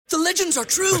The legends are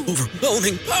true.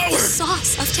 Overwhelming power!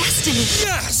 Sauce of destiny.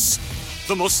 Yes!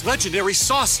 The most legendary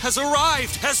sauce has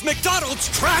arrived as McDonald's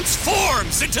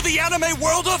transforms into the anime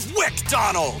world of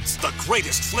WickDonald's. The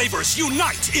greatest flavors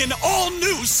unite in all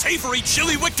new savory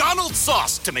chili McDonald's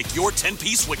sauce to make your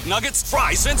 10-piece Wick Nuggets,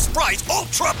 fries, and Sprite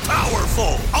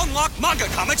ultra-powerful. Unlock manga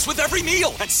comics with every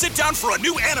meal and sit down for a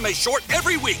new anime short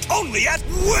every week only at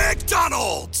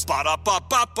WickDonald's.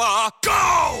 Ba-da-ba-ba-ba,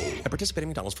 go! At participating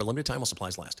McDonald's for a limited time while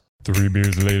supplies last. 3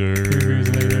 beers later. 3 beers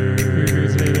later. 3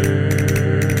 beers later.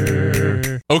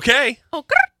 Okay.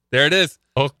 There it is.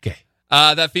 Okay.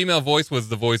 That female voice was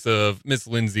the voice of Miss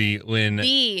Linsey Lynn.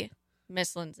 The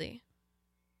Miss Linsey.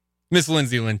 Miss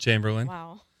Linsey Lynn Chamberlain.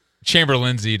 Wow. Chamber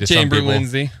Lindsay to Chamber some people.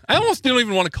 Lindsay. I almost don't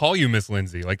even want to call you Miss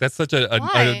Lindsay. Like, that's such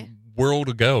a world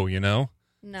ago, you know?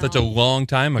 No. Such a long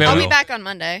time ago. I'll be back on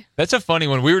Monday. That's a funny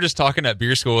one. We were just talking at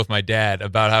beer school with my dad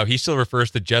about how he still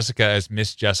refers to Jessica as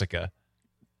Miss Jessica.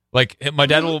 Like, my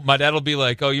dad will be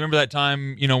like, oh, you remember that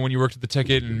time, you know, when you worked at the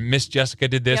ticket and Miss Jessica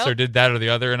did this or did that or the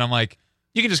other? And I'm like,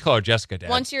 you can just call her Jessica, Dad.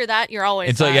 Once you're that, you're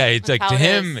always it's that. like, yeah, it's That's like to how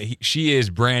it him, is. she is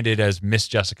branded as Miss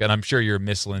Jessica, and I'm sure you're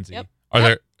Miss Lindsay.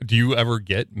 Yep. Do you ever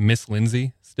get Miss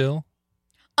Lindsay still?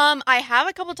 I have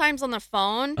a couple times on the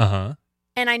phone. Uh-huh.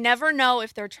 And I never know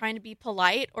if they're trying to be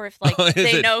polite or if, like, Is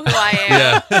they it? know who I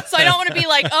am. Yeah. So I don't want to be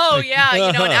like, oh, yeah,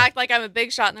 you know, and act like I'm a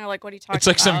big shot. And they're like, what are you talking about? It's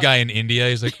like some guy in India.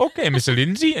 He's like, okay, Miss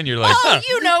Lindsay. And you're like, Oh,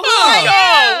 you know who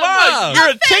I am. wow, you're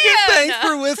a ticket. Thanks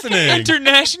for listening.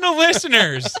 international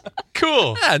listeners.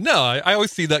 Cool. Yeah, no, I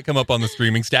always see that come up on the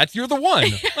streaming stats. You're the one.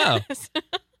 Wow.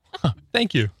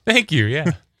 Thank you. Thank you.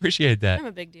 Yeah. Appreciate that. I'm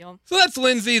a big deal. So that's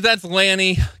Lindsay. That's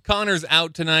Lanny. Connor's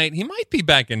out tonight. He might be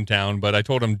back in town, but I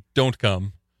told him don't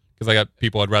come because I got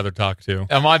people I'd rather talk to.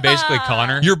 Am I basically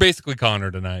Connor? You're basically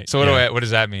Connor tonight. So what does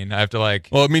that mean? I have to like...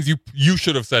 Well, it means you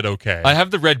should have said okay. I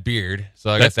have the red beard, so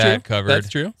I got that covered. That's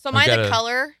true. So am I the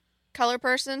color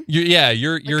person? You're color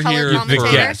here commentator?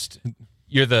 The guest.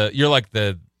 You're like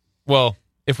the... Well,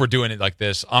 if we're doing it like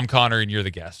this, I'm Connor and you're the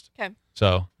guest. Okay.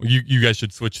 So you guys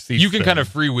should switch seats. You can then. kind of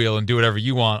freewheel and do whatever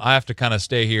you want. I have to kind of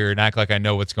stay here and act like I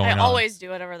know what's going on. I always do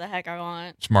whatever the heck I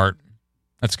want. Smart.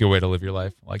 That's a good way to live your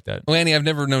life like that. Lanny, I've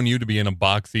never known you to be in a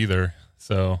box either.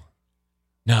 So,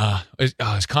 Nah. Is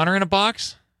Connor in a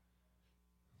box?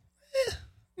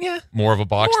 yeah, More of a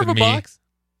box more than of a me. box.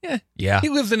 Yeah, Yeah. he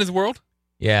lives in his world.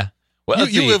 Yeah. Well,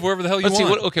 let's You see. live wherever the hell you Let's see.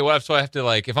 want. So I have to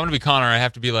like, if I'm gonna be Connor, I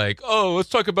have to be like, oh, let's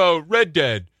talk about Red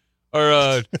Dead,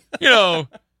 or you know,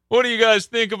 what do you guys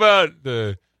think about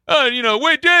the, you know,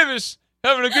 Wade Davis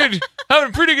having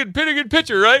a pretty good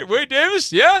pitcher, right? Wade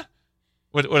Davis, yeah.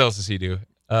 What else does he do?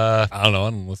 I don't know. I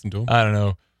don't listen to him. I don't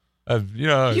know. You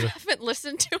know, You haven't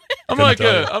listened to it?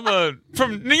 I'm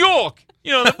from New York.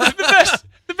 You know, the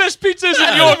best pizza is in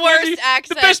New The York. worst baby.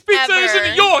 accent The best pizza is in ever.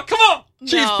 New York. Come on.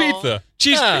 Cheese No. pizza.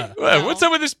 Cheese. Yeah. Well, what's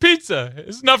up with this pizza?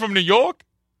 It's not from New York.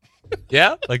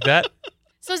 Yeah, like that.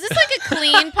 So is this like a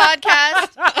clean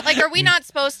podcast? Like, are we not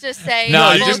supposed to say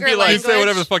No, you vulgar just be like- You language? say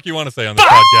whatever the fuck you want to say on this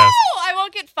podcast. Oh, I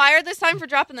won't get fired this time for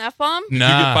dropping the F-bomb? Did you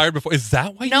get fired before? Is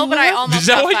that why No, you but I left? almost Is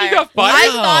that got why you fired. got fired? I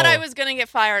Wow. thought I was going to get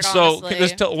fired, So,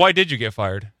 honestly. why did you get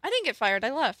fired? I didn't get fired.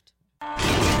 I left.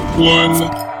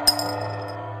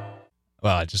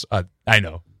 Well, I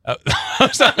know. I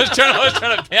was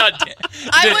trying to pay out.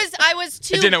 I was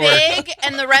too didn't work. big,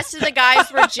 and the rest of the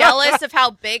guys were jealous of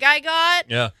how big I got,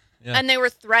 Yeah. and they were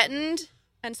threatened,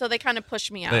 and so they kind of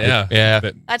pushed me out. Yeah.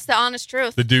 That's the honest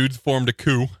truth. The dudes formed a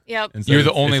coup. Yep. and said You're the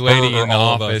it's only her lady or in the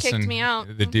all of us. office, Kicked and me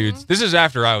out. the dudes. This is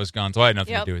after I was gone, so I had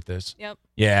nothing Yep. to do with this. Yep.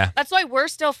 Yeah. That's why we're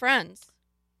still friends.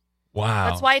 Wow.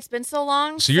 That's why it's been so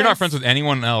long. So you're not since- friends with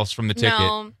anyone else from the ticket.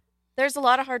 No. There's a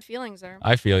lot of hard feelings there.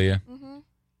 I feel you.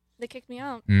 They kicked me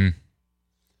out. What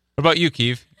about you,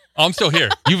 Keith? I'm still here.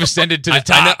 You've ascended to the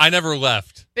top. I never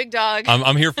left. Big dog.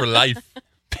 I'm here for life.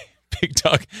 Big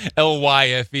dog.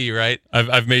 LYFE, right?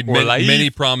 I've made For life. many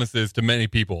promises to many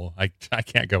people. I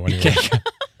can't go anywhere.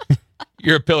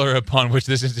 You're a pillar upon which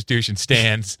this institution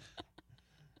stands.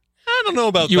 I don't know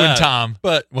about You that. and Tom.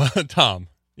 But Tom.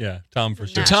 Yeah, Tom for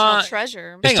sure. National Tom-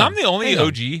 treasure. Is Hang Tom on. the only Hang on.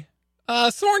 OG?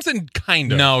 Sorensen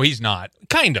kind of. No, he's not.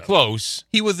 Kind of. Close.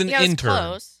 He was an Yeah, it was intern.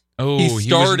 close. Oh, He he was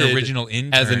started an original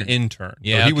intern. As an intern.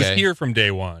 Yeah, So he was okay. here from day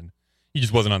one. He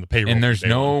just wasn't on the payroll. And there's from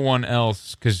day no one. one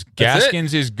else because That's it.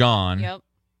 Gaskins is gone. Yep.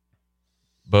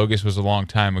 Bogus was a long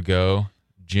time ago.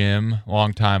 Jim,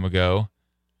 long time ago.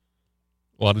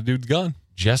 A lot of dudes gone.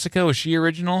 Jessica, was she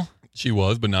original? She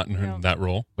was, but not in Yeah. that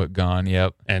role. But gone,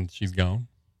 yep. And she's gone.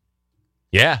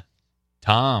 Yeah.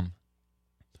 Tom.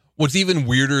 What's even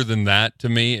weirder than that to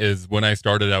me is when I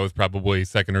started, I was probably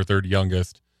second or third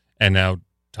youngest, and now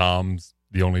Tom's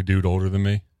the only dude older than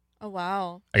me. Oh,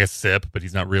 wow. I guess sip, but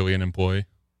he's not really an employee.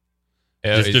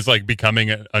 Yeah, Just like becoming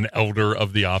an elder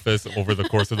of the office over the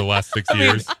course of the last 6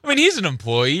 years. I mean, he's an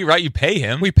employee, right? You pay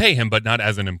him. We pay him, but not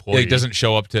as an employee. He doesn't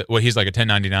show up to. Well, he's like a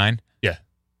 1099. Yeah,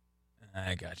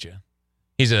 I gotcha.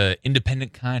 He's an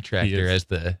independent contractor, as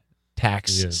the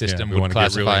tax system would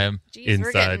classify him. Jeez, we're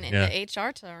inside, getting into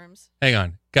HR terms. Hang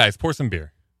on, guys, pour some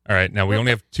beer. All right, now we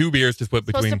only have 2 beers to split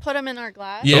Supposed between. to put them in our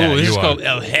glass? Yeah, this you is are. called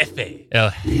El Jefe.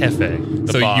 El Jefe.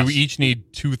 So boss. you each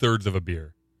need 2/3 of a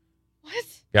beer. What?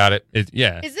 Got it.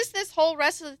 Is this whole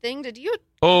rest of the thing? Did you?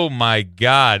 Oh my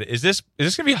God! Is this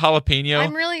gonna be jalapeno?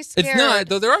 I'm really scared. It's not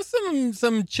though. There are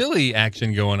some chili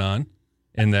action going on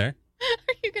in there.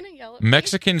 Are you gonna yell at me?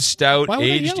 Mexican stout Why would I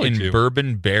aged yell at in you?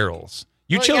 bourbon barrels.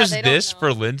 You Well, yeah, chose they don't this know.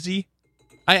 for Linsey?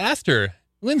 I asked her,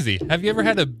 Linsey, have you ever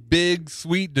had a big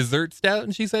sweet dessert stout?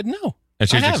 And she said no. And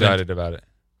she was I haven't. excited about it.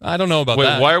 I don't know about Wait,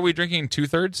 that. why are we drinking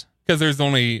 2/3? Because there's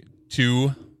only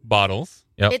 2 bottles.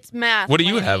 Yep. It's math. What do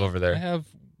you Lanny. have over I there? have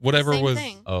whatever Same was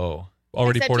thing. Oh,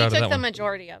 already Except poured he out of took that the one.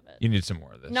 majority of it. you need some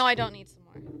more of this. No, I don't need some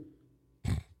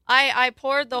more. I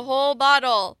poured the whole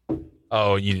bottle.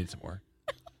 Oh, you need some more.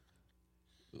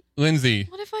 Lindsay,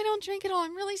 What if I don't drink it all?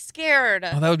 I'm really scared.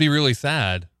 oh, that would be really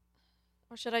sad.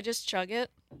 Or should I just chug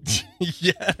it?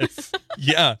 Yes.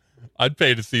 Yeah. I'd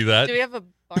pay to see that. Do we have a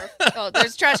barf? Oh,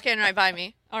 there's a trash can right by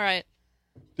me. All right.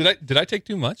 Did I take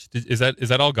too much? Is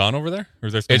that all gone over there? Or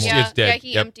is there still It's, more? Yeah, it's dead. yeah,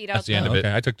 he Yep, emptied out that's the end the- of it.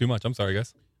 Okay, I took too much. I'm sorry,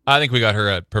 guys. I think we got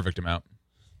her a perfect amount.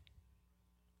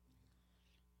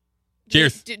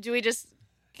 Cheers. Do we just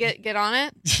get on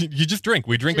it? You just drink.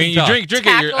 We drink. I mean, and you talk. drink it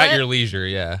Tackle at it? your leisure.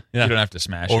 Yeah. Yeah. You don't have to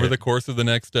smash over it. the course of the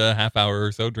next half hour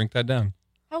or so. Drink that down.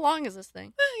 How long is this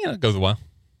thing? It goes a while.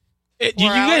 You 4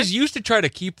 guys hours? used to try to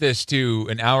keep this to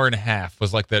an hour and a half.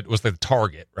 Was the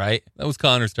target, right? That was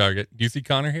Connor's target. Do you see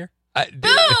Connor here? Boom!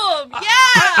 Yeah!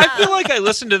 I feel like I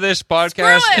listened to this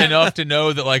podcast Screw him. enough to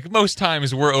know that like most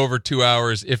times we're over 2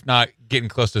 hours, if not getting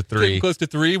close to 3. Getting close to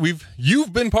 3.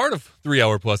 You've been part of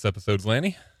 3-hour plus episodes,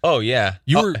 Lanny. Oh yeah,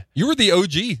 You were the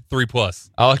OG 3+.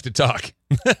 I like to talk.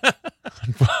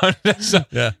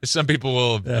 Some people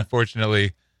will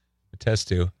unfortunately attest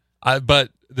to.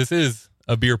 But this is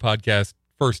a beer podcast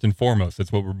first and foremost.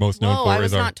 That's what we're most known Whoa, for. I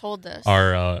was is our, not told this.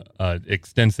 our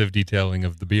extensive detailing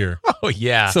of the beer. Oh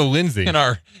yeah. So Lindsay, in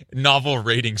our novel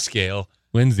rating scale,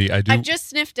 Lindsay, I do. I've just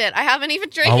sniffed it. I haven't even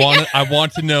drank it. I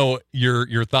want to know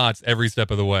your thoughts every step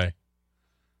of the way.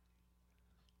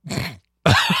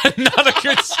 not a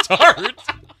good start.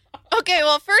 Okay,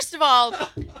 well, first of all,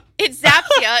 it zaps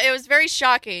you. It was very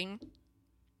shocking.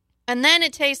 And then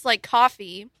it tastes like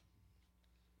coffee.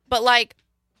 But, like,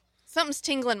 something's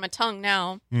tingling my tongue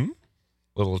now.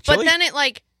 Little chili. But then it,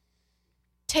 like,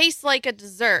 tastes like a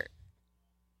dessert.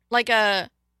 Like a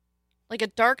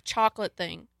dark chocolate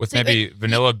thing. with So maybe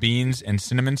vanilla beans and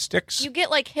cinnamon sticks. you get,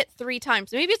 like, hit 3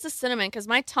 times. Maybe it's a cinnamon because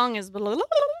my tongue is...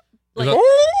 Like,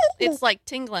 it's, like,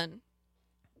 tingling.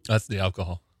 That's the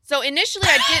alcohol. So initially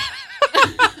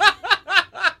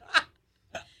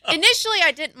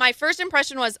I did. My first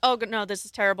impression was, oh no, this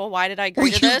is terrible. Why did I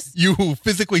agree to this? You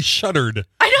physically shuddered.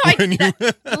 I when know. you-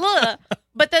 Ugh.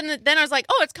 But then I was like,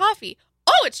 oh, it's coffee.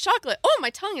 Oh, it's chocolate. Oh, my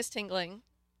tongue is tingling.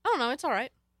 I don't know. It's all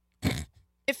right.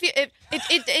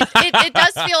 It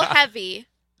does feel heavy.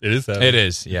 It is heavy. It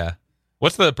is, yeah.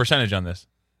 What's the percentage on this?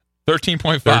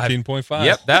 13.5. 13.5.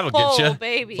 Yep, that'll get you. Oh,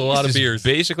 baby. It's a lot of This is beers.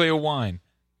 Basically a wine.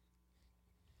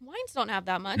 Wines don't have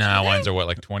that much. Nah, do they? wines are what,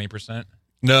 like 20%?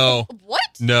 No, What?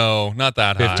 no, not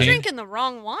that high. 15? You're drinking the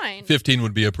wrong wine. 15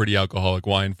 would be a pretty alcoholic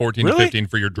wine. 14 Really? to 15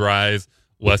 for your dries,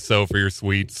 less so for your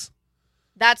sweets.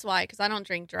 That's why, because I don't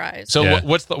drink dries. So Yeah.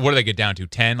 what do they get down to?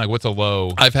 10? Like what's a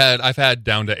low? I've had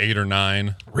down to 8 or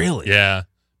 9. Really? Yeah,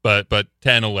 but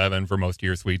 10, 11 for most of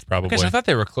your sweets probably. Because I thought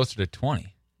they were closer to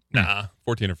 20. Nah,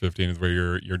 14 or 15 is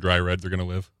where your dry reds are going to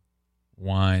live.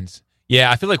 Wines. Yeah,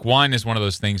 I feel like wine is one of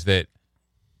those things that,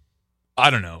 I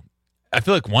don't know. I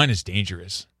feel like wine is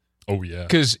dangerous. Oh yeah.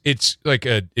 Because it's like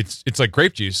it's like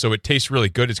grape juice, so it tastes really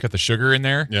good. It's got the sugar in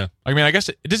there. Yeah. I mean, I guess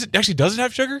does it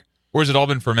have sugar, or has it all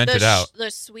been fermented out? The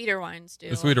sweeter wines do.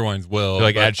 The sweeter wines will. They,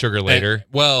 like but- add sugar later.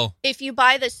 well, If you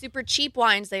buy the super cheap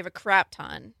wines, they have a crap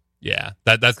ton. yeah,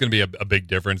 that's going to be a big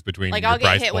difference between Like your I'll get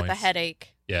price hit with a points.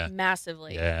 headache. Yeah.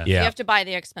 Massively. Yeah. You Yeah, have to buy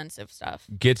the expensive stuff.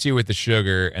 gets you with the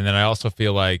sugar, and then I also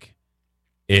feel like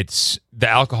it's the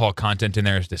alcohol content in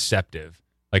there is deceptive.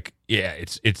 Like, yeah,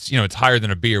 it's it's higher than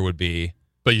a beer would be.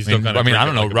 But you still kind of. I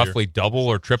don't know, like roughly double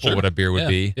or triple Sure. what a beer would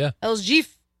be. Yeah. LG.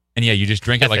 And yeah, you just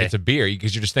drink it like Jefe. it's a beer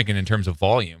because you're just thinking in terms of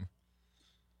volume.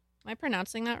 Am I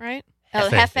pronouncing that right? Jefe. El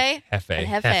Jefe? Jefe.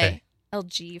 El Jefe.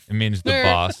 LG. It means the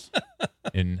boss.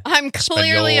 In I'm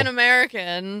clearly Espanol. an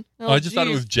American. Oh, I just thought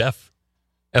it was Jeff.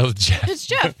 El Jeff. It's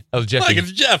Jeff. El Jeff. Like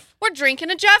it's Jeff. We're drinking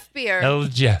a Jeff beer. El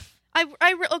Jeff.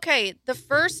 Okay, the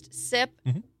first sip,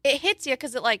 it hits you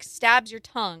because it like stabs your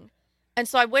tongue. And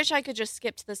so I wish I could just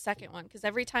skip to the second one because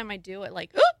every time I do it,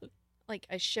 like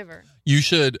I shiver. You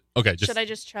should. Okay, Should I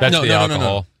just try? That's no, the no, no,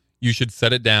 alcohol. no. You should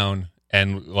set it down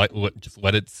and just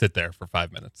let it sit there for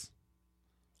 5 minutes.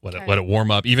 Let it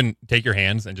warm up. Even take your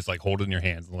hands and just like hold it in your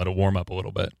hands and let it warm up a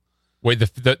little bit. Wait,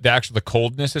 the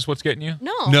coldness is what's getting you?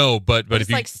 No, but it's if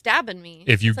you like stabbing me.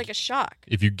 if you- it's like a shock.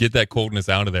 if you get that coldness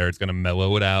out of there, it's gonna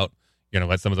mellow it out. You're gonna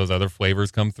let some of those other flavors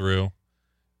come through.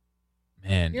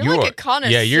 Man, You're like a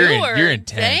connoisseur. Yeah, you're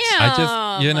intense.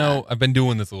 Damn. I've been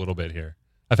doing this a little bit here.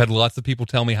 I've had lots of people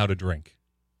tell me how to drink.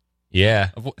 Yeah.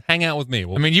 Hang out with me.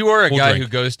 I mean, you are a we'll guy drink. who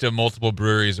goes to multiple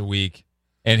breweries a week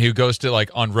and who goes to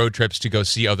like on road trips to go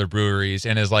see other breweries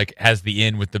and is like has the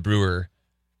in with the brewer.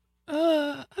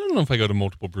 I don't know if I go to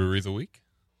multiple breweries a week.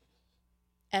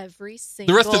 Every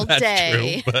single The rest of that's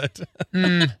day. true, but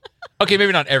Okay,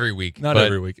 maybe not every week. not but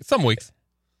every week. Some weeks.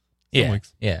 Yeah,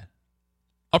 weeks. yeah.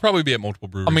 I'll probably be at multiple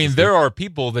breweries. I mean, this there week. are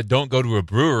people that don't go to a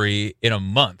brewery in a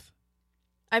month.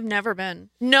 I've never been.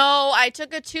 No, I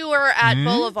took a tour at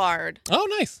Boulevard Oh,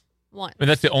 nice. once. And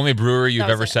that's the only brewery you've That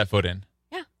was ever it. set foot in.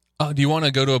 Oh, do you want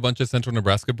to go to a bunch of Central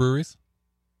Nebraska breweries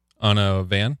on a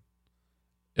van?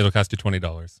 It'll cost you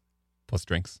 $20 plus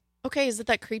drinks. Okay, is it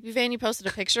that creepy van you posted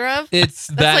a picture of? It's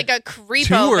That's that like a creepo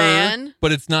tour, van.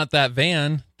 but it's not that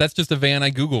van. That's just a van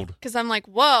I Googled. Because I'm like,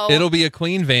 whoa. It'll be a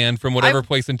clean van from whatever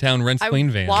place in town rents I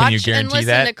clean van. watch Can you and guarantee listen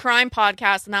that? to crime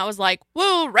podcasts, and that was like,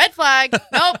 woo, red flag.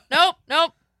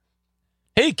 Nope.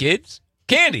 Hey, kids,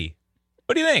 candy.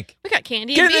 What do you think? We got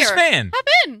candy Get and in beer. this van. Hop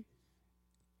in.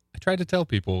 I tried to tell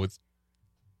people it's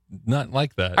not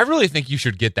like that. I really think you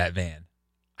should get that van.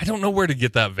 I don't know where to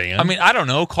get that van. I mean, I don't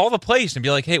know. Call the place and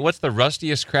be like, hey, what's the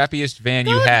rustiest, crappiest van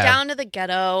Go you have? down to the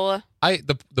ghetto.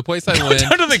 the place I Go went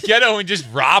down to the ghetto and just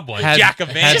rob one. Jack a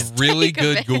van. had really take a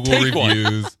good van. Google Take one.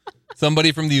 reviews.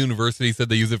 Somebody from the university said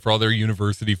they use it for all their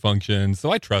university functions, so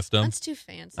I trust them. That's too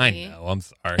fancy. I know. I'm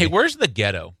sorry. Hey, where's the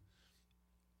ghetto?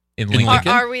 In In Lincoln.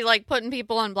 Lincoln? Are we like putting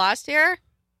people on blast here?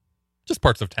 Just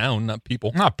parts of town, not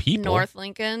people. Not people. North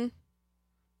Lincoln,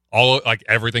 All like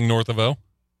everything north of O.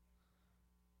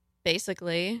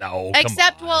 basically. No,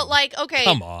 Except, come on. well, like, okay,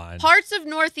 Come on. parts of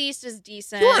Northeast is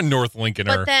decent. You're a North Lincolner.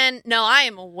 But then, no, I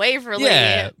am a Waverly.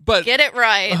 Yeah, but Get it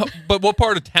right. but what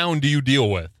part of town do you deal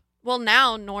with? Well,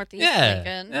 now Northeast Yeah,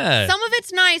 Lincoln. yeah. Some of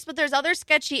it's nice, but there's other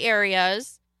sketchy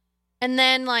areas. And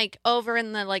then, like, over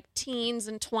in the, like, teens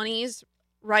and 20s,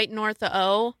 right north of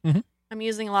O, Mhm. I'm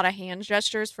using a lot of hand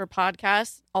gestures for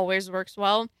podcasts. Always works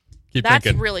well. Keep That's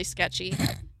drinking. really sketchy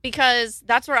because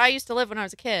that's where I used to live when I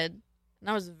was a kid. And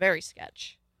that was very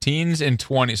sketch. Teens and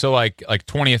 20. So like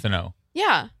 20th and O.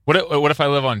 Yeah. What if I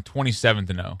live on 27th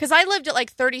and O? Because I lived at,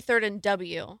 like, 33rd and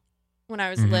W when I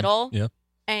was Mhm. little. Yeah.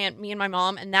 And me and my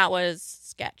mom, and that was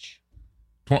sketch.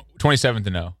 27th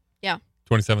and O.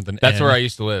 27th and That's N. where I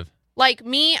used to live. Like,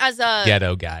 me as a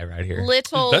Ghetto guy right here.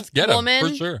 little That's ghetto woman.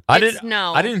 for sure. I it's- didn't.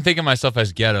 no. I didn't think of myself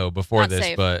as ghetto before Not this,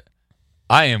 safe. but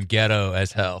I am ghetto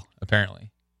as hell.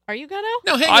 Apparently, Are you ghetto?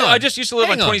 No, hang on. I just used to live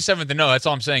Hang on on. 27th and O. That's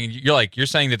all I'm saying. You're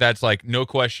saying that that's like no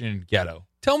question ghetto.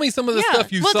 Tell me some of the Yeah.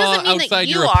 stuff you Well, it saw doesn't mean that outside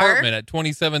you your are. apartment at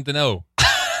 27th and O.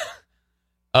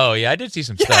 Oh yeah, I did see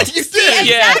some Yeah, stuff. you did.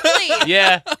 Yeah. Exactly.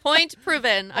 Yeah. Point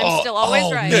proven. I'm still always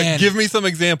right. man. Yeah, give me some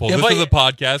examples. Have This I- is a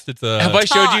podcast. It's a. Have I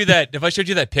showed Talk. you that? If I showed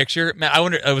you that picture, man, I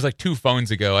wonder. It was like 2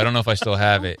 phones ago. I don't know if I still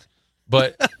have it,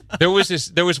 but there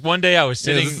was one day I was Yeah,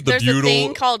 sitting. this is the There's a beautiful,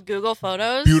 thing called Google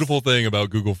Photos. beautiful thing about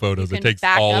Google Photos. You It can takes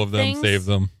back all up of them, things. saves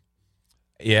them.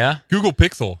 Yeah. Google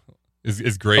Pixel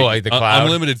is great. Oh, like the cloud?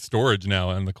 Unlimited storage now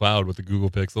on the cloud with the Google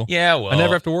Pixel. Yeah. Well, I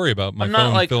never have to worry about my I'm phone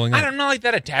not like filling up. I'm not like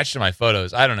that attached to my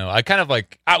photos. I don't know. I kind of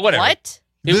like whatever. What?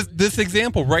 This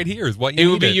example right here is what you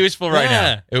It would be needed. useful right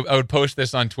Yeah. now. I would post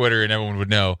this on Twitter and everyone would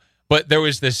know. But there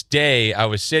was this day I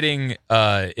was sitting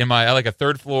in my like a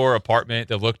 3rd floor apartment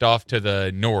that looked off to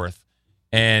the north,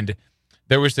 and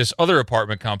there was this other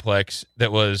apartment complex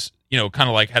that was kind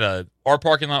of like our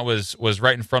parking lot was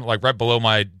right in front, like right below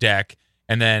my deck,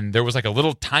 and then there was like a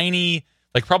little tiny,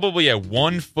 like probably a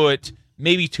 1 foot,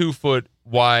 maybe 2 foot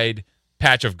wide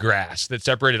patch of grass that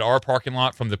separated our parking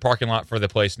lot from the parking lot for the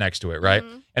place next to it, right?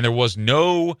 And there was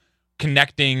no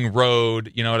connecting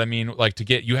road, you know what I mean? Like to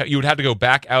get you would have to go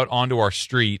back out onto our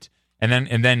street and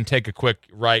then take a quick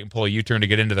right and pull a U-turn to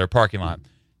get into their parking lot.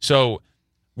 So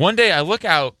one day I look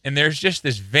out and there's just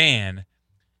this van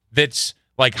that's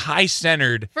like high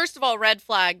centered. First of all, red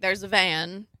flag. There's a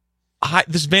van.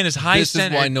 This van is high This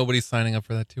centered. is why nobody's signing up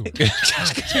for that tour.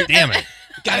 Damn it!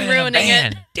 Got I'm it in a ruining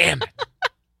van. it. Damn it!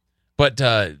 But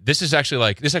this actually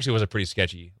was a pretty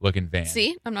sketchy looking van.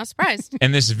 See, I'm not surprised.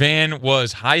 And this van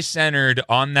was high centered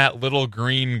on that little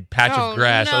green patch of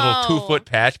grass, a little 2-foot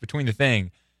patch between the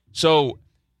thing. So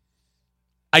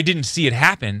I didn't see it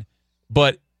happen,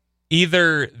 but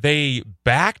either they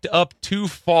backed up too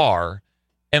far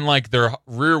and like their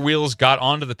rear wheels got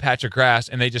onto the patch of grass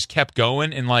and they just kept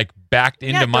going and like backed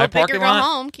into my parking lot. Go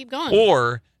home, keep going.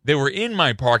 Or they were in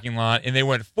my parking lot and they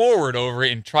went forward over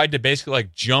it and tried to basically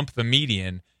like jump the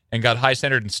median and got high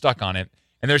centered and stuck on it.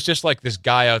 And there's just like this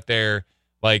guy out there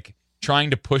like trying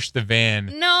to push the van.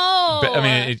 No, But, I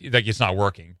mean, it's not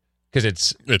working because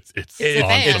it's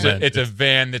a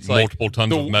van that's like multiple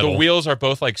tons of metal. The wheels are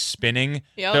both like spinning.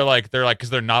 Yep. They're like because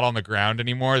they're not on the ground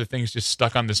anymore. The thing's just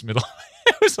stuck on this middle.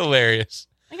 It was hilarious.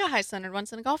 I got high centered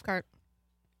once in a golf cart.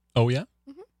 Oh yeah.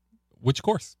 Mm-hmm. Which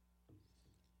course?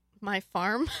 My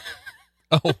farm.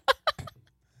 Oh,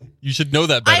 you should know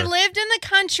that better. I lived in the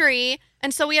country,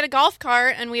 and so we had a golf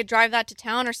cart, and we'd drive that to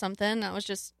town or something. That was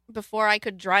just before I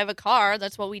could drive a car.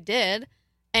 That's what we did.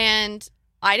 And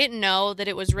I didn't know that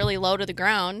it was really low to the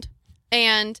ground.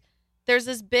 And there's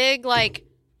this big, like,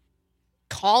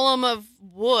 column of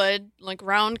wood, like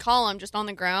round column just on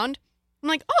the ground. I'm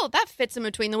like, oh, that fits in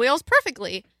between the wheels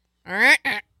perfectly.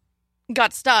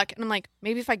 Got stuck. And I'm like,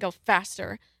 maybe if I go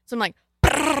faster. So I'm like,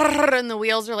 and the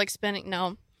wheels are like spinning.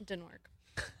 No, it didn't work.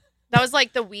 That was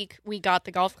like the week we got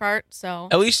the golf cart. So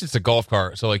at least it's a golf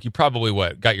cart. So like you probably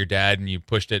got your dad and you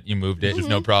pushed it, you moved it. It was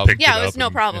no problem. Yeah, it was no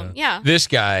problem. Yeah. This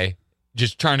guy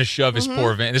just trying to shove his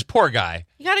poor van. This poor guy.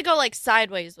 You got to go like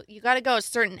sideways. You got to go a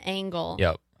certain angle.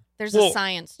 Yep. There's a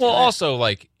science to it. Well, also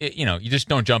like you just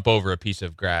don't jump over a piece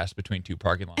of grass between two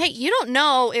parking lots. Hey, you don't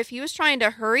know if he was trying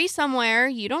to hurry somewhere.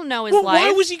 You don't know his life.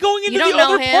 Why was he going into the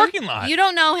other parking lot? You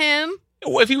don't know him.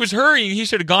 If he was hurrying, he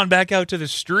should have gone back out to the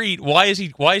street. Why is he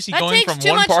going from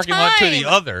one parking lot to the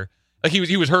other? Like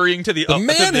he was hurrying to the man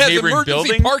to the has neighboring emergency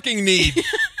building. parking needs.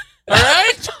 All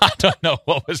right, I don't know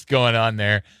what was going on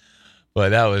there, but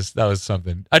that was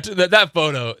something. That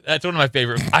photo, that's one of my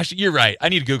favorite. Actually, you're right. I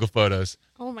need Google Photos.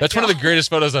 Oh my That's God. one of the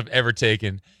greatest photos I've ever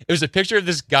taken. It was a picture of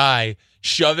this guy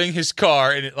shoving his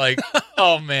car, and it like,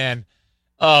 oh man,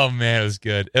 it was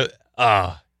good.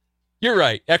 You're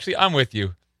right. Actually, I'm with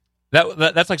you.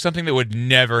 That's like something that would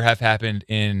never have happened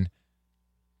in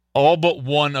all but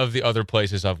one of the other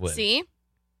places I've lived. See?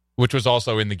 Which was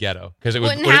also in the ghetto because it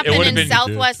wouldn't happen in been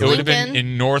Southwest It would have Lincoln. been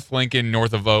in North Lincoln,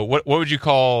 north of what would you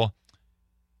call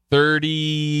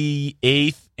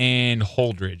 38th and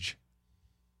Holdridge,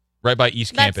 right by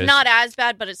East That's Campus. not as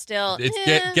bad, but it's still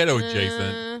It's ghetto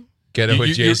adjacent. Ghetto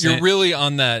adjacent. You're really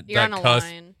on that You're on a cusp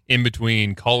line. in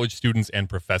between college students and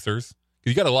professors.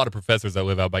 Because you got a lot of professors that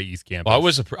live out by East Campus. Well,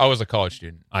 I was a college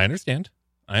student. I understand.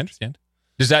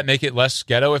 Does that make it less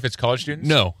ghetto if it's college students?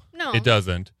 No, No. it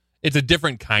doesn't. It's a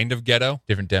different kind of ghetto.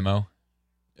 Different demo.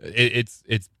 It's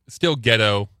still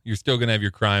ghetto. You're still gonna have your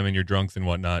crime and your drunks and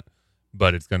whatnot,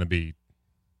 but it's gonna be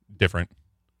different.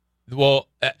 Well,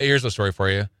 here's a story for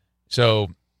you.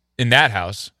 So, in that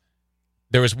house,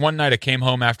 there was one night I came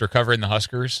home after covering the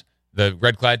Huskers, the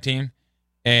red clad team,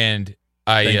 and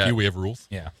Thank you. We have rules.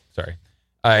 Yeah, sorry.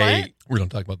 We don't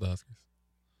talk about the Huskers.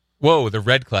 Whoa, the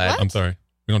red clad. What? I'm sorry.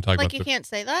 We don't talk Like about you can't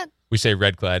say that? We say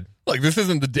red clad. Like this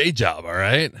isn't the day job, all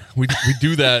right? We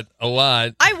do that a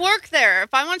lot. I work there.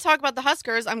 If I want to talk about the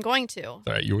Huskers, I'm going to. All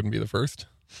right, you wouldn't be the first.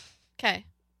 Okay.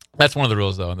 That's one of the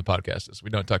rules, though, on the podcast is we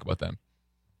don't talk about them,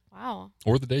 Wow.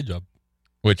 Or the day job.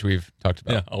 which we've talked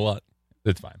about. Yeah, a lot.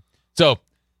 That's fine. So,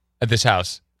 at this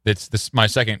house, it's my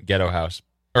second ghetto house,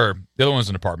 or the other one's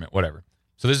an apartment, whatever.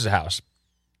 So this is a house,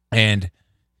 and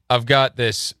I've got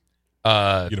this. You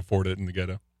can afford it in the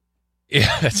ghetto.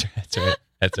 Yeah, that's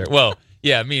right. Well,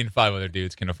 yeah, me and 5 other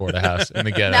dudes can afford a house in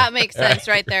the ghetto. That makes sense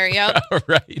right there. Yep.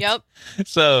 Right. Yep.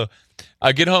 So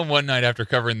I get home one night after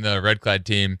covering the Red Clad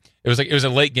team. It was a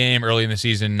late game, early in the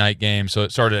season, night game. So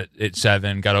it started at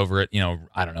 7, got over at,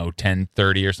 I don't know,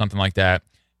 10:30 or something like that.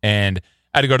 And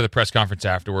I had to go to the press conference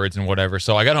afterwards and whatever.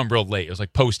 So I got home real late. It was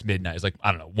like post midnight. It was like,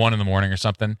 I don't know, 1 a.m. or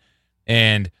something.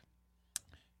 And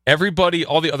everybody,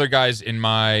 all the other guys in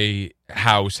my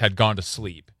house had gone to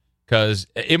sleep because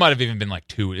it might have even been like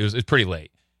 2. It was pretty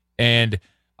late. And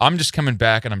I'm just coming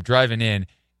back and I'm driving in,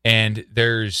 and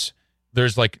there's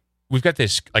like, we've got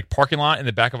this like parking lot in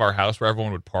the back of our house where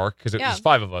everyone would park because it was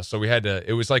 5 of us. So we had to,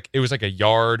 it was like a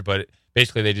yard, but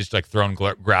basically they just like thrown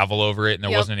gravel over it, and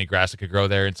there wasn't any grass that could grow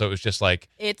there. And so it was just like,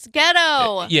 It's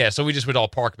ghetto. yeah. So we just would all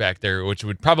park back there, which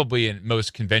would probably in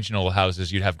most conventional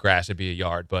houses, you'd have grass, it'd be a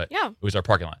yard, but it was our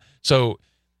parking lot. So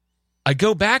I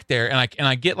go back there and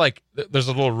I get like, there's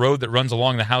a little road that runs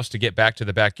along the house to get back to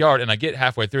the backyard. And I get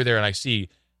halfway through there and I see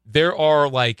there are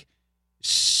like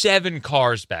 7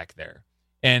 cars back there.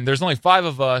 And there's only 5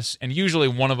 of us, and usually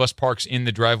one of us parks in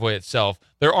the driveway itself.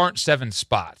 There aren't 7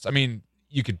 spots. I mean,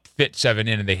 you could fit 7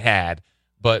 in, and they had,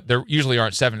 but there usually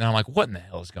aren't 7. And I'm like, what in the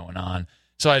hell is going on?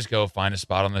 So I just go find a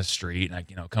spot on the street, and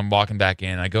I come walking back in,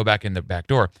 and I go back in the back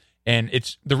door. And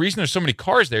it's the reason there's so many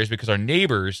cars there is because our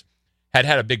neighbors had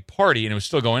a big party, and it was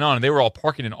still going on, and they were all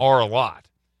parking in our lot.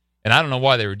 And I don't know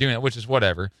why they were doing it, which is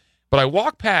whatever. But I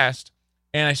walk past,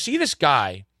 and I see this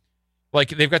guy. Like,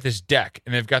 they've got this deck,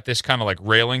 and they've got this kind of, like,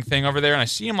 railing thing over there, and I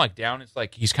see him, like, down. It's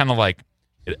like he's kind of, like,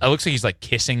 it looks like he's, like,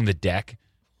 kissing the deck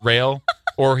rail,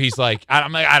 or he's, like,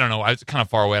 I'm like, I don't know. I was kind of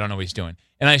far away. I don't know what he's doing.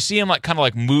 And I see him, like, kind of,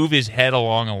 like, move his head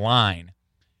along a line,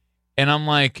 and I'm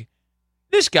like,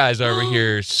 this guy's over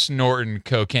here snorting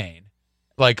cocaine,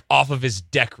 like, off of his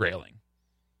deck railing.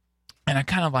 And I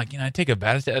kind of, like, I take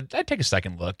a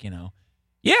second look,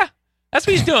 Yeah, that's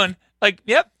what he's doing. Like,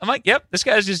 yep. I'm like, yep, this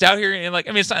guy's just out here. And like,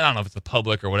 I mean, it's not, I don't know if it's the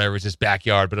public or whatever. It's his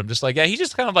backyard. But I'm just like, yeah, he's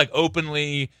just kind of like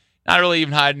openly, not really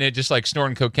even hiding it, just like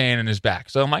snorting cocaine in his back.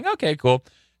 So I'm like, okay, cool.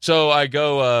 So I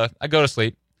go to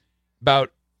sleep.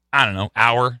 About, I don't know,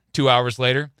 hour, 2 hours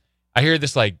later, I hear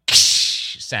this like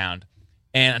sound.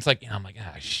 And it's like, I'm like,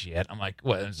 shit. I'm like,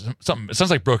 what? Something, it sounds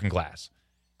like broken glass.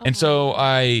 And so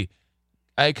I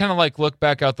kind of like look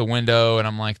back out the window and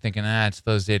I'm like thinking, it's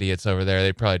those idiots over there.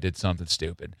 They probably did something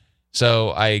stupid.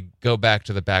 So I go back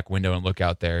to the back window and look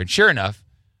out there. And sure enough,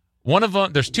 one of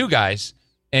them, there's 2 guys.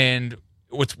 And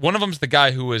one of them's the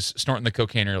guy who was snorting the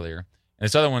cocaine earlier. And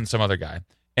this other one's some other guy.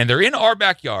 And they're in our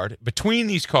backyard between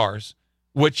these cars,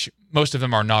 which most of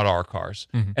them are not our cars.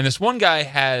 Mm-hmm. And this one guy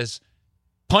has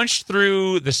punched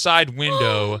through the side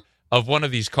window of one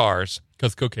of these cars.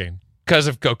 Because cocaine. Because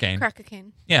of cocaine. Crack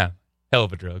cocaine. Yeah. Hell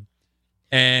of a drug.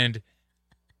 And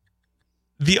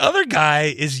the other guy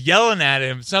is yelling at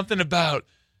him something about,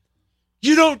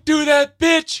 you don't do that,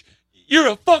 bitch. You're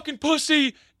a fucking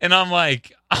pussy. And I'm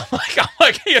like,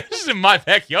 yeah, this is in my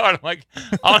backyard. I'm like,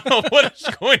 I don't know what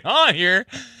is going on here.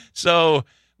 So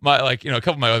a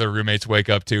couple of my other roommates wake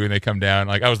up too, and they come down.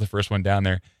 Like, I was the first one down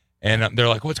there. And they're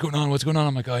like, what's going on? What's going on?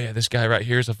 I'm like, oh, yeah, this guy right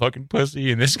here is a fucking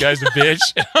pussy, and this guy's a bitch.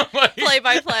 And I'm like,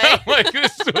 Play-by-play. I'm like,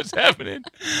 this is what's happening.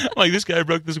 I'm like, this guy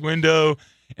broke this window.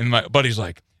 And my buddy's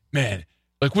like, man,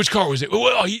 like, which car was it?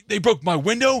 Oh, they broke my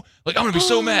window? Like, I'm going to be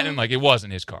so mad. And, like, it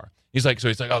wasn't his car. He's like,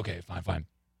 okay, fine.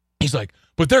 He's like,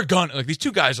 but they're gone. Like, these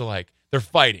 2 guys are, like, they're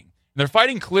fighting. And they're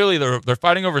fighting clearly. They're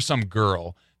fighting over some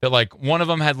girl that, like, one of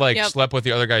them had, like, slept with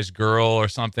the other guy's girl or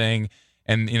something.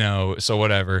 And, so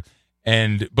whatever.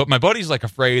 But my buddy's like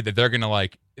afraid that they're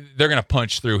gonna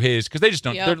punch through his, because they just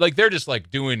don't. Yep. They're just like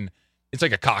doing. It's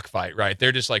like a cockfight, right?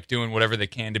 They're just like doing whatever they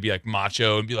can to be like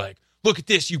macho and be like, look at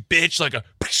this, you bitch! Like I'm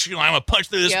gonna punch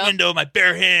through this window with my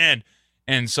bare hand.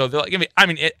 And so they're like, I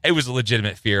mean, it was a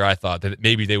legitimate fear. I thought that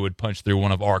maybe they would punch through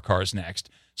one of our cars next.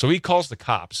 So he calls the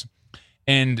cops,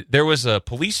 and there was a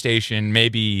police station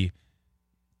maybe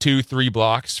 2-3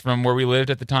 blocks from where we lived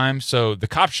at the time. So the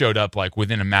cops showed up like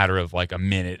within a matter of like a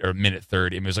minute or a minute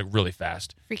 30. It was like really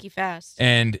fast. Freaky fast.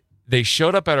 And they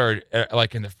showed up at our,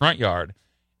 like in the front yard.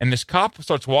 And this cop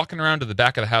starts walking around to the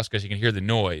back of the house because he can hear the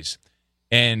noise.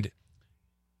 And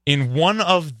in one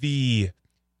of the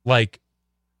like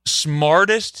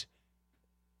smartest,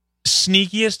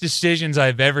 sneakiest decisions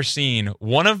I've ever seen,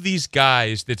 one of these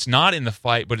guys that's not in the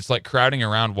fight, but it's like crowding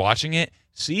around watching it,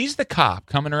 sees the cop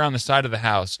coming around the side of the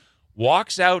house,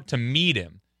 walks out to meet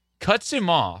him, cuts him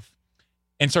off,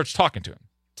 and starts talking to him.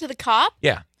 To the cop?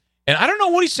 Yeah. And I don't know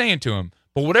what he's saying to him,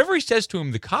 but whatever he says to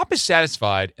him, the cop is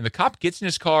satisfied, and the cop gets in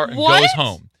his car and goes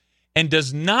home and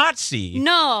does not see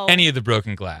any of the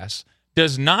broken glass,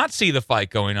 does not see the fight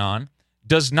going on,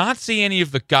 does not see any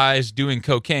of the guys doing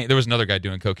cocaine. There was another guy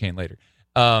doing cocaine later.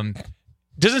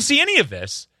 Doesn't see any of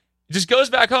this. Just goes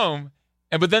back home.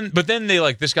 But then they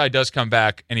like, this guy does come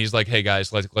back and he's like, hey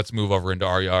guys, let's move over into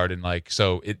our yard. And like,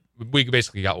 so we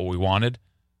basically got what we wanted,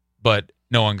 but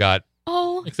no one got.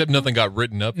 Oh, except nothing got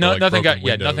written up. No, nothing got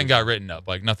written up.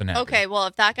 Like nothing happened. Okay. Well,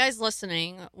 if that guy's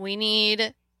listening, we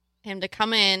need him to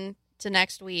come in to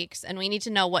next week's, and we need to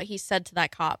know what he said to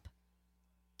that cop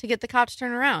to get the cop to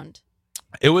turn around.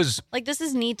 It was like, this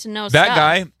is need to know that stuff.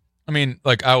 guy. I mean,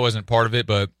 like I wasn't part of it,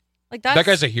 but like that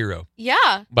guy's a hero.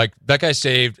 Yeah. Like that guy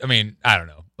saved. I mean, I don't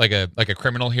know, like a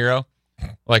criminal hero,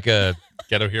 like a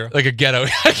ghetto hero, like a ghetto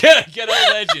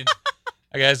legend.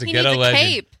 That guy's a he ghetto needs a legend.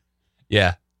 Cape.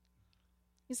 Yeah.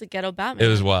 He's a ghetto Batman. It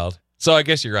was wild. So I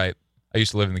guess you're right. I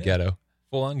used to live in the ghetto.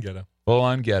 Full on ghetto. Full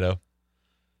on ghetto.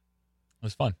 It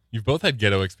was fun. You've both had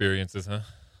ghetto experiences, huh?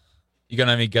 You got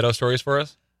any ghetto stories for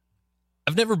us?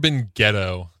 I've never been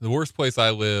ghetto. The worst place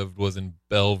I lived was in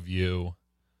Bellevue.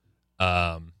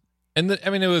 It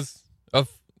was a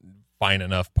fine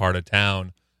enough part of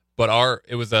town, but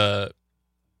it was a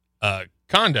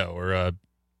condo or a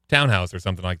townhouse or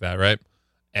something like that, right?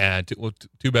 And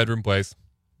 2-bedroom place.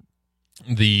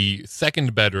 The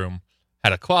second bedroom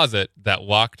had a closet that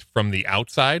locked from the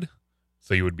outside,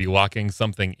 so you would be locking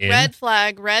something in. Red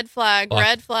flag, red flag,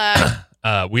 red flag.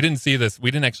 We didn't see this. We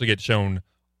didn't actually get shown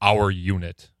our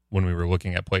unit when we were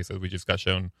looking at places. We just got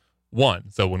shown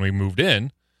one. So when we moved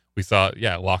in, we saw,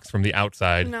 locks from the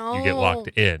outside. No. You get locked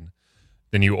in.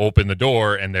 Then you open the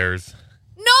door, and there's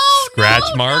scratch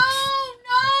marks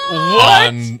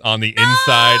What? on the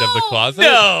inside of the closet.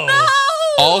 No.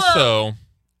 Also,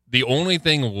 the only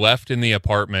thing left in the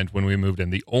apartment when we moved in,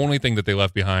 the only thing that they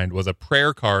left behind was a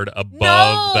prayer card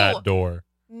above that door.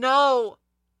 No.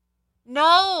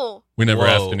 We never Whoa.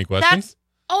 asked any questions.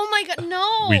 Oh my God,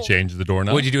 no. We changed the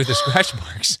doorknob. What'd you do with the scratch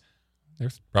marks? They're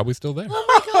probably still there.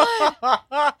 Oh my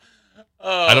God.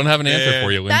 I don't have an answer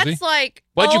for you, Lindsay. That's like.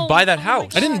 Why'd you buy that my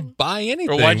house? I God. didn't buy anything.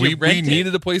 Or why'd you we rent it?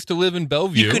 needed a place to live in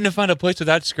Bellevue. You couldn't have found a place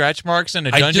without scratch marks and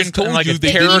a I dungeon just told and like you a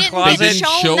they terror didn't- They closet. didn't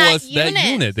shown show that us that unit.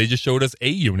 unit. They just showed us a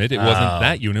unit. It Oh. wasn't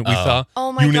that unit. We saw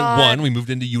Oh my unit God. 1. We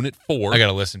moved into unit 4. I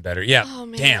gotta listen better. Yeah. Oh,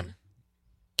 man. Damn.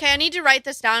 Okay, I need to write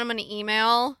this down. I'm going to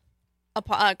email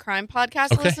a crime podcast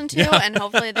to Okay, listen to, yeah. and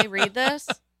hopefully they read this.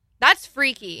 That's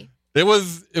freaky. It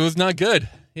was not good.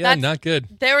 Yeah, That's- not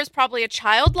good. There was probably a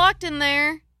child locked in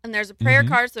there, and there's a prayer Mhm.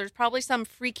 card, so there's probably some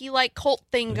freaky like cult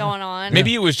thing going on.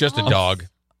 Maybe it was just a Oh. dog.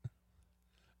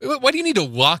 Why do you need to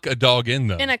lock a dog in,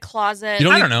 though? in a closet. You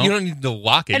I need, don't know. You don't need to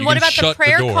lock it. and You what can about the shut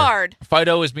prayer door. card?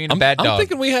 Fido is being a bad I'm dog.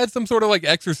 thinking we had some sort of like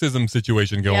exorcism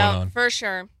situation going Yeah, on. for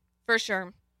sure. For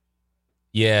sure.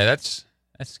 Yeah, that's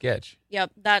sketch.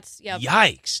 Yep, yep.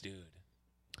 Yikes, dude.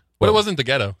 But it wasn't the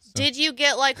ghetto. so. Did you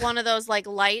get like one of those like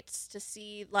lights to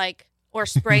see like or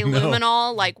spray No.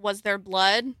 luminol? Like, was there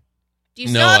blood? Do you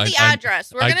No, still have I- the I-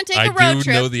 address? We're gonna take a I road do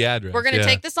trip. know the address. We're gonna yeah.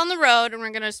 take this on the road, and we're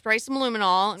gonna spray some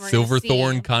luminol. And we're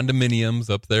Silverthorne gonna condominiums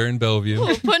up there in Bellevue. see.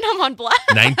 Ooh, putting them on blast.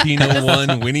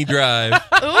 1901 Winnie Drive.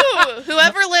 Ooh,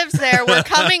 whoever lives there, we're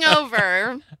coming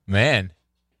over. Man.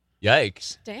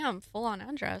 Yikes. Damn, full on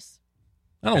address.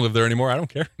 I don't live there anymore. I don't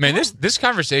care. Man, this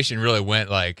conversation really went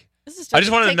like This is I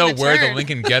just wanted to know taking a where the turn.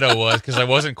 Lincoln ghetto was because I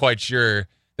wasn't quite sure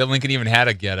that Lincoln even had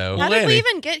a ghetto. How did we Lanny.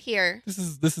 even get here? This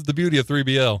is the beauty of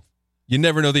 3BL. You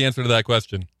never know the answer to that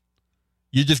question.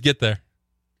 You just get there.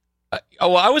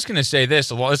 I was going to say this.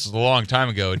 This is a long time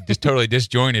ago, just totally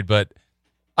disjointed. But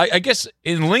I guess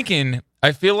in Lincoln,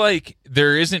 I feel like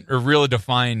there isn't a real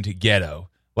defined ghetto.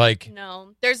 Like,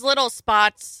 No, there's little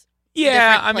spots.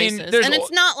 yeah, different I mean, places. and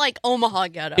it's not like Omaha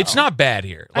ghetto. it's not bad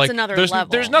here. That's another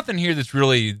level. There's nothing here that's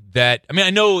really that. I mean, I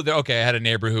know that. Okay, I had a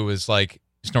neighbor who was like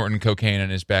snorting cocaine in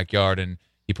his backyard, and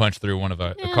he punched through one of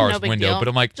a car's no big window. deal. But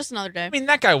I'm like, Just another day. I mean,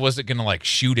 that guy wasn't going to like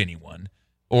shoot anyone,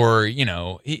 or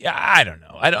I don't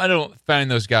know. I don't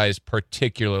find those guys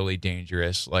particularly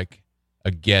dangerous. Like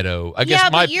a ghetto. I guess Yeah,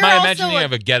 my but you're also imagining a-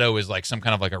 of a ghetto is like some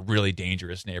kind of like a really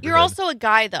dangerous neighborhood. You're also a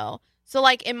guy though, so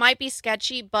like it might be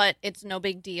sketchy, but it's no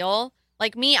big deal.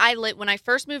 Like me, when I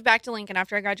first moved back to Lincoln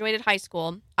after I graduated high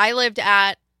school, I lived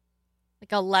at like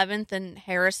 11th and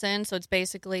Harrison, so it's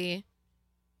basically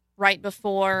right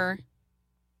before.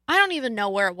 I don't even know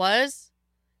where it was.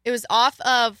 It was off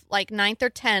of like 9th or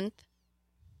 10th,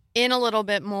 in a little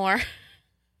bit more.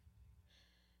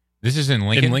 This is in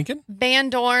Lincoln. In Lincoln? Van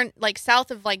Dorn, like south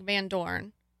of like Van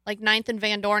Dorn, like 9th and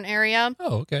Van Dorn area.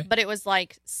 Oh, okay. But it was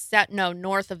like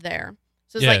north of there.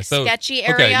 So it's Yeah, like so- sketchy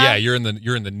area. Okay, yeah, you're in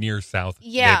the near south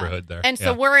Yeah. neighborhood there. And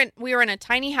so yeah. we were in a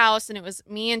tiny house, and it was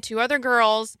me and two other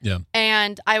girls. Yeah.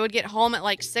 And I would get home at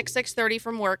like 6:30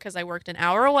 from work because I worked an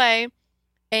hour away.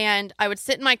 And I would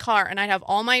sit in my car, and I'd have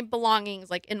all my belongings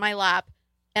like in my lap,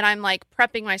 and I'm like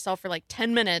prepping myself for like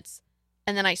 10 minutes,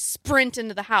 and then I sprint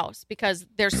into the house because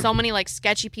there's so many like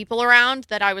sketchy people around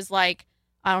that I was like,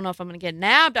 I don't know if I'm gonna get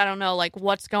nabbed. I don't know like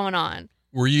what's going on.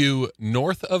 Were you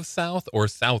north of south or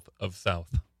south of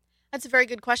south? That's a very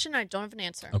good question. I don't have an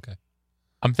answer. Okay.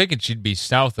 I'm thinking she'd be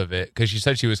south of it because she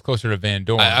said she was closer to Van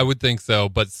Dorn. I would think so,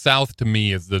 but south to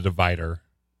me is the divider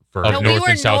for of No, we North were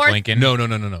and South north- Lincoln.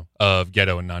 No. Of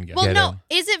ghetto and non-ghetto. Well, Ghetto. no.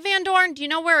 Is it Van Dorn? Do you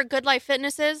know where Good Life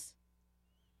Fitness is?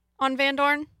 On Van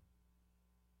Dorn?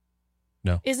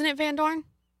 No. Isn't it Van Dorn?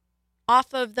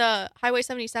 Off of the Highway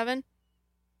 77?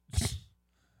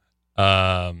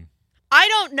 I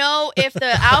don't know if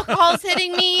the alcohol's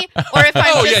hitting me or if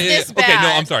I'm just this bad. Okay, no,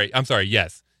 I'm sorry.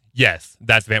 Yes,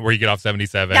 that's where you get off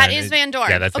 77. That is Van Dorn.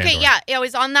 Yeah, that's Van okay, Dorn. yeah, it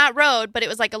was on that road, but it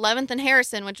was like 11th and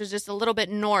Harrison, which was just a little bit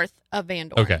north of Van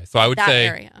Dorn. Okay, so I would That say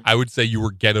area. you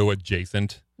were ghetto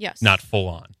adjacent, Yes. not full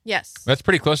on. Yes. That's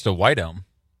pretty close to White Elm,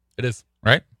 It is.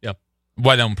 right? Yeah.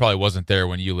 White Elm probably wasn't there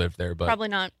when you lived there, but Probably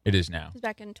not. it is now. It was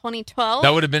back in 2012. That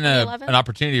would have been 2011. an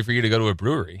opportunity for you to go to a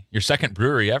brewery, your second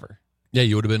brewery ever. Yeah,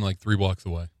 you would have been like 3 blocks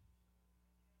away.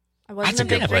 I wasn't That's a a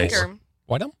big good place. drinker.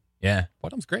 White Elm? Yeah,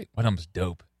 White Elm's great. White Elm's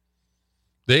dope.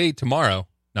 Not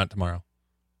tomorrow.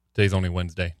 Today's only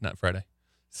Wednesday, not Friday.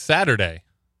 Saturday.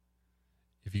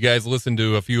 If you guys listened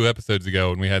to a few episodes ago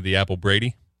when we had the Apple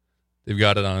Brady, they've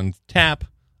got it on tap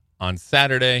on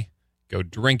Saturday. Go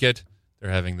drink it.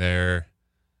 They're having their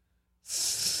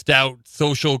stout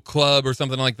social club or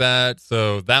something like that.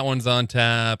 So that one's on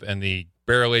tap, and the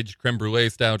barrel-aged creme brulee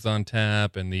stout's on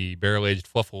tap, and the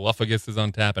barrel-aged fluffaluffagus is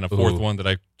on tap, and a fourth one that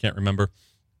I can't remember.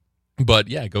 But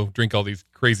yeah, go drink all these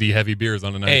crazy heavy beers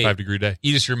on a 95-degree day.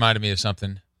 You just reminded me of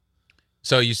something.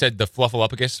 So you said the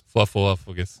Fluffaluffagus,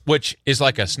 Fluffaluffagus. which is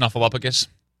like a Snuffleupagus,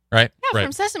 right? Yeah, Right.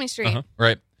 from Sesame Street. Uh-huh.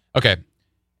 Right. Okay.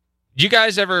 Do you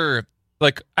guys ever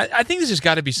like? I think this has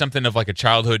got to be something of like a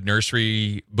childhood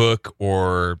nursery book,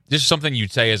 or just something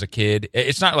you'd say as a kid.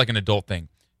 It's not like an adult thing,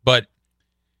 but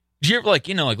do you ever like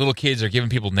like little kids are giving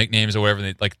people nicknames or whatever, and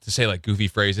they like to say like goofy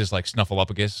phrases like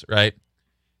Snuffleupagus, right?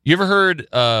 You ever heard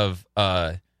of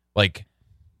like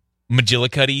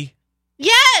McGillicuddy?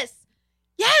 Yes.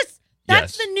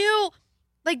 That's Yes. the new,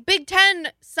 like, Big Ten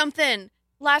something.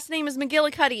 Last name is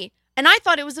McGillicuddy. And I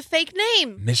thought it was a fake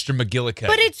name. Mr. McGillicuddy.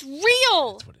 But it's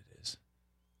real. That's what it is.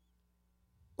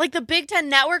 Like, the Big Ten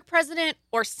Network president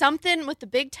or something with the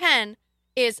Big Ten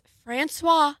is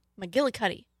Francois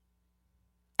McGillicuddy.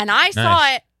 And I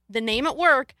saw it, the name at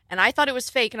work, and I thought it was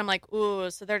fake. And I'm like, ooh,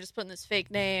 so they're just putting this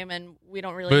fake name, and we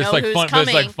don't really But it's know like who's fun. coming. But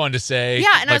it's like fun to say.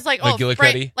 Yeah, and I was like, oh,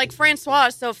 McGillicuddy. like Francois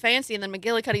is so fancy, and then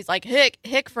McGillicuddy's like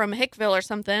Hick from Hickville or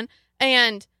something.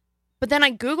 But then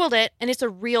I Googled it, and it's a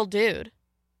real dude.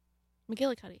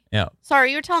 McGillicuddy. Yeah.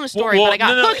 Sorry, you were telling a story, Well, but I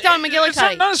got hooked on It's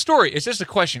McGillicuddy. not a story. It's just a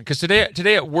question. Because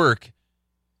today at work,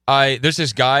 there's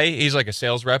this guy. He's like a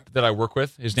sales rep that I work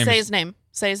with. His name Say is his name.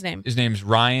 Say his name. his name's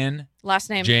Ryan Last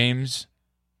name. James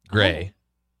Gray.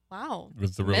 Wow. It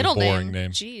was the really Middle boring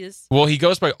name. Jeez. Well, he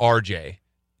goes by RJ.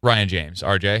 Ryan James,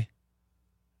 RJ.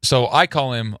 So I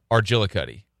call him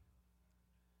Argillicuddy.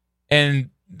 And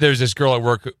there's this girl at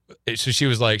work. So she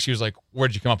was like,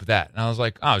 where'd you come up with that? And I was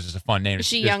like, oh, it was just a fun name. Is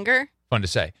she It's younger? fun to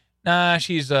say. Nah,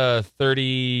 she's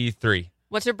 33.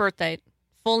 What's her birth date?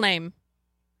 Full name.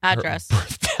 Address.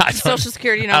 I don't- Social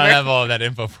security I number. don't have all of that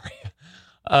info for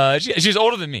you. She's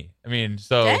older than me. I mean,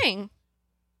 so Dang.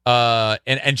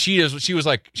 and she was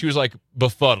like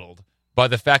befuddled by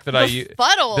the fact that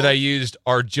Befuddled. I used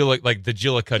like the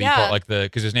Gillicuddy Yeah. part, like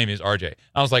because his name is RJ.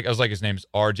 I was like his name's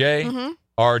RJ Mhm.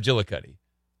 Argillicuddy.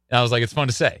 And I was like, it's fun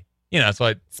to say. That's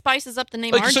why. Spices up the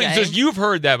name Like, RJ. so you've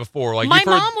heard that before. Like My you've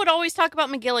heard, mom would always talk about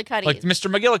McGillicuddy. like Mr.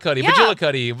 McGillicuddy, Yeah.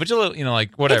 Vagillicuddy,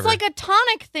 like whatever. It's like a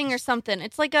tonic thing or something.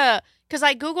 It's like because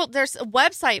I Googled, there's a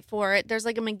website for it. There's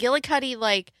like a McGillicuddy,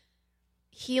 like,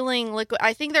 healing liquid.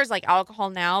 I think there's like alcohol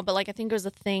now, but like I think it was a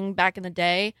thing back in the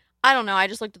day. I don't know. I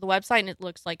just looked at the website and it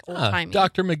looks like old timey.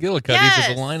 Dr. McGillicuddy's Yes.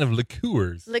 is a line of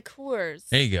liqueurs. Liqueurs.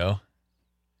 There you go.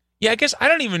 Yeah, I guess I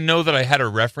don't even know that I had a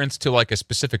reference to like a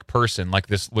specific person, like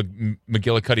this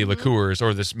McGillicuddy liqueurs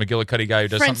or this McGillicuddy guy who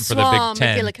does something for the Francois Big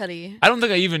Ten. McGillicuddy. I don't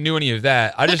think I even knew any of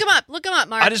that. Look him up,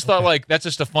 Mark. I just thought like that's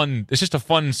just a fun. It's just a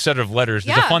fun set of letters.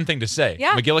 It's a Yeah. fun thing to say.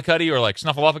 Yeah. McGillicuddy or like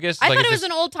Snuffleupagus. I like, thought it it's was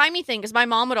an old timey thing because my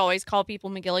mom would always call people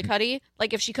McGillicuddy.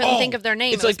 Like if she couldn't think of their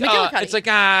name, It's it was like McGillicuddy. it's like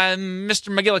Mr.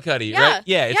 McGillicuddy, Yeah. right?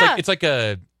 Yeah. It's like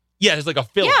a it's like a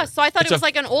filler. yeah. So I thought It's it was a-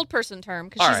 like an old person term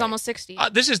because All she's right. almost 60.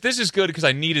 This is good because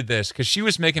I needed this because she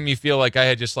was making me feel like I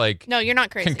had just like No, you're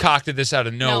not crazy. concocted this out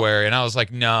of nowhere, and I was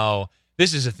like, no,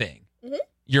 this is a thing. Mhm.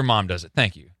 Your mom does it.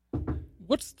 Thank you.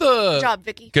 What's the Good job,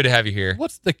 Vicky. Good to have you here.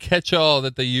 What's the catch-all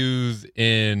that they use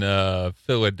in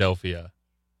Philadelphia?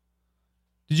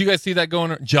 Did you guys see that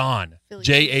going on? John.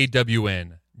 Philly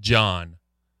Jawn. John.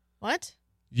 What?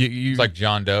 You It's like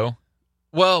John Doe.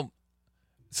 well,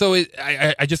 so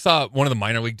I just saw one of the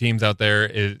minor league teams out there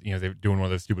is they're doing one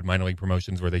of those stupid minor league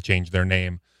promotions where they change their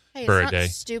name Hey, for it's a not day.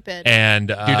 stupid. And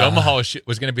Dude, Omaha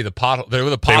was going to be the pot. They were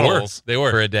the potholes. They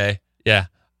were. For a day. Yeah.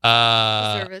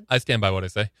 Deserved. I stand by what I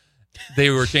say. They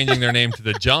were changing their name to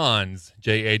the Johns,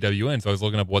 Jawn. So I was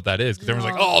looking up what that is because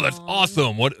everyone's like, "Oh, that's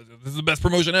awesome! This is the best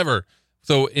promotion ever."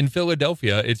 So in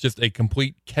Philadelphia, it's just a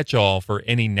complete catch-all for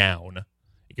any noun.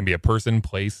 It can be a person,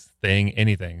 place, thing,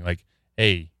 anything. Like,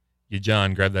 hey, you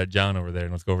John, grab that John over there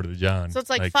and let's go over to the John. So it's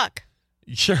like fuck.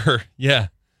 Sure, yeah.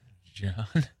 John.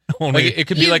 Only Like, it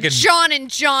could be You like a John and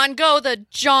John, go the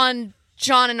John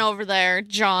and over there,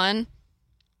 John.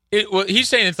 Well, he's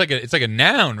saying it's like a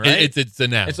noun, right? it's a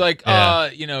noun. It's like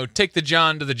Yeah. take the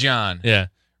John to the John. Yeah.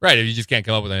 Right. If you just can't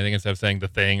come up with anything instead of saying the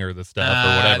thing or the stuff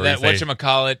or whatever. That you say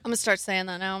whatchamacallit. I'm gonna start saying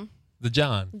that now. the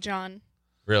John. John.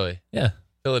 Really? Yeah.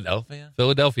 Philadelphia?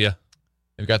 Philadelphia.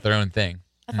 They've got their own thing.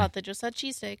 I thought they just had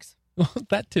cheesesteaks. Well,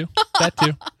 that too. That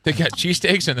too. They got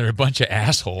cheesesteaks and they're a bunch of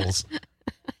assholes.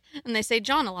 And they say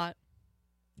John a lot.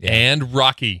 Yeah. And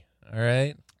Rocky. All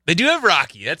right. They do have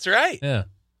Rocky. That's right. Yeah.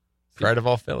 Pride of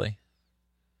all Philly.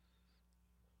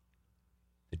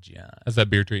 The John. How's that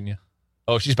beer treating you?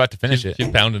 Oh, she's about to finish it. She's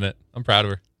pounding it. I'm proud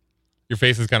of her. Your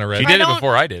face is kind of red. She I did it don't-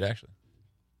 before I did, actually.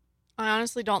 I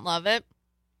honestly don't love it.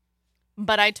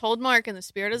 But I told Mark in the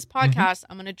spirit of this podcast,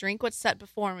 I'm going to drink what's set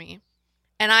before me.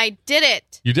 And I did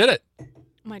it. You did it.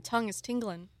 My tongue is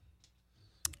tingling.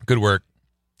 Good work.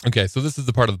 Okay, so this is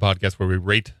the part of the podcast where we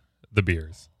rate the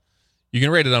beers. You can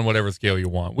rate it on whatever scale you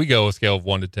want. We go a scale of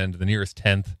 1 to 10 to the nearest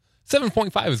 10th.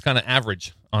 7.5 is kind of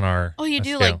average on our Oh, you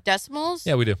do scale. like decimals?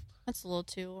 Yeah, we do. That's a little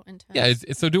too intense.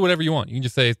 Yeah, so do whatever you want. You can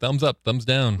just say thumbs up, thumbs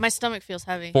down. My stomach feels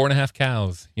heavy. 4.5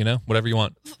 cows, whatever you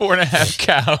want. 4.5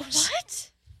 cows.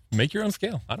 What? Make your own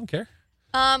scale. I don't care.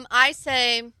 I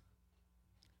say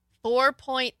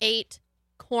 4.8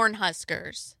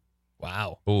 Cornhuskers.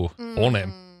 Wow. Ooh. Full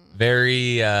name.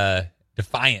 Very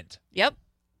defiant. Yep.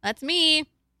 That's me.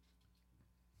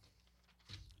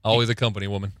 Always a company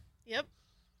woman. Yep.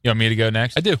 You want me to go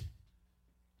next? I do.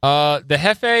 The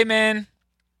Hefe, man,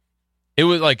 it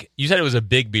was like, you said it was a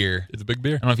big beer. It's a big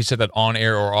beer. I don't know if you said that on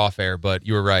air or off air, but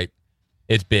you were right.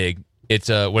 It's big. It's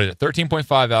what is it?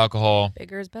 13.5 alcohol.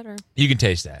 Bigger is better. You can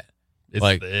taste that. It's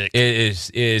like thick.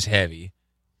 it is heavy,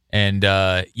 and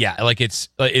yeah, like it's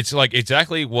like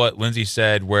exactly what Linsey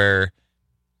said. Where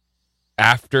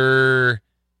after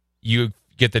you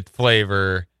get the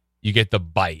flavor, you get the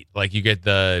bite. Like you get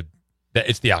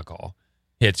it's the alcohol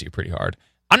hits you pretty hard.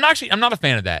 I'm not a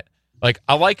fan of that. Like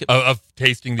I like Of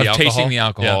tasting the alcohol. tasting the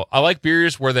alcohol. I like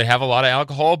beers where they have a lot of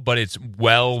alcohol, but it's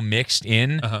well mixed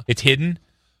in. Uh-huh. It's hidden.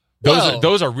 Well,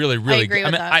 Those are really, really agree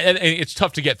good. with I mean, that. it's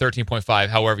tough to get 13.5.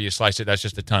 However you slice it, that's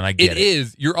just a ton. I get It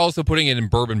is. You're also putting it in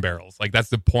bourbon barrels. Like that's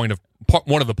the point of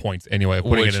one of the points anyway. Of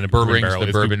putting Which it in a bourbon brings barrel. the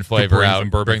is bourbon to flavor bring out, some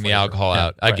bourbon bring the flavor. alcohol Yeah,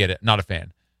 out. I right. get it. Not a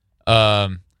fan.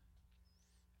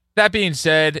 That being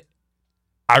said,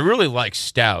 I really like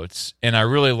stouts, and I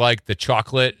really like the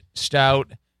chocolate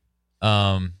stout.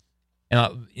 And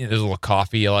there's a little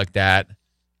coffee. I like that.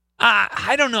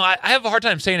 I don't know. I have a hard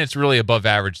time saying it's really above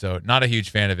average, though. Not a huge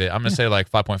fan of it. I'm going to say like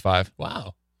 5.5.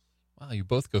 Wow. Wow, you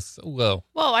both go so low.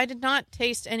 Whoa, I did not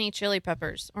taste any chili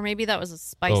peppers. Or maybe that was a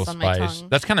spice Little on my spice. tongue.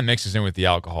 That's kind of mixes in with the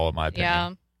alcohol, in my opinion.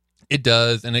 Yeah. It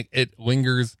does, and it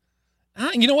lingers.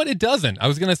 You know what? It doesn't. I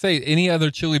was going to say any other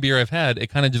chili beer I've had, it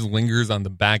kind of just lingers on the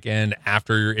back end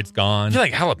after it's I gone. feel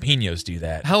like jalapenos do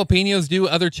that. Jalapenos do.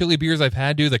 Other chili beers I've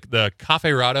had do. The Cafe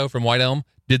Rado from White Elm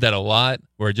did that a lot,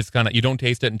 where it just kind of, you don't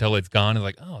taste it until it's gone. It's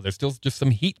like, oh, there's still just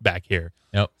some heat back here.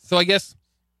 Yep. So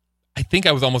I think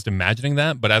I was almost imagining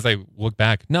that, but as I look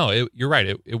back, no, you're right.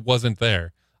 It wasn't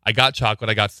there. I got chocolate,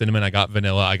 I got cinnamon, I got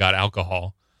vanilla, I got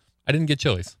alcohol. I didn't get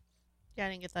chilies. Yeah, I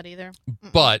didn't get that either.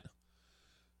 But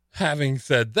having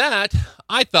said that,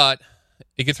 I thought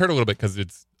it gets hurt a little bit because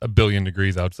it's 1 billion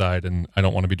degrees outside, and I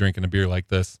don't want to be drinking a beer like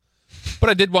this. But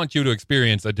I did want you to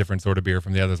experience a different sort of beer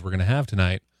from the others we're going to have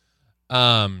tonight.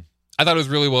 I thought it was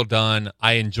really well done.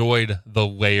 I enjoyed the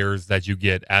layers that you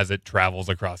get as it travels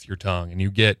across your tongue, and you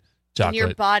get chocolate.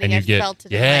 your body, and you I get, felt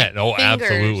it in yeah, my oh,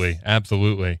 fingers.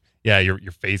 absolutely. Yeah, your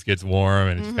face gets warm,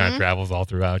 and it just kind of Mhm. travels all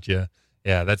throughout you.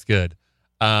 Yeah, that's good.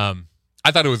 I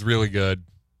thought it was really good.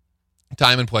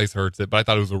 Time and place hurts it, but I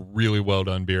thought it was a really well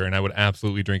done beer, and I would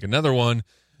absolutely drink another one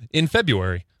in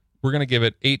February. We're going to give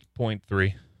it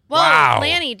 8.3. Whoa, Wow.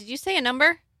 Lanny, did you say a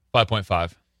number?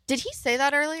 5.5. Did he say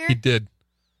that earlier? He did.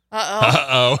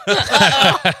 Uh-oh.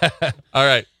 Uh-oh. All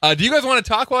right. Do you guys want to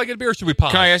talk while I get a beer, or should we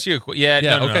pause? Can I ask you a Yeah,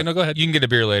 no, okay, no, go ahead. You can get a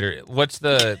beer later. What's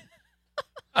the...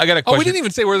 I got a Oh, question. we didn't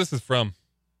even say where this is from.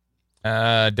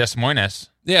 Des Moines.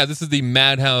 Yeah, this is the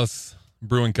Madhouse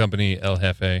Brewing Company, El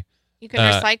Jefe. You can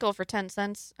recycle for 10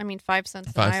 cents. I mean, 5 cents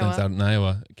in 5 Iowa. cents out in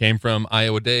Iowa. It came from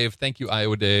Iowa Dave. Thank you,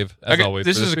 Iowa Dave, as Okay, always.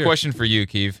 this for is a beer. question for you,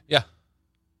 Keeve. Yeah.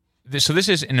 So this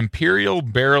is an Imperial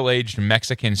Barrel-Aged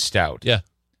Mexican Stout. Yeah.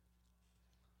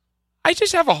 I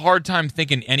just have a hard time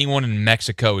thinking anyone in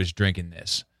Mexico is drinking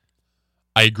this.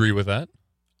 I agree with that.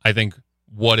 I think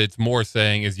what it's more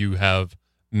saying is you have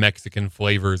Mexican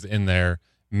flavors in there,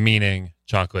 meaning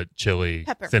chocolate, chili,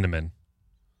 Pepper. cinnamon.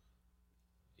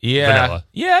 Yeah. Vanilla.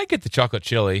 Yeah, I get the chocolate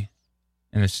chili.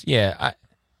 And it's, yeah,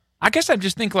 I guess I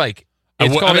just think like,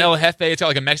 it's I called mean- El Jefe. It's got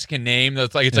like a Mexican name.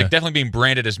 It's like Yeah. definitely being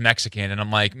branded as Mexican. And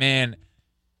I'm like, man,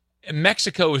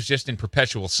 Mexico is just in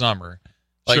perpetual summer.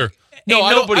 Like, Sure. Ain't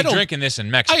I nobody don't- drinking this in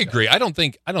Mexico. I agree. I don't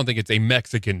think it's a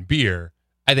Mexican beer.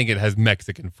 I think it has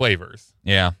Mexican flavors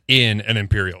Yeah. in an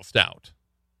imperial stout.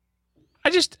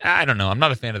 I don't know. I'm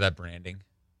not a fan of that branding.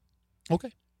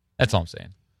 Okay. That's all I'm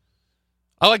saying.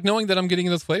 I like knowing that I'm getting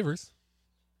those flavors.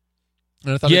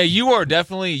 And I thought Yeah, you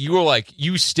are like,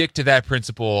 you stick to that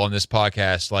principle on this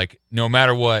podcast. Like, no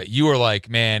matter what, you are like,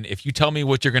 man, if you tell me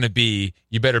what you're going to be,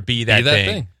 you better be that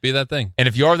thing. Be that thing. And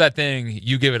if you are that thing,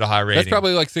 you give it a high rating. That's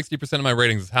probably like 60% of my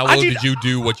ratings. How well did you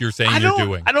do what you're saying you're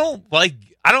doing? I don't like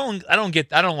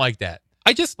that.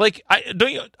 I just Like,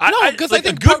 because like I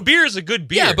think a good beer is a good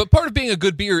beer. Yeah, but part of being a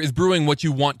good beer is brewing what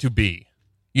you want to be.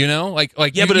 You know, like Yeah,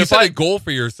 you, but you if set I- a goal for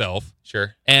yourself,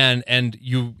 Sure. and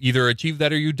you either achieve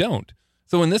that or you don't.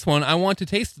 So in this one, I want to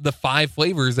taste the 5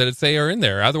 flavors that it say are in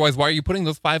there. Otherwise, why are you putting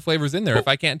those 5 flavors in there if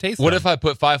I can't taste them? What if I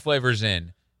put 5 flavors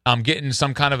in? I'm getting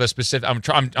some kind of a specific. I'm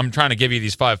trying to give you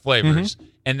these 5 flavors,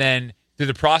 and then through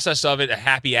the process of it, a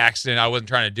happy accident. I wasn't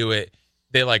trying to do it.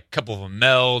 They like a couple of them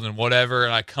meld and whatever,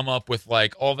 and I come up with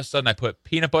like all of a sudden I put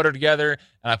peanut butter together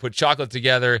and I put chocolate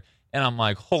together, and I'm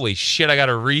like, holy shit, I got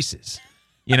a Reese's,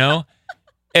 you know.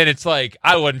 And it's like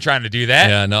I wasn't trying to do that.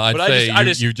 Yeah, no, I'd but say I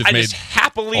you just made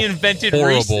happily invented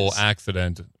horrible Reese's.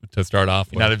 accident to start off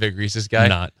with. You're not a big Reese's guy.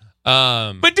 Not.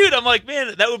 But dude, I'm like,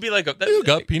 man, that would be like You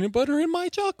got peanut butter in my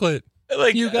chocolate.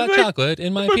 like You got like, chocolate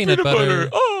in my peanut butter.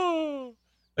 Oh,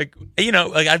 like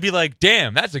like I'd be like,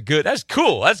 damn, that's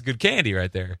cool. That's good candy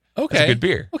right there. Okay, That's a good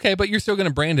beer. Okay, but you're still going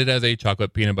to brand it as a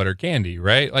chocolate peanut butter candy,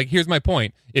 right? Like, here's my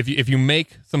point: if you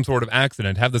make some sort of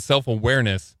accident, have the self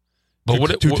awareness.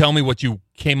 But to tell me what you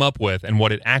came up with and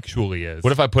what it actually is.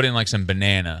 What if I put in like some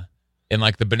banana, and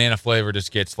like the banana flavor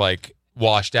just gets like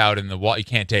washed out in the water? You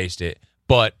can't taste it,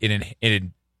 but it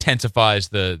intensifies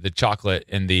the chocolate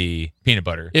and the peanut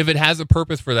butter. If it has a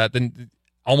purpose for that, then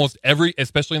almost every,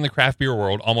 especially in the craft beer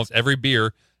world, almost every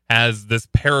beer has this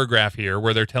paragraph here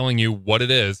where they're telling you what it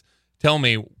is. Tell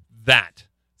me that.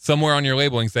 Somewhere on your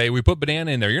labeling, say, we put banana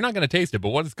in there. You're not going to taste it, but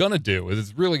what it's going to do is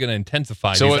it's really going to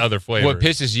intensify these other flavors. What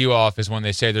pisses you off is when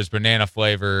they say there's banana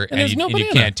flavor and there's no you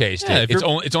banana. can't taste Yeah, it.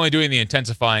 It's only doing the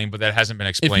intensifying, but that hasn't been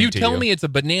explained If you to tell me it's a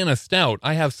banana stout,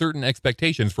 I have certain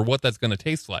expectations for what that's going to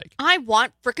taste like. I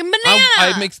want freaking banana.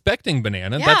 I'm expecting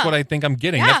banana. Yeah. That's what I think I'm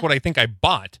getting. Yeah. That's what I think I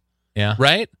bought. Yeah.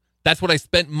 Right? That's what I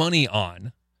spent money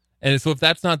on. And so if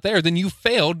that's not there, then you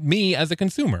failed me as a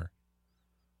consumer.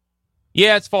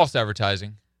 Yeah, it's false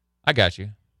advertising. I got you.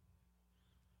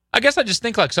 I guess I just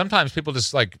think like sometimes people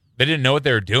just like they didn't know what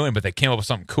they were doing, but they came up with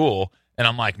something cool, and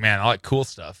I'm like, man, I like cool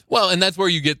stuff. Well, and that's where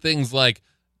you get things like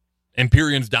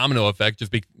Empyrean's Domino Effect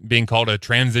just being called a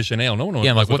transition ale. No one knows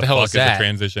like, what the hell fuck is that? a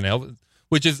transition ale,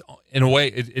 which is in a way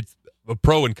it's a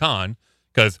pro and con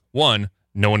because one,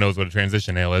 no one knows what a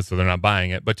transition ale is, so they're not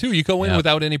buying it. But two, you go in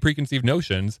without any preconceived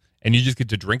notions, and you just get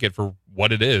to drink it for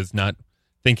what it is, not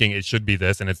thinking it should be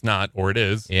this and it's not, or it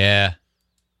is. Yeah,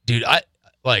 dude, I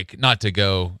like not to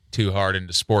go too hard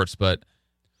into sports, but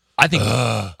I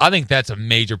think that's a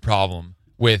major problem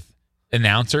with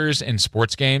announcers in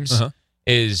sports games.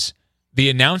 Is the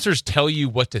announcers tell you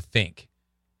what to think.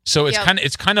 So it's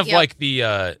kind of like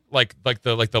the like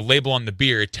the label on the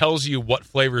beer. It tells you what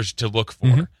flavors to look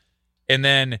for. And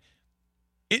then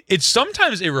it's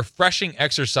sometimes a refreshing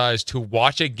exercise to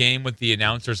watch a game with the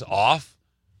announcers off,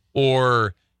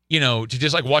 or to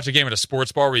just like watch a game at a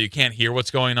sports bar where you can't hear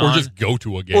what's going on, Or just go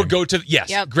to a game. or go to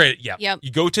great, Yep.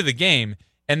 You go to the game,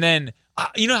 and then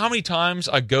you know how many times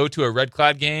I go to a Red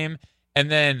Cloud game, and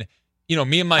then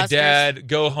me and my Huskers. dad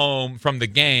go home from the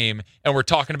game, and we're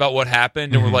talking about what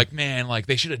happened, and we're like, man, like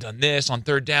they should have done this on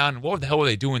third down, and what the hell were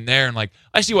they doing there? And like,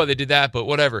 I see why they did that, but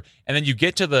whatever. And then you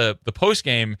get to the post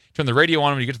game, turn the radio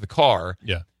on when you get to the car,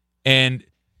 and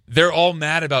they're all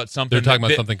mad about something. They're talking about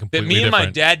that- something completely that me and my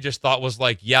different. dad just thought was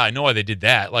like, yeah, I know why they did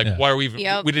that. Like, why are we even?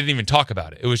 Yep. We didn't even talk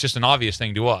about it. It was just an obvious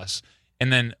thing to us.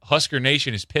 And then Husker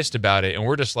Nation is pissed about it, and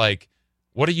we're just like,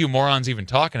 what are you morons even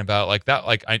talking about? Like that?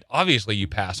 Like, obviously you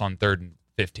pass on 3rd and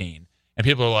 15, and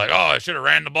people are like, oh, I should have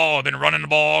ran the ball. I've been running the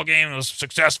ball all game. It was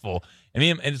successful. And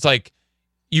it's like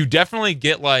you definitely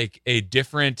get like a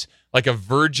different, like a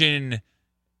virgin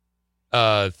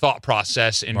thought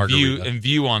process and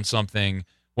view on something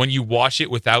when you watch it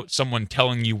without someone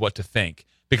telling you what to think.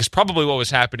 Because probably what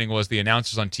was happening was the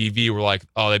announcers on TV were like,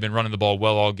 oh, they've been running the ball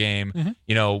well all game.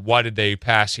 Why did they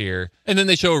pass here? And then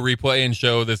they show a replay and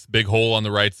show this big hole on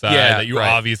the right side that you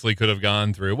obviously could have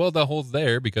gone through. Well, the hole's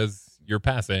there because you're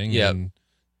passing. And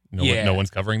no one's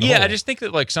covering the hole. I just think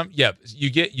that like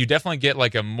you definitely get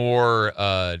like a more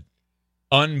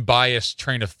unbiased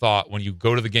train of thought when you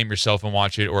go to the game yourself and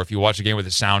watch it, or if you watch a game with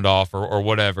the sound off or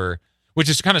whatever, which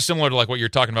is kind of similar to like what you're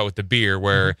talking about with the beer,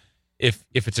 where if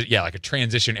it's like a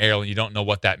transition ale and you don't know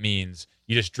what that means,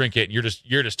 you just drink it and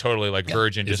you're just totally like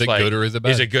virgin. Is just it like, good or is it bad?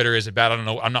 Is it good or is it bad? I don't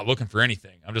know. I'm not looking for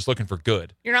anything. I'm just looking for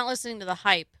good. You're not listening to the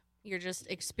hype. You're just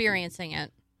experiencing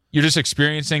it. You're just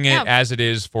experiencing it Yeah. as it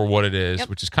is for what it is, Yep.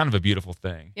 which is kind of a beautiful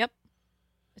thing. Yep.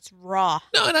 It's raw.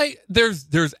 No, and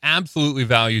there's absolutely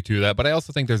value to that, but I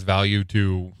also think there's value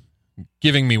to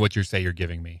giving me what you say you're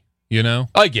giving me. You know?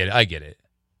 I get it.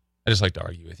 I just like to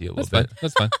argue with you a little That's fine. bit.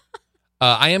 That's fine.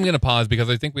 I am going to pause because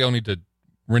I think we all need to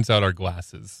rinse out our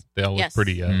glasses. They all look Yes.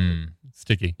 pretty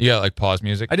sticky. You got like pause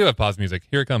music? I do have pause music.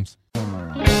 Here it comes.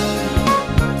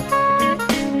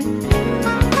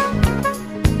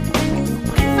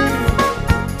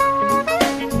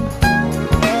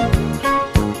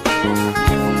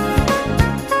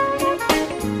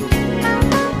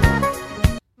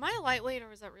 Am I a lightweight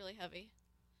or is that really heavy?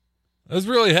 It was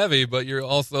really heavy, but you're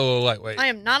also a lightweight. I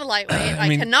am not a lightweight. I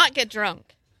mean- I cannot get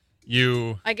drunk.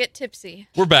 I get tipsy.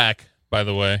 We're back, by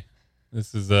the way.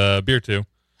 This is beer 2.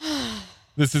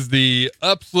 This is the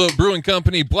Upslope Brewing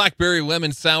Company Blackberry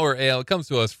Lemon Sour Ale. It comes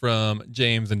to us from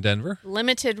James in Denver.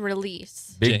 Limited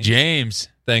release. Big James.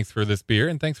 Thanks for this beer,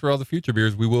 and thanks for all the future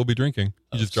beers we will be drinking.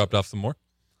 You just dropped off some more.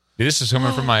 Dude, this is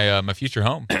coming from my future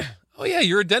home. Oh, yeah,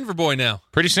 you're a Denver boy now.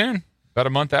 Pretty soon. About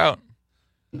a month out.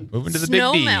 Moving to the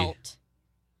Snow big D. melt.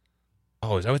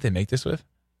 Oh, is that what they make this with?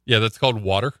 Yeah, that's called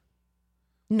water.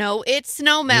 No, it's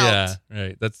snow melt. Yeah,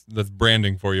 right. That's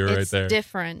branding for you right It's there.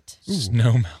 different.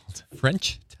 Snow melt.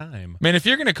 French time. Man, if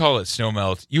you're going to call it snow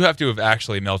melt, you have to have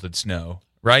actually melted snow,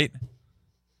 right?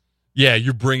 Yeah,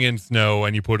 you bring in snow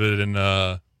and you put it in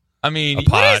I mean, a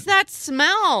pot. What is that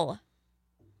smell?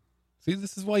 See,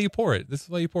 this is why you pour it.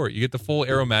 You get the full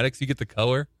aromatics. You get the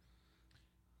color.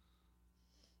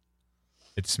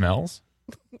 it smells.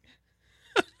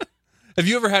 Have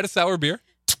you ever had a sour beer?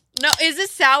 No, is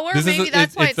this sour? Maybe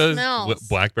that's why it says smells.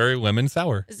 Blackberry lemon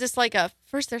sour. Is this like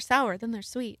first they're sour, then they're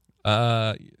sweet?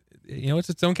 It's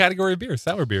its own category of beer,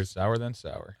 sour beers. Sour then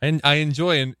sour. And I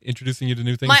enjoy introducing you to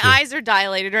new things. My here. eyes are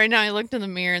dilated right now. I looked in the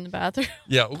mirror in the bathroom.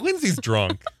 Yeah, Lindsay's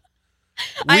drunk.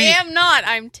 I am not.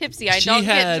 I'm tipsy. I She don't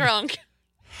had get drunk.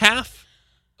 Half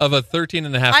of a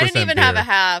 13.5% I didn't even beer, have a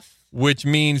half. which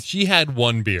means she had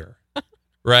one beer,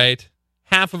 right?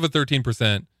 Half of a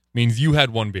 13% means you had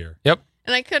one beer. Yep.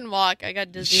 And I couldn't walk. I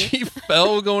got dizzy. She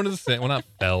fell going to the sink. Well, not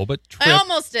fell, but tripped. I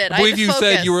almost did. I believe had to you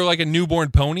said focus. you were like a newborn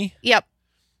pony. Yep.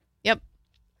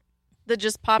 That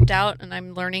just popped out, and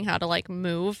I'm learning how to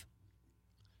move.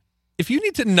 If you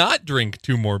need to not drink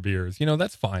 2 more beers,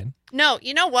 that's fine. No,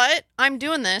 you know what? I'm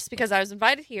doing this because I was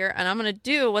invited here, and I'm going to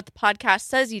do what the podcast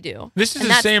says you do. This is And the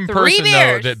that's same 3 person, though,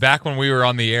 beers. that back when we were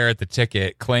on the air at the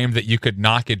ticket claimed that you could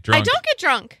not get drunk. I don't get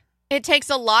drunk. It takes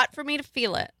a lot for me to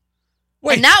feel it.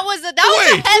 Wait, And that was a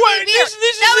heavy beer. this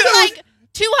That is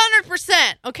was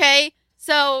 200%. Okay,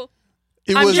 so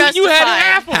it I'm was just- You had justified.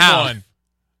 half of one.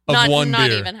 of not one not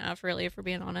beer. even half, really, if we're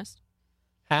being honest.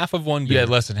 Half of one beer. You had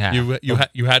less than half.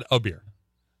 You had a beer.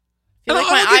 I feel like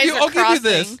And my eyes I'll are give you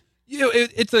this.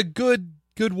 crossing. It's a good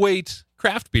weight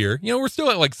craft beer. We're still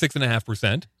at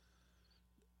 6.5%.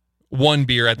 One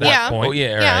beer at that Yeah. point. Oh,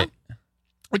 yeah, Yeah. right.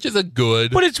 Which is a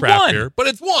good But it's craft one. beer. But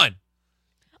it's one.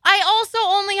 I also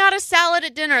only had a salad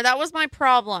at dinner. That was my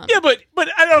problem. Yeah, but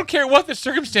I don't care what the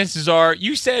circumstances are.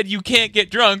 You said you can't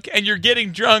get drunk, and you're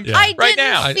getting drunk Yeah. I right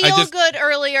didn't now. I feel just- good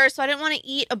earlier, so I didn't want to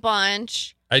eat a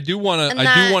bunch. I do want And to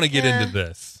that, get into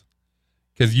this.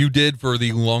 Because you did for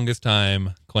the longest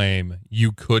time claim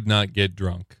you could not get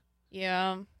drunk.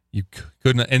 Yeah. You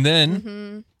could not. And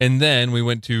Mm-hmm. then we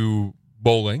went to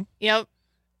bowling Yep.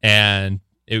 and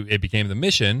it became the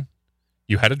mission.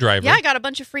 You had a driver. Yeah, I got a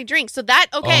bunch of free drinks. So that,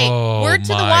 okay, Oh, word to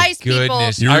the my wise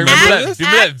goodness. people. You remember remember this?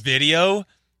 that video?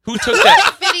 Who took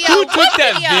that? Video. Who took What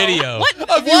that video? video?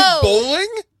 What? Of you Whoa. bowling?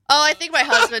 Oh, I think my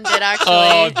husband did, actually.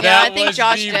 Oh, that yeah, I think was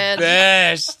Josh the did.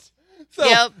 best. So,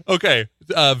 Yep. Okay.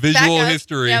 Visual Back up.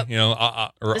 history, Yep.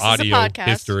 or This is a audio podcast.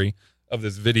 history of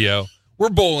this video. We're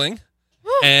bowling,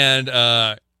 and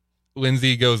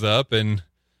Lindsay goes up and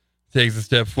takes a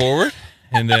step forward,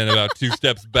 and then about 2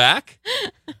 steps back,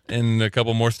 and a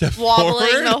couple more steps Wobbling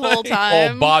forward. the whole All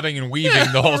time. bobbing and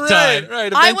weaving the whole Right, time.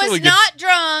 right. I Eventually was gets- not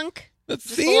drunk. That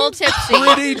Just a little seems tipsy.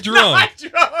 pretty drunk.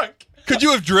 Not drunk. Could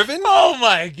you have driven? Oh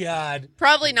my God.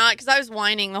 Probably not, because I was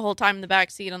whining the whole time in the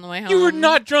back seat on the way home. You were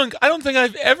not drunk. I don't think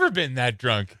I've ever been that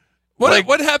drunk.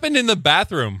 What happened in the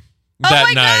bathroom Oh that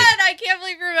my night? God, I can't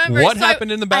believe you remember. What So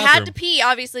happened in the I had bathroom? to pee,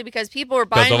 obviously, because people were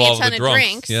Because buying of me all a the ton of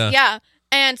drunks, drinks. yeah.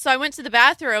 And so I went to the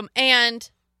bathroom, and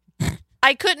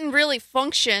I couldn't really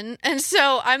function. And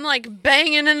so I'm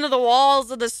banging into the walls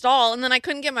of the stall, and then I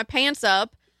couldn't get my pants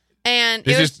up. And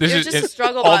it was just a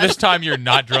struggle all bus. this time you're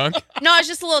not drunk? No, I was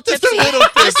just a little tipsy. Just a little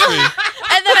tipsy.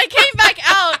 And then I came back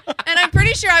out, and I'm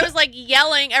pretty sure I was like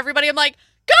yelling everybody. I'm like,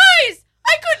 guys,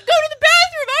 I couldn't go to the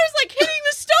bathroom. I was like hitting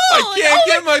the stall. I can't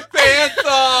get my pants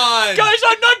on. Guys,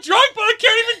 I'm not drunk, but I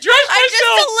can't even dress I'm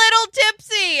myself. just a little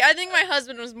tipsy. I think my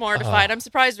husband was mortified. I'm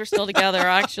surprised we're still together,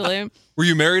 actually. Were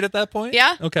you married at that point?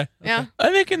 Yeah. Okay. Yeah.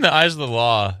 I think in the eyes of the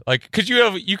law, like,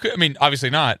 I mean,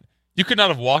 obviously not. You could not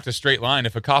have walked a straight line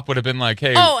if a cop would have been like,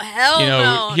 hey, Oh, hell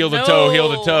no. heel to No. toe, heel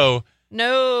to toe.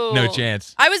 No. No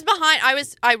chance. I was behind.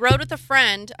 I rode with a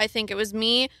friend. I think it was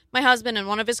me, my husband, and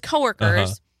one of his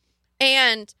coworkers.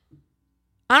 And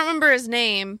I don't remember his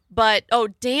name, but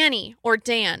Danny or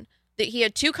Dan. That he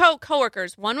had two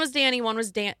coworkers. One was Danny, one was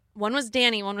Danny, one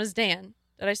was Dan.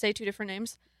 Did I say two different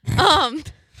names?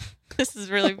 This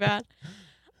is really bad.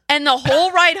 And the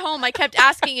whole ride home, I kept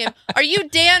asking him, "Are you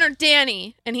Dan or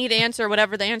Danny?" And he'd answer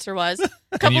whatever the answer was.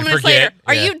 A couple you'd minutes forget. later,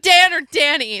 "Are Yeah. you Dan or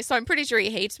Danny?" So I'm pretty sure he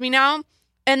hates me now.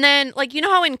 And then, like, you know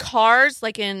how in Cars,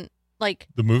 like in like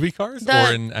The movie Cars the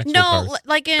or in actual no, cars?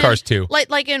 like in Cars 2.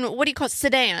 like in what do you call it?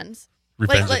 Sedans?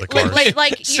 Revenge like of the Cars.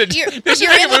 There's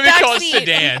you're like in a the movie back called seat.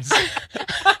 Sedans.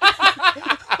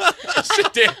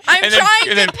 Sedan. I'm And then- trying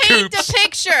and then to paint coupes. a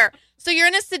picture. So you're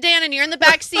in a sedan and you're in the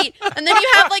back seat, and then you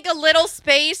have like a little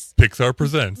space, Pixar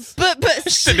presents. but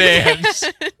Sedans.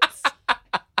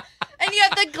 and you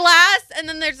have the glass, and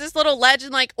then there's this little ledge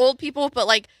and like old people put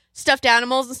like stuffed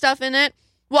animals and stuff in it.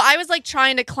 Well, I was like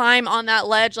trying to climb on that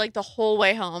ledge like the whole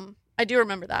way home. I do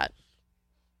remember that.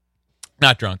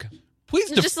 Not drunk.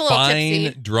 Please Just a little define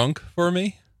tipsy. drunk for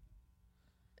me.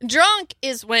 Drunk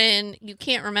is when you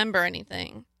can't remember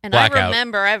anything, and Blackout. I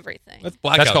remember everything. That's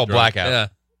blackout. called drunk. blackout. Yeah.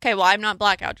 Okay, well, I'm not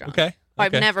blackout drunk. Okay.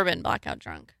 I've never been blackout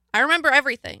drunk. I remember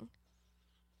everything.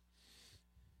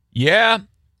 Yeah.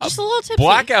 Just a little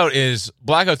tipsy.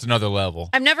 Blackout's another level.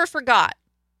 I've never forgot.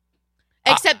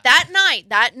 Except that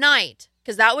night,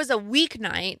 because that was a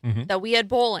weeknight Mhm. that we had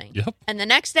bowling. Yep. And the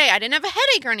next day, I didn't have a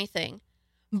headache or anything.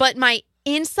 But my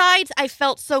insides, I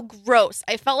felt so gross.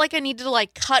 I felt like I needed to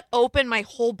like cut open my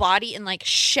whole body and like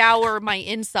shower my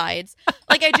insides.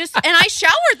 Like and I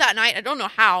showered that night. I don't know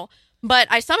how, but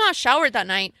I somehow showered that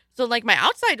night. So like my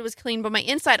outside was clean, but my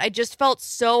inside, I just felt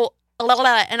so,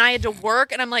 and I had to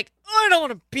work, and I'm like, oh, I don't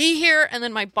want to be here. And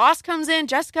then my boss comes in,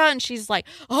 Jessica, and she's like,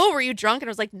 oh, were you drunk? And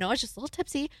I was like, no, I was just a little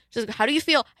tipsy. She's like, how do you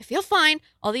feel? I feel fine.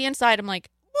 All the inside, I'm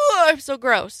like, oh, I'm so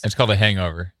gross. It's called a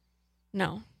hangover.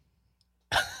 No.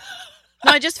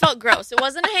 No, I just felt gross. It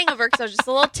wasn't a hangover because I was just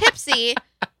a little tipsy,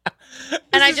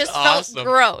 and I just awesome. felt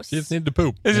gross. You just need to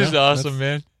poop. This you is know? awesome,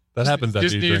 man. That happens after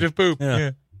Just you needed drink. to poop. Yeah.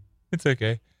 Yeah. It's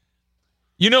okay.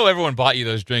 You know everyone bought you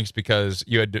those drinks because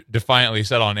you had defiantly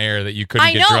said on air that you couldn't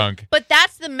I get know, drunk. but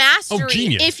that's the mastery. Oh,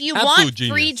 genius. If you Absolute want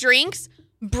genius. free drinks,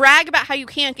 brag about how you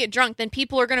can't get drunk. Then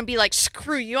people are going to be like,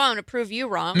 screw you, I'm going to prove you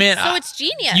wrong. Man, so it's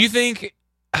genius. You think,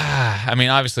 I mean,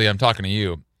 obviously I'm talking to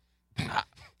you.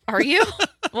 Are you?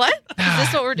 What? Is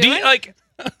this what we're Do doing? you, like,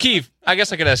 Keith, I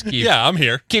guess I could ask Keith. Yeah, I'm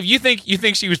here. Keith, you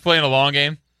think she was playing a long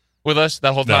game with us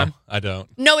that whole time? No, I don't.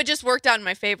 No, it just worked out in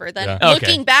my favor. Then Yeah. Okay.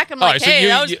 looking back, I'm All like, right, so hey, you-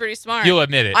 that was you- pretty smart. You'll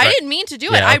admit it. I right? didn't mean to do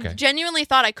it. Yeah, okay. I genuinely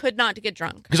thought I could not get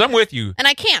drunk. Because I'm with you. And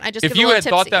I can't. I just If get a you little had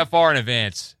tipsy. thought that far in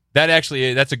advance,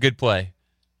 that's a good play.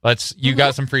 You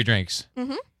got some free drinks.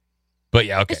 Mhm. But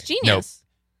yeah, okay. It's genius. Nope.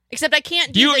 Except I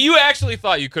can't do You actually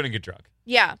thought you couldn't get drunk.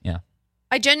 Yeah. Yeah.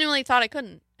 I genuinely thought I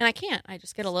couldn't. And I can't. I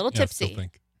just get a little Yeah, I still tipsy.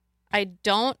 think. I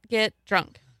don't get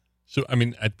drunk. So, I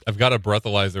mean, I've got a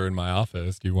breathalyzer in my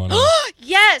office. Do you want to?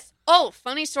 Yes. Oh,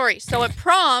 funny story. So at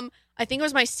prom, I think it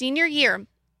was my senior year,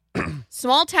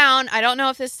 small town. I don't know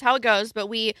if this is how it goes, but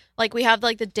we have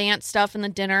like the dance stuff and the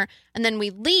dinner, and then we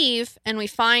leave and we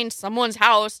find someone's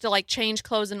house to like change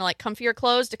clothes into like comfier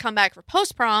clothes to come back for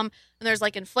post prom. And there's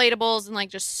like inflatables and like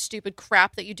just stupid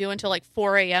crap that you do until like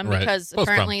 4 a.m. Right. because Post-prom.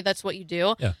 apparently that's what you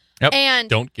do. Yeah. Yep. And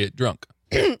Don't get drunk.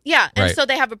 yeah, and Right. so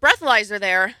they have a breathalyzer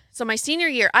there. So my senior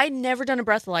year, I'd never done a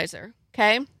breathalyzer.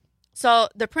 Okay, so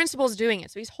the principal's doing it.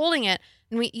 So he's holding it,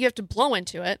 and you have to blow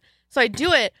into it. So I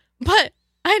do it, but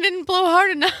I didn't blow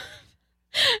hard enough,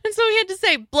 and so he had to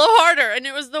say blow harder, and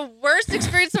it was the worst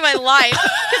experience of my life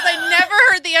because I never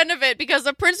heard the end of it because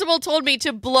the principal told me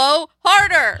to blow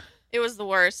harder. It was the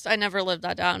worst. I never lived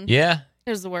that down. Yeah, It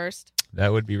was the worst.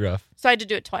 that would be rough. So I had to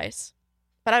do it twice,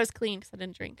 but I was clean because I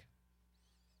didn't drink.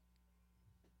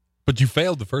 But you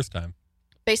failed the first time.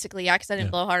 Basically, yeah, because I didn't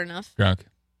Yeah. blow hard enough. Drunk.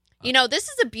 You know, this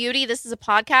is a beauty. This is a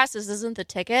podcast. This isn't the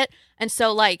ticket. And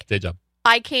so, like, Day job.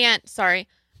 I can't. Sorry.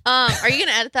 Are you going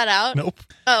to edit that out? Nope.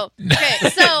 Oh, okay.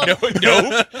 So, no,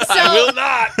 I will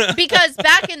not. because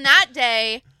back in that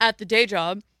day at the day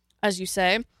job, as you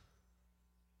say,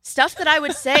 stuff that I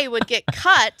would say would get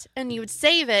cut, and you would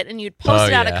save it, and you'd post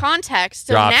it out of context.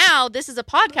 So Drops. now this is a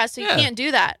podcast, so you can't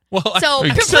do that. Well, so I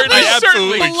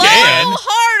certainly blow can.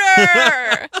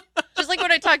 harder. Just like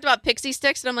when I talked about pixie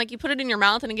sticks, and I'm like, you put it in your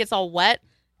mouth, and it gets all wet,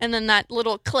 and then that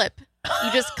little clip,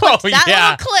 you just clip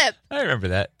that little clip. I remember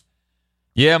that.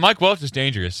 Yeah, Mike Welch is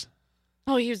dangerous.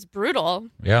 Oh, he was brutal.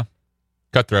 Yeah.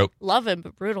 Cutthroat. Love him,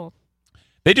 but brutal.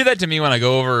 They do that to me when I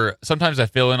go over. Sometimes I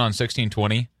fill in on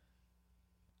 1620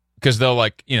 because they'll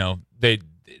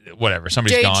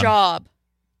somebody's Day gone. job.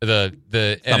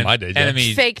 The Not my day job.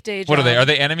 enemy Fake day job. What are they? Are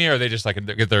they enemy or are they just like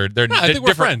they're I think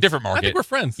we're friends. different market? I think we're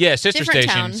friends. Yeah, sister Different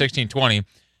station town. 1620.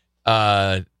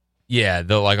 Yeah,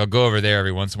 they'll I'll go over there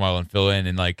every once in a while and fill in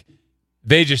and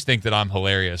they just think that I'm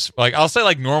hilarious. Like I'll say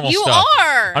normal You stuff.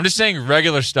 are. I'm just saying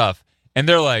regular stuff, and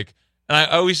they're like, and I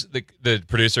always the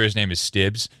producer, his name is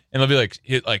Stibbs, and they'll be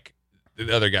like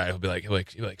the other guy will be like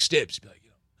Stibbs, be like,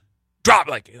 drop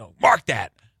mark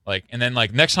that, and then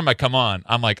next time I come on,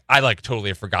 I'm like I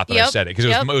totally forgot that I said it because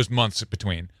it was months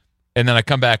between, and then I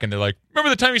come back and they're like, remember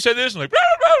the time you said this? I'm like, blah,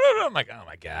 blah, blah. I'm like, oh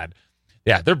my god.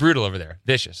 Yeah, they're brutal over there.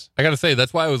 Vicious. I got to say,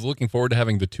 that's why I was looking forward to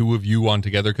having the two of you on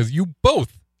together, because you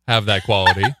both have that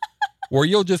quality where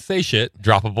you'll just say shit.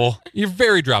 Droppable. You're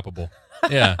very droppable.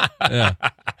 Yeah. Yeah.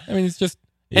 I mean, it's just,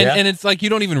 and it's like you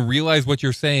don't even realize what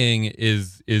you're saying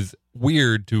is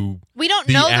weird to We don't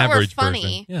the know that we're average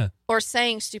funny person. Yeah. or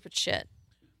saying stupid shit.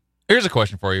 Here's a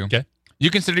question for you. Okay. You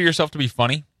consider yourself to be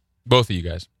funny? Both of you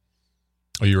guys.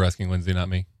 Oh, you were asking Lindsay, not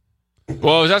me.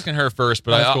 Well, I was asking her first,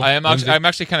 but That's cool. I'm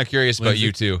actually kind of curious about Lindsay.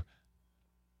 you too.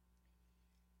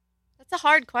 That's a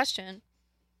hard question.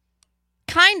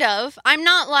 Kind of. I'm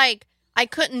not I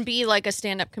couldn't be a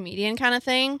stand-up comedian kind of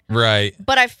thing, Right.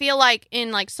 but I feel like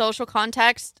in social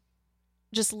context,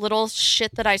 just little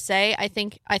shit that I say, I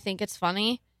think it's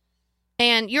funny.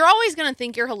 And you're always going to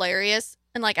think you're hilarious.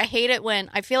 And I hate it when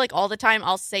I feel like all the time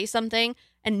I'll say something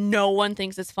and no one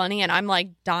thinks it's funny and I'm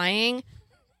dying.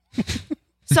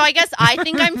 So I guess I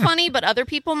think I'm funny, but other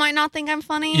people might not think I'm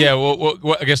funny. Yeah, well,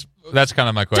 I guess that's kind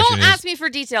of my question. Don't ask me for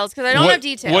details because I don't have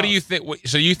details. What do you think?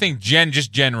 So you think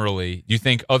just generally, you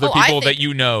think other I people think- that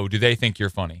you know, do they think you're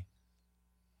funny?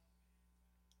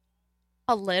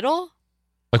 A little?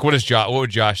 What would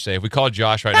Josh say? If we called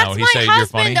Josh right That's now, would he my say you're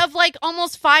funny? husband of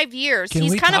almost 5 years. Can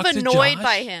He's we kind of talk to annoyed Josh?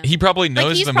 by him. He probably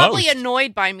knows he's the probably most.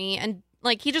 annoyed by me and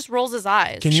he just rolls his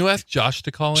eyes. Can you ask Josh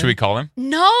to call in? Should we call him?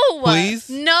 No. Please?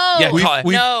 No. Yeah, call-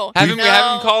 no. have him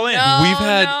call in.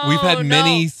 No, We've had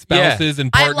many spouses and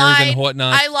I partners lied. and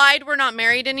whatnot. I lied. We're not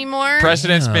married anymore.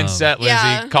 Precedent's No. been set, Lindsay.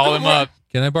 Yeah. Call him up.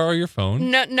 Can I borrow your phone?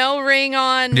 No ring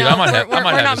on. Dude, no, I might we're, have- I we're,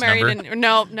 might we're have not his married.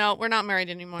 number. No, we're not married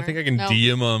anymore. I think I can no.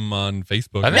 DM him on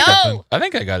Facebook. I think, No. I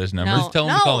think I got his number. No, Just tell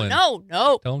him no, to call in.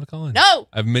 no, Tell him to call in. no,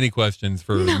 I have many questions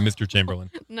for Mr. Chamberlain.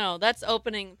 no. That's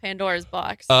opening Pandora's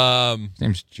box. His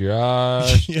name's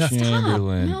Josh Yeah. Stop.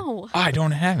 Chamberlain. No. I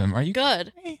don't have him. Are you?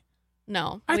 Good.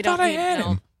 No, I we thought don't I need- had no.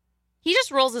 him. He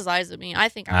just rolls his eyes at me. I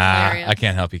think I'm hilarious. I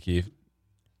can't help you, Keith.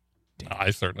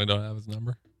 I certainly don't have his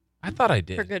number. I thought I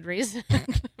did. For good reason.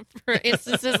 For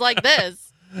instances like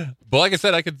this. But like I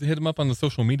said, I could hit him up on the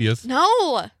social medias.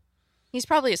 No. He's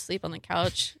probably asleep on the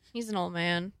couch. He's an old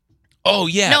man. Oh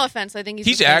yeah. No offense. I think he's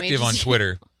He's the same active age on as you.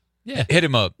 Twitter. Yeah. Hit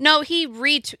him up. No,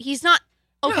 he's not.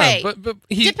 Okay. Yeah, but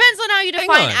he, Depends on how you hang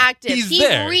define on. active. He's He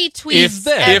there. retweets If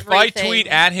I everything. tweet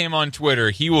at him on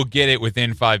Twitter, he will get it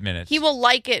within 5 minutes. He will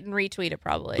like it and retweet it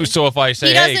probably. So if I say,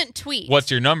 He "Hey, doesn't tweet. what's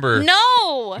your number?"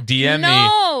 No. DM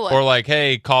no. me, or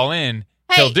 "Hey, call in."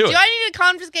 Hey, he'll do it. I need to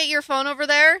confiscate your phone over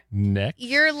there? next.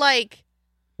 You're like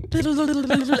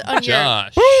on your,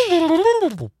 Josh.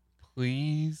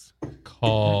 Please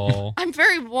call. I'm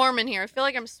very warm in here. I feel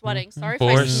like I'm sweating. Sorry if I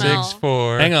 464.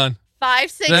 smell. Hang on.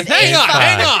 5, 6, Hang 8, on. 5.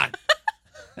 Hang on.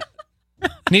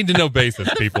 Need to know basis,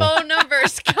 people. Phone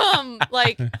numbers come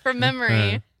from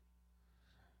memory.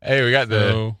 Hey, we got the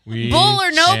So we Bull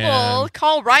or no can bull,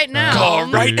 call right now.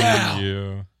 Call right do now.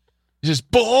 you. just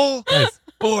bull Guys,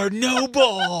 or no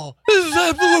bull. this is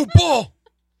absolute bull.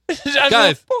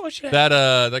 Guys, bullshit.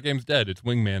 that game's dead. It's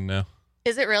Wingman now.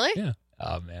 Is it really? Yeah.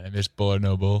 Oh man, I miss bull or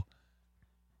no bull.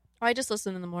 Oh, I just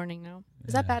listen in the morning now.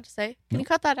 Is that bad to say? Can you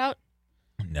cut that out?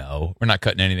 No, we're not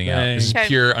cutting anything out. This is Okay.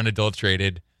 pure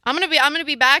unadulterated. I'm gonna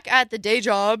be back at the day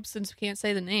job since we can't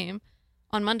say the name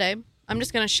on Monday. I'm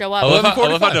just gonna show up. I love how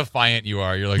 11:45. defiant you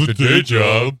are. You're like the day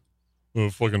job. Oh,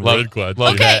 fucking Love- red clad.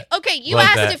 love Okay, that. okay. You Love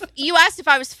asked if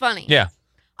I was funny. Yeah.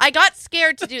 I got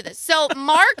scared to do this. So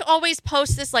Mark always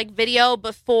posts this video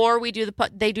before we do the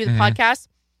podcast,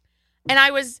 and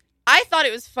I thought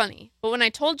it was funny, but when I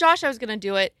told Josh I was gonna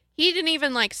do it, he didn't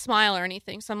even smile or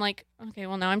anything. So I'm like, okay,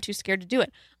 well now I'm too scared to do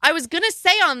it. I was gonna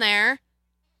say on there,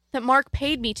 that Mark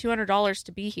paid me $200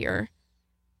 to be here.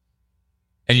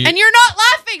 And you're not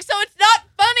laughing, so it's not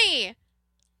funny.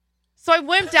 So I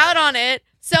wimped out on it.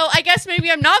 So I guess maybe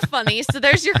I'm not funny. So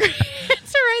there's your answer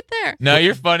right there. No,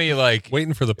 you're funny. Like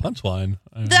Waiting for the punchline.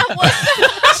 That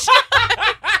was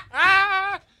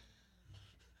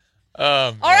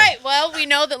All all right. Well, we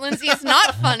know that Linsey is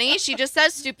not funny. She just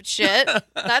says stupid shit.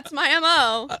 That's my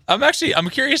MO. I'm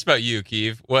curious about you,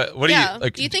 Keeve. What do you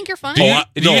like? Do you think you're funny?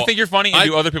 Do you think you're funny, and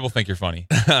do other people think you're funny?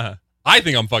 I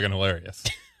think I'm fucking hilarious.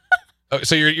 Oh,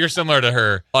 so you're similar to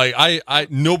her. Like I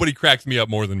nobody cracks me up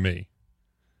more than me.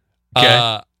 Okay.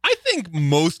 I think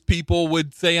most people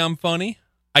would say I'm funny.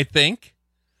 I think.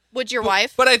 Would your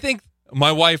wife? But I think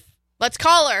my wife. Let's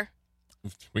call her.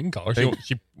 We can call her.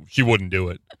 She wouldn't do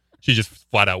it. She just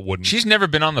flat out wouldn't. She's never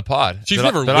been on the pod. She's that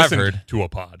never that I've listened heard. to a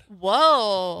pod.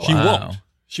 Whoa. She Wow. won't.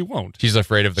 She won't. She's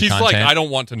afraid of the She's content. like, I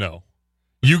don't want to know.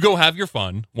 You go have your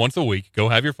fun once a week. Go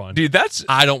have your fun. Dude,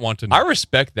 I don't want to know. I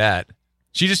respect that.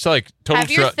 She just like Have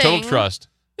your total thing. trust.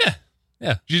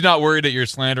 Yeah. She's not worried that you're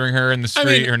slandering her in the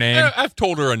street, her name. I've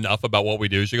told her enough about what we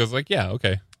do. She goes like, yeah,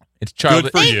 okay. It's childish.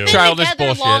 Good for They've you. been Childish together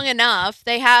bullshit. long enough.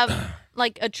 They have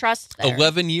like a trust there.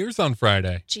 11 years on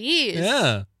Friday. Jeez.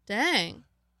 Yeah. Dang.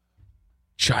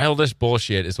 Childish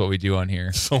bullshit is what we do on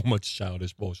here. So much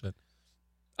childish bullshit.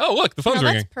 Oh, look, the phone's No,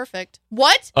 ringing. that's perfect.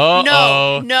 What?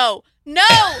 Uh-oh. No.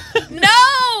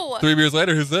 No. 3 beers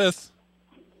later, who's this?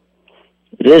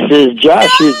 This is Josh.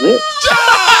 Who's this?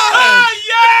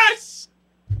 Yes!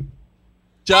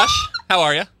 Josh, how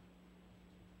are you?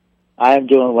 I'm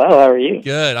doing well. How are you?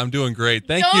 Good. I'm doing great.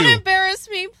 Thank Don't you. embarrass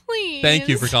me, please. Thank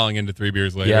you for calling into 3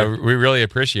 beers later. Yeah, we really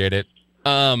appreciate it.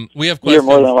 We have questions. You're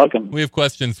more than welcome. We have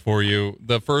questions for you.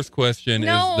 The first question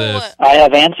No. is this. I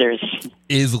have answers.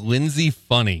 Is Linsey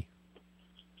funny?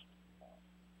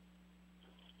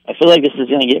 I feel like this is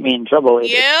going to get me in trouble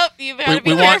later. Yep, you've got to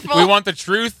be We careful. want the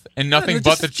truth and nothing Yeah, but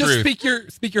just, the just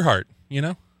truth. speak your heart, you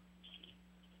know?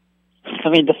 I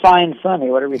mean, define funny.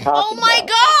 What are we talking Oh my about?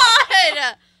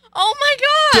 god! Oh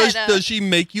my god! Does she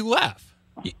make you laugh?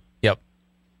 Yep.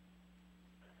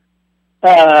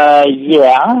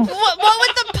 Yeah. What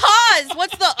with the pause?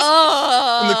 What's the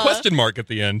And the question mark at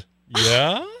the end.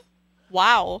 Yeah?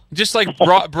 Wow. Just like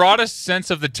broadest sense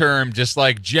of the term, just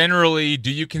like generally, do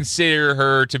you consider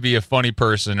her to be a funny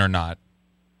person or not?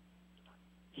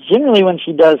 Generally, when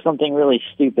she does something really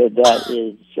stupid, that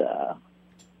is,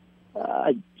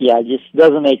 just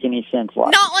doesn't make any sense.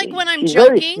 Not logically. like when I'm she's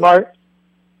joking? Very smart.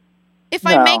 If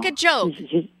I No. make a joke.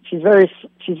 She's very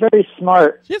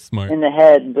smart She's smart. in the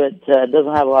head, but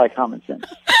doesn't have a lot of common sense.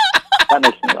 That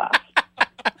makes me laugh.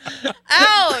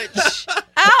 Ouch!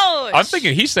 Ouch! I'm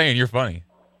thinking he's saying you're funny,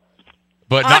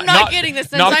 but I'm not getting the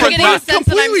sense. not I'm for- getting not- the sense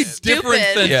that I'm Completely stupid. different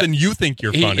sense Yeah. than you think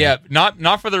you're funny. Yeah,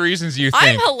 not for the reasons you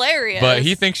I'm think, hilarious. but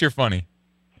he thinks you're funny.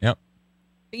 Yep.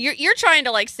 You're trying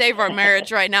to like save our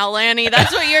marriage right now, Lanny.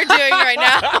 That's what you're doing right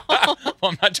now.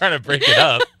 Well, I'm not trying to break it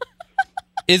up.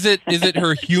 Is it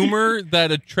her humor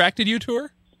that attracted you to her?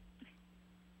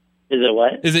 Is it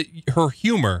what? Is it her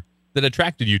humor that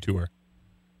attracted you to her?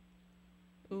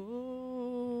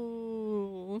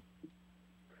 Ooh.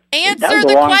 That Answer was a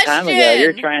the long question. time ago.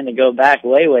 You're trying to go back,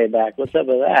 way back. What's up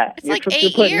with that? It's you're, like you're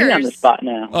 8 putting me on the years. spot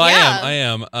now. Oh, Yeah. I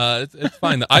am. It's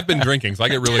fine. I've been drinking, so I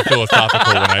get really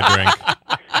philosophical when I drink.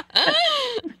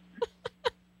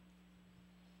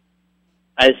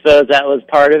 I suppose that was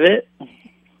part of it.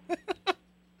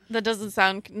 That doesn't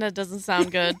sound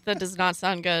good. That does not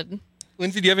sound good.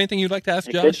 Linsey, do you have anything you'd like to ask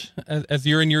Josh as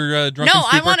you're in your drunken No,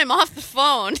 I stupor? want him off the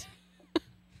phone.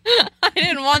 I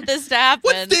didn't want this to happen.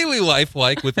 What's daily life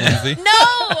like with Linsey?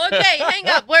 No, okay, hang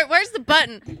up. Where's the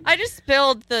button? I just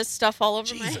spilled the stuff all over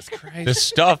Jesus Christ. The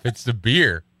stuff, it's the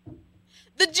beer.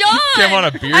 the John. Came on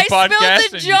a beer I podcast.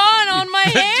 spilled the John on my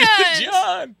hand.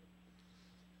 John.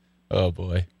 Oh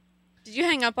boy. Did you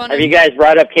hang up on Have him? you guys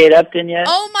brought up Kate Upton yet?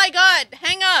 Oh my God!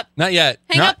 Hang up. Not yet.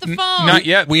 Hang up the phone. Not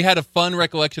yet. We had a fun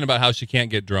recollection about how she can't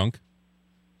get drunk.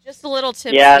 Just a little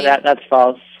tipsy. Yeah, that's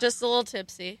false. Just a little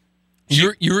tipsy.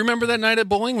 You remember that night at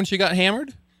bowling when she got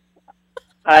hammered?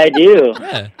 I do.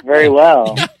 Yeah. Very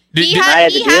well. He I has,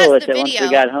 had to he deal has with the it once video.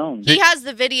 we got home. He has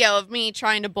the video of me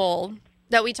trying to bowl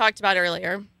that we talked about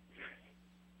earlier.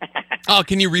 Oh,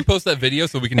 can you repost that video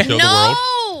so we can show the world? No.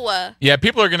 Yeah,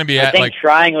 people are going to be I at think like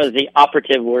trying was the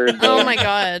operative word. Oh my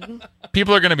God.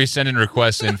 people are going to be sending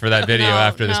requests in for that video No,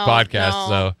 after this no, podcast. no.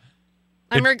 So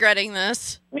I'm regretting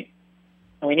this.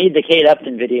 We need the Kate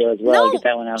Upton video as well. No, Get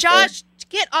that one out Josh,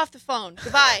 get off the phone.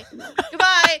 Goodbye.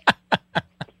 Goodbye.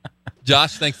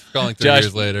 Josh, thanks for calling 3 Josh,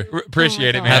 years later.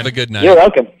 appreciate Oh it, my man. Have a good there. night. You're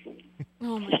welcome.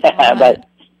 Oh my God. But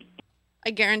I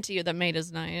guarantee you that made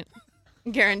his night.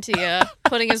 Guarantee you.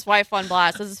 Putting his wife on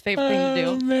blast is his favorite thing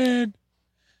to do. Man.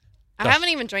 I haven't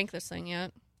even drank this thing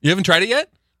yet. You haven't tried it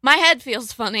yet? My head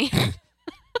feels funny.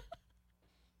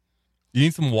 You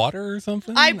need some water or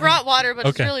something? I brought water, but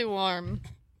it's Okay. really warm.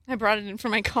 I brought it in for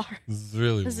my car. This is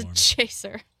really As a warm.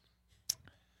 chaser.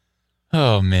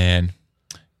 Oh, man.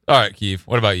 All right, Keith,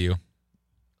 what about you?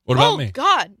 What about Oh, me?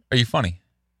 God. Are you funny?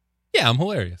 Yeah, I'm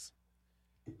hilarious.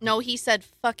 No, he said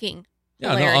fucking Yeah,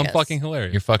 hilarious. no, I'm fucking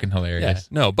hilarious. You're fucking Yeah, hilarious.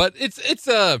 no, but it's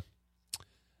a.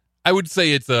 I would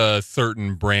say it's a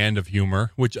certain brand of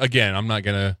humor, which again, I'm not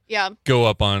gonna Yeah. go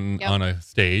up on Yep. a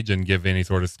stage and give any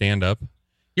sort of stand up.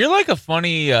 You're like a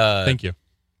funny Thank you.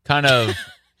 kind of...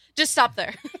 Just stop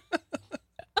there.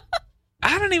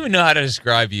 I don't even know how to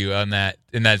describe you in that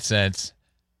sense.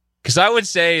 Because I would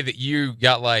say that you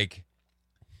got like...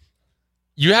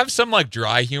 You have some like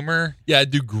dry humor, Yeah, I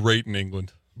do great in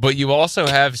England. but you also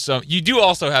have some... You do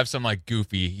also have some like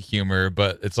goofy humor,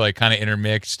 but it's like kind of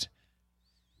intermixed.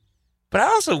 But I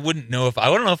also wouldn't know if... I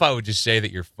don't know if I would just say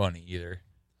that you're funny either.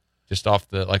 Just off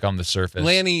the... Like on the surface.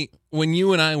 Lanny, when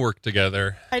you and I worked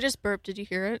together, I just burped. Did you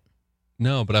hear it?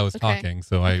 no, but I was Okay. talking,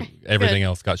 so Okay, everything good.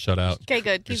 else got shut out. Okay,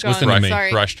 good. Keep Just going. listen to me. Sorry.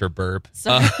 crushed her burp.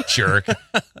 Sorry. Jerk.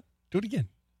 Do it again.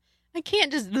 I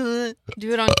can't just do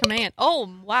it on command.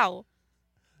 Oh, wow.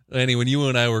 Lanny, when you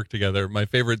and I worked together, my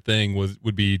favorite thing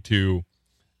would be to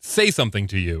say something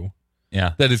to you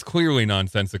Yeah. that is clearly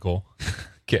nonsensical,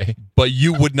 Okay. but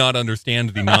you would not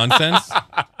understand the nonsense.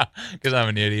 Because I'm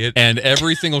an idiot. And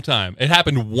every single time, it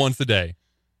happened once a day,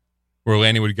 where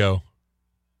Lanny would go,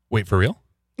 "Wait, for real?"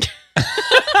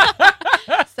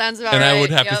 Sounds about And right. I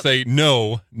would have to Yep. say,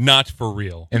 "No, not for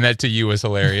real." And that to you was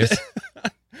hilarious.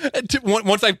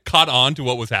 Once I caught on to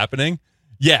what was happening,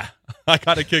 yeah, I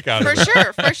got a kick out For of it.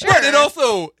 sure, for sure. But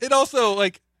it also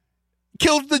like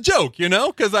killed the joke,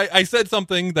 because I said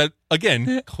something that,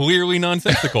 again, clearly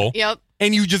nonsensical, Yep.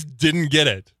 and you just didn't get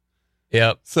it.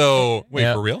 Yep. So, wait,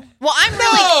 Yep. for real? Well, I'm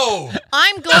really, No!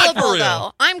 I'm for gullible real.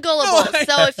 though. I'm gullible. No,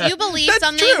 So if you believe that's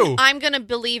something, true. I'm gonna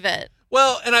believe it.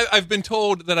 Well, and I've been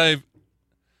told that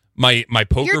my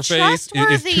poker You're face is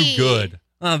trustworthy. too good.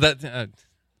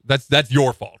 That's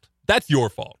your fault. That's your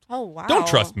fault. Oh wow. Don't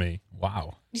trust me.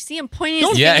 Wow. You see him pointing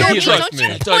Don't- his Yeah, finger he at me. trusts Don't me.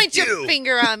 you It's point like your you.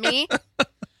 finger at me.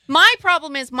 My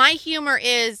problem is my humor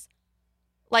is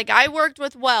like I worked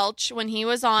with Welch when he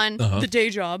was on Uh-huh. the day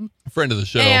job. Friend of the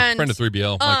show, And, friend of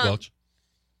 3BL, Mike Welch.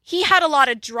 He had a lot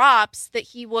of drops that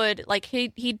he would like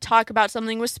he'd talk about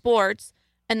something with sports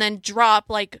and then drop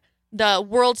like the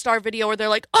World Star video where they're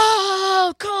like,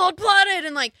 "Oh, cold-blooded,"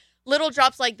 and like little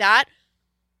drops like that.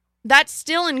 That's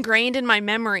still ingrained in my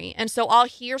memory. And so I'll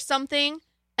hear something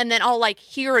and then I'll like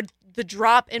hear the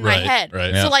drop in my Right, head.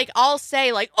 right. Yeah. So like I'll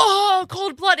say like, "Oh,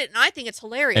 cold-blooded," and I think it's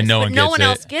hilarious. And no but one no gets one it.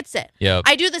 else gets it. Yep.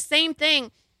 I do the same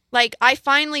thing. Like I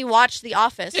finally watched The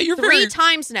Office Yeah, you're 3 very-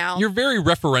 times now. You're very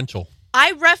referential.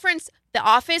 I reference The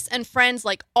Office and Friends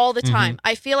like all the time. Mm-hmm.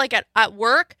 I feel like at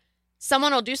work,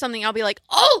 someone will do something. I'll be like,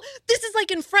 "Oh, this is like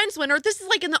in Friends when," or "This is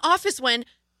like in The Office when,"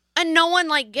 and no one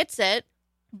like gets it.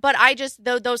 But I just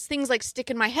those things like stick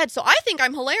in my head. So I think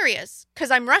I'm hilarious because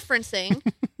I'm referencing.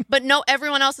 But no,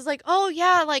 everyone else is like, "Oh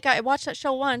yeah, like I watched that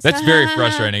show once." That's very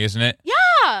frustrating, isn't it?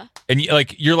 Yeah, And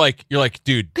you're like,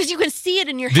 dude, because you can see it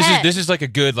in your this head. is like a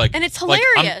good like, And it's like,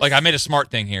 hilarious. I made a smart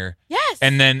thing here, Yes.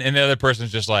 and the other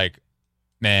person's just like,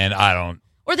 man, I don't.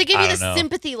 or they give I you the don't know.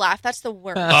 sympathy laugh. That's the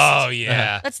worst. Oh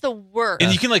yeah. That's the worst.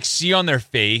 And you can like see on their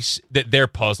face that they're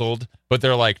puzzled, but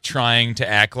they're like trying to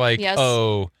act like, Yes.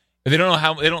 oh, they don't know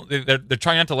how they're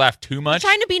trying not to laugh too much,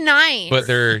 trying to be nice. but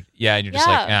and you're just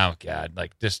like, Yeah. oh god,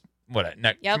 like just what?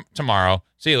 Yep. Tomorrow,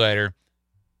 see you later.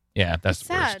 Yeah, that's It's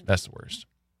the worst. sad. That's the worst.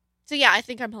 So yeah, I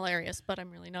think I'm hilarious, but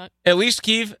I'm really not. At least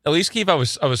Keith, I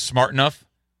was smart enough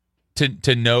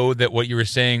to know that what you were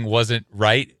saying wasn't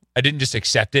right. I didn't just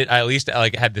accept it. I at least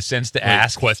like had the sense to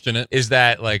ask, question it. is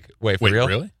that like, wait, for Wait, real?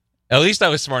 really? At least I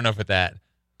was smart enough with that,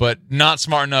 but not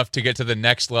smart enough to get to the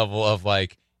next level of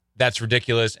like, that's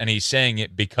ridiculous, and he's saying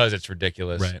it because it's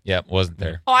ridiculous. Right. Yep, wasn't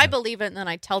there. Oh, I believe it, and then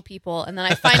I tell people, and then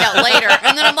I find out later,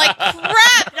 and then I'm like,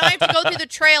 crap! Now I have to go through the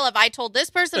trail of I told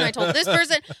this person, I told this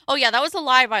person. Oh yeah, that was a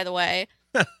lie, by the way.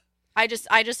 I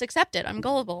just accept it. I'm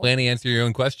gullible. Lanny, answer your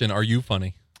own question. Are you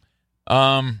funny?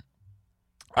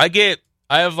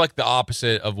 I have like the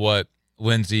opposite of what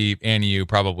Linsey and you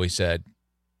probably said.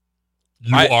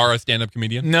 You are a stand-up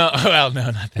comedian? No, well, no,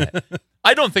 not that.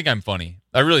 I don't think I'm funny.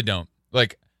 I really don't.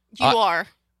 Like, You are.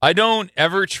 I don't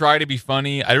ever try to be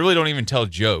funny. I really don't even tell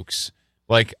jokes.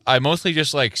 Like, I mostly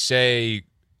just like say,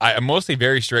 I'm mostly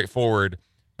very straightforward,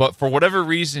 but for whatever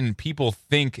reason, people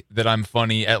think that I'm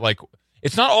funny at like,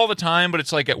 it's not all the time, but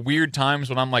it's like at weird times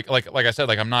when I'm like I said,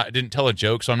 like I didn't tell a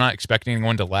joke, so I'm not expecting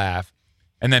anyone to laugh,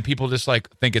 and then people just like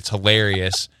think it's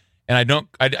hilarious, and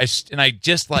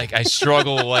I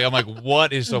struggle, like I'm like,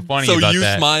 what is so funny about that? So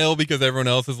you smile because everyone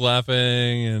else is laughing,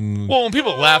 and well, when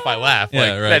people laugh, I laugh.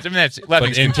 Yeah, like, right. That's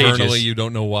laughing's but internally, contagious. you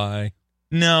don't know why.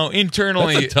 No,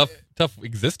 internally, that's a tough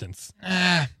existence.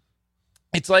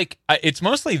 It's like it's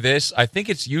mostly this. I think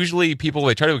it's usually people,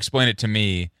 they try to explain it to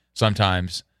me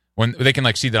sometimes when they can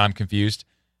like see that I'm confused,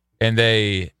 and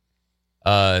they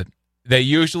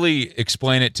usually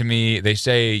explain it to me. They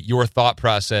say your thought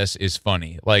process is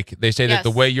funny. Like they say that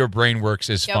the way your brain works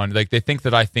is fun. Like they think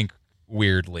that I think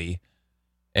weirdly,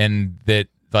 and that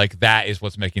like that is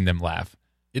what's making them laugh.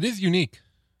 It is unique.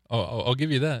 I'll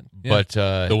give you that. Yeah. But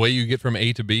the way you get from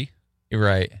A to B, you're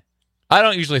right. I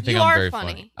don't usually think I'm very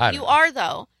funny. You are,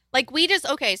 though. Like,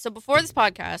 so before this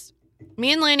podcast,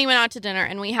 me and Lanny went out to dinner,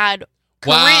 and we had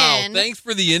Corinne. Wow, thanks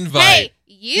for the invite. Hey,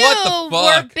 you what the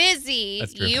were busy.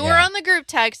 That's true. You were on the group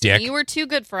text, and you were too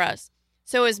good for us.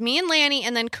 So it was me and Lanny,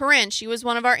 and then Corinne. She was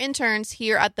one of our interns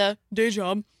here at the day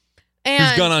job. And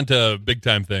who's gone on to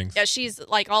big-time things. Yeah, she's,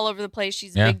 like, all over the place.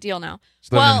 She's a big deal now.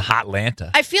 She's living in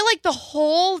Hotlanta. I feel like the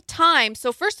whole time,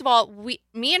 so first of all,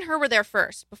 me and her were there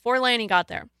first, before Lanny got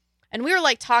there. And we were,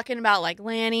 like, talking about, like,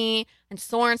 Lanny and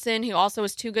Sorensen, who also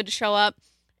was too good to show up.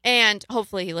 And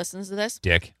hopefully he listens to this.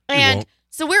 Dick. And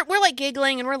so we're like,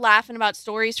 giggling and we're laughing about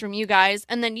stories from you guys.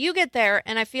 And then you get there,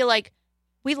 and I feel like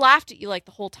we laughed at you, like,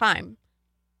 the whole time.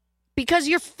 Because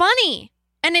you're funny.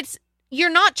 And you're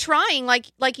not trying,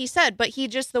 like he said, but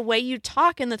the way you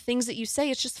talk and the things that you say,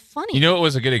 it's just funny. You know what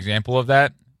was a good example of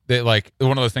that? That, like,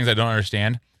 one of those things I don't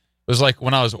understand was, like,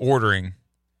 when I was ordering,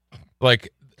 like,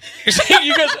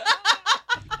 you guys...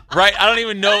 Right? I don't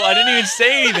even know. I didn't even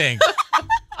say anything.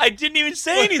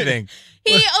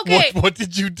 What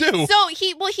did you do? So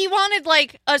he wanted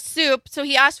like a soup. So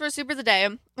he asked for a soup of the day.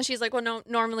 And she's like, well, no,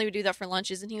 normally we do that for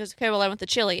lunches. And he goes, okay, well, I want the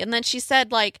chili. And then she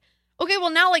said like, okay, well,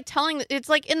 now like it's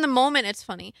like in the moment, it's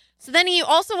funny. So then he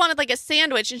also wanted like a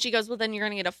sandwich. And she goes, well, then you're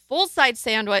going to get a full-size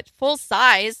sandwich,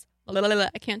 I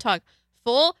can't talk,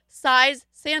 full-size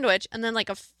sandwich. And then like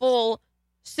a full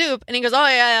soup, and he goes, oh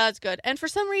yeah, that's good. And for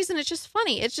some reason it's just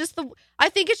funny. I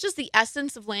think it's just the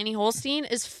essence of Lanny Holstein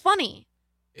is funny.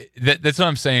 That's what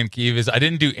I'm saying, Keeve, is I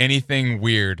didn't do anything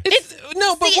weird.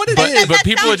 But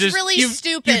people are just really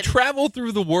stupid. You travel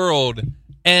through the world,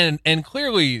 and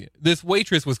clearly this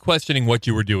waitress was questioning what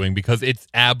you were doing because it's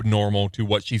abnormal to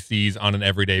what she sees on an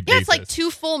everyday basis. Yeah, it's like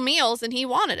 2 full meals, and he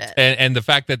wanted it. And the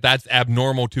fact that that's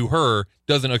abnormal to her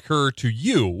doesn't occur to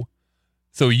you.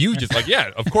 So you just like,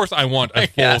 yeah, of course I want a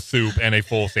full soup and a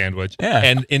full sandwich. Yeah.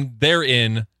 And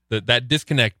therein, that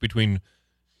disconnect between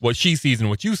what she sees and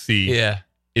what you see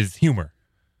is humor.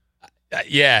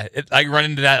 I run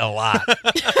into that a lot.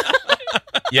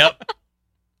 Yep.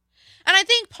 And I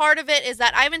think part of it is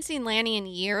that I haven't seen Lanny in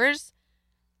years,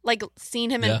 like seen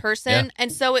him in person. Yeah.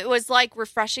 And so it was like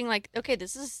refreshing, like, okay,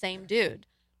 this is the same dude.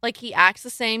 Like he acts the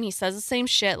same. He says the same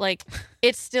shit. Like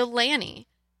it's still Lanny.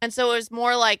 And so it was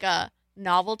more like a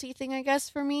novelty thing, I guess,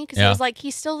 for me, because it was like,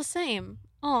 he's still the same.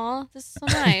 Aw, this is so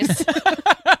nice.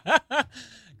 Glad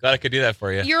I could do that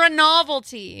for you. You're a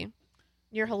novelty.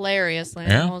 You're hilarious,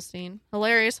 Lanny Holstein.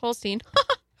 Hilarious Holstein.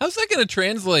 How's that going to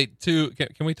translate to?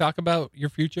 Can we talk about your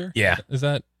future? Yeah. Is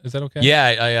that okay?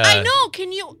 Yeah, I know.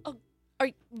 Can you?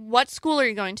 What school are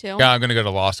you going to? Yeah, I'm going to go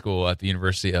to law school at the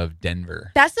University of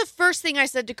Denver. That's the first thing I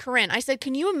said to Corinne. I said,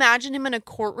 can you imagine him in a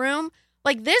courtroom?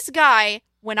 Like this guy,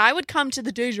 when I would come to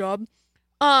the day job,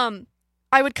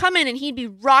 I would come in and he'd be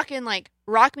rocking like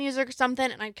rock music or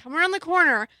something, and I'd come around the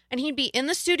corner and he'd be in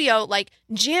the studio like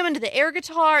jamming to the air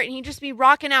guitar, and he'd just be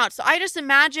rocking out. So I just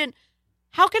imagine,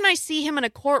 how can I see him in a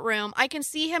courtroom? I can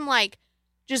see him like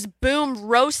just boom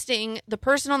roasting the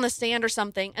person on the stand or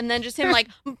something, and then just him like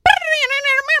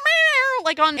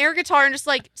on air guitar and just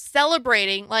like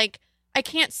celebrating. Like I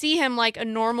can't see him like a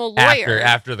normal lawyer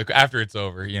after it's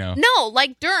over, you know. No,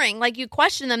 like during, like you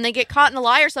question them, they get caught in a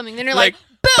lie or something, then you're like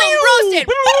boom, roasted.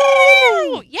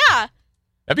 Boo! Yeah.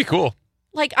 That'd be cool.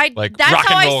 Like that's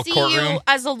how I see you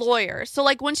as a lawyer. So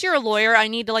like once you're a lawyer, I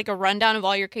need to like a rundown of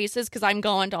all your cases, because I'm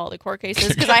going to all the court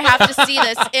cases, because I have to see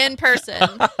this in person,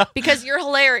 because you're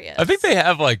hilarious. I think they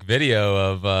have like video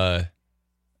of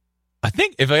I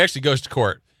think if it actually goes to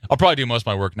court, I'll probably do most of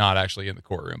my work not actually in the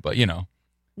courtroom, but you know.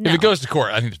 No. If it goes to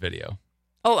court, I think it's video.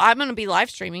 Oh, I'm going to be live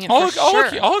streaming it I'll sure.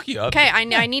 hook you up. Okay,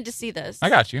 I need to see this. I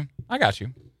got you.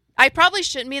 I probably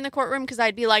shouldn't be in the courtroom, because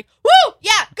I'd be like, woo,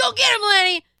 yeah, go get him,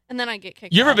 Lanny. And then I'd get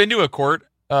kicked You ever out. been to a court?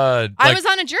 I was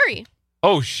on a jury.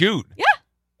 Oh, shoot. Yeah.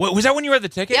 What, was that when you read the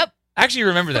ticket? Yep. I actually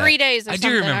remember that. 3 days or I something.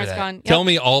 do remember I was that. gone. Yep. Tell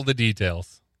me all the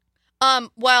details.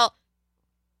 Well,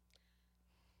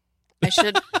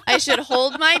 I should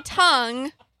hold my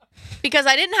tongue because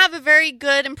I didn't have a very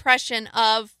good impression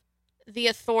of the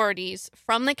authorities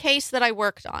from the case that I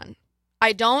worked on.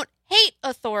 I don't hate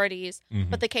authorities,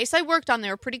 but the case I worked on, they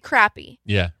were pretty crappy.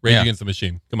 Yeah, Rage Yeah. Against the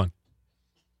Machine. Come on.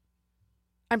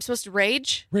 I'm supposed to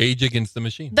rage? Rage Against the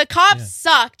Machine. The cops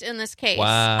sucked in this case.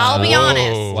 Wow. I'll be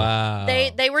honest. Wow.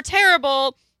 They were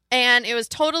terrible, and it was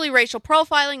totally racial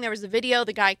profiling. There was a video.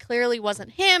 The guy clearly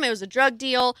wasn't him. It was a drug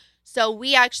deal. So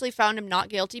we actually found him not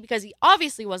guilty because he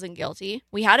obviously wasn't guilty.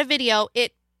 We had a video.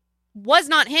 It was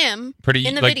not him Pretty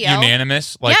in the like video.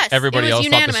 unanimous. Like Yes, everybody it was else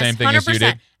unanimous, thought the same thing as you 100%.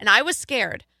 did. And I was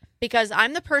scared because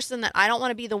I'm the person that I don't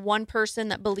want to be the one person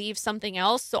that believes something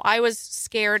else. So I was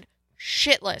scared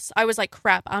shitless. I was like,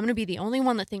 crap, I'm going to be the only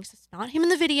one that thinks it's not him in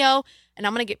the video. And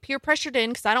I'm going to get peer pressured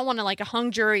in because I don't want to like a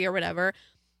hung jury or whatever.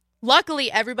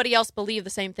 Luckily, everybody else believed the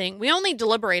same thing. We only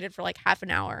deliberated for like half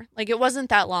an hour. Like it wasn't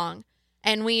that long.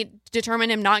 And we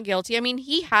determined him not guilty. I mean,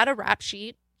 he had a rap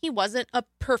sheet. He wasn't a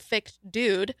perfect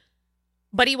dude,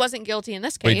 but he wasn't guilty in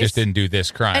this case. But he just didn't do this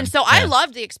crime. And so I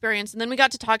loved the experience. And then we got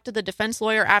to talk to the defense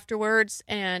lawyer afterwards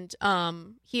and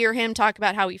hear him talk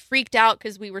about how he freaked out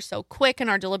because we were so quick in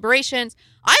our deliberations.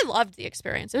 I loved the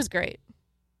experience. It was great.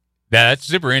 That's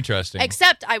super interesting.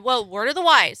 Except, word of the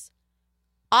wise,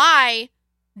 I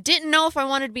didn't know if I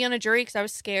wanted to be on a jury because I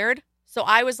was scared. So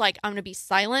I was like, I'm going to be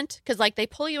silent because like they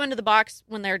pull you into the box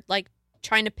when they're like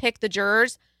trying to pick the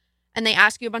jurors and they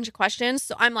ask you a bunch of questions.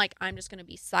 So I'm like, I'm just going to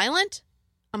be silent.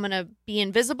 I'm going to be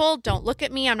invisible. Don't look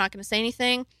at me. I'm not going to say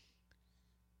anything.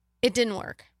 It didn't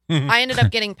work. I ended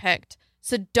up getting picked.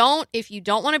 So if you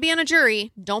don't want to be on a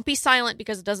jury, don't be silent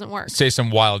because it doesn't work. Say some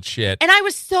wild shit. And I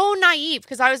was so naive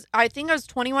because I think I was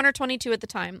 21 or 22 at the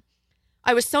time.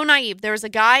 I was so naive. There was a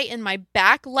guy in my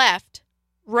back left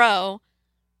row.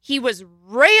 He was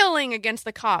railing against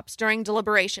the cops during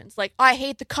deliberations. Like, I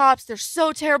hate the cops. They're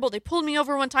so terrible. They pulled me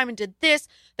over one time and did this.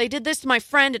 They did this to my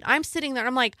friend. And I'm sitting there.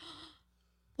 I'm like,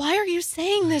 why are you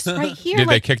saying this right here? Did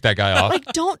they like, kick that guy off? like,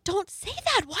 don't say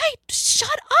that. Why?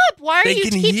 Shut up. Why are They you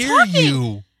can keep hear talking?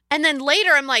 you. And then later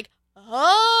I'm like,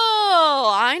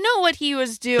 oh, I know what he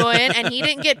was doing. And he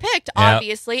didn't get picked,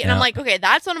 obviously. And I'm like, okay,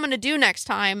 that's what I'm going to do next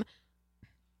time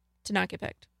to not get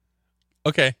picked.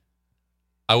 Okay.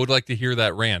 I would like to hear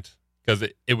that rant because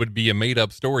it would be a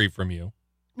made-up story from you.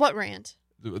 What rant?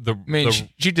 I mean,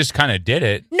 she just kind of did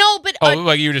it. No, but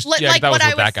like you just like that what was I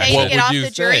what that would guy say said. to get What off would you the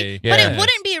jury. say? But Yeah. it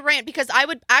wouldn't be a rant because I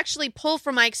would actually pull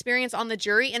from my experience on the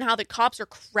jury and how the cops are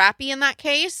crappy in that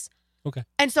case. Okay.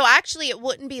 And so actually it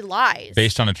wouldn't be lies.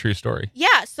 Based on a true story.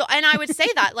 Yeah, so and I would say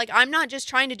that like I'm not just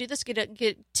trying to do this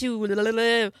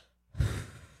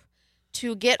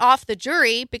to get off the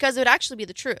jury because it would actually be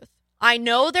the truth. I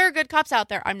know there are good cops out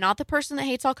there. I'm not the person that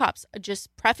hates all cops.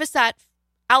 Just preface that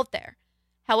out there.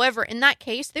 However, in that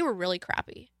case, they were really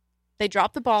crappy. They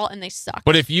dropped the ball and they sucked.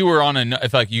 But if you were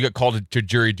if like you got called to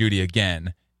jury duty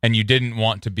again and you didn't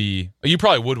want to be, you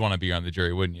probably would want to be on the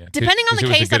jury, wouldn't you? Depending on the it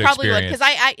was a case, I good probably would experience.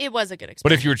 because it was a good experience.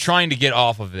 But if you were trying to get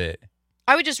off of it,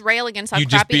 I would just rail against how you'd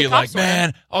just crappy be the like, cops were.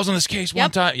 man, I was on this case one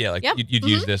Yep. time. Yeah, like Yep. you'd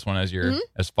use this one as your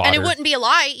as fodder. And it wouldn't be a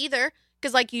lie either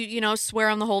because like you swear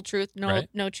on the whole truth, Right.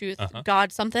 no truth, Uh-huh.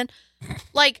 God something.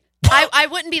 Like I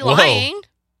wouldn't be lying.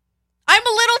 I'm a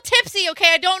little tipsy,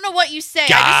 okay? I don't know what you say. I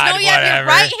God, just know you have your whatever.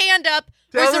 right hand up.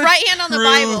 Where's Tell the the right hand on the truth.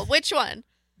 Bible? Which one?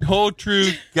 Whole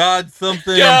truth, God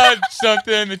something. God,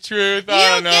 something, the truth. I You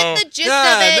don't know. get the gist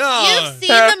Yeah, of it. no. You've seen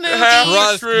the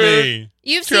movies. Trust me.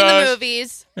 You've seen the Trust.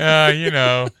 movies. You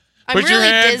know. I'm Put your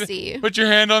really hand- dizzy. Put your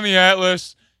hand on the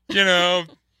atlas. You know,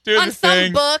 do On the some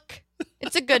thing. book.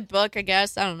 It's a good book, I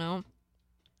guess. I don't know.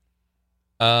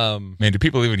 Man, do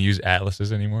people even use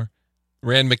atlases anymore?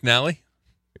 Rand McNally.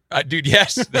 Dude,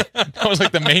 yes. That was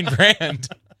like the main brand.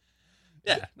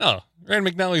 Yeah. No. Rand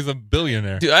McNally's a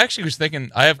billionaire. Dude, I actually was thinking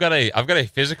I've got a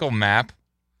physical map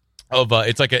of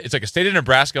it's like a state of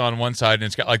Nebraska on one side and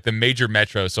it's got like the major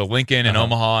metros, so Lincoln and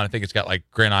Omaha, and I think it's got like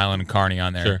Grand Island and Kearney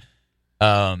on there. Sure.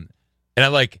 And I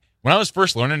like when I was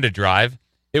first learning to drive,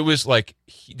 it was like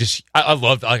I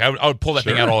loved I would pull that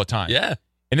thing Sure. out all the time. Yeah.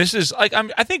 And this is like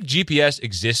I think GPS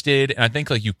existed and I think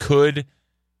like you could,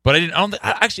 but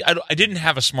I didn't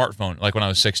have a smartphone like when I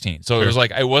was 16. So it Sure. was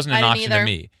like it wasn't an I didn't option to either.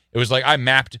 me. It was like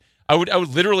I would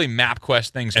literally map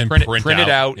quest things And print print it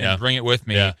out out. Yeah. and bring it with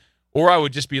me. Yeah. Or I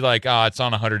would just be like, it's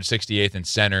on 168th and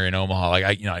Center in Omaha.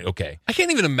 Like okay. I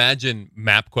can't even imagine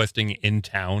map questing in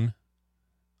town.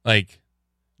 Like,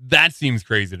 that seems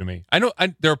crazy to me. I know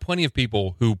there are plenty of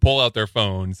people who pull out their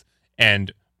phones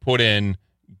and put in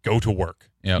go to work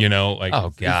Yep. You know, like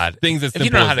Oh God, things as if simple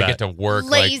you don't know how as to that. get to work,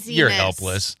 like you're Laziness.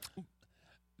 helpless.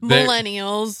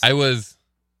 Millennials. I was.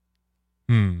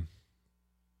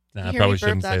 Nah, I hear probably me burp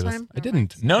shouldn't that say this. time? I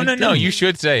didn't. No, I no, no. didn't. You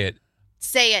should say it.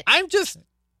 Say it. I'm just.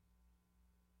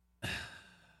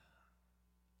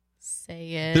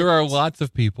 Say it. There are lots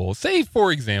of people. Say,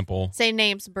 for example, Say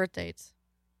names, birth dates.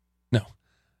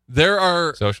 there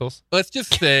are. Socials. Let's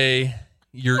just say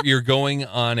you're going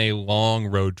on a long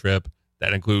road trip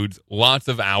that includes lots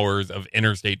of hours of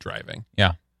interstate driving.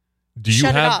 Yeah. Do you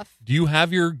Shut it have off. Do you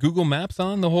have your Google Maps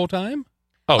on the whole time?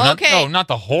 Oh, Okay. not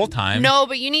the whole time. No,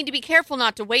 but you need to be careful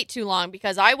not to wait too long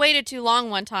because I waited too long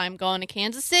one time going to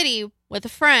Kansas City with a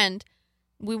friend.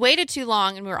 We waited too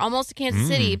long and we were almost to Kansas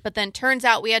City, but then turns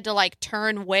out we had to like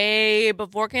turn way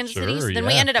before Kansas City. So Sure, then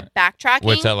we yeah. ended up backtracking.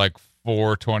 What's that like?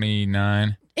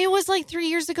 429, It was like 3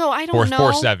 years ago. I don't know.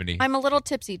 470, I'm a little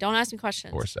tipsy. Don't ask me questions.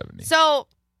 470. So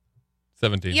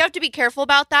 17. you have to be careful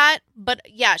about that. But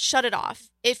yeah, shut it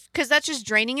off. Because that's just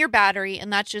draining your battery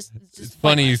and that's just It's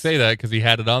funny you pointless. say that because he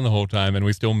had it on the whole time and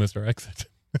we still missed our exit.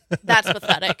 That's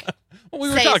pathetic. Well, we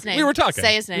were Say his talking. name. We were talking.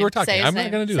 Say his name. We were talking. Say his I'm name.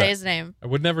 not going to do Say that. his name. I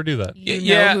would never do that. You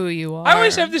Yeah. know who you are. I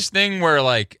always have this thing where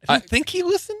like, I think he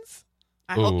listens.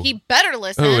 I hope Ooh. he better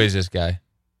listen. who is this guy?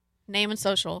 Name and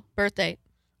social. Birth date.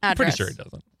 I'm pretty Address. sure he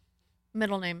doesn't.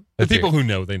 Middle name. The Let's hear people who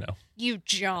know, they know. You,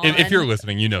 John. If you're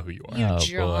listening, you know who you are. You, Oh, boy.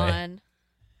 John.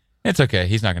 It's okay.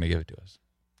 He's not going to give it to us.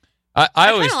 I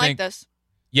I always kind of think, like this.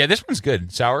 yeah, this one's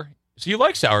good. Sour. So you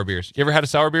like sour beers? You ever had a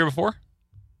sour beer before?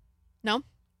 No.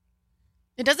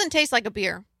 It doesn't taste like a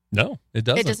beer. No, it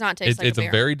doesn't. It does not taste like It's a a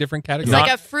beer. very different It's category. Not-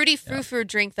 like a fruity frou-frou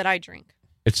drink that I drink.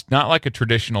 It's not like a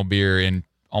traditional beer in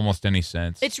almost any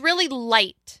sense. It's really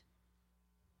light.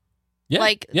 yeah.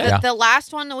 Like yeah. the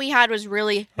last one that we had was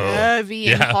really heavy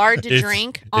and Yeah. hard to It's-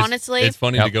 drink, it's- honestly. It's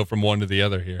funny Yep. to go from one to the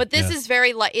other here. But this is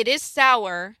very light. It is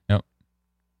sour. Yep.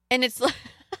 And it's like,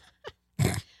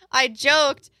 I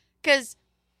joked because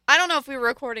I don't know if we were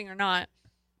recording or not,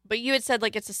 but you had said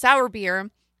like it's a sour beer.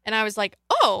 And I was like,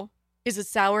 oh, is it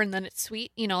sour and then it's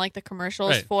sweet? You know, like the commercials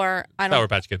Right. for, I don't Sour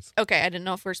Patch Kids. Okay, I didn't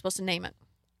know if we were supposed to name it.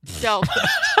 So,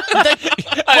 I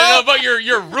don't know about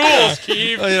your rules,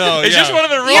 Keith. I know, It's yeah. just one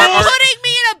of the rules. you're putting me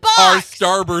in a box. Our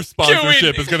Starburst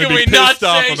sponsorship is going to can be we not pissed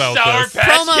off say about Sour this.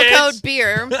 Patch Promo Kids? code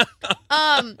beer.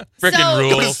 Frickin' so, rule.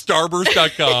 Go to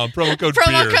starburst.com. Promo code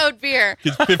Promo beer. code beer.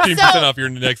 Get 15% So- off your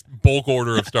next bulk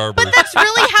order of Starburst. But that's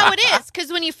really how it is.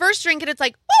 Because when you first drink it, it's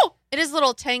like, oh, it is a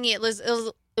little tangy. It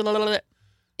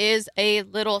is a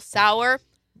little sour.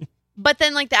 But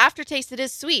then, like, the aftertaste, it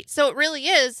is sweet. So it really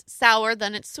is sour,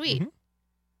 then it's sweet. Mhm.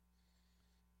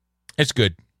 It's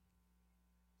good.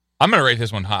 I'm going to rate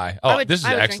this one high. Oh, this is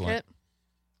I would excellent. Drink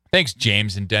Thanks,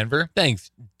 James in Denver.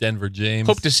 Thanks, Denver James.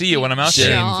 Hope to see you when I'm out James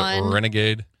there. John.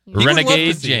 Renegade. He would love to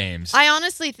Renegade see it. James. it. I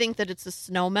honestly think that it's the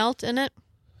snow melt in it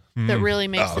that really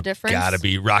makes the difference. Gotta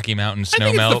be Rocky Mountain I snow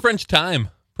think it's the melt. French time,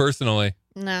 personally.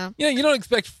 No. Yeah, you don't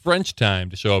expect French time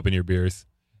to show up in your beers.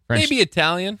 French, Maybe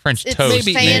Italian. French It's toast.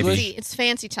 maybe fancy. English. It's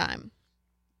fancy time.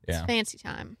 Yeah. It's fancy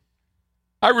time.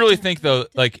 I really think though,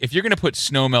 like if you're gonna put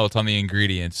snow melt on the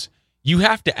ingredients, you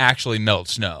have to actually melt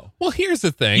snow. Well, here's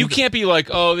the thing. You can't be like,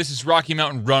 oh, this is Rocky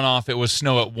Mountain runoff. It was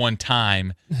snow at one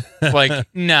time. Like,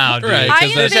 no, dude. Right, I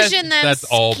 'cause that's- envision them That's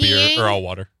all skiing. beer or all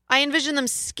water. I envision them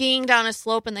skiing down a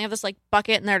slope and they have this like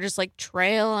bucket and they're just like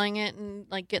trailing it and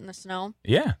like getting the snow.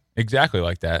 Yeah, exactly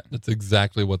like that. That's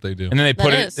exactly what they do. And then they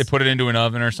put That it is. they put it into an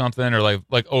oven or something, or like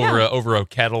over Yeah. over a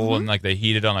kettle Mhm. and like they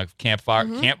heat it on a campfire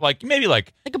Mhm. like maybe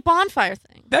like Like a bonfire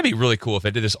thing. that'd be really cool if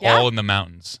they did this Yeah. all in the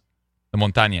mountains. The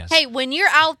montañas. Hey, when you're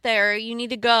out there, you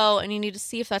need to go and you need to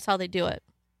see if that's how they do it.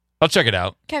 I'll check it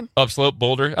out. Okay. Upslope,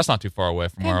 Boulder. That's not too far away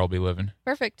from Okay. where I'll be living.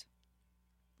 Perfect.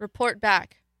 Report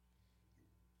back.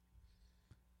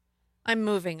 I'm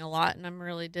moving a lot and I'm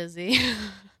really dizzy.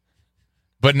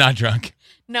 But not drunk.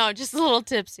 No, just a little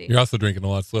tipsy. You're also drinking a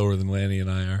lot slower than Lanny and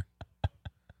I are.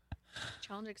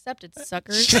 Challenge accepted,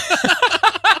 suckers.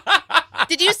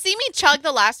 Did you see me chug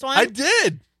the last one?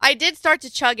 did. I did start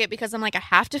to chug it because I'm like, I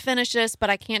have to finish this,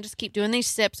 but I can't just keep doing these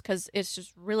sips because it's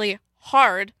just really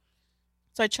hard.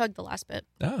 So I chugged the last bit.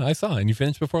 Oh, I saw. And you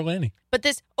finished before Lanny. But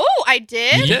this, oh, I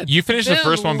did. did. You finished the Boo,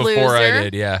 first one before I loser.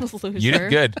 did, yeah. Loser. You did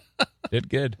good. Did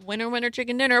good. Winner, winner,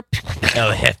 chicken dinner.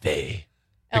 El Jefe.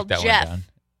 El Pick that Jeff. one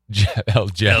down. El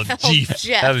Jeff. El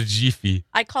Jeff. El Jeefy.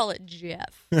 I call it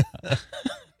Jeff.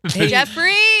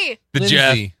 Jeffrey. The Linsey.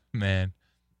 Jeff. Man.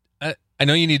 I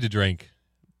know you need to drink,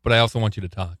 but I also want you to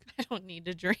talk. I don't need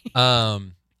to drink. I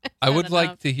Not would like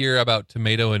enough. to hear about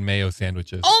tomato and mayo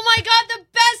sandwiches. Oh my God, the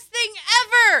best thing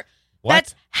ever. What?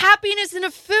 That's happiness in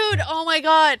a food. Oh my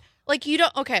God. Like you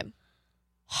don't, okay.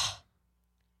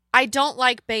 I don't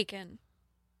like bacon.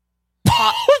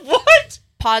 What?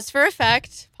 Pause for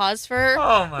effect. Pause for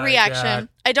Oh my reaction. God.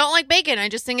 I don't like bacon. I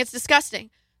just think it's disgusting.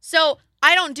 So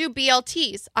I don't do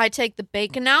BLTs. I take the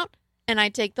bacon out and I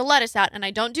take the lettuce out, and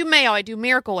I don't do mayo. I do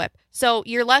Miracle Whip. So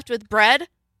you're left with bread,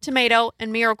 tomato,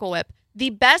 and Miracle Whip. The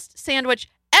best sandwich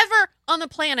ever on the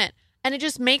planet. And it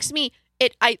just makes me,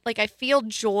 I feel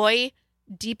joy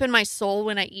deep in my soul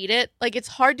when I eat it. Like, it's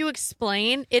hard to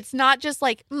explain. It's not just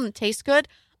like, tastes good.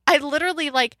 I literally,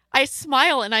 I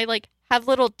smile and I, have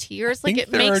little tears. Like, think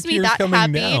it there makes are me tears that coming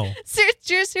happy. now.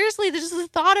 Seriously, just the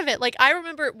thought of it. Like, I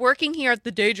remember working here at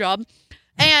the day job,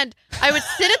 and I would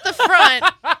sit at the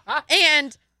front,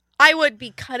 and I would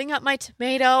be cutting up my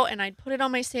tomato, and I'd put it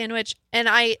on my sandwich, and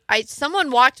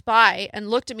someone walked by and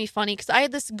looked at me funny because I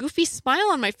had this goofy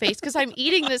smile on my face because I'm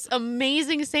eating this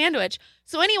amazing sandwich.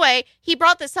 So anyway, he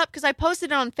brought this up because I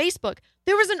posted it on Facebook.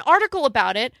 There was an article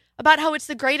about it, about how it's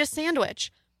the greatest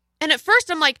sandwich. And at first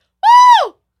I'm like,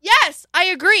 woo! Yes, I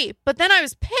agree. But then I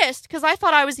was pissed because I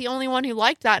thought I was the only one who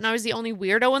liked that, and I was the only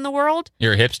weirdo in the world.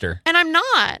 You're a hipster. And I'm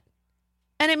not.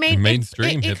 And it made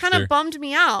Mainstream it kind of hipster. bummed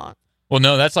me out. Well,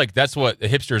 no, that's what the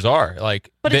hipsters are.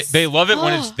 Like, But they love it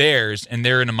when it's oh. theirs and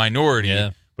they're in a minority. Yeah.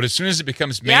 But as soon as it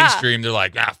becomes Yeah. mainstream, they're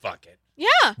like, fuck it.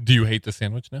 Yeah. Do you hate the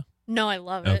sandwich now? No, I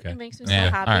love it. Okay. It makes me Yeah,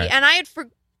 so happy. all right. And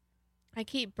I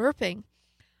keep burping.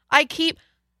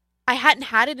 I hadn't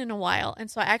had it in a while, and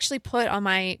so I actually put on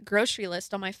my grocery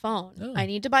list on my phone. Oh. I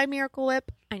need to buy Miracle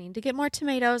Whip. I need to get more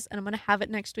tomatoes, and I'm going to have it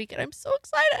next week, and I'm so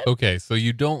excited. Okay, so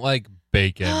you don't like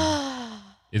bacon.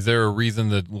 Is there a reason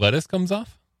that lettuce comes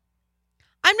off?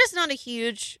 I'm just not a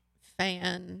huge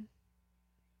fan.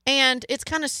 And it's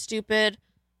kind of stupid.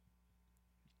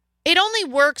 It only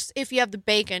works if you have the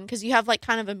bacon, because you have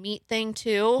kind of a meat thing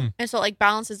too. And so it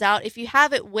balances out. If you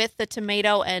have it with the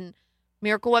tomato and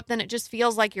Miracle Whip, then it just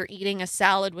feels like you're eating a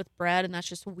salad with bread, and that's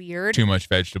just weird. Too much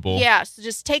vegetable. Yeah, so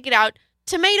just take it out.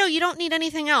 Tomato, you don't need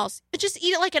anything else. Just eat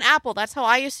it like an apple. That's how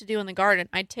I used to do in the garden.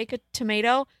 I'd take a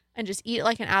tomato and just eat it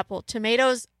like an apple.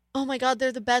 Tomatoes, oh my God,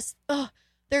 they're the best. Ugh,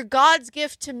 they're God's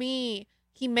gift to me.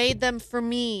 He made them for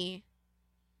me.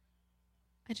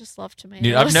 I just love tomatoes.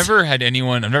 Dude, I've never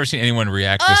seen anyone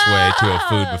react this way to a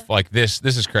food before. Like this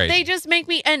is crazy. They just make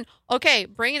me, and okay,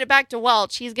 bringing it back to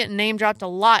Welch, he's getting name dropped a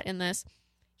lot in this.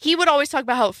 He would always talk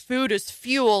about how food is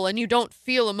fuel and you don't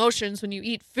feel emotions when you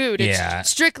eat food. Yeah. It's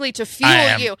strictly to fuel I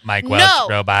am you. Mike Welch, no,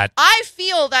 robot. I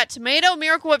feel that tomato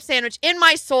Miracle Whip sandwich in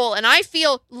my soul, and I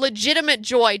feel legitimate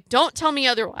joy. Don't tell me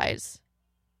otherwise.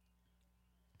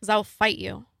 Because I will fight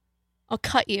you. I'll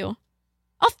cut you.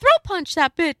 I'll throw punch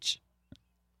that bitch.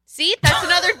 See, that's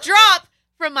another drop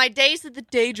from my days at the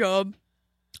day job.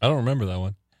 I don't remember that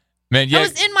one. Man, That yeah.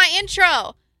 was in my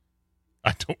intro.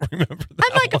 I don't remember that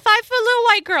I'm like a one. 5-foot little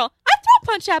white girl. I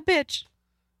throw punch that bitch.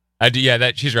 I do.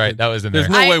 Yeah, she's right. That was in there.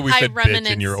 There's no way we I said bitch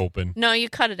reminisce. and you're open. No, you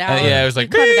cut it out. yeah, it was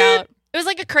like, you cut it beep. out. It was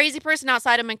like a crazy person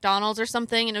outside of McDonald's or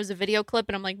something, and it was a video clip,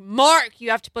 and I'm like, Mark, you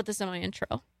have to put this in my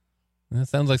intro. That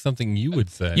sounds like something you would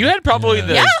say. You had probably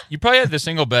Yeah. you probably had the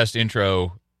single best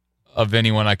intro of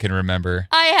anyone I can remember.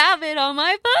 I have it on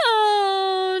my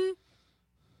phone.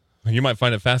 You might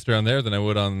find it faster on there than I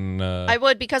would on. I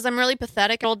would, because I'm really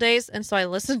pathetic old days, and so I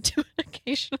listen to it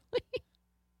occasionally.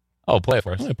 Oh, play it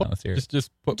for us. Yeah, Let's hear it.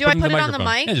 just put, Do put I it in put the it on the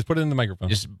microphone. mic? Yeah, just put it in the microphone.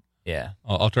 Yeah.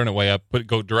 I'll turn it way up.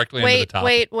 Go directly into the top.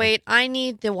 Wait. I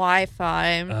need the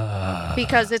Wi-Fi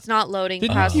because it's not loading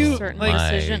Didn't past you, a certain like-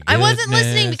 precision. My I wasn't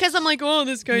listening goodness. because I'm like, oh,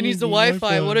 this guy needs the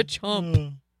Wi-Fi. What a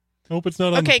chump. Hope it's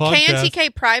not on Okay, the podcast.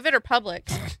 KNTK private or public?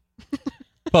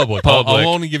 Public. Public. I'll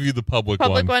only give you the public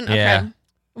Public one? Okay. Yeah.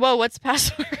 Whoa, what's the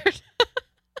password?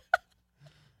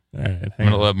 All right, I'm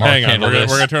gonna let Mark hang on. handle We're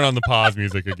this. gonna turn on the pause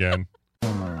music again.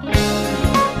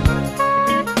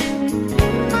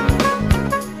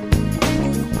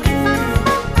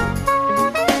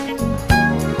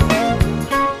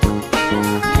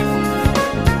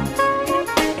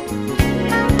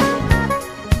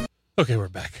 Okay, we're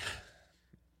back.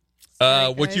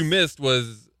 Sorry, what you guys. missed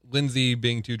was Linsey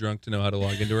being too drunk to know how to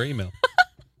log into her email.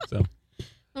 So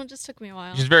Oh, it just took me a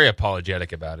while. She's very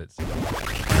apologetic about it.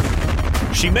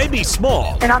 She may be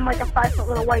small, And I'm like a 5-foot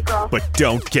little white girl. but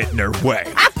don't get in her way.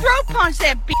 I throw punch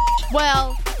that bitch.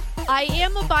 Well, I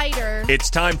am a biter. It's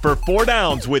time for 4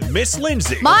 Downs with Miss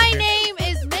Lindsay My name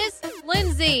is Miss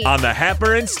Linsey. on the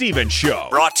Happer and Stevens Show.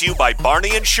 Brought to you by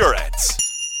Barney Insurance.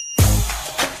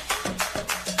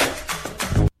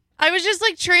 I was just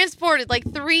transported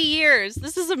 3 years.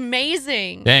 This is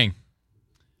amazing. Dang.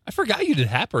 I forgot you did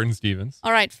Happer and Stevens.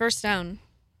 All right, first down.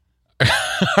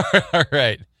 All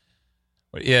right.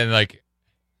 Yeah, and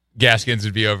Gaskins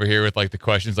would be over here with the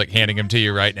questions, handing them to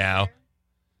you right now.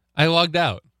 I logged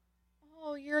out.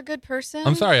 Oh, you're You're a good person.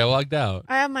 I'm sorry, I logged out.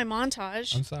 I have my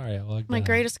montage. I'm sorry, I logged out. My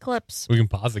greatest clips. We can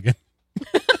pause again.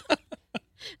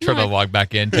 Try to log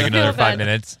back in. Take another 5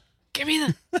 minutes. Give me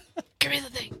the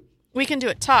thing. We can do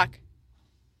it. Talk.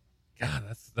 God,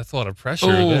 that's a lot of pressure.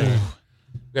 Ooh. There.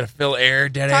 We gotta fill air,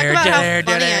 dead Talk air, about dead how air,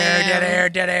 dead funny I air, am. dead air,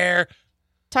 dead air.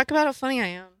 Talk about how funny I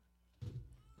am.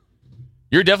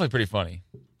 You're definitely pretty funny.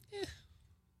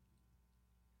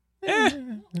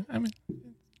 I mean,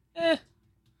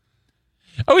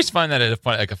 I always find that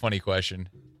a funny question.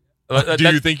 Do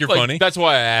you think you're funny? That's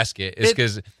why I ask it. Is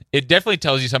because it definitely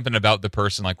tells you something about the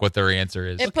person, like what their answer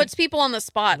is. It puts people on the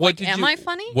spot. Am I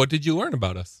funny? What did you learn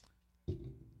about us?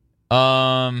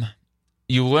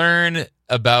 You learn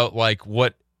about like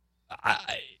what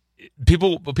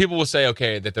people will say.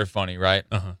 Okay, that they're funny, right?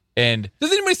 Uh-huh. And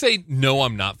Does anybody say no?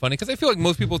 I'm not funny because I feel like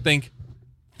most people think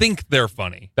they're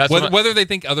funny. That's whether they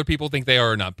think other people think they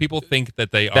are or not. People think that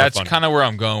they are. That's funny. kind of where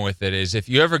I'm going with it. Is if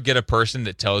you ever get a person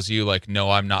that tells you like, no,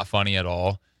 I'm not funny at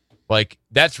all. Like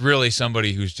that's really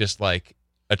somebody who's just like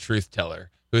a truth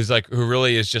teller. Who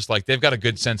really is just like they've got a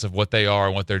good sense of what they are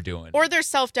and what they're doing. Or they're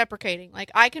self-deprecating. Like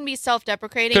I can be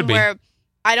self-deprecating where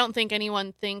I don't think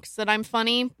anyone thinks that I'm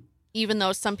funny, even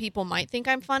though some people might think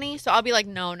I'm funny. So I'll be like,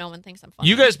 no one thinks I'm funny.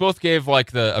 You guys both gave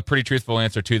like a pretty truthful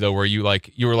answer too, though, where you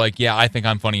were like, yeah, I think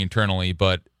I'm funny internally,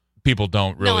 but people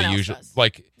don't really usually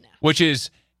which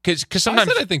is because sometimes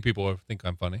I said I think people think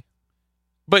I'm funny.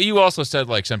 But you also said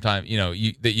like sometimes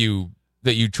that you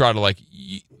try to like.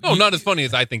 Not as funny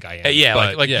as I think I am.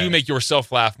 Yeah, but, you make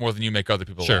yourself laugh more than you make other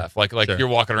people laugh. Like sure. You're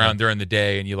walking around during the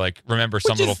day and you like remember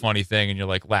some little funny thing and you're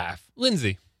like laugh.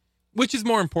 Linsey, which is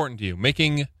more important to you,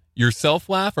 making yourself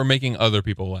laugh or making other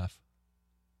people laugh?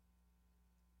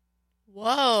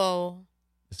 Whoa.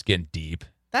 It's getting deep.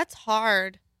 That's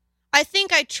hard. I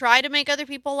think I try to make other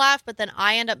people laugh, but then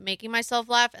I end up making myself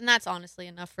laugh, and that's honestly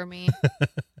enough for me.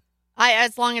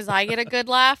 As long as I get a good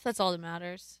laugh, that's all that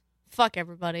matters. Fuck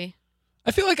everybody. I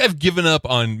feel like I've given up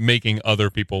on making other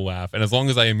people laugh, and as long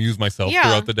as I amuse myself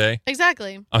throughout the day,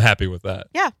 exactly. I'm happy with that.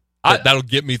 Yeah. That'll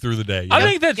get me through the day. I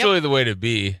think that's really the way to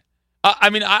be.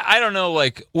 I don't know.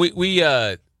 Like so we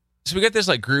got this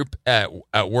like group at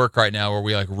work right now where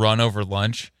we like run over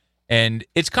lunch, and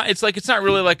it's not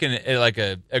really like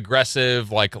a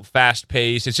aggressive like fast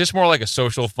pace. It's just more like a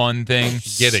social fun thing.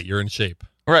 Get it? You're in shape,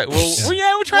 right? Well,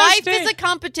 we're trying. Life is a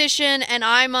competition, and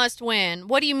I must win.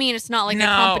 What do you mean it's not like a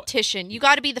competition? You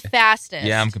got to be the fastest.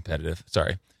 Yeah, I'm competitive.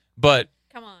 Sorry, but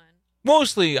come on.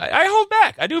 Mostly, I hold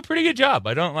back. I do a pretty good job.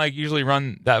 I don't like usually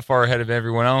run that far ahead of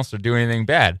everyone else or do anything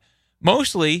bad.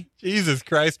 Mostly, Jesus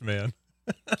Christ, man.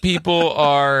 People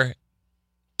are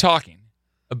talking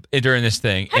during this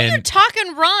thing. How do you talk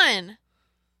and run?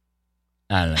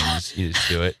 I don't know. You just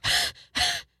do it.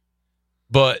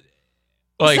 But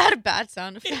like, is that a bad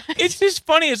sound effect? It's just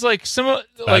funny. It's like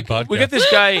we got this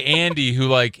guy Andy who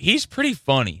like he's pretty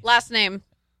funny. Last name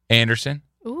Anderson.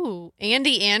 Ooh,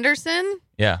 Andy Anderson.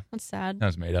 Yeah, that's sad. That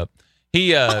was made up.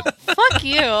 He fuck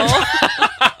you.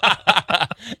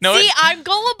 No, see, I'm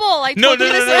gullible. I told you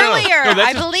this earlier.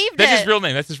 I believed it. That's his real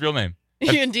name. That's his real name.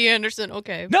 Andy Anderson.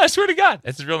 Okay. No, I swear to God,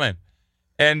 that's his real name.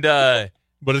 And but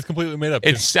it's completely made up.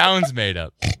 It sounds made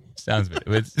up. It's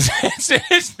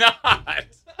not.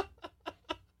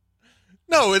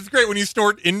 No, it's great when you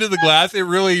snort into the glass. It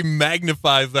really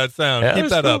magnifies that sound. Yeah, Keep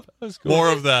that cool. up. That was cool. More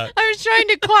of that. I was trying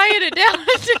to quiet it down.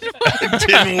 It didn't work. It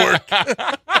didn't work.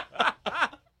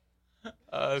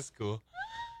 Oh, that's cool.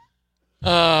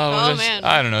 Man.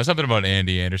 I don't know. Something about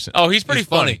Andy Anderson. Oh, he's pretty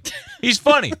funny. He's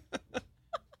funny.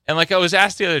 And like I was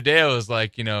asked the other day, I was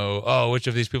like, which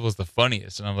of these people is the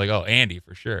funniest? And I'm like, oh, Andy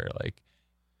for sure. Like,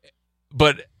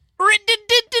 but.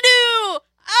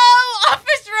 Oh,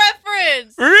 Office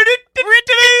reference.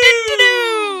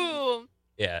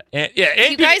 Yeah. Andy,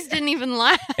 you guys didn't even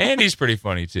laugh. Andy's pretty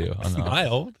funny too.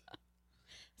 Smiled.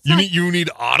 You need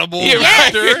audible.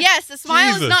 Yes, the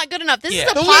smile is not good enough. This is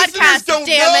a podcast,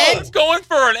 damn it. Going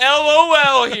for an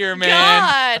LOL here,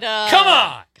 man. God. Come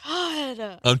on.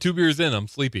 God. I'm 2 beers in. I'm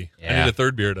sleepy. Yeah. I need a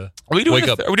third beer to wake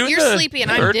up. You're sleepy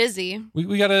and I'm dizzy.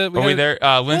 We gotta. Are we there?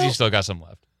 Lindsay still got some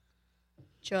left.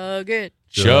 Chug it.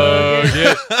 Chug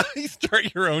it. You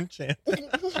start your own chant.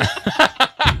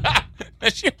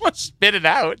 She almost spit it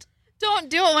out. Don't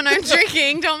do it when I'm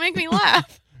drinking. Don't make me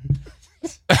laugh.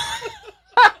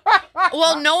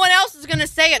 Well, no one else is going to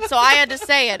say it, so I had to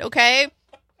say it, okay?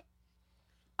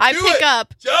 I pick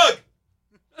up. Chug!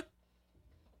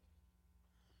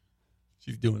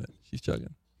 She's doing it. She's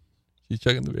chugging. She's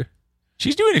chugging the beer.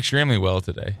 She's doing extremely well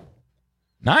today.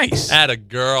 Nice. Atta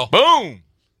girl. Boom.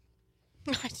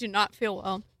 I do not feel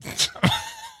well.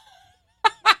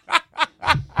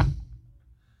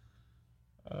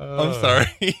 I'm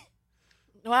sorry.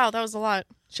 Wow, that was a lot.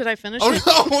 Should I finish Oh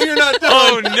it? no, you're not done.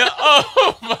 Oh no!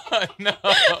 Oh no!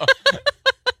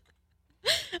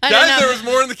 I don't Guys, know. there was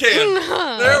more in the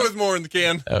can. There was more in the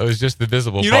can. That was just the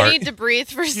visible You I part. need to breathe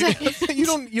for a second. You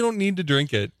don't need to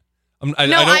drink it. I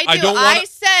No, I do. don't I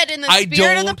said in the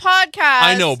spirit of the podcast.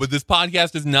 I know, but this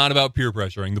podcast is not about peer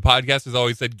pressuring. The podcast has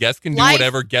always said guests can do Life-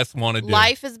 whatever guests want to do.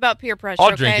 life is about peer pressure.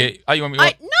 I'll drink okay? it. Oh, you want me?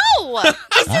 No!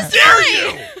 This is Dare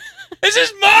fine. you? This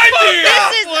is my beer.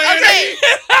 This is okay.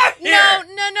 Here.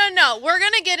 No. We're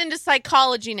gonna get into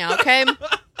psychology now, okay?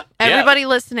 Everybody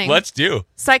listening. Let's do.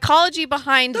 Psychology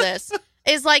behind this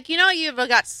is like, you've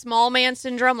got small man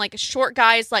syndrome, like a short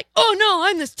guy is like, oh no,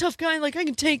 I'm this tough guy, like I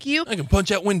can take you. I can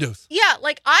punch out windows. Yeah,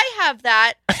 like I have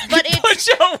that, but it's Punch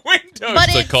out windows. But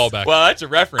It's a it's- callback. Well, that's a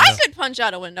reference. I could punch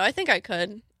out a window. I think I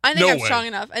could. I think No I'm way. strong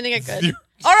enough. I think I could. Zero.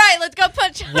 All right, let's go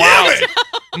punch out. Wow.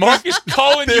 Mark is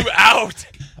calling you out.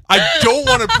 I don't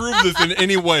want to prove this in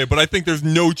any way, but I think there's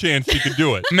no chance she could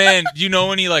do it. Man, do you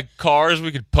know any like cars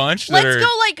we could punch? That Let's are... go.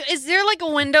 Like, is there like a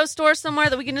window store somewhere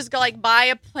that we can just go like buy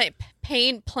a plane,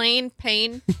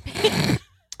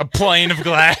 a plane of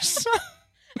glass.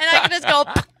 and I can just go.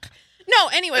 No,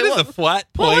 anyway, It is what- a flat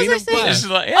what was plane I of saying? glass. This is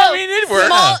like, yeah, I mean, it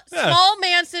works. Small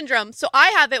man syndrome. So I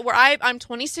have it where I'm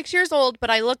 26 years old, but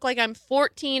I look like I'm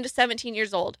 14 to 17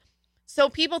 years old. So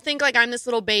people think like I'm this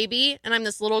little baby and I'm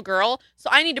this little girl. So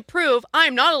I need to prove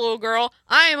I'm not a little girl.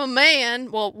 I am a man.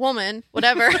 Well, woman,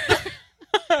 whatever. I'm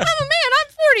a man.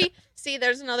 I'm 40. See,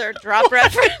 there's another drop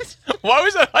reference. Why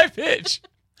was that high pitch?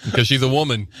 Because she's a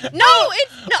woman. No,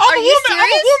 are you serious?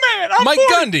 I'm a woman. I'm Mike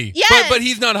 40. Gundy. Yes. But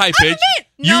he's not high I'm a pitched. man.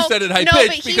 No, You said it high no, but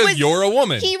pitched he because was- you're a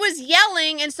woman. He was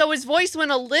yelling, and so his voice went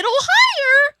a little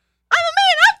higher. I'm a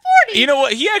man. I'm 40. You know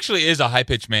what? He actually is a high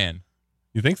pitched man.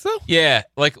 You think so? Yeah,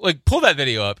 like pull that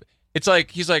video up. It's like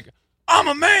he's like, I'm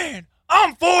a man.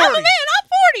 I'm 40. I'm a man. I'm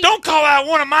 40. Don't call out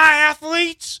one of my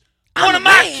athletes. One of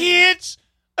my kids.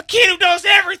 A kid who does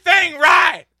everything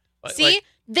right. See,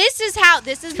 this is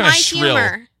kinda my shrill.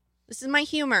 humor. This is my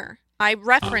humor. I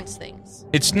reference things.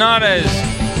 It's not as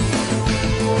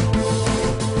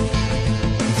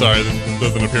I'm sorry, this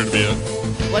doesn't appear to be it.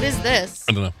 What is this?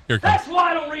 I don't know. Here it comes. That's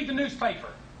why I don't read the newspaper.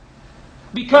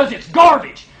 Because it's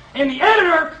garbage. And the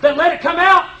editor that let it come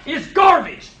out is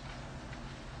garbage.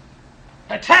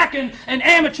 Attacking an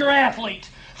amateur athlete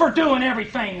for doing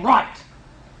everything right.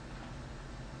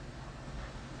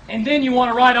 And then you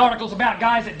want to write articles about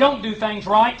guys that don't do things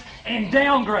right and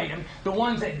downgrade them, the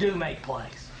ones that do make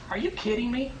plays. Are you kidding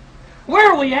me?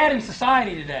 Where are we at in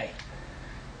society today?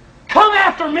 Come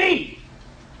after me.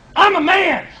 I'm a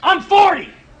man. I'm 40.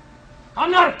 I'm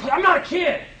not a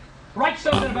kid. Write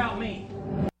something about me.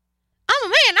 I'm a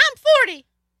man. I'm 40.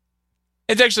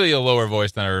 It's actually a lower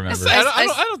voice than I remember. I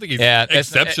don't think he's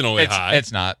exceptionally high.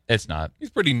 It's not. He's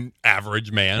pretty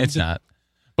average, man. It's not.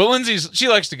 But she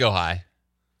likes to go high.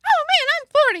 I'm a man. I'm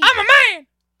 40. I'm a man.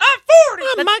 I'm 40.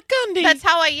 I'm Mike Gundy. That's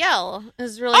how I yell.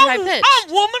 Is really high pitched.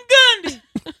 I'm woman Gundy.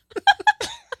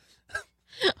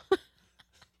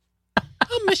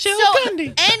 I'm Michelle So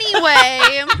Gundy.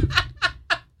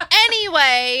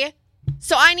 anyway,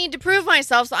 so I need to prove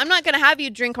myself. So I'm not going to have you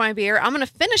drink my beer. I'm going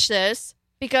to finish this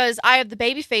because I have the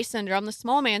baby face syndrome, the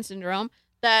small man syndrome,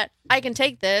 that I can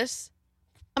take this.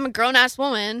 I'm a grown-ass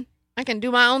woman. I can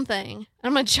do my own thing.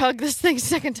 I'm going to chug this thing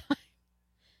second time.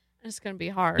 It's going to be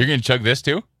hard. You're going to chug this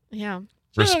too? Yeah.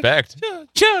 Respect.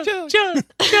 Chug. Did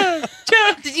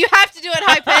you have to do it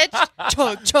high pitched?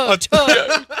 Chug, chug,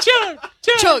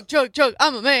 chug. Chug.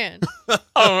 I'm a man.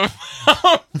 I'm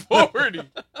 40.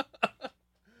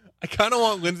 I kind of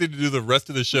want Linsey to do the rest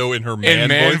of the show in her In man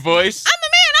man voice. voice? I'm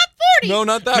a man. I'm 40. No,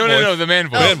 not that No, voice. the man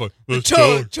voice. Man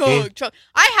voice. Chug.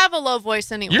 I have a low voice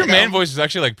anyway. Your man though. voice is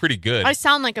actually like pretty good. I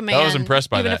sound like a man. I was impressed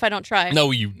by even that. if I don't try.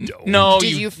 No, you don't. No,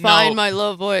 Did you find my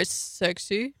low voice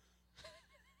sexy?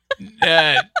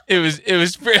 It was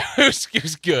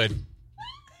good. It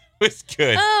was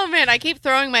good. Oh man, I keep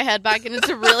throwing my head back, and it's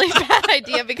a really bad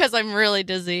idea because I'm really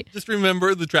dizzy. Just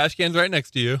remember the trash can's right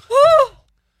next to you. Whew.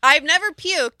 I've never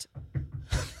puked.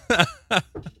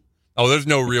 Oh, there's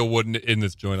no real wood in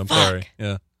this joint. I'm sorry.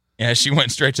 Yeah. Yeah, she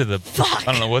went straight to the. Fuck.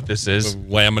 I don't know what this The is.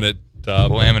 laminate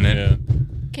top. Laminate.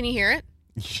 Can you hear it?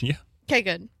 Yeah. Okay,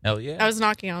 good. Hell yeah. I was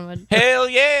knocking on wood. Hell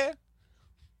yeah.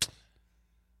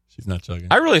 She's not chugging.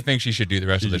 I really think she should do the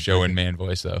rest of the She's show in chugging. man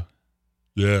voice, though.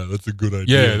 Yeah, that's a good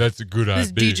idea. that's a good This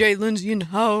is DJ Linsey in the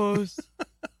house.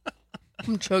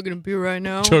 I'm chugging a beer right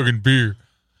now. Chugging beer.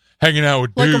 Hanging out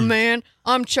with Like a dudes. man,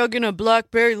 I'm chugging a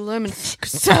blackberry lemon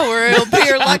sour ale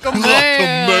beer like a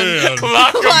man.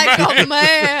 Like a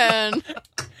man.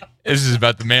 This is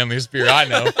about the manliest beer I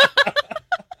know.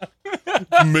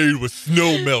 Made with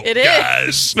snow melt, It is.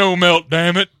 guys. Snow melt,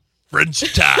 damn it.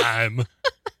 French time.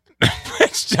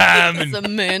 French time. It's the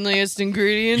manliest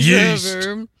ingredients Yeast.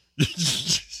 ever.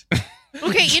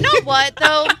 Okay, you know what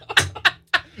though?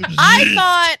 I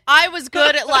thought I was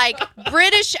good at like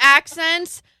British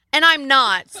accents, and I'm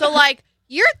not. So like,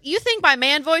 you think my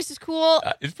man voice is cool?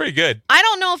 It's pretty good. I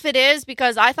don't know if it is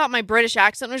because I thought my British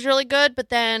accent was really good, but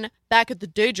then back at the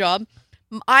day job,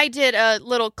 I did a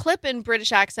little clip in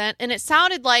British accent, and it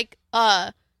sounded like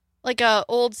a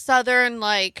old Southern,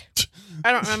 like,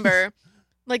 I don't remember,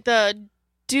 like the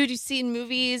dude you see in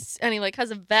movies, and he like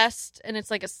has a vest, and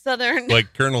it's like a Southern.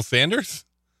 Like Colonel Sanders?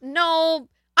 No,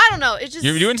 I don't know. It's just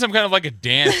You're doing some kind of like a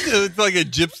dance It's like a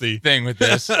gypsy. thing with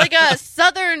this. like a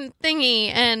Southern thingy,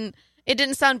 and it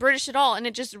didn't sound British at all, and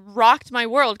it just rocked my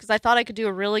world because I thought I could do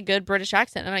a really good British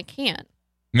accent, and I can't.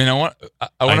 I mean, I want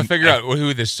to figure out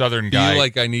who this Southern I guy feel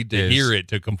like I need to is. hear it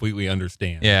to completely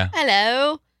understand. Yeah.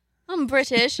 Hello, I'm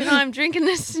British, and I'm drinking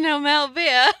this snow melt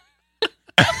beer.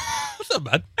 What's up,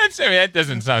 bud? That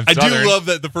doesn't sound I Southern. do love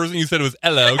that the first thing you said was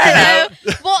hello. Hello.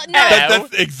 Well, no,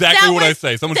 That's exactly That what I was-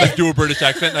 say. Someone says do a British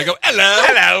accent, and I go, hello.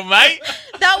 Hello, mate.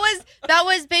 that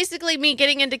was basically me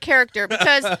getting into character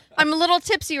because I'm a little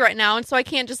tipsy right now, and so I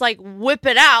can't just like whip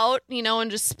it out,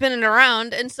 and just spin it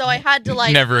around, and so I had to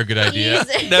like Never a good idea.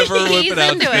 Never whip ease it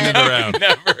out, into spin it around.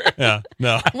 Never. Yeah,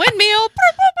 no. Windmill.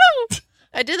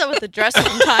 I did that with the dress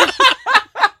sometimes.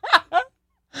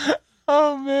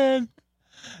 Oh man,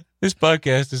 this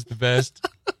podcast is the best.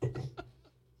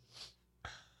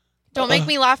 Don't make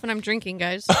me laugh when I'm drinking,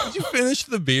 guys. Did you finish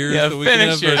the beer Yeah, so we can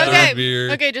finish have it. another Okay.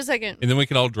 beer? Okay, just a second. And then we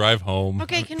can all drive home.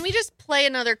 Okay, can we just play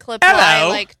another clip while I Hello.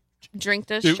 like drink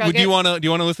this? Do chug you it? want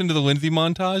to listen to the Linsey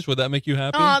montage? Would that make you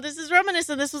happy? Oh, this is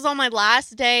reminiscent. This was on my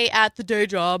last day at the day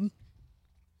job.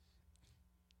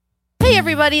 Hey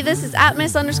everybody, this is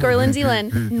 @Miss_Lindsay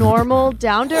Lynn. Normal,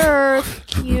 down to earth,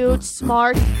 cute,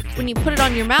 smart. When you put it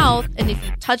on your mouth, and if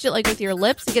you touch it like with your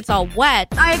lips, it gets all wet.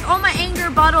 I have all my anger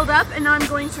bottled up, and now I'm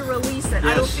going to release it.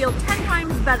 I will feel 10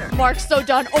 times better. Mark's so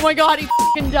done. Oh my god, he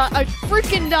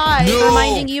freaking died. No.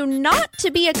 Reminding you not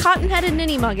to be a cotton-headed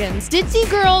ninny muggins. Ditzy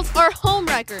girls are home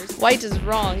wreckers. White is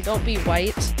wrong. Don't be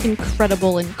white.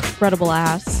 Incredible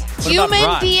ass. Human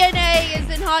DNA is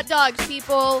in hot dogs,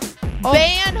 people.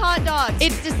 Ban hot dogs.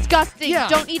 It's disgusting. Yeah.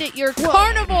 Don't eat it. You're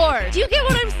carnivore. Do you get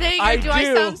what I'm saying? Or I do I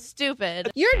do. sound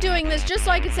stupid? You're doing this just so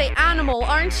I could say animal,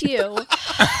 aren't you?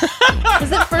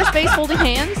 Is it first base holding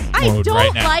hands? I Mode don't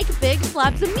right now. like big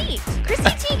slabs of meat. Chrissy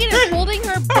Teigen is holding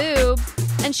her boob,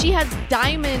 and she has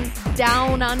diamonds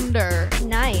down under.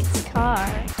 Nice car.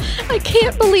 I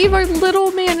can't believe our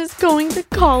little man is going to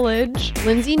college.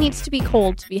 Lindsay needs to be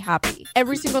cold to be happy.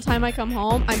 Every single time I come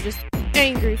home, I'm just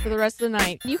angry for the rest of the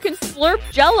night. You can slurp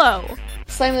Jello.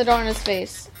 Slam the door in his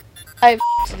face. I have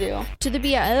to do. To the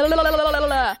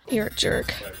BS. You're a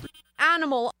jerk.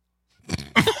 Animal.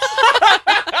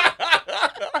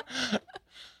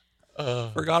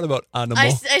 Forgot about animal. I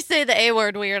say the A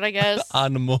word weird, I guess.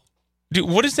 Animal. Dude,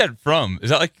 what is that from? Is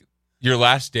that like your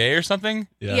last day or something?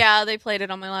 Yeah, they played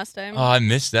it on my last time. Oh, I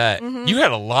missed that. Mhm. You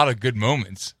had a lot of good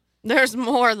moments. There's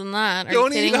more than that. Are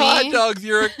Don't you eat kidding hot me? dogs.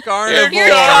 You're a carnivore. You're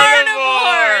Carnivore.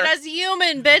 carnivore. It has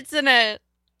human bits in it.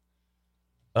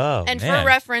 Oh, And man. for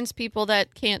reference, people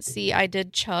that can't see, I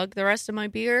did chug the rest of my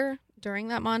beer during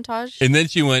that montage. And then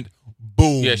she went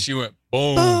boom. Yeah, she went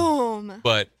boom. Boom.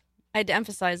 But I had to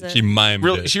emphasize it. She mimed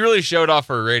it. she really showed off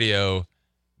her radio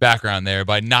background there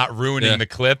by not ruining Yeah. the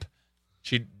clip.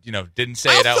 She, didn't say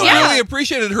I it out also loud. really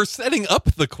appreciated her setting up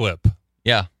the clip.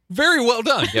 Yeah. Very well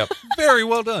done. Yep. Very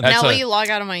well done. That's now will a- you log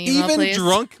out of my email, Even please?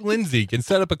 drunk Lindsay can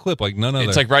set up a clip like none other.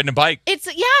 It's like riding a bike. It's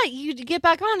you get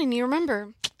back on and you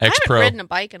remember. I X-Pro. haven't ridden a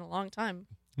bike in a long time.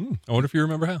 I wonder if you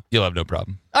remember how. You'll have no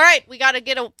problem. All right, we got to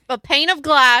get a pane of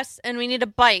glass and we need a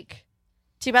bike.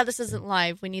 Too bad this isn't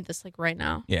live. We need this like right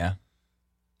now. Yeah.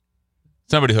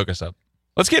 Somebody hook us up.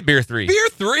 Let's get beer 3. Beer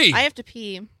 3. I have to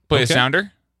pee. Play a Okay.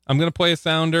 sounder. I'm going to play a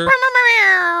sounder. Are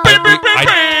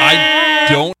I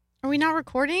don't. we not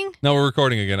recording? No, we're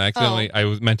recording again. I accidentally, I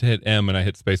was meant to hit M and I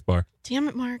hit spacebar. Damn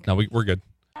it, Mark. No, we're good.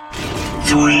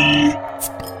 3.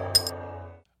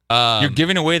 You're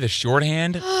giving away the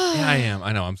shorthand? Yeah, I am.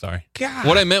 I know. I'm sorry. God.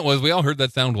 What I meant was we all heard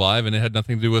that sound live and it had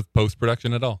nothing to do with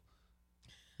post-production at all.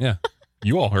 Yeah.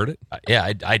 You all heard it.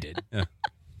 Yeah, I did.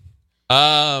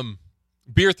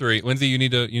 Beer 3. Lindsay, you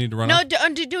need to run No, off.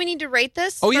 do we need to rate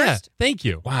this? Oh, yeah. first? Thank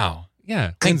you. Wow.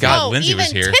 Yeah. Thank Lindsay. God Oh, Lindsay was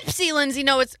even here. tipsy Lindsay.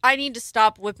 No, I need to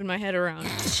stop whipping my head around.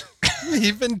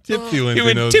 Even tipsy Lindsay You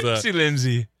went knows tipsy, that.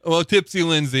 Lindsay. Well, tipsy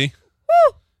Lindsay.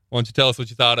 Why don't you tell us what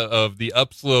you thought of the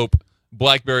Upslope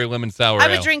Blackberry Lemon Sour I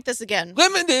Ale? would drink this again.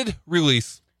 Limited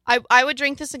release. I would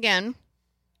drink this again.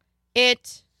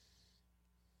 It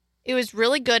was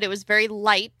really good. It was very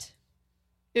light.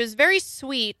 It was very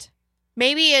sweet.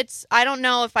 Maybe I don't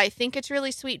know if I think it's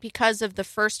really sweet because of the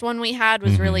first one we had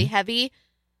was really heavy.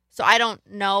 So I don't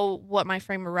know what my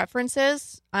frame of reference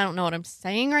is. I don't know what I'm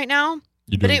saying right now.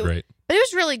 You're doing great. But it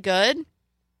was really good.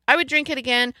 I would drink it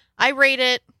again. I rate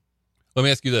it. Let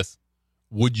me ask you this.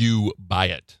 Would you buy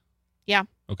it? Yeah.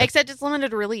 Okay. Except it's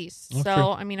limited release. Oh, so, true.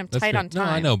 I'm That's tight true. on time.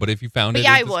 No, I know, but if you found it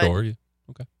yeah, at the store,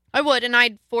 okay. I would, and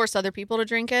I'd force other people to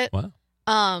drink it. Wow.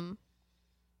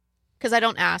 Because I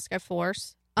don't ask, I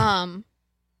force. I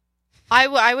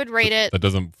would rate it. That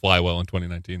doesn't fly well in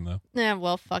 2019, though. Yeah,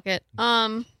 well, fuck it.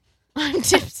 I'm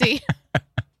tipsy.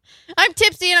 I'm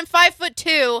tipsy, and I'm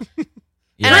 5'2".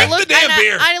 And I look,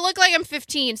 I look like I'm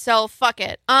 15, so fuck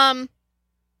it.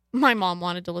 My mom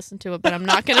wanted to listen to it, but I'm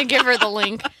not going to give her the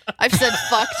link. I've said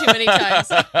fuck too many times.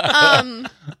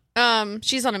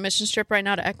 She's on a mission trip right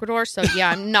now to Ecuador, so yeah,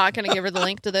 I'm not going to give her the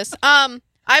link to this. I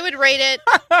would rate it.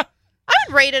 I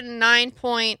would rate it a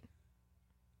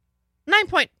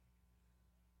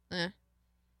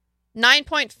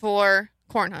 9.4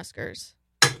 Cornhuskers.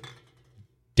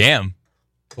 Damn.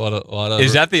 A lot of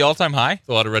Is that the all-time high?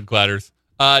 a lot of red clatters.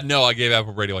 No, I gave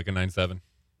Apple Brady like a 9.7.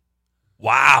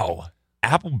 Wow.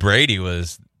 Apple Brady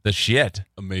was the shit.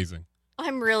 Amazing.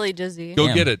 I'm really dizzy. Go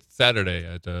Damn. get it Saturday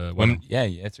at Yeah,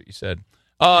 that's what you said.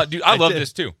 Dude, I love did.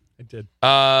 this too. I did.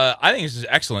 I think this is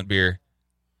excellent beer.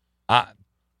 I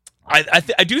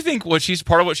do think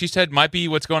part of what she said might be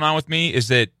what's going on with me is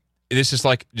that this is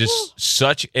like just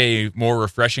such a more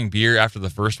refreshing beer after the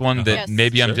first one that Yes.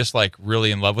 maybe I'm Sure. just like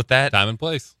really in love with that. Time and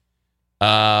place.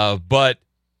 But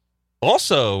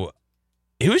also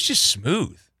it was just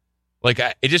smooth. Like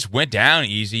it just went down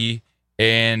easy,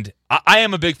 and I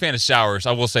am a big fan of sours.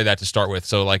 I will say that to start with.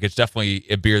 So like it's definitely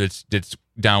a beer that's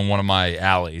down one of my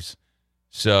alleys.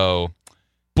 So,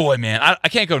 boy, man, I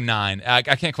can't go 9. I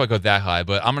can't quite go that high,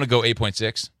 but I'm gonna go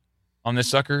 8.6 on this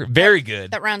sucker. Very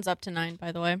good. That rounds up to 9,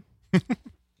 by the way.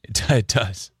 It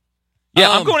does.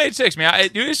 Yeah, I'm going 8.6, man.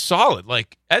 It is solid.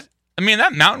 Like, that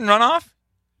mountain runoff,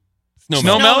 Snow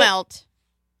Snow melt. melt? Melt.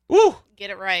 Woo, Get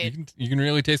it right. You can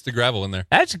really taste the gravel in there.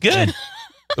 that's good.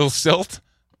 Little silt.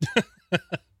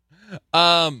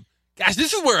 Guys,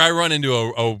 this is where I run into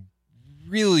a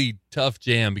really tough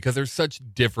jam because there's such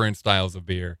different styles of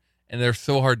beer and they're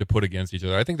so hard to put against each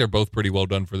other. I think they're both pretty well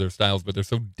done for their styles, but they're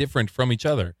so different from each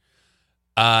other.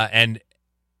 And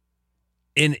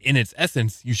in its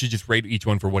essence, you should just rate each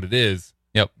one for what it is.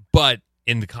 Yep. But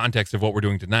in the context of what we're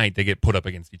doing tonight, they get put up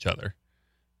against each other.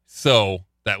 So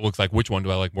that looks like which one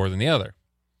do I like more than the other?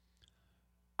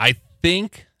 I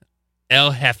think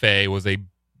El Jefe was a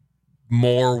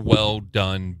more well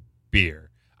done beer.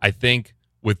 I think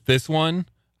with this one,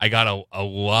 I got a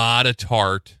lot of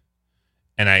tart,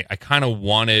 and I kind of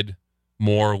wanted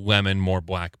more lemon, more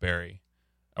blackberry.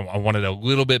 I wanted a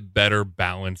little bit better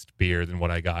balanced beer than what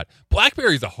I got.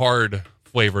 Blackberry is a hard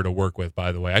flavor to work with,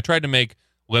 by the way. I tried to make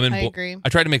lemon. I agree. I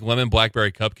tried to make lemon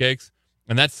blackberry cupcakes,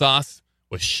 and that sauce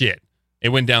was shit. It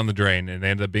went down the drain, and they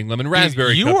ended up being lemon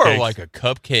raspberry. You cupcakes. are like a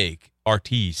cupcake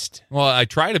artiste. Well, I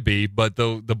try to be, but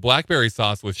the blackberry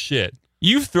sauce was shit.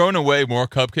 You've thrown away more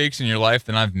cupcakes in your life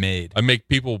than I've made. I make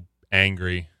people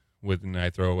angry when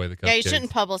I throw away the cupcakes. Yeah, you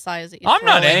shouldn't publicize it. You I'm throw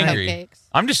not away angry. Cupcakes.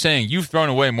 I'm just saying you've thrown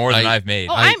away more than I've made.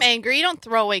 Oh, I'm angry. You don't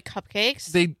throw away cupcakes.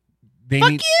 They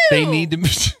Fuck need you! they need to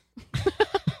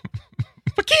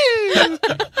Fuck you!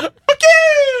 Fuck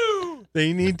you!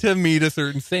 they need to meet a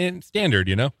certain standard,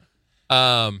 you know.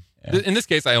 In this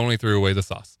case, I only threw away the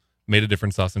sauce. Made a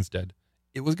different sauce instead.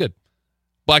 It was good.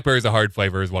 Blackberry's a hard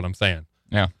flavor, is what I'm saying.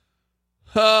 Yeah.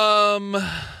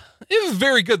 It was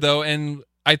very good though, and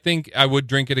I think I would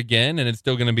drink it again, and it's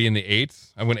still going to be in the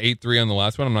 8s. I went 8.3 on the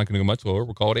last one. I'm not going to go much lower.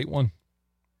 We'll call it 8.1.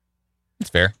 It's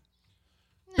fair.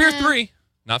 Beer 3,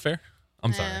 not fair.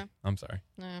 I'm Nah. sorry. I'm sorry.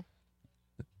 No.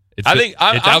 It's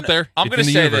it's out there. I'm It's going in to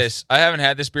the say universe. this. I haven't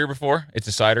had this beer before. It's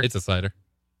a cider. It's a cider.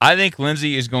 I think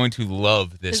Linsey is going to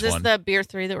love this Is this one. the beer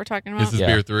 3 that we're talking about? This is Yeah.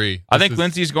 beer 3. I think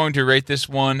Linsey is going to rate this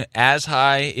one as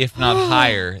high, if not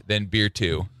higher, than beer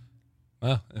 2.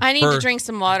 Well, I need to drink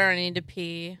some water. I need to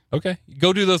pee. Okay,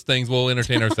 go do those things. We'll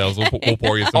entertain ourselves. We'll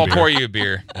pour you some I'll beer. pour you a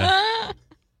beer.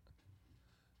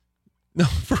 No,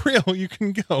 for real, you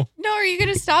can go. No, are you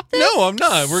going to stop this? No, I'm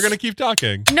not. We're gonna keep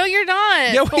talking. No, you're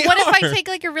not. Yeah, but we what if I are. take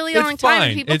like a really It's long time fine.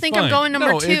 and people It's think fine. I'm going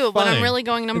number No, 2, it's but I'm fine. really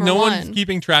going number No 1? one's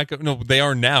keeping track of. No, they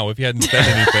are now. If you hadn't said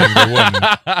anything, they wouldn't.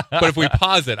 But if we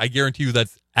pause it, I guarantee you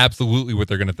that's absolutely what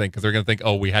they're gonna think, because they're gonna think,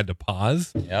 oh, we had to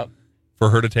pause Yep. for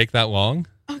her to take that long.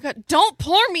 Oh God! Don't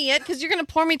pour me it because you're going to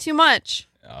pour me too much.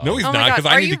 No, he's Oh my not. God.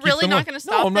 Because I Are need you to keep really them not on. gonna No,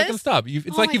 stop I'm not this? going to stop. It's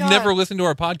Oh like my you've God. never listened to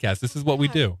our podcast. This is what we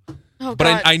do. Oh, But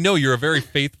God. I know you're a very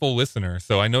faithful listener,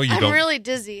 so I know you I'm don't. really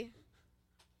dizzy.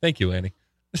 Thank you, Lanny.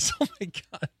 Oh my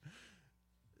God.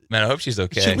 Man, I hope she's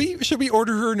okay. Should we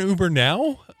order her an Uber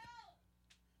now?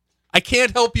 I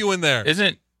can't help you in there.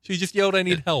 She just yelled, "I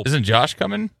need help." Isn't Josh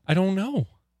coming? I don't know.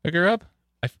 Pick her up?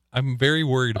 I'm very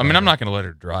worried. I mean, about I'm her. not going to let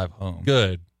her drive home.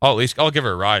 Good. At least I'll give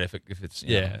her a ride if it's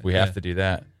we have yeah. to do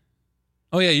that.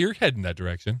 Oh yeah, you're heading that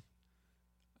direction.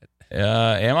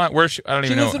 Am I? Where? I don't She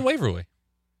even know. lives in Waverly.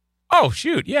 Oh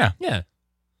shoot! Yeah. Yeah.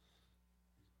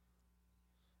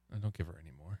 I don't give her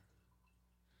any more.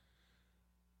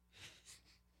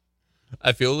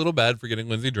 I feel a little bad for getting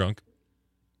Linsey drunk,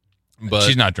 but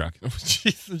She's not drunk.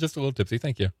 she's just a little tipsy.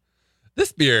 Thank you.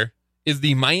 This beer is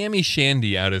the Miami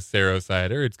Shandy out of Cerro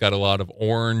Cider. It's got a lot of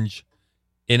orange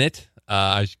in it.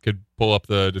 I could pull up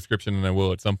the description, and I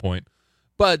will at some point.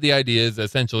 But the idea is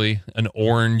essentially an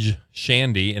orange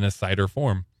shandy in a cider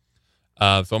form.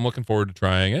 So I'm looking forward to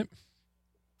trying it.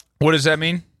 What does that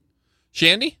mean?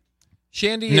 Shandy?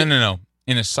 Shandy? No.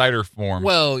 In a cider form.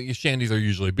 Well, shandies are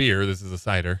usually beer. This is a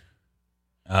cider.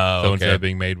 Oh, So okay. instead of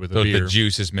being made with a So beer. the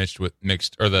juice is mixed,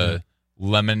 or the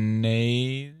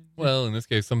lemonade. Well, in this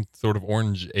case, some sort of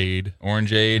orangeade.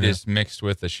 Orangeade Yeah. is mixed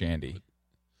with a shandy,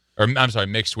 or I'm sorry,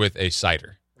 mixed with a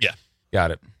cider. Yeah.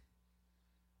 Got it.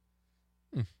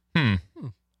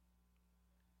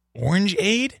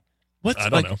 Orangeade? What's I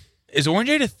don't know. Is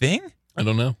orangeade a thing? I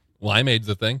don't know. Limeade's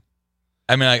a thing.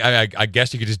 I mean, I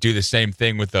guess you could just do the same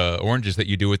thing with the oranges that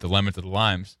you do with the lemons or the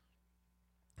limes.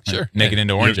 Sure. Make it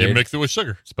into You orangeade. mix it with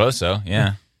sugar. Suppose so,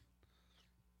 yeah.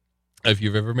 If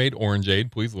you've ever made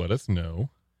orangeade, please let us know.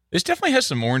 This definitely has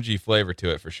some orangey flavor to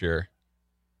it for sure.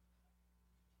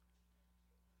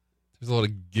 There's a lot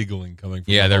of giggling coming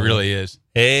from Yeah, the there hallway. really is.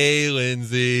 Hey,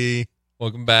 Linsey.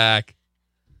 Welcome back.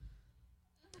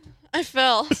 I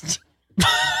fell.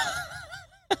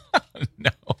 No.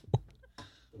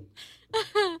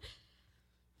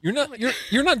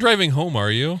 You're not driving home,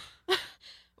 are you?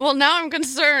 Well, now I'm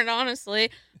concerned, honestly.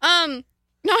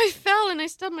 No, I fell and I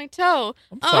stubbed my toe.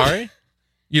 I'm sorry.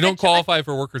 You don't qualify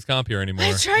for workers' comp here anymore.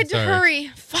 I tried to hurry.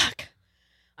 Fuck.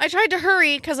 I tried to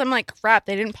hurry because I'm like, crap,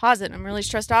 they didn't pause it. I'm really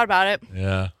stressed out about it.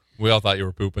 Yeah. We all thought you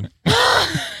were pooping.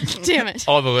 Damn it.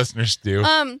 All the listeners do.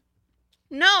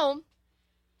 No,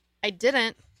 I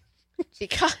didn't.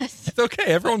 Because It's okay.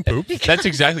 Everyone poops. That's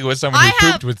exactly what someone I who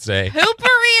have pooped would say.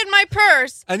 poopery in my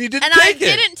purse. And you didn't And take I it.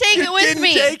 didn't take it with didn't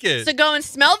me. Take it. So go and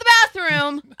smell the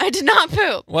bathroom. I did not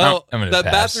poop. Well, I'm gonna that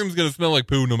pass. bathroom's going to smell like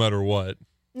poo no matter what.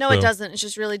 No, So- it doesn't. It's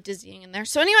just really dizzying in there.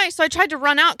 So anyway, I tried to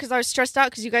run out because I was stressed out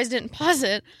because you guys didn't pause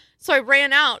it. So I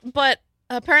ran out. But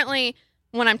apparently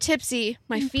when I'm tipsy,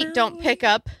 my feet don't pick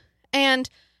up. And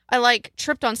I like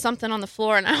tripped on something on the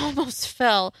floor and I almost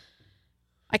fell.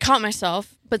 I caught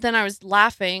myself, but then I was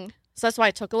laughing. So that's why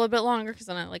it took a little bit longer because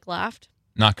then I like laughed.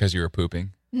 Not because you were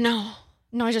pooping. No,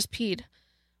 I just peed.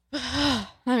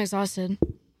 I'm exhausted.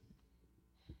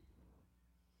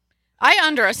 I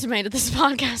underestimated this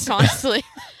podcast, honestly.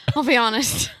 I'll be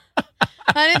honest.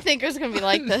 I didn't think it was going to be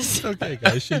like this. Okay,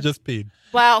 guys. She just peed.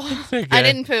 Wow. okay. I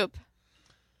didn't poop.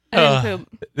 I didn't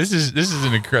poop. This is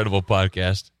an incredible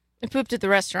podcast. I pooped at the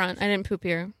restaurant. I didn't poop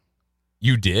here.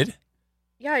 You did?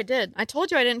 Yeah, I did. I told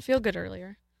you I didn't feel good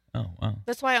earlier. Oh, wow.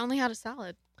 That's why I only had a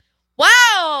salad.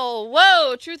 Wow.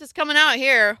 Whoa. Truth is coming out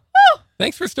here. Woo.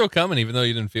 Thanks for still coming, even though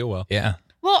you didn't feel well. Yeah.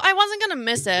 Well, I wasn't going to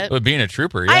miss it. But being a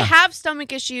trooper, yeah. I have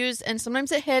stomach issues, and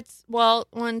sometimes it hits. Well,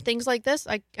 when things like this,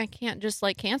 I can't just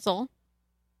like cancel.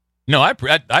 No, I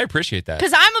appreciate that.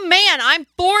 Because I'm a man. I'm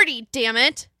 40, damn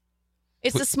it.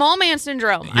 It's the small man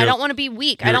syndrome. I You're- don't want to be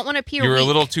weak. I don't want to appear You were weak. a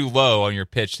little too low on your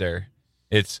pitch there.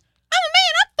 It's, I'm a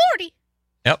man. I'm 40.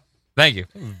 yep. Thank you.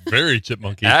 Very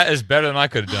chipmunky. That is better than I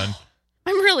could have done.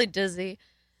 I'm really dizzy.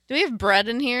 Do we have bread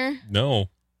in here? No.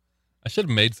 I should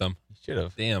have made some. Should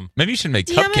have. Damn. Maybe you should make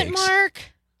Damn cupcakes. it, Mark.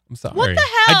 I'm sorry. What the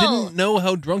I hell? didn't know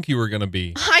how drunk you were going to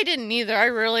be. I didn't either. I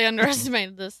really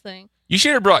underestimated this thing. You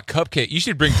should have brought cupcake. You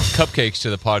should bring cupcakes to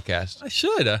the podcast. I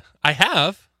should. I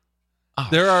have. Oh,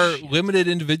 There are shit. limited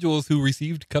individuals who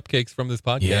received cupcakes from this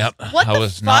podcast. Yep. What I the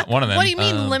was fuck? not one of them. What do you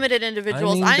mean limited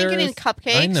individuals? I didn't get any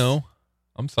cupcakes. I know.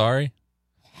 I'm sorry.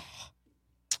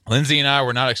 Linsey and I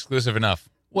were not exclusive enough.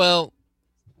 Well,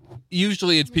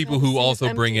 usually it's people who Obviously it's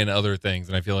also bring empty. in other things,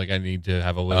 and I feel like I need to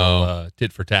have a little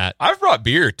tit for tat. I've brought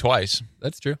beer twice.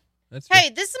 That's true. That's true. Hey,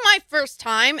 this is my first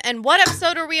time, and what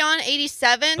episode are we on?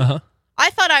 87? Uh-huh. I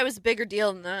thought I was a bigger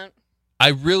deal than that.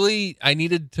 I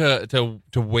needed to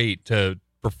wait to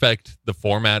perfect the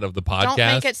format of the podcast.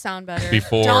 Don't make it sound better.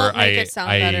 before Don't make I- it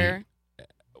sound I- better.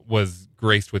 was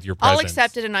graced with your presence. I'll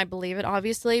accept it and I believe it,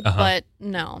 obviously, but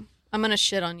no. I'm going to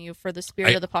shit on you for the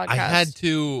spirit of the podcast.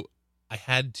 I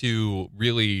had to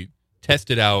really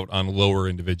test it out on lower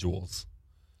individuals.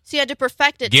 So you had to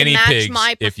perfect it Guinea to match pigs,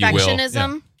 my if you will.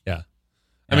 perfectionism. Yeah.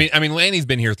 I mean, Lanny's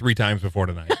been here 3 times before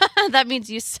tonight. That means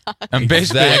you suck. I'm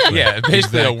basically, Exactly. basically a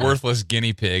Exactly. worthless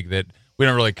guinea pig that we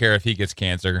don't really care if he gets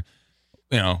cancer.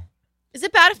 You know, Is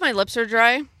it bad if my lips are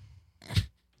dry?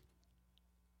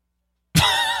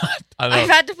 I I've don't,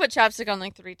 had to put chapstick on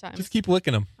like 3 times. Just keep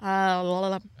licking them.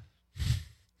 Uh,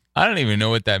 I don't even know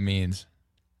what that means.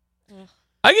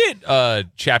 I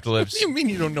get chapped What lips. do you mean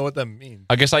you don't know what that means?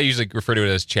 I guess I usually refer to it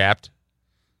as chapped.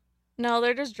 no,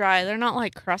 they're just dry. They're not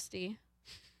like crusty.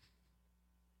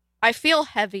 I feel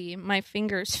heavy. My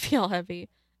fingers feel heavy.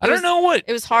 I don't know what.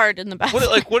 It was hard in the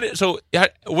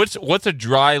bathroom. What's a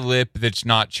dry lip that's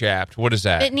not chapped? What is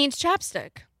that? It needs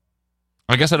chapstick.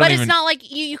 I guess I don't But even. it's not like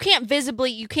you can't visibly,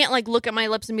 you can't like look at my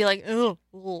lips and be like, oh,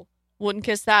 wouldn't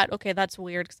kiss that. Okay, that's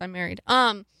weird because I'm married.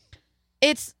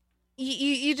 It's,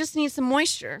 you just need some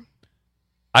moisture.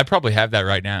 I probably have that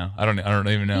right now. I don't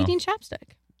even know. You need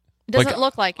chapstick. It doesn't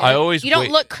look like it. I always you don't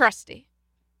wait- look crusty.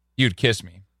 You'd kiss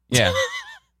me. Yeah.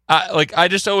 I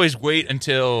just always wait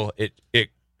until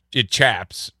it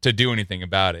chaps to do anything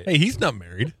about it. Hey, he's not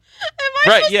married. Am I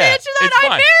Right, supposed yeah, to answer that? it's I'm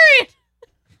fine. married.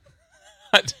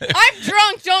 I'm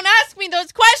drunk. Don't ask me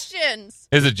those questions.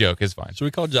 It's a joke. It's fine. Should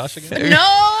we call Josh again?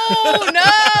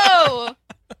 No.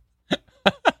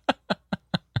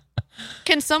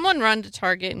 Can someone run to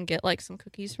Target and get like some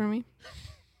cookies for me?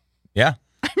 Yeah.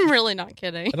 I'm really not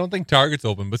kidding. I don't think Target's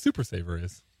open, but Super Saver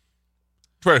is.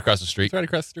 It's right across the street. It's right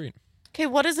across the street. Okay,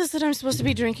 what is this that I'm supposed to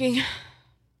be drinking?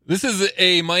 This is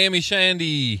a Miami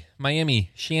Shandy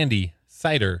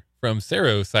cider from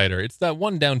Cerro Cider. It's that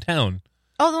one downtown.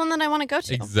 Oh, the one that I want to go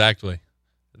to. Exactly.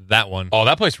 That one. Oh,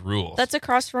 that place rules. That's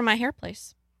across from my hair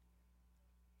place.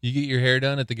 You get your hair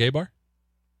done at the gay bar?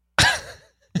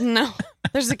 No.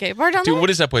 There's a gay bar down Dude, there? what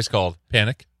is that place called?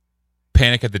 Panic.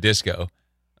 Panic at the Disco.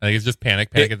 I think it's just Panic.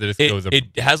 Panic at the Disco is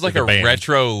It has like is a band.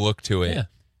 retro look to it. Yeah.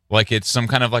 Like it's some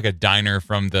kind of like a diner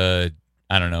from the,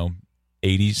 I don't know,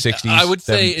 80s, 60s. I would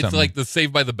say 70s, it's something. like the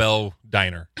Saved by the Bell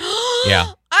diner.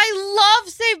 Yeah. I love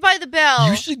Saved by the Bell.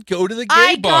 You should go to the gay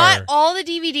I bar. got all the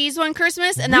DVDs one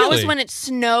Christmas, and that was Really? when it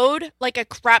snowed like a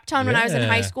crap ton when I was in Yeah.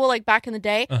 high school, like back in the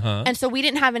day. Uh-huh. And so we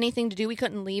didn't have anything to do. We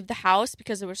couldn't leave the house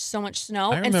because there was so much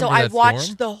snow. I And so remember I that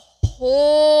watched storm. the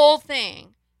whole thing.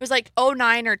 It was like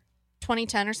 09 or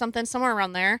 2010 or something, somewhere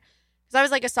around there. Because I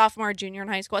was like a sophomore or junior in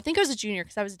high school. I think I was a junior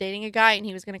because I was dating a guy and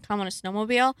he was going to come on a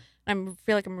snowmobile. I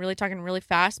feel like I'm really talking really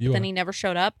fast, but You then are. he never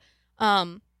showed up.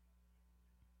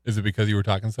 Is it because you were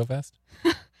talking so fast?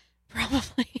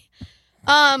 Probably.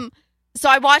 So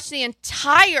I watched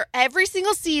every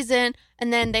single season,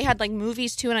 and then they had like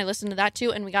movies too, and I listened to that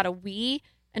too, and we got a Wii,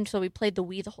 and so we played the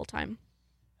Wii the whole time.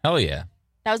 Hell yeah.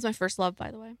 That was my first love, by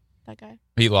the way, that guy.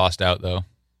 He lost out, though.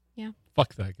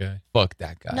 Fuck that guy. Fuck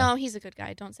that guy. No, he's a good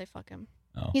guy. Don't say fuck him.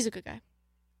 Oh. He's a good guy.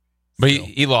 But Still.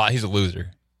 he lost. He's a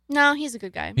loser. No, he's a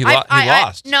good guy. He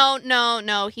lost.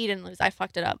 No, he didn't lose. I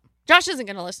fucked it up. Josh isn't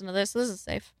going to listen to this, so this is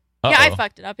safe. Uh-oh. Yeah, I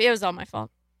fucked it up. It was all my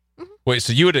fault. Wait,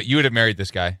 so you would have married this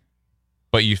guy,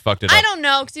 but you fucked it up. I don't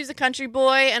know, because he was a country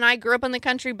boy, and I grew up in the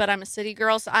country, but I'm a city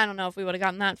girl, so I don't know if we would have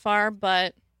gotten that far,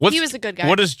 but he was a good guy.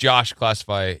 What does Josh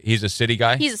classify? He's a city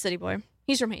guy? He's a city boy.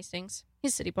 He's from Hastings.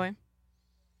 He's a city boy.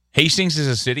 Hastings is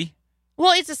a city?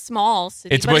 Well, it's a small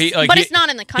city, It's- but, but it's, he- like, but he- it's not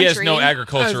in the country. He has no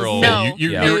agricultural. No.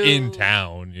 You're Yeah. in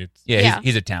town. It's, Yeah, Yeah.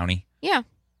 He's a townie. Yeah,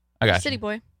 I got city you.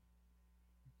 boy.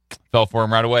 Fell for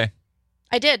him right away.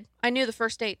 I did. I knew the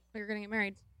first date we were going to get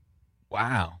married.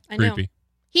 Wow. I knew. creepy.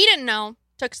 He didn't know.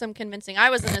 Took some convincing. I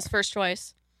wasn't his first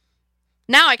choice.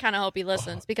 Now I kind of hope he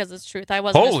listens because it's truth. I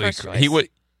wasn't Holy his first crap. choice. He would.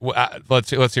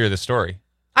 Let's hear the story.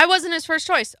 I wasn't his first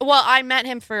choice. Well, I met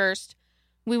him first.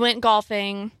 We went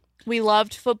golfing. We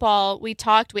loved football. We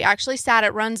talked. We actually sat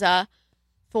at Runza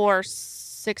for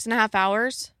 6.5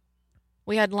 hours.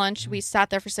 We had lunch. We sat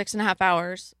there for 6.5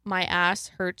 hours. My ass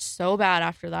hurt so bad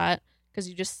after that because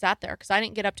you just sat there because I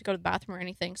didn't get up to go to the bathroom or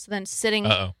anything. So then sitting.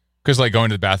 Uh-oh. Because like going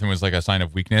to the bathroom was like a sign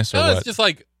of weakness, or No, what? it's just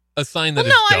like a sign that Well,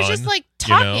 no, it's I was done, just like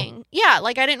you know? talking. Yeah,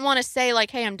 like I didn't want to say like,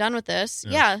 "Hey, I'm done with this."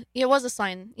 Yeah, it was a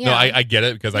sign. Yeah. No, I get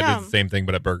it because I Yeah. did the same thing,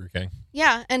 but at Burger King.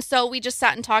 Yeah, and so we just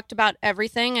sat and talked about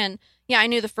everything, and yeah, I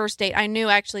knew the first date. I knew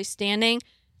actually standing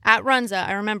at Runza.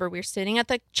 I remember we were sitting at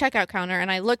the checkout counter,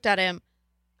 and I looked at him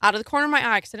out of the corner of my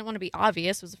eye because I didn't want to be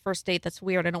obvious. It was the first date. That's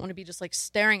weird. I don't want to be just like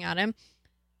staring at him.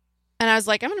 And I was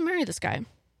like, I'm going to marry this guy.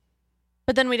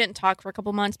 But then we didn't talk for a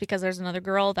couple months because there's another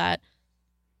girl that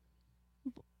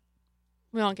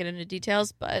we won't get into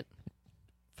details, but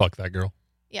Fuck that girl.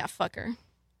 Yeah, fuck her.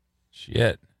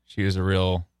 Shit. She was a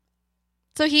real...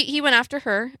 So he went after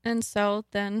her, and so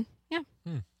then, yeah.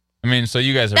 I mean, so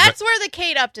you guys are... That's where the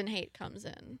Kate Upton hate comes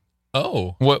in.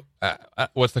 Oh.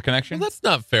 What's the connection? Well, that's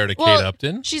not fair to Well, Kate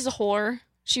Upton. She's a whore.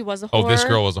 She was a whore. Oh, this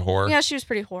girl was a whore? Yeah, she was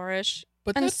pretty whorish.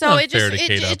 But and that's so not it fair just to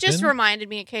Kate it just Upton. reminded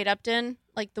me of Kate Upton,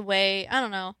 like the way, I don't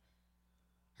know.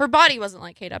 Her body wasn't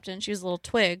like Kate Upton. She was a little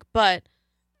twig, but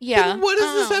yeah. Then what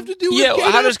does this have to do with Yeah,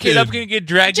 Kate how does Kate Upton? Upton get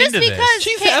dragged Just into because this?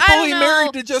 She's Kate, I happily don't know.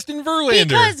 married to Justin Verlander.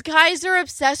 Because guys are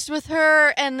obsessed with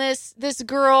her, and this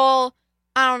girl,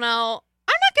 I don't know.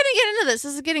 I'm not going to get into this.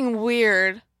 This is getting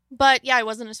weird. But yeah, I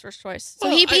wasn't his first choice. So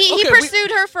Well, he okay, pursued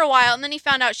her for a while, and then he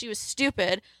found out she was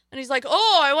stupid. And he's like,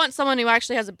 oh, I want someone who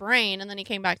actually has a brain. And then he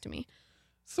came back to me.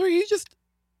 So are you just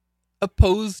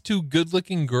opposed to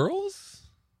good-looking girls?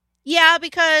 Yeah,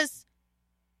 because,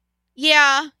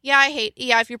 I hate,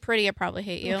 if you're pretty, I probably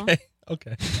hate you.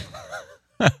 Okay.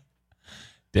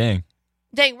 Dang.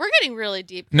 Dang, we're getting really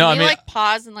deep. Can No, we, I mean- like,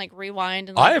 pause and, like, rewind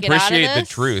and, like, I get out of appreciate the this?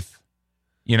 truth.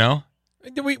 You know?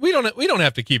 We don't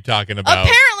have to keep talking about.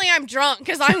 Apparently I'm drunk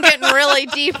because I'm getting really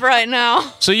deep right now.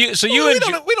 So you we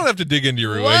don't have to dig into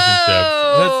your relationships.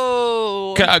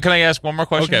 Whoa. Can I ask one more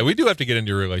question? Okay, we do have to get into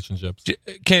your relationships.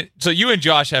 So you and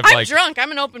Josh have I'm like drunk. I'm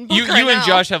an open book you right now. and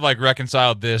Josh have like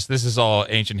reconciled this. This is all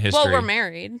ancient history. Well, we're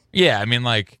married. Yeah, I mean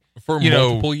like For you know,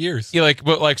 multiple years. Yeah, like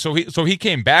but like so he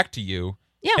came back to you.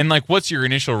 Yeah. And like, what's your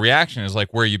initial reaction? Is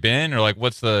like, where you been, or like,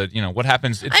 what's the what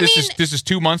happens? This is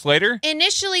 2 months later.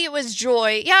 Initially, it was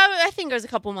joy. Yeah, I think it was a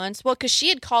couple months. Well, because she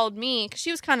had called me because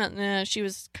she was kind of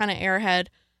airhead,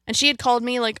 and she had called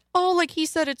me like, oh, like he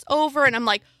said it's over, and I'm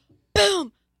like,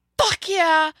 boom, fuck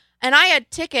yeah. And I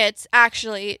had tickets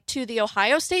actually to the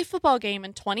Ohio State football game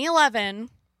in 2011.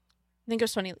 I think it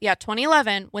was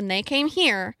 2011 when they came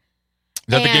here.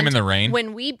 Is that the game And in the rain?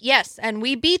 and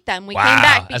we beat them. We Wow, came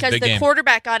back that's a because big the game.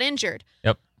 quarterback got injured.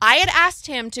 Yep. I had asked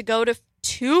him to go to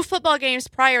 2 football games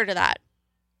prior to that.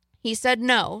 He said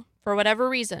no for whatever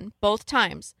reason, both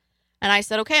times. And I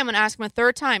said, okay, I'm going to ask him a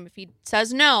third time. If he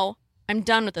says no, I'm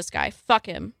done with this guy. Fuck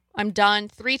him. I'm done.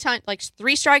 3 times, like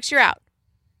 3 strikes, you're out.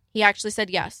 He actually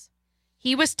said yes.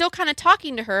 He was still kind of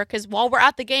talking to her because while we're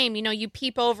at the game, you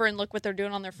peep over and look what they're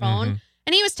doing on their phone. Mm-hmm.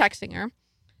 And he was texting her.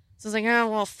 So I was like, oh,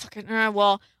 well, fucking,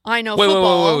 well, I know Wait,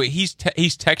 football. wait. He's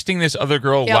texting this other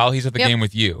girl Yep. while he's at the Yep. game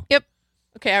with you. Yep.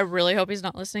 Okay, I really hope he's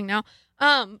not listening now.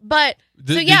 But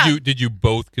so Did yeah, you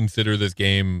both consider this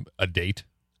game a date?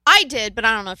 I did, but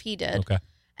I don't know if he did. Okay.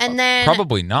 And then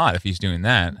Probably not if he's doing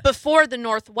that. before the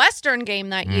Northwestern game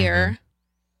that Mm-hmm. year,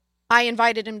 I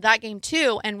invited him to that game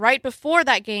too. And right before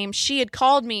that game, she had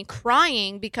called me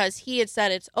crying because he had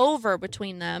said it's over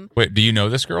between them. Wait, do you know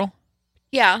this girl?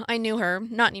 Yeah, I knew her,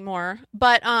 not anymore.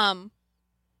 But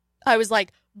I was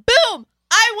like, boom,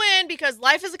 I win because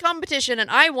life is a competition and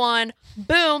I won.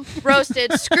 Boom,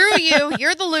 roasted. Screw you.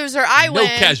 You're the loser. I No win.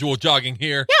 casual jogging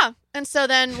here. Yeah. And so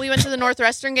then we went to the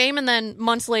Northwestern game, and then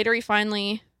months later he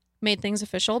finally made things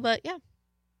official. But yeah.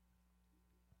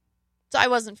 So I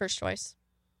wasn't first choice.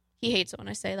 He hates it when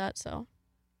I say that, so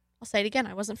I'll say it again.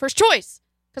 I wasn't first choice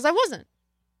because I wasn't.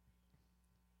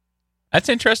 That's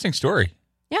an interesting story.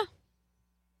 Yeah.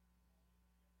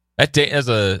 That day as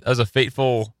a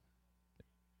fateful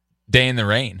day in the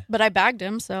rain. But I bagged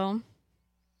him, so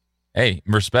Hey,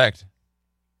 respect.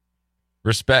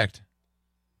 Respect.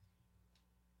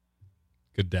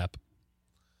 Good dap.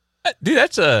 Dude,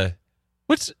 that's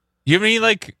what's you have any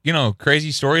like,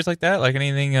 crazy stories like that? Like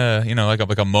anything like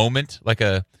a moment,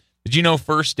 did you know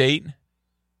first date?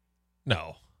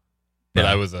 No. But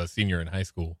Yeah. I was a senior in high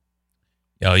school.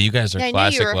 Oh, you guys are Yeah, I knew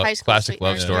classic you were a high school classic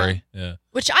love sweetheart. story. Yeah.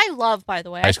 which I love, by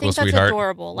the way. High I school think that's sweetheart.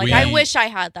 adorable. Like We- I wish I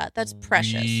had that. That's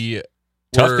precious.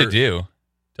 Tough to do.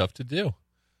 Tough to do.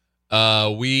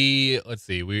 Let's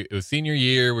see. It was senior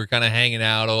year. We were kind of hanging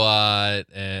out a lot,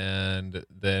 and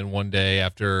then one day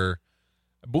after,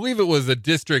 I believe it was a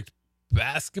district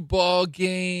basketball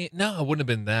game. No, it wouldn't have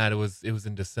been that. It was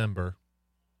in December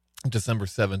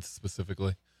 7th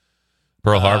specifically.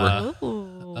 Pearl Harbor.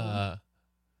 Ooh.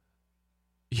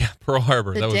 Yeah, Pearl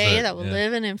Harbor. the that was day it. that will Yeah.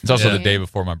 live in infamy. It's also Yeah. the day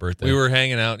before my birthday. We were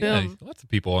hanging out. Yeah, Boom. lots of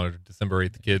people on December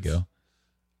 8th. The kids. Go.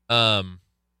 I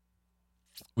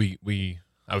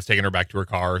was taking her back to her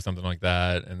car or something like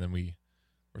that, and then we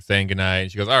were saying goodnight.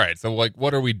 And she goes, "All right, so like,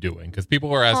 what are we doing? Because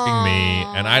people are asking me,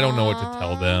 and I don't know what to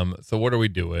tell them. So what are we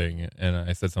doing?" And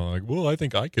I said something like, "Well, I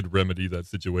think I could remedy that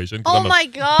situation." 'Cause Oh I'm a my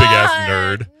god! big ass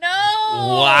nerd.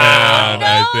 No! And no!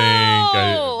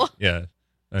 I think,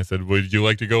 I said, "Would you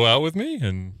like to go out with me?"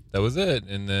 And that was it.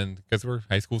 And then, because we're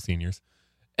high school seniors.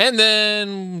 And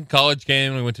then college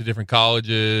came, we went to different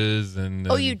colleges. And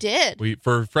Oh, then you did?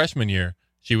 for freshman year.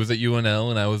 She was at UNL,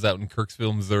 and I was out in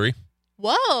Kirksville, Missouri.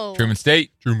 Whoa. Truman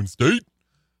State.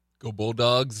 Go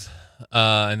Bulldogs.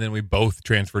 And then we both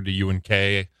transferred to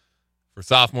UNK for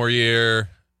sophomore year.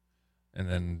 And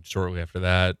then shortly after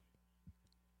that,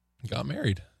 got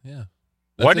married. Yeah.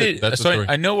 That's it. did That's the so? story.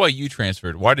 I know why you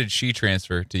transferred. Why did she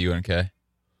transfer to UNK?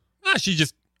 She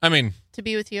just, I mean, To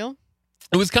be with you?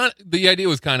 it was kind of, the idea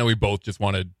was kind of we both just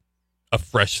wanted a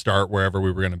fresh start wherever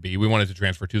we were going to be. We wanted to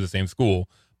transfer to the same school,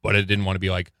 but it didn't want to be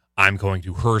like, I'm going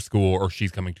to her school or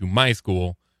she's coming to my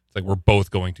school. It's like we're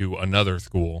both going to another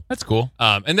school. That's cool.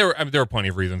 And there were plenty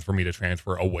of reasons for me to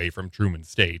transfer away from Truman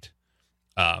State.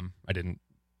 I didn't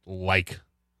like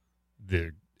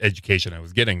the education I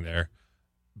was getting there,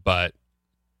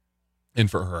 and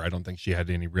for her, I don't think she had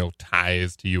any real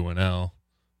ties to UNL.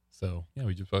 So yeah,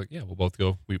 we just like, we'll both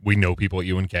go. We know people at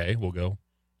UNK. We'll go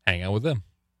hang out with them.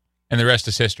 And the rest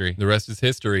is history. The rest is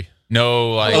history.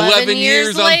 No, like 11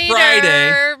 years on later.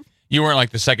 Friday. you weren't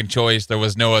like the second choice. There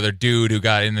was no other dude who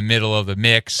got in the middle of the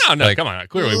mix. No, Like, come on.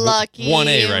 Clearly, Lucky.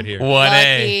 1A right here.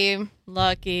 1A.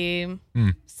 Lucky. Hmm.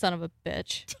 Son of a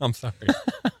bitch. I'm sorry.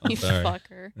 You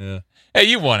fucker. Yeah. Hey,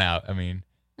 you won out. I mean,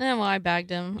 Well, I bagged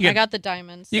him. You I get- got the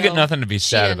diamonds. you so get nothing to be she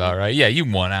sad didn't. about, right? Yeah, you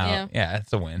won out. Yeah. Yeah,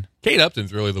 it's a win. Kate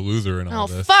Upton's really the loser in all Oh,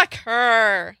 this. fuck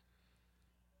her.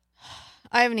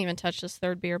 I haven't even touched this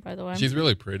third beer, by the way. She's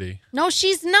really pretty. No,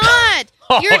 she's not.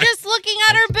 You're just looking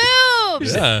at her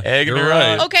boobs. Yeah, egging you're her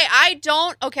right. on. Okay, I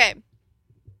don't. Okay.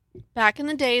 Back in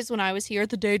the days when I was here at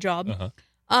the day job,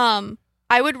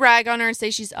 I would rag on her and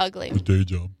say she's ugly. Day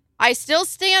job. I still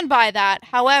stand by that.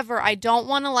 However, I don't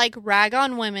want to like rag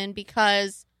on women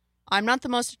because I'm not the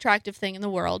most attractive thing in the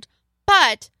world.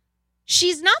 But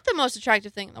she's not the most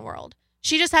attractive thing in the world.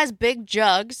 She just has big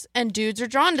jugs and dudes are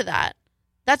drawn to that.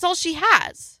 That's all she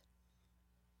has.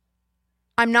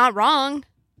 I'm not wrong.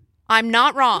 I'm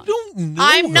not wrong. You don't know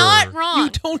I'm her. not wrong. You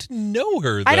don't know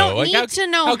her, though. I don't need how, to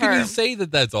know how her. can you say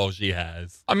that that's all she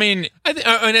has? I mean, I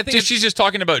think it's, she's just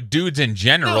talking about dudes in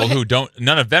general No, who don't.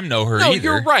 None of them know her no, either.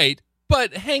 you're right.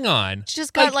 But hang on. She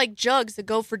just got like jugs that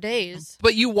go for days.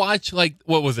 But you watch, like,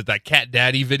 what was it, that Cat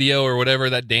Daddy video or whatever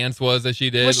that dance was that she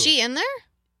did? Was she in there?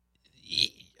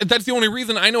 That's the only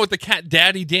reason I know what the Cat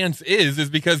Daddy dance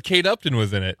is because Kate Upton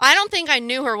was in it. I don't think I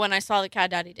knew her when I saw the Cat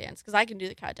Daddy dance because I can do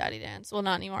the Cat Daddy dance. Well,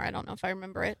 not anymore. I don't know if I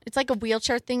remember it. It's like a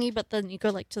wheelchair thingy, but then you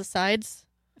go like to the sides,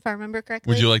 if I remember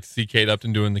correctly. Would you like to see Kate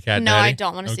Upton doing the Cat No, Daddy? I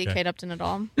don't want to see Okay. Kate Upton at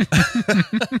all.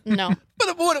 No.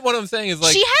 But what I'm saying is,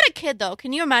 like, She had a kid, though.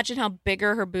 Can you imagine how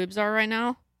bigger her boobs are right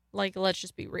now? Like, let's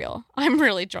just be real. I'm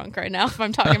really drunk right now if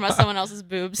I'm talking about someone else's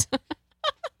boobs.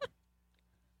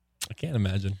 I can't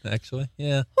imagine, actually.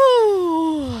 Yeah.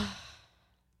 Whew.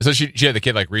 So she had the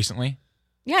kid like recently.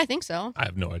 Yeah, I think so. I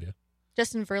have no idea.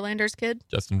 Justin Verlander's kid.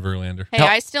 Justin Verlander. Hey, How-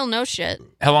 I still know shit.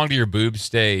 How long do your boobs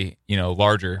stay,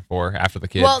 larger for after the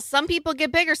kid? Well, some people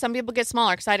get bigger, some people get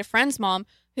smaller. Because I had a friend's mom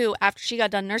who, after she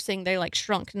got done nursing, they like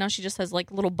shrunk. Now she just has like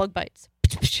little bug bites.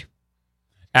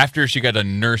 after she got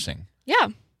done nursing, Yeah.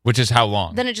 which is how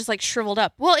long? Then it just like shriveled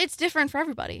up. Well, it's different for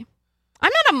everybody.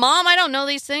 I'm not a mom. I don't know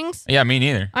these things. Yeah, me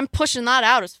neither. I'm pushing that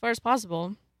out as far as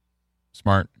possible.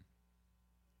 Smart.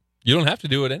 You don't have to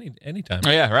do it anytime. Oh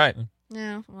yeah, right.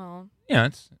 Yeah, well. Yeah,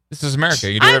 this is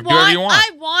America. You do whatever you want.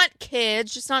 I want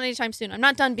kids, just not anytime soon. I'm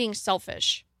not done being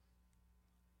selfish.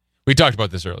 We talked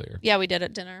about this earlier. Yeah, we did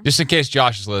at dinner. Just in case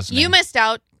Josh is listening. You missed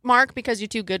out, Mark, because you're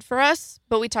too good for us,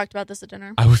 but we talked about this at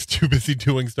dinner. I was too busy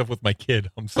doing stuff with my kid.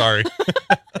 I'm sorry.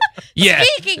 Yeah.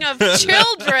 Speaking of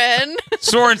children.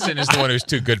 Sorensen is the one who's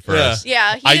too good for Yeah. us.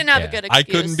 Yeah, he didn't have a good excuse. I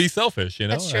couldn't be selfish,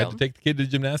 That's I had true. to take the kid to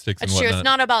gymnastics That's and true. whatnot. It's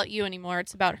not about you anymore.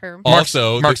 It's about her.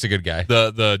 Also, Mark's a good guy.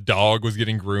 The dog was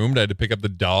getting groomed. I had to pick up the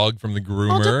dog from the Oh,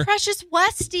 groomer. the precious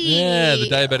Westie. Yeah, the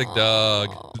diabetic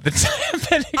dog. The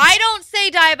diabetic- I don't say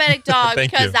diabetic dog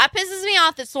Thank because you. that pisses me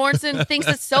off that Sorensen thinks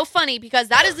it's so funny because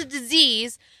that is a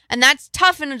disease and that's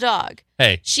tough in a dog.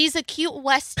 Hey, She's a cute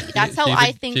Westie. That's how she's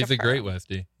I think she's of a her. great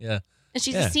Westie. Yeah. And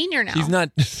she's Yeah. a senior now. She's not.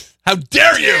 How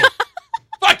dare you?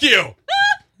 Fuck you.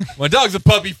 My dog's a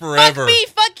puppy forever. Fuck me,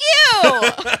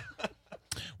 fuck you.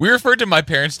 We referred to my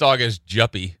parents' dog as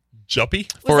Juppy. Juppy?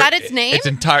 Was that its name? Its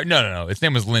entire no. Its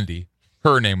name was Lindy.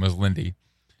 Her name was Lindy.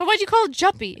 But why'd you call it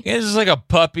Juppy? It's just like a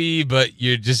puppy, but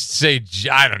you just say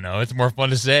I don't know. It's more fun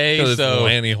to say. So So,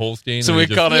 Lanny Holstein. so and we he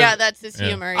just- called it. Yeah, that's his Yeah.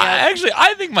 humor. Yeah.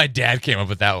 I think my dad came up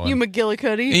with that one. You And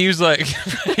McGillicuddy. he was like,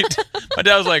 my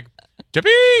dad was like,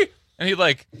 Juppy, and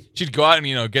she'd go out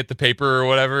and get the paper or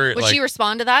whatever. Would like, she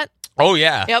respond to that? oh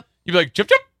yeah. Yep. You'd be like, Jup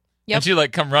Jup. Yep. And she'd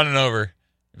like come running over.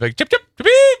 You'd be like, Jup Jup, Juppy.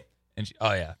 And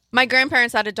oh yeah. My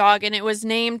grandparents had a dog, and it was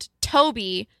named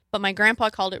Toby but my grandpa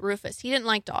called it Rufus. He didn't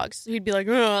like dogs. So he'd be like,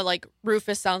 ugh, like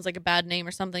Rufus sounds like a bad name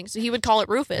or something. So he would call it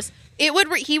Rufus. He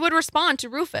would respond to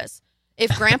Rufus.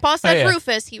 If Grandpa said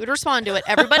Rufus, he would respond to it.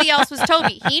 Everybody else was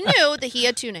Toby. He knew that he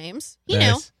had two names. He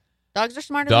knew. Dogs are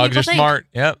smarter than people think. Smart.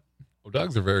 Yep. Well,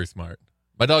 dogs are very smart.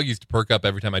 My dog used to perk up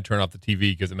every time I turn off the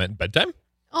TV because it meant bedtime.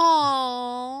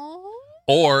 Aww.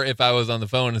 Or if I was on the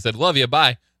phone and said, love you,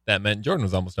 bye, that meant Jordan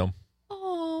was almost home.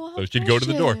 Oh, so she'd go to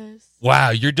the door. Wow,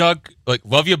 your dog, like,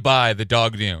 love you, bye, the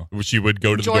dog knew. She would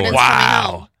go to Jordan's the door.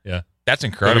 coming home. Yeah. That's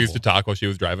incredible. We used to talk while she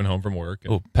was driving home from work.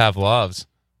 Oh, Pavlov's.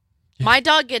 My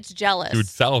dog gets jealous. She would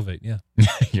salivate, yeah.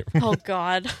 Oh,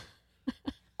 God.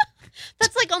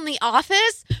 That's like on The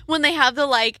Office when they have the,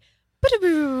 like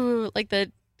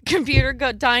the computer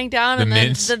dying down the and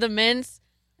mints. then the mints.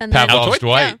 And Pavlov's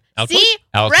Dwight. Yeah. See?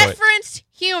 Referenced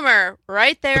humor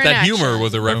right there But in that humor action.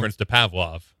 was a reference to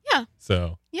Pavlov. Yeah.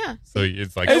 So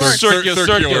it's like It's circular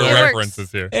circular.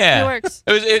 references here. Yeah. It works.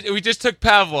 We just took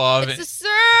Pavlov, It's a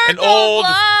circle an old,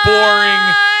 boring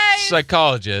life.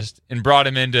 psychologist, and brought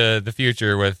him into the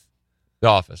future with The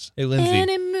Office. Hey, Linsey. And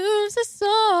it moves us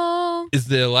all. Is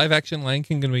the live action Lion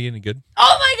King going to be any good?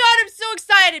 Oh my God, I'm so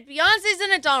excited. Beyonce's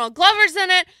in it, Donald Glover's in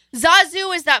it.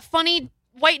 Zazu is that funny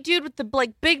white dude with the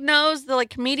like big nose, the like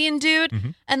comedian dude. Mm-hmm.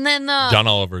 And then John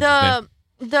Oliver's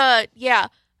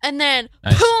and then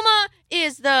Nice. Puma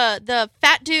is the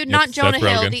fat dude, not Jonah Seth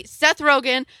Hill, Rogen. Seth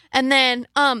Rogen. And then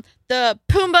the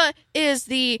Pumbaa is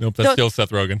the Nope, that's still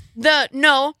Seth Rogen.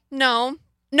 No,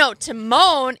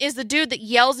 Timon is the dude that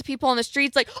yells at people on the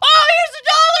streets like, oh, here's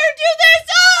 $1, do this,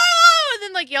 oh! And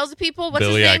then like yells at people. What's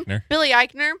Billy his name? Eichner. Billy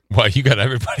Eichner. Wow, you got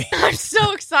everybody. I'm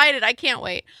so excited. I can't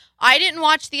wait. I didn't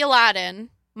watch the Aladdin.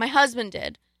 My husband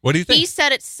did. What do you think? He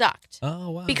said it sucked. Oh,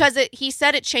 wow. Because he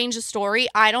said it changed the story.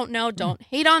 I don't know. Don't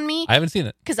hate on me. I haven't seen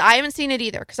it. Because I haven't seen it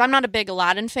either. Because I'm not a big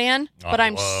Aladdin fan. But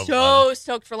I'm so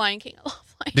stoked for Lion King. I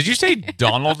love Lion Did you say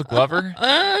Donald Glover?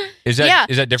 King. Is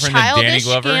that different than Danny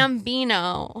Glover?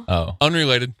 Gambino. Oh.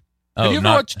 Unrelated. Oh, Have you ever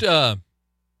watched...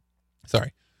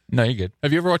 sorry. No, you're good.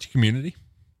 Have you ever watched Community?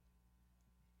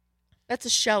 That's a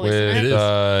show, isn't it? It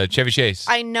is. Chevy Chase.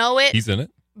 I know it, He's in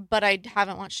it. but I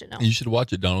haven't watched it, no. You should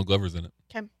watch it. Donald Glover's in it.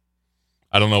 Okay.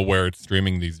 I don't know where it's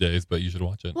streaming these days, but you should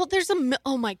watch it. Well,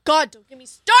 oh my God, don't get me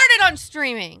started on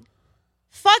streaming.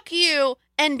 Fuck you,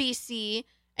 NBC,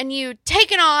 and you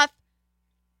taking off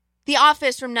The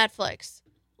Office from Netflix.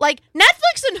 Like,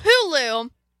 Netflix and Hulu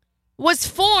was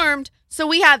formed so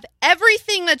we have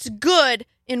everything that's good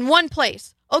in one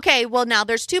place. Okay, well, now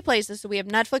there's two places, so we have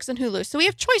Netflix and Hulu. So we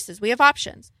have choices. We have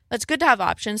options. That's good to have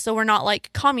options, so we're not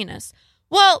like communists.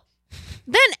 Well,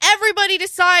 then everybody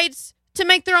decides to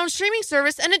make their own streaming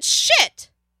service, and it's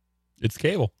shit. It's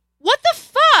cable. What the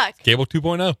fuck? Cable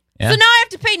 2.0. Yeah. So now I have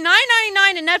to pay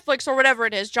 $9.99 in Netflix or whatever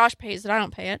it is. Josh pays it. I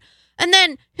don't pay it. And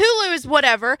then Hulu is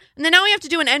whatever. And then now we have to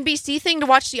do an NBC thing to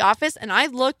watch The Office. And I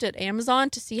looked at Amazon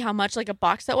to see how much like a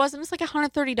box set was, and it's like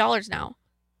 $130 now.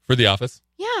 For The Office?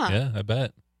 Yeah. Yeah, I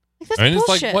bet. Like, that's I mean,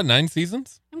 bullshit. it's like, what, 9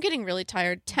 seasons? I'm getting really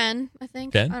tired. 10, I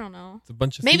think. 10? I don't know. It's a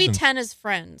bunch of Maybe seasons. 10 is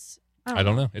Friends. I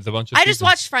don't know. It's a bunch of I just seasons.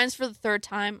 watched Friends for the third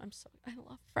time. I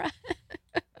love Friends.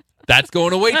 That's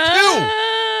going away, too.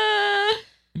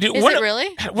 Dude, Is it really?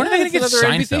 When are they going to get It's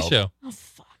another ABC Seinfeld? show. Oh,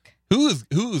 fuck.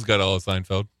 Who's got all of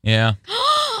Seinfeld? Yeah.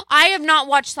 I have not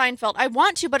watched Seinfeld. I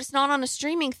want to, but it's not on a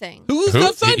streaming thing. Who's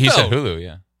got Seinfeld? He said Hulu,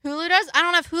 yeah. Hulu does? I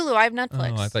don't have Hulu. I have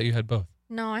Netflix. Oh, I thought you had both.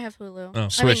 No, I have Hulu. Oh.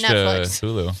 Switch to Netflix.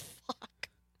 Hulu. Fuck.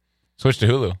 Switch to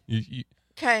Hulu.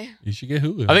 Okay. You should get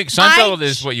Hulu. I think Seinfeld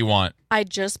is what you want. I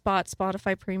just bought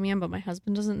Spotify Premium, but my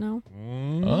husband doesn't know.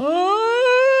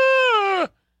 Oh.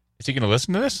 Is he going to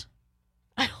listen to this?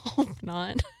 I hope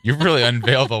not. You've really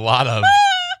unveiled a lot of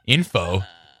info.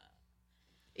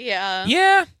 Yeah.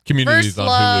 Yeah. Community's First on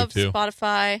Love, Hulu, too.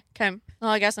 Spotify. Okay. Well,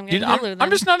 I guess I'm getting Dude, Hulu then.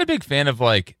 I'm just not a big fan of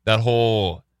like that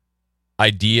whole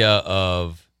idea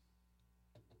of,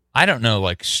 I don't know,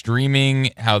 like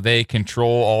streaming, how they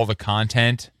control all the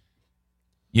content.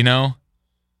 You know?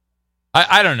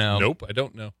 I don't know. Nope, I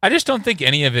don't know. I just don't think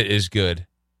any of it is good.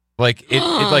 Like it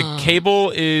like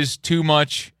cable is too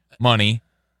much money.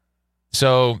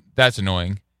 So that's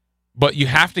annoying. But you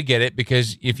have to get it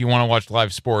because if you want to watch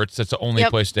live sports, that's the only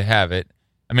place to have it.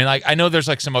 I mean, like I know there's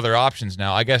like some other options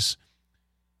now. I guess,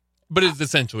 but it's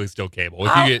essentially still cable.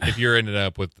 If you're ended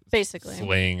up with basically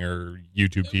Sling or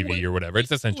YouTube TV or whatever,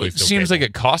 it's essentially it still seems cable. like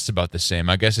it costs about the same.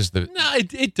 I guess is the No,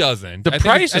 it doesn't. The I think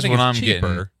price I is think what it's I'm cheaper.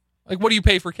 getting. Like, what do you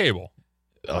pay for cable?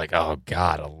 Like, oh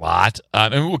God, a lot.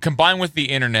 And combined with the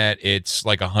internet, it's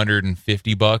like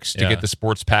 $150 to get the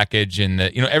sports package and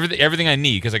the, everything I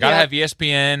need, because I gotta have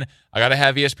ESPN, I gotta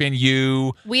have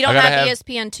ESPN-U. We don't have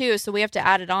ESPN too, so we have to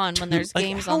add it on when there's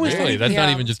games on there. Really? That's not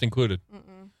even just included.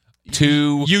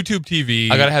 To YouTube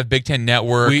TV. I gotta have Big Ten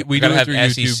Network. We gotta do it have through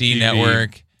SEC YouTube TV.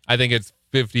 Network. I think it's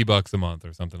 $50 a month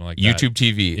or something like that. YouTube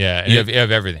TV. Yeah, you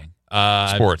have everything.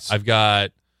 Sports. I've got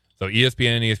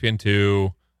ESPN,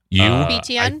 ESPN2.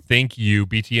 BTN? I think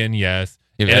BTN, yes.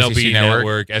 You have MLB SEC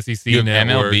Network, SEC you have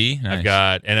Network. MLB? Nice. I've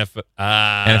got NFL.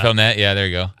 NFL Net. Yeah, there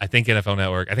you go. I think NFL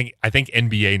Network. I think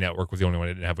NBA Network was the only one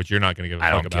I didn't have, which you're not going to give a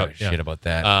fuck about. I don't give a shit about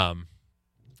that.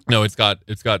 No, it's got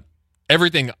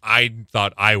everything I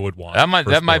thought I would want.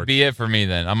 That might be it for me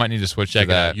then. I might need to switch Check to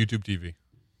that. it out, YouTube TV.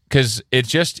 Because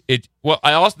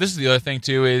this is the other thing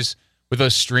too, is with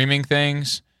those streaming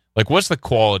things, like what's the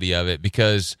quality of it?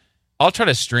 Because I'll try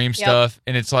to stream stuff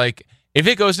and it's like, if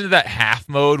it goes into that half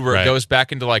mode where it goes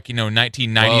back into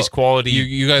 1990s quality,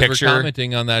 you guys picture. were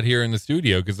commenting on that here in the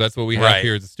studio, because that's what we have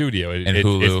here at the studio.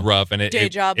 Hulu. It's rough and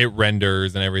it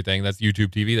renders and everything. That's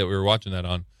YouTube TV that we were watching that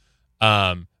on.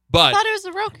 But I thought it was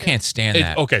a Roku. I can't stand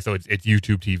that. Okay, so it's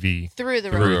YouTube TV Through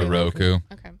the Roku. Roku.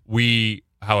 Okay.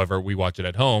 However, we watch it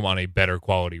at home on a better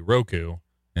quality Roku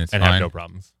and fine. have no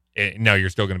problems. No, you're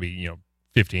still going to be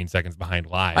 15 seconds behind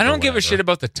live. I don't give a shit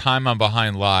about the time I'm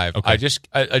behind live. Okay. I just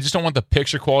don't want the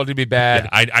picture quality to be bad.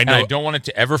 Yeah, I know. I don't want it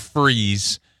to ever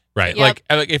freeze. Right. Yep.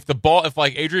 Like if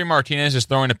Adrian Martinez is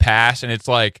throwing a pass and it's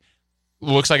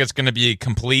looks like it's going to be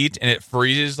complete and it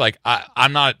freezes,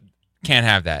 can't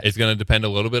have that. It's going to depend a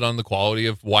little bit on the quality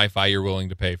of Wi-Fi you're willing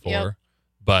to pay for. Yep.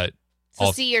 But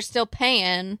you're still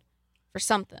paying for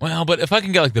something. Well, but if I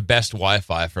can get the best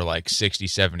Wi-Fi for $60,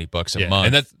 $70 a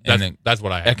month, and that's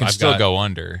what I have. I can I've still got go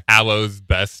under. Allo's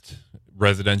best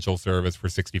residential service for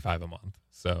 $65 a month.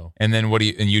 So, and then and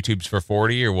YouTube's for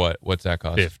 $40 or what? What's that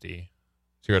cost? $50.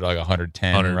 So you're at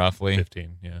 $110 roughly. $15,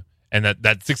 yeah. And that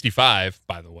 $65,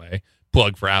 by the way,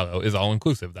 plug for Allo is all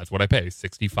inclusive. That's what I pay,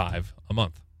 $65 a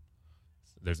month.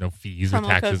 There's no fees or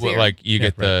taxes. Well, you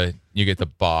get the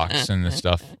box and the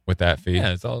stuff with that fee.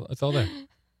 Yeah, it's all there.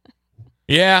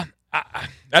 Yeah,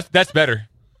 that's better.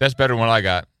 That's better than what I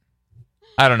got.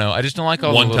 I don't know. I just don't like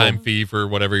all one-time fee for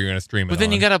whatever you're going to stream it. But then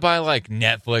on. you got to buy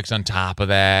Netflix on top of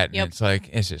that. Yep. And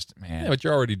it's just, man. Yeah, but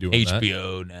you're already doing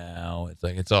HBO now.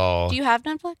 It's all. Do you have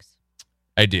Netflix?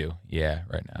 I do. Yeah,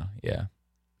 right now. Yeah.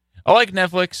 I like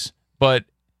Netflix, but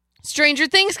Stranger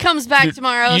Things comes back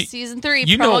tomorrow, season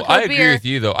 3. I agree with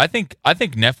you though. I think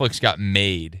Netflix got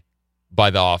made by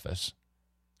The Office.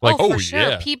 For sure.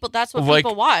 Yeah. That's what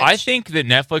people watch. I think that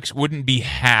Netflix wouldn't be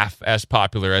half as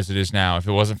popular as it is now if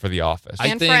it wasn't for The Office.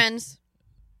 And Friends.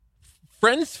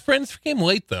 Friends came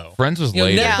late though. Friends was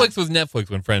late. Netflix was Netflix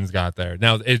when Friends got there.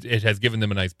 Now it has given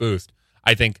them a nice boost.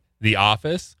 I think The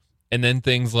Office, and then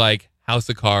things like House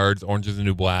of Cards, Orange is the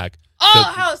New Black.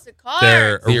 House of Cards.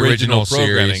 Their original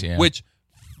programming, series, yeah. which,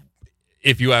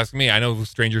 if you ask me, I know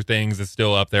Stranger Things is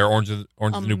still up there. Orange is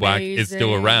the New Black is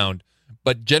still around.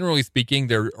 But generally speaking,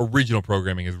 their original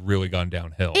programming has really gone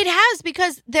downhill. It has,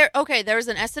 because there was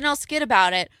an SNL skit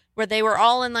about it where they were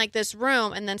all in this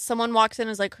room, and then someone walks in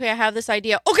and is like, "Okay, I have this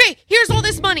idea. Okay, here's all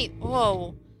this money."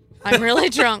 Whoa, I'm really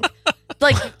drunk.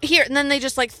 Here, and then they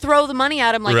just throw the money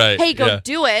at him, "Hey, go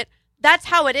do it." That's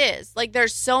how it is.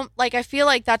 There's I feel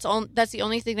like that's the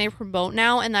only thing they promote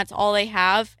now, and that's all they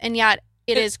have, and yet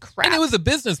it is crap. And it was a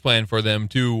business plan for them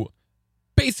to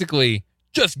basically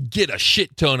just get a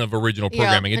shit ton of original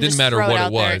programming. It didn't matter what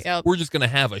it was. Yep. We're just going to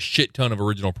have a shit ton of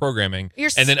original programming.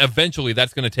 And then eventually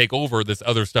that's going to take over this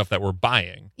other stuff that we're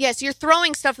buying. Yes, you're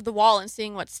throwing stuff at the wall and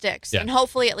seeing what sticks. Yeah. And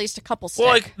hopefully at least a couple stick.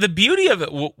 Well, the beauty of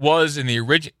it was in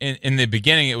the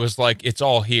beginning, it was it's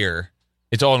all here.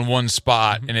 It's all in one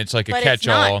spot, and it's a catch-all. But it's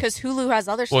not, because Hulu has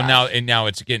other stuff. Well, now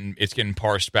it's getting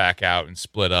parsed back out and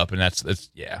split up, and that's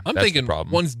I'm thinking the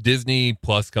problem. Once Disney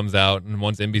Plus comes out and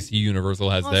once NBC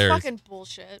Universal has theirs, fucking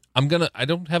bullshit. I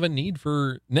don't have a need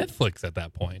for Netflix at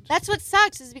that point. That's what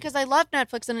sucks, is because I love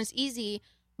Netflix and it's easy,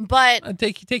 but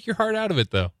take your heart out of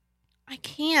it though. I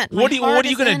can't. What are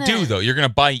you going to do though? You're going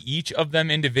to buy each of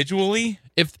them individually?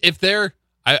 If they're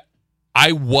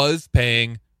I was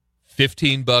paying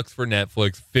 $15 for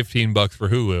Netflix, $15 for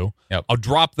Hulu. Yep. I'll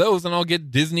drop those and I'll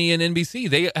get Disney and NBC.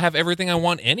 They have everything I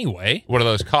want anyway. What do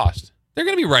those cost? They're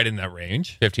going to be right in that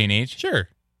range. 15 each? Sure.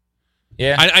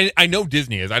 Yeah. I know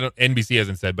Disney is. NBC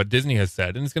hasn't said, but Disney has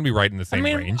said, and it's going to be right in the same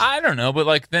range. I don't know, but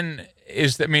I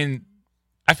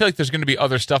feel like there's going to be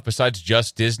other stuff besides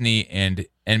just Disney and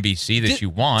NBC that you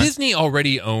want. Disney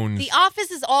already owns. The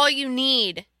Office is all you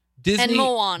need. Disney, and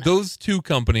Moana. Those two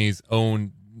companies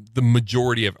own the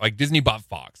majority of, like, Disney bought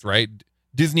Fox, right?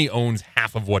 Disney owns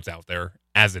half of what's out there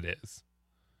as it is.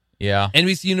 Yeah.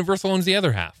 NBC Universal owns the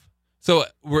other half. So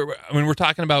we're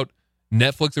talking about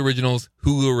Netflix originals,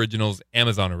 Hulu originals,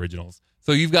 Amazon originals.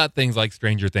 So you've got things like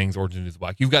Stranger Things, Orange is the New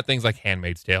Black. You've got things like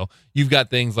Handmaid's Tale. You've got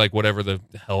things like whatever the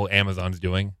hell Amazon's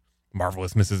doing,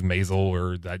 Marvelous Mrs. Maisel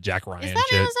or that Jack Ryan Is that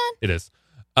shit. Amazon? It is.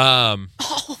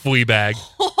 Fleabag.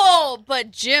 Oh,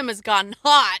 but Jim has gotten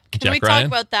hot. Can Jack we Ryan?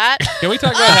 talk about that? Can we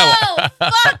talk about how?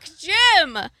 Oh, fuck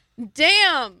Jim.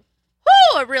 Damn.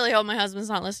 Whew, I really hope my husband's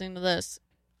not listening to this.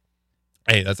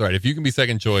 Hey, that's all right. If you can be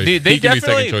second choice, They he can be definitely-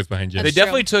 second choice behind Jim. They That's true.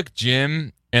 definitely took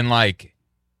Jim and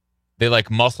they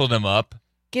muscled him up.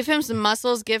 Give him some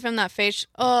muscles. Give him that face.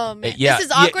 Oh, man. Yeah, This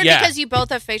is awkward yeah. because you both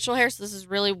have facial hair, so this is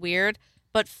really weird.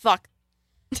 But fuck.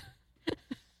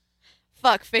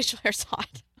 Fuck, facial hair's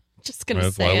hot. Just going to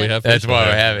That's say why it. we have. That's facial why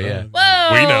we hair. have it, yeah.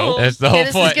 Whoa. We know. That's the Okay, whole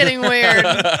this point. is getting weird.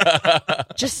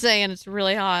 Just saying, it's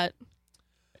really hot.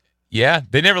 Yeah,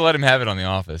 they never let him have it on The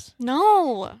Office.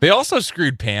 No. They also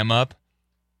screwed Pam up.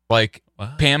 Like,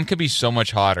 Wow. Pam could be so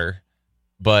much hotter,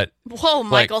 but Whoa,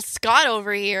 Michael Scott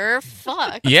over here.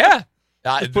 Fuck. yeah.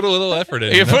 Just put a little effort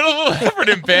in. You put a little effort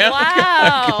in, Pam.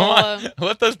 Wow. Come on.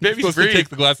 Let those You're babies supposed to breathe. take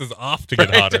the glasses off to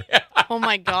get hotter. Oh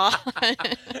my god.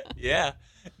 Yeah.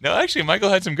 No, actually, Michael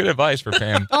had some good advice for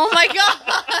Pam. Oh my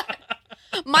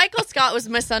god. Michael Scott was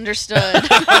misunderstood.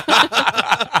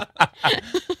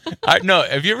 No,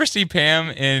 have you ever seen Pam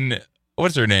in,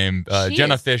 what's her name? She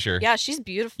Jenna is- Fisher. Yeah, she's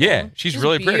beautiful. Yeah, she's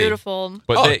really pretty. Beautiful.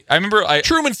 But Oh. I remember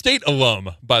Truman State alum,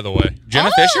 by the way.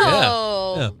 Jenna oh. Fisher?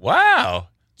 Yeah. Wow.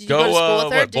 Did you go to school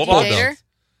with her? Did you Bulldogs? date her?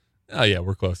 Oh yeah,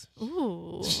 we're close.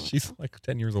 Ooh. She's like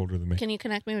 10 years older than me. Can you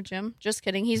connect me with Jim? Just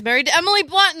kidding. He's married to Emily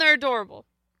Blunt and they're adorable.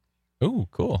 Ooh,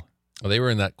 cool. Oh, they were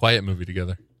in that Quiet movie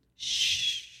together.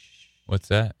 Shh. What's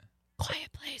that?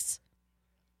 Quiet place.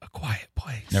 A Quiet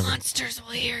Place. Never- Monsters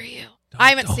will hear you. Don't- I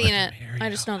haven't don't seen let it. them hear I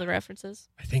you. just know the references.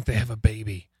 I think they have a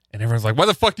baby. And everyone's like, why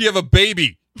the fuck do you have a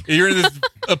baby? You're in this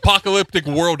apocalyptic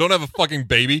world. Don't have a fucking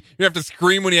baby. You have to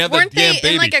scream when you have Weren't that damn they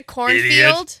baby. in like a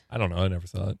cornfield? I don't know. I never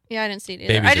saw it. Yeah, I didn't see it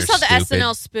either. Babies I just are saw the stupid.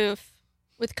 SNL spoof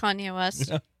with Kanye West.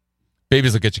 Yeah.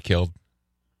 Babies will get you killed.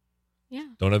 Yeah.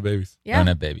 Don't have babies. Yeah. Don't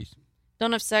have babies.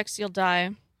 Don't have sex, you'll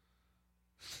die.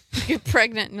 Get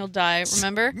pregnant and you'll die.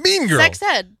 Remember? Mean Girls. Sex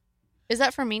Ed. Is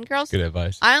that from Mean Girls? Good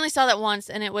advice. I only saw that once,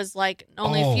 and it was like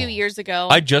only a few Oh. years ago.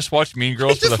 I just watched Mean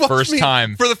Girls for Just the watched first me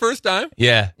time. For the first time?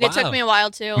 Yeah. It took Wow. me a while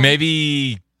too.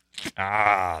 Maybe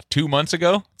 2 months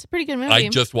ago. It's a pretty good movie. I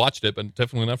just watched it, but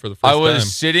definitely not for the first I was time.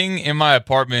 sitting in my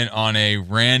apartment on a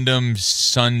random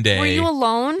Sunday. Were you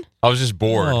alone? I was just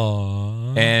bored.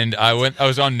 Aww. And I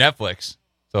was on Netflix.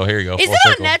 So here you go. Is full it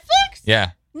circle. on Netflix?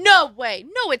 Yeah. No way.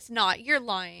 No, it's not. You're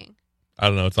lying. I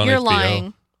don't know. It's on You're HBO.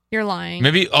 lying. You're lying.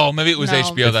 Maybe it was No.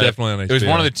 HBO. It's that definitely on It was HBO.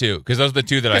 one of the two because those are the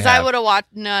two that I Because have. I would have watched.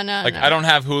 No. I don't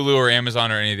have Hulu or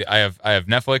Amazon or any of the. I have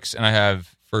Netflix and I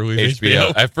have Furley's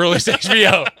HBO. I have Furley's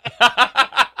HBO.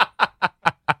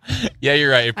 Yeah,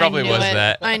 you're right. It probably I knew was it.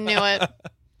 that. I knew it.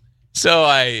 So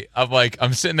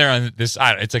I'm sitting there on this.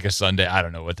 It's like a Sunday. I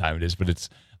don't know what time it is, but it's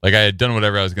like I had done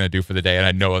whatever I was going to do for the day, and I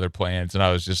had no other plans. And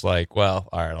I was just like, well,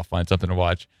 all right, I'll find something to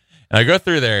watch. And I go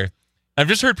through there. I've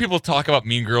just heard people talk about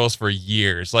Mean Girls for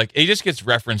years. Like it just gets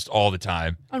referenced all the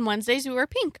time. On Wednesdays, we wear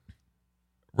pink.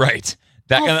 Right.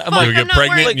 That Oh, kind of. fuck, I'm You'll like, I'm get not pregnant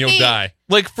wearing and you'll pink. die.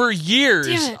 like for years,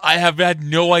 Damn it. I have had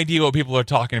no idea what people are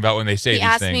talking about when they say He these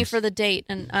asked things. me for the date,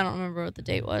 and I don't remember what the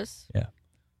date was.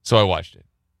 So I watched it.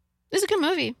 It's a good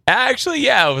movie. Actually,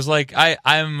 yeah, it was like I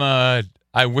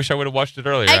wish I would have watched it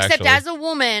earlier. Except actually. as a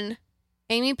woman,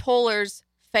 Amy Poehler's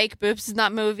fake boobs in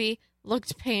that movie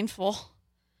looked painful.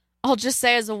 I'll just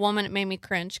say as a woman, it made me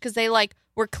cringe because they like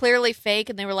were clearly fake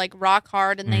and they were like rock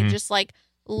hard and they just like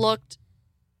looked.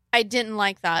 I didn't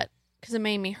like that because it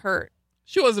made me hurt.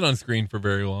 She wasn't on screen for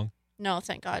very long. No,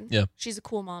 thank God. Yeah. She's a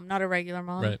cool mom, not a regular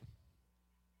mom. Right.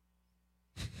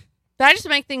 Did I just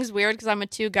make things weird because I'm with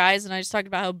two guys and I just talked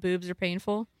about how boobs are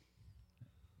painful?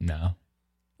 No.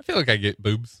 I feel like I get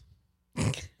boobs.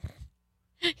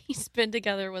 He's been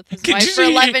together with his Did wife you for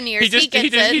see- 11 years. He gets He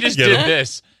it. just Get did it.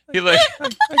 this. He like I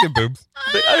get boobs.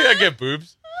 I get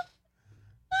boobs.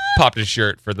 Popped his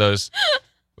shirt for those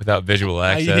without visual He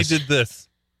access. did this.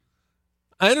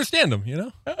 I understand them,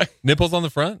 Nipples on the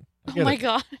front. I Oh get my it.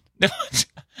 God.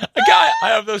 I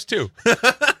have those too.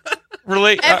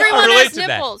 Relate. I Everyone relate has to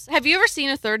nipples. Have you ever seen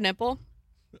a third nipple?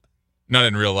 that. Not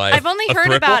in real life. I've only A heard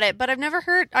thriple? about it, but I've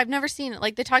never seen it.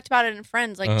 Like they talked about it in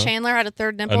Friends. Like Chandler had a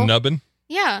third nipple. A nubbin.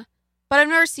 Yeah. But I've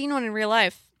never seen one in real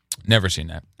life. Never seen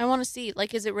that. I want to see.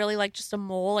 Like, is it really like just a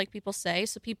mole, like people say?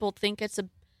 So people think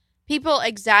people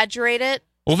exaggerate it.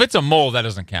 Well, if it's a mole, that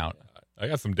doesn't count. I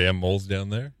got some damn moles down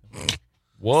there.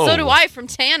 Whoa. So do I from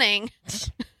tanning.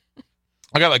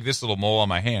 I got like this little mole on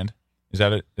my hand. Is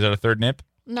that a third nip?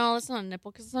 No, it's not a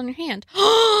nipple because it's on your hand.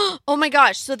 Oh my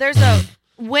gosh! So there's a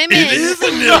women. It is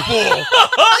a nipple.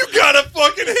 You got a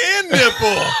fucking hand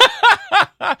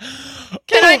nipple.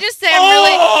 Can I just say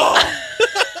I'm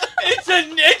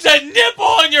It's a nipple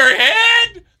on your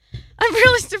hand. I'm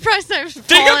really surprised I haven't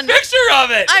Take fallen. a picture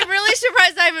of it. I'm really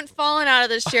surprised I haven't fallen out of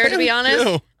this chair, to be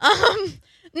honest.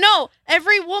 No,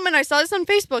 every woman, I saw this on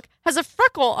Facebook, has a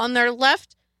freckle on their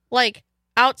left, like,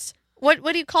 outs. What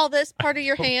do you call this part of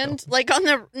your hand? Like on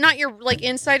the, not your, like,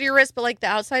 inside of your wrist, but like the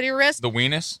outside of your wrist. The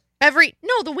weenus?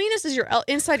 No, the weenus is your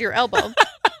inside your elbow.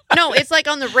 No, it's like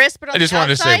on the wrist, but on the outside. I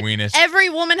just wanted to say weenus. Every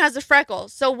woman has a freckle.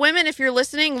 So women, if you're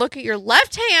listening, look at your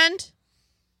left hand,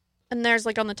 and there's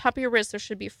like on the top of your wrist, there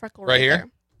should be a freckle right here. there.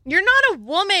 You're not a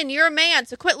woman. You're a man.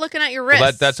 So quit looking at your wrist.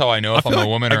 Well, that's how I know if I'm a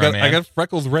woman or a man. I got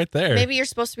freckles right there. Maybe you're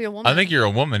supposed to be a woman. I think you're a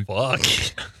woman. Fuck.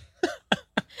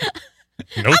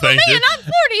 No, I'm thank a man. you. I'm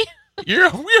 40. You're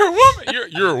a woman.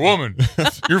 You're a woman.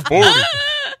 You're 40.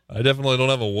 I definitely don't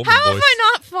have a woman How voice. have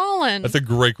I not fallen? That's a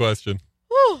great question.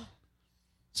 Whew.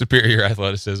 Superior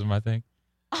athleticism, I think.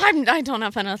 I don't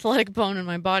have an athletic bone in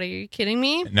my body. Are you kidding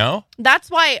me? No? That's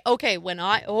why. When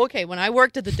I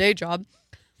worked at the day job,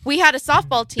 we had a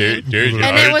softball team, and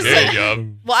it was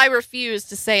well, I refuse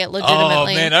to say it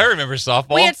legitimately. Oh man, I remember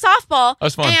softball. We had softball, that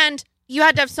was fun. And you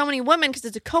had to have so many women because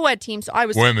it's a co-ed team. So I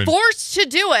was Women. forced to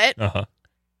do it. Uh-huh.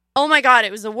 Oh my god,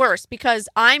 it was the worst because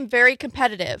I'm very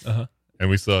competitive, And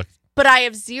we suck. but I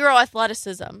have zero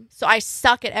athleticism, so I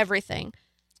suck at everything.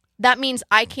 That means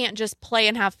I can't just play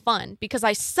and have fun because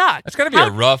I suck. That's got to be a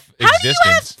rough How do existence.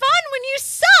 you have fun when you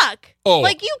suck? Oh.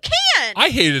 Like you can't. I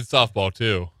hated softball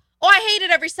too. Oh, I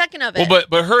hated every second of it. Well,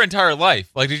 but her entire life,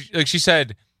 like she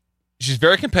said, she's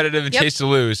very competitive and Yep. chased to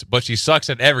lose, but she sucks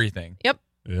at everything. Yep.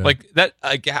 Yeah. Like that.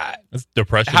 That's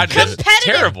depression. How shit. does-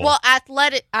 Competitive. terrible. Well,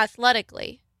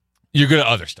 athletically. You're good at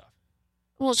other stuff.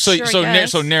 Well, So sure, so I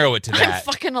guess. so narrow it to I'm that.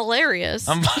 fucking hilarious.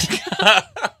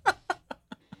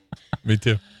 Me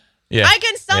too. Yeah. I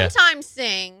can sometimes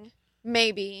sing,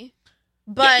 maybe,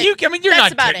 but you're that's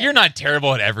not about it. you're not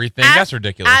terrible at everything. That's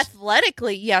ridiculous.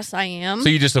 Athletically, yes, I am. So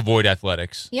you just avoid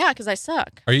athletics. Yeah, because I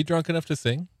suck. Are you drunk enough to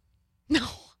sing? No.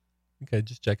 Okay,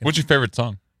 just checking. What's your favorite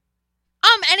song?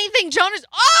 Anything Jonas.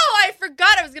 Oh, I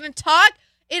forgot I was going to talk.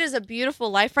 It is a beautiful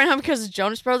life right now because the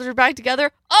Jonas Brothers are back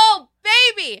together. Oh,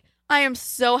 baby. I am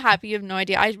so happy. You have no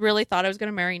idea. I really thought I was going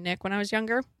to marry Nick when I was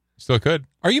younger. Still could.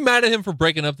 Are you mad at him for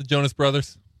breaking up the Jonas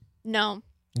Brothers? No.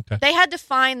 Okay. They had to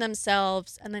find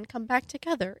themselves and then come back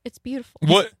together. It's beautiful.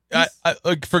 What?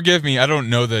 Forgive me. I don't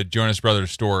know the Jonas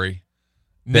Brothers story.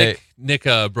 Nick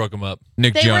broke him up.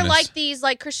 Nick They Jonas. were like these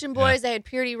like Christian boys. They had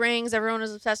purity rings. Everyone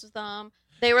was obsessed with them.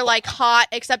 They were like hot,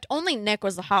 except only Nick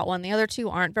was the hot one. The other two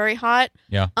aren't very hot.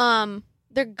 Yeah.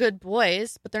 They're good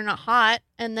boys, but they're not hot.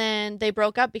 And then they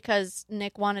broke up because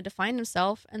Nick wanted to find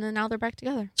himself, and then now they're back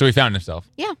together. So he found himself.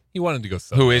 Yeah. He wanted to go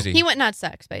solo. Who is he? He went nuts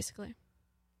sex, basically.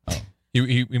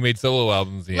 He made solo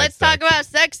albums. He had Let's talk sex. about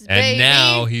sex, baby. And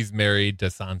now he's married to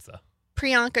Sansa.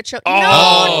 Priyanka Chopra.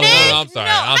 Oh, no, Nick. no, I'm sorry.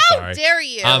 No, I'm how sorry. dare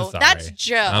you? I'm sorry. That's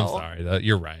Joe. I'm sorry.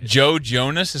 You're right. Joe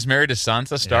Jonas is married to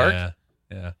Sansa Stark.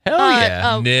 Yeah. Hell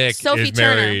yeah. Nick Sophie is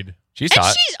Turner. married. She's And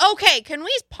hot. she's okay. Can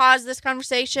we pause this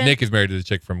conversation? Nick is married to the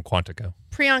chick from Quantico.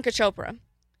 Priyanka Chopra.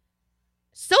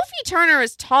 Sophie Turner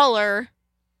is taller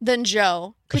than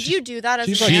Joe. Could you do that as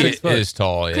she's a like man? 6 foot. is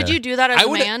tall. Yeah. Could you do that as a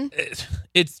would- man?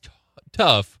 It's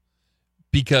tough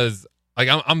because like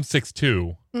I'm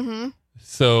 6'2", Mm-hmm.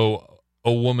 so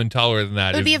a woman taller than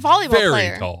that It would is be a volleyball very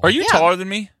player. tall. Are you Yeah. taller than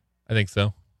me? I think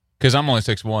so. Because I'm only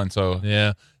 6'1", so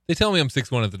Yeah. They tell me I'm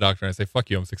 6'1" at the doctor, and I say, "Fuck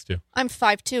you, I'm 6'2". I'm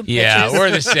 5'2". yeah, bitches.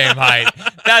 we're the same height.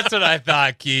 That's what I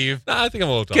thought, Keeve. Nah, I think I'm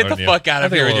a little taller Get the than fuck you. out I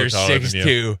of think here I'm with a your little taller than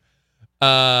you.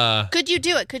 6'2". Could you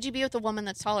do it? Could you be with a woman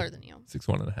that's taller than you?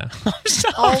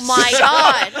 6'1.5". Oh my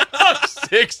god! I'm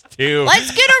 6'2".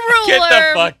 Let's get a ruler. Get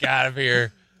the fuck out of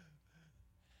here.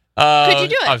 Could you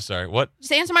do it? I'm sorry. What?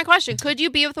 Just answer my question. Could you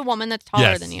be with a woman that's taller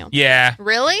Yes. than you? Yeah.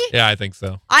 Really? Yeah, I think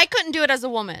so. I couldn't do it as a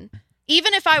woman.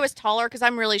 Even if I was taller, because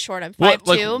I'm really short. I'm What?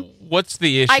 5'2". Like, what's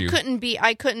the issue?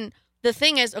 I couldn't. The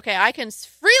thing is, okay, I can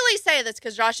freely say this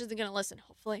because Josh isn't going to listen,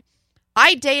 hopefully.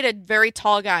 I dated very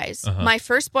tall guys. Uh-huh. My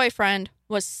first boyfriend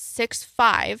was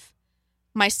 6'5".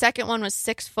 My second one was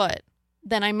 6 foot.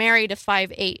 Then I married a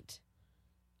 5'8".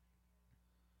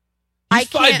 He's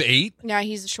 5'8". Yeah,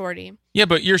 he's a shorty. Yeah,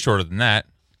 but you're shorter than that.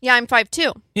 Yeah, I'm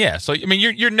 5'2". Yeah, so I mean,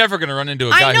 you're never going to run into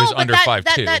a guy I know, who's but under that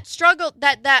 5'2". that struggle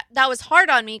that was hard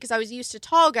on me because I was used to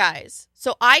tall guys.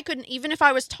 So I couldn't, even if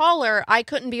I was taller, I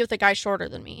couldn't be with a guy shorter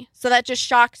than me. So that just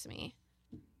shocks me.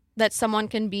 that someone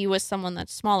can be with someone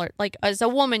that's smaller. Like, as a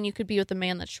woman, you could be with a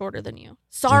man that's shorter than you.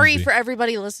 Sorry Lindsay. for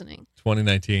everybody listening.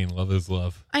 2019, love is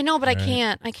love. I know, but I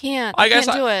can't. I can't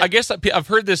do it. I guess I've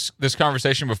heard this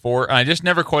conversation before, and I just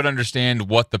never quite understand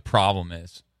what the problem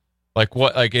is. Like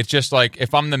what? Like it's just like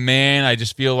if I'm the man, I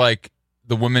just feel like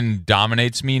the woman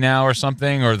dominates me now, or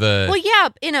something, or the. Well, yeah,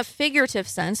 in a figurative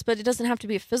sense, but it doesn't have to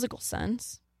be a physical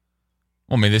sense.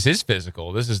 Well, I mean, this is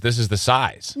physical. This is the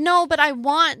size. No, but I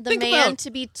want the man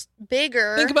to be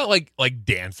bigger. Think about like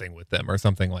dancing with them or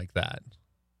something like that,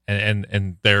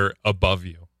 and they're above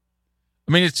you.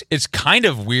 I mean, it's kind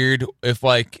of weird if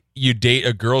like you date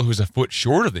a girl who's a foot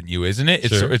shorter than you, isn't it?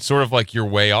 Sure. It's sort of like you're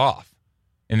way off.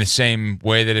 In the same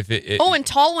way that if it Oh, and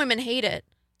tall women hate it.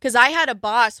 Because I had a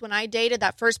boss when I dated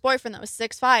that first boyfriend that was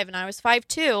 6'5", and I was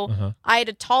 5'2". Uh-huh. I had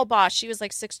a tall boss. She was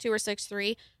like 6'2" or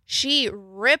 6'3". She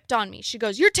ripped on me. She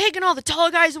goes, "You're taking all the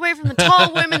tall guys away from the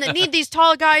tall women that need these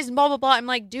tall guys," and blah, blah, blah. I'm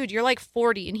like, dude, you're like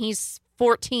 40, and he's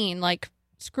 14. Like,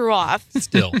 screw off.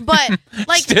 Still. But,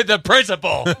 like... the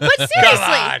principle. But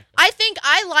seriously, I think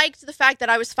I liked the fact that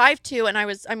I was 5'2", and I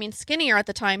was, skinnier at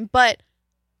the time, but...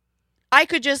 I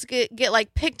could just get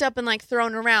like picked up and like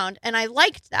thrown around, and I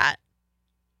liked that.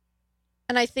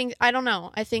 And I think I don't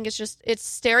know. I think it's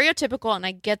stereotypical, and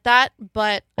I get that,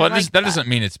 but that doesn't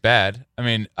mean it's bad. I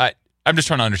mean, I'm just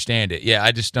trying to understand it. Yeah,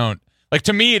 I just don't like.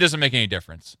 To me, it doesn't make any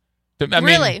difference.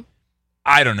 Really?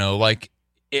 I don't know. Like,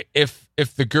 if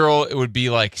the girl it would be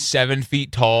like 7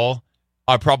 feet tall,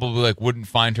 I probably like wouldn't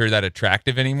find her that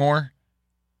attractive anymore.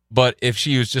 But if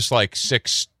she was just like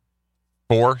 6'4",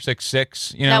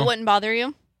 6'6", you know, that wouldn't bother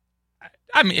you.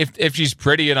 I mean, if she's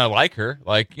pretty and I like her,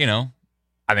 like, you know,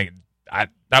 I think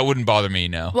that wouldn't bother me.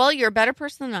 No. Well, you're a better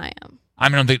person than I am. I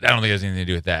don't think it has anything to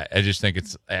do with that. I just think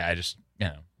I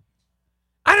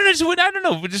don't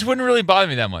know. It just wouldn't really bother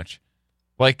me that much.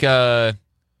 Like, I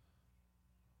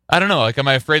don't know. Like, am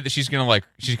I afraid that she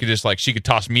could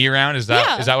toss me around? Is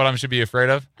that what I should be afraid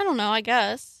of? I don't know. I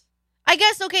guess.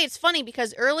 Okay. It's funny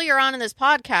because earlier on in this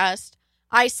podcast,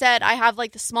 I said I have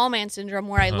like the small man syndrome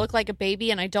where I look like a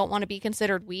baby and I don't want to be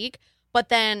considered weak. But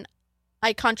then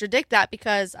I contradict that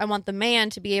because I want the man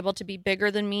to be able to be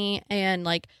bigger than me and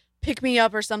like pick me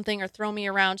up or something or throw me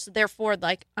around. So therefore,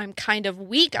 like, I'm kind of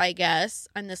weak, I guess.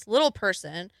 I'm this little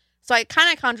person. So I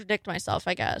kind of contradict myself,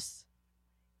 I guess.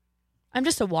 I'm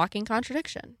just a walking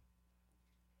contradiction.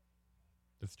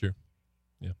 That's true.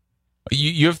 Yeah.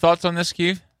 You have thoughts on this,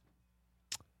 Keith?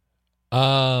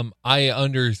 I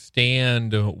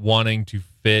understand wanting to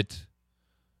fit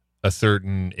a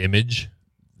certain image.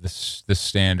 The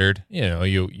standard. You know,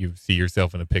 you see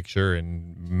yourself in a picture,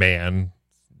 and man,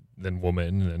 then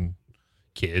woman, and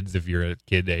kids if you're at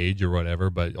kid age or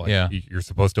whatever. But like, you're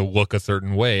supposed to look a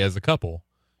certain way as a couple.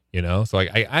 You know, so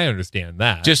I understand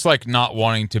that. Just like not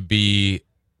wanting to be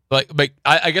like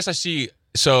I guess I see.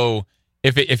 So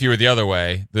if you were the other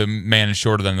way, the man is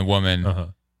shorter than the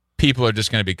woman. People are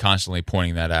just going to be constantly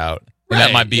pointing that out. And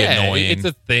that might be annoying. It's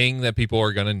a thing that people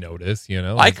are going to notice, you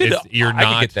know. I could get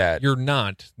that. You're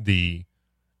not the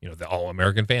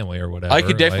all-American family or whatever. I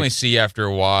could definitely see after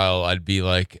a while I'd be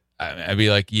like,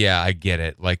 yeah, I get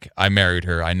it. Like, I married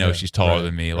her. I know she's taller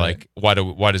than me. Right.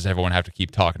 Like, why does everyone have to keep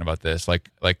talking about this?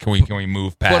 Like can we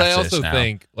move past this now? But I also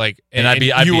think like I'd be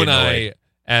annoyed. I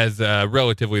as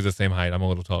relatively the same height. I'm a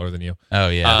little taller than you. Oh,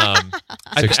 yeah.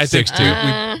 I think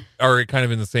we are kind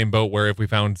of in the same boat where if we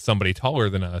found somebody taller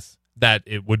than us, that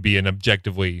it would be an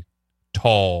objectively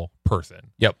tall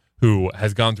person. Yep. Who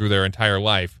has gone through their entire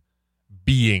life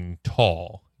being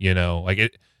tall, you know?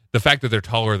 Like, the fact that they're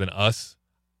taller than us,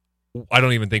 I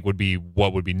don't even think would be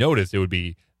what would be noticed. It would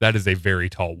be, that is a very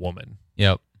tall woman.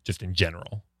 Yep. Just in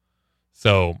general.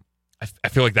 So I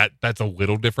feel like that's a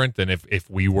little different than if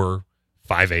we were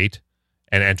 5'8"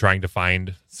 and trying to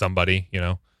find somebody, you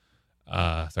know.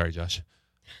 Sorry, Josh.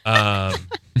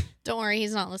 Don't worry,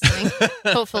 he's not listening.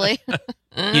 Hopefully.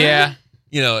 Yeah.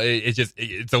 You know,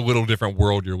 it's a little different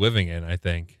world you're living in, I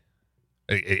think.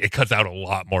 It cuts out a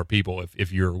lot more people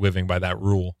if you're living by that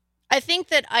rule. I think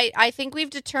that I think we've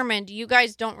determined you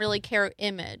guys don't really care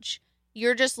image.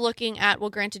 You're just looking at,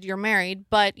 well, granted you're married,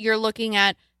 but you're looking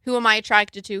at who am I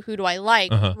attracted to? Who do I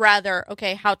like? Rather,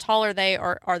 okay, how tall are they?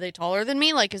 Or are they taller than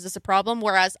me? Like, is this a problem?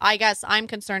 Whereas I guess I'm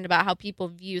concerned about how people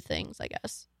view things, I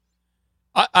guess.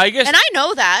 I guess. And I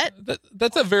know that.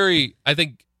 That's a very, I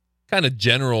think, kind of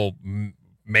general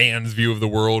man's view of the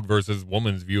world versus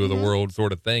woman's view of the world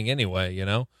sort of thing anyway, you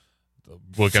know?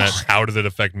 Looking at how does it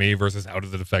affect me versus how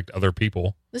does it affect other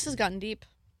people. This has gotten deep.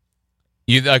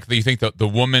 You think the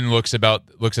woman looks at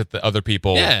the other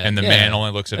people, and the man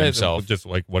only looks at himself. Just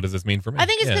like, what does this mean for me? I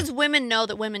think it's because women know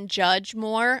that women judge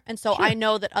more, and so I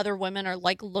know that other women are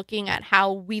like looking at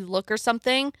how we look or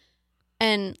something,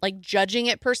 and like judging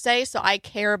it per se. So I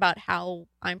care about how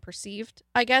I'm perceived.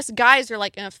 I guess guys are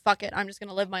like, fuck it, I'm just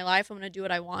gonna live my life. I'm gonna do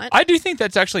what I want. I do think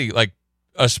that's actually like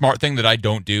a smart thing that I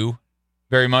don't do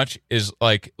very much is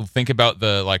like think about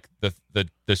the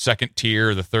second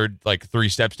tier, the third, like 3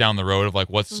 steps down the road of like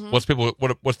what's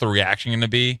the reaction going to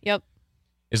be. Yep.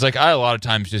 It's like I a lot of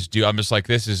times I'm just like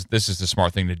this is the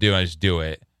smart thing to do. I just do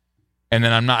it, and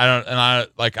then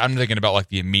I'm thinking about like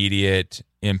the immediate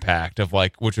impact of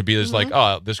like which would be this like,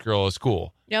 oh, this girl is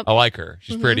cool. Yep. I like her.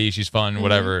 She's pretty. She's fun.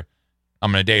 Whatever.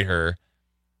 I'm gonna date her.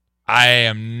 I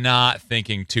am not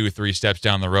thinking 2-3 steps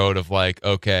down the road of like,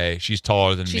 okay, she's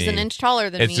taller than me. She's an inch taller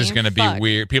than me. It's just going to be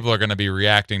weird. People are going to be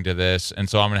reacting to this, and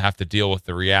so I'm going to have to deal with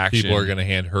the reaction. People are going to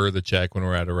hand her the check when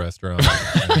we're at a restaurant.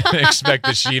 Expect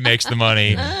that she makes the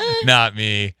money, not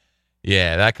me.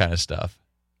 Yeah, that kind of stuff.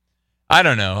 I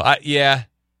don't know.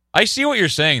 I see what you're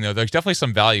saying, though. There's definitely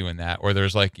some value in that, where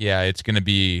there's like, yeah, it's going to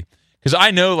be... Because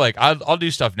I know, like, I'll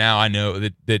do stuff now. I know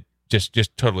that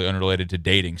just totally unrelated to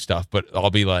dating stuff, but I'll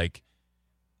be like,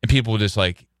 and people will just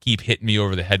like keep hitting me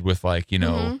over the head with like, you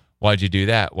know, why'd you do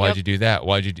that? Why'd you do that?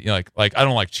 Why'd you do like I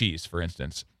don't like cheese, for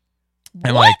instance.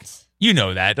 And what? like, you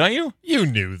know that, don't you? You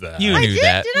knew that. You knew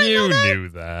that. Did I You know that? knew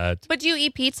that. But do you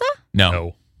eat pizza?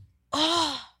 No.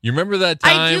 Oh, You remember that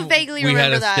time I do vaguely we had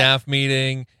remember a that. staff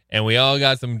meeting and we all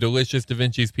got some delicious Da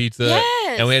Vinci's pizza?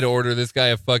 Yes. And we had to order this guy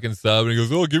a fucking sub. And he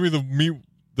goes, oh, give me the meat,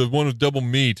 the one with double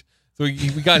meat. So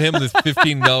we got him this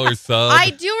 $15 sub.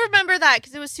 I do remember that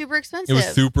because it was super expensive. It was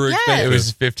super expensive. It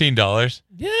was $15.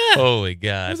 Yeah. Holy It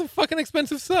God. was a fucking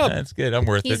expensive sub. That's good. I'm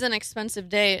worth He's it. an expensive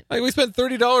date. Like we spent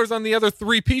 $30 on the other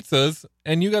 3 pizzas,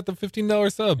 and you got the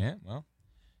 $15 sub. Yeah, well,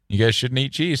 you guys shouldn't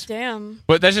eat cheese. Damn.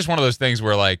 But that's just one of those things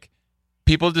where like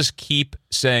people just keep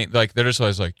saying like they're just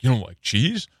always like, you don't like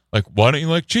cheese? Like, why don't you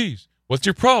like cheese? What's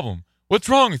your problem? What's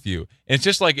wrong with you? And it's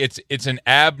just like it's an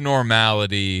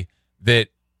abnormality that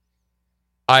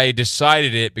I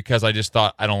decided it because I just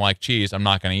thought I don't like cheese. I'm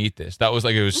not going to eat this. That was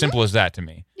like it was simple as that to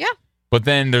me. Yeah. But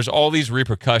then there's all these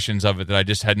repercussions of it that I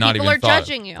just had not People even are thought.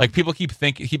 judging you. Like people keep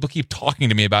talking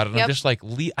to me about it. And I'm Yep. just like,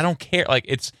 I don't care. Like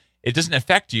it doesn't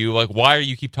affect you. Like why are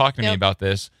you keep talking to me Yep. about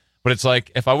this? But it's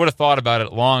like if I would have thought about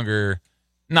it longer,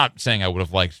 not saying I would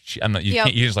have liked. I'm not. You Yep.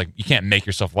 can't. You just like you can't make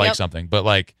yourself like Yep. something. But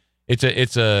like it's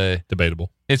a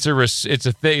Debatable. it's a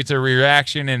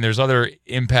reaction, and there's other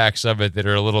impacts of it that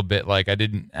are a little bit like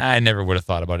I never would have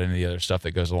thought about any of the other stuff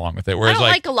that goes along with it. I Whereas don't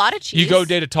like a lot of cheese. you go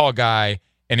date a tall guy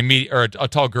and or a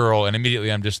tall girl, and immediately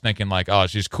I'm just thinking like, oh,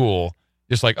 she's cool,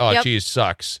 just like oh, Yep. cheese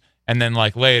sucks, and then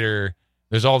like later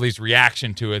there's all these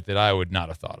reaction to it that I would not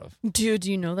have thought of. Dude, do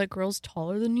you know that girl's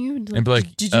taller than you? And be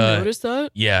like, did you notice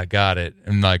that? Yeah, got it,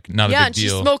 and like not a Yeah, big and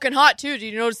she's deal. smoking hot too.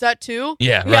 Did you notice that too?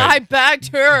 Yeah, Yeah, right. I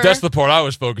bagged her. That's the part I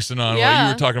was focusing on. While Yeah.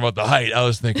 you were talking about the height, I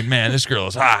was thinking, man, this girl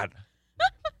is hot.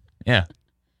 Yeah.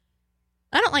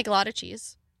 I don't like a lot of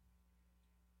cheese.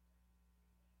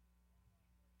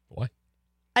 Why?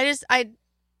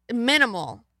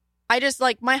 Minimal. I just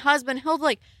like my husband, he'll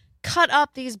like cut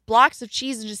up these blocks of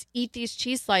cheese and just eat these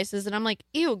cheese slices, and I'm like,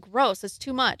 ew, gross, it's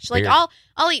too much. Like Weird.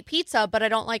 I'll eat pizza, but I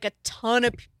don't like a ton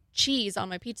of cheese on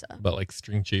my pizza. But like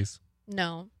string cheese.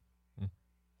 No. Hmm.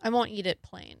 I won't eat it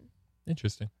plain.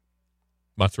 Interesting.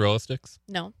 Mozzarella sticks.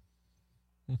 No.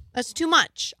 That's too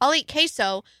much. I'll eat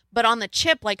queso, but on the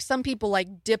chip, like some people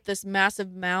like dip this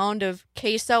massive mound of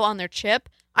queso on their chip.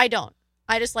 I don't.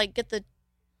 I just like get the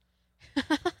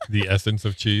The essence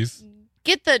of cheese.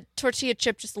 tortilla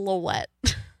chip just a little wet.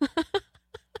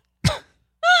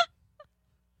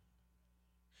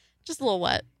 Just a little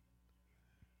wet.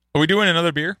 Are we doing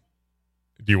another beer?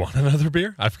 Do you want another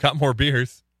beer? I've got more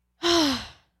beers.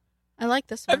 I like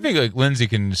this I one. think like Linsey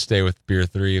can stay with beer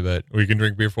 3, but We can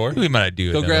drink beer 4. we might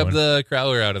do it. Go grab the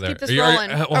crowler out of there. Keep this Are you- rolling.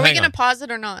 well, Are we hang going to on. pause it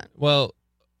or not? Well,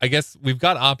 I guess we've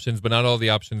got options, but not all the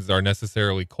options are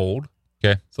necessarily cold.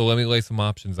 Okay. So let me lay some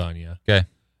options on you. Okay.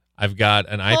 I've got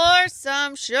an Pour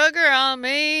some sugar on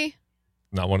me.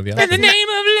 not one of the That's options. name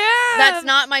of love. That's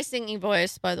not my singing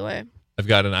voice, by the way. I've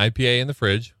got an IPA in the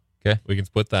fridge. Okay. We can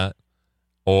split that.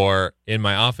 Or in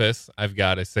my office, I've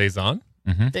got a Saison.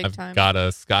 Big I've time. got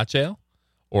a Scotch Ale.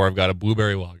 Or I've got a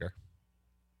blueberry lager.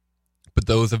 But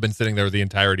those have been sitting there the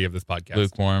entirety of this podcast.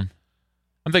 lukewarm.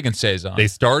 I'm thinking Saison. They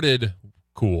started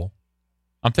cool.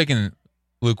 I'm thinking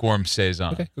lukewarm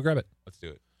Saison. Okay, go grab it. Let's do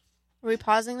it. Are we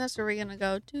pausing this or are we going to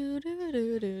go do do do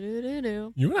do do do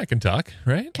do? You and I can talk,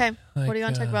 right? Okay. What do you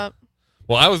want to talk Like, about?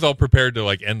 Well, I was all prepared to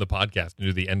like end the podcast and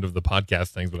do the end of the podcast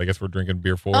things, but I guess we're drinking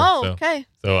beer 4. Oh, so, okay.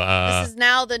 So this is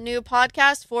now the new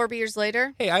podcast, 4 beers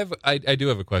later. hey, I do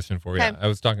have a question for you. Okay. I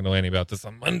was talking to Lanny about this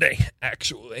on Monday,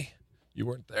 actually. You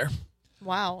weren't there.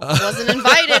 Wow. Wasn't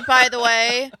invited, by the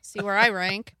way. See where I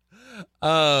rank.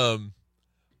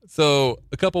 So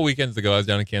a couple weekends ago, I was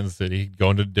down in Kansas City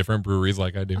going to different breweries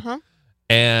like I do. Uh-huh.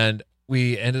 And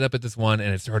we ended up at this one,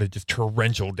 and it started just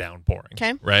torrential downpouring.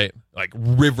 Okay. Right? Like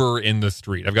river in the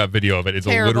street. I've got video of it. It's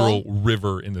Terrible. a literal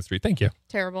river in the street. Thank you.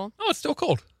 Terrible. Oh, it's still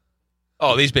cold.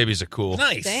 Oh, these babies are cool.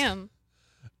 Nice. Damn.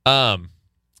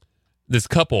 This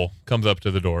couple comes up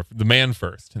to the door. The man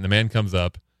first. And the man comes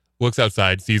up, looks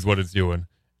outside, sees what it's doing,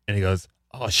 and he goes,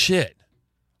 "Oh, shit.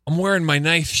 I'm wearing my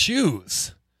nice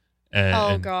shoes."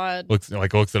 And God. looks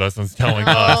at us and is telling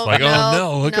No, us, like, no, "Oh,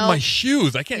 no, look at no. my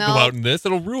shoes. I can't go No. out in this.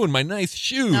 It'll ruin my nice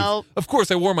shoes." No. Of course,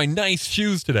 I wore my nice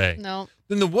shoes today. No.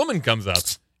 Then the woman comes up,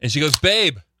 and she goes,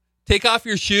 "Babe, take off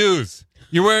your shoes.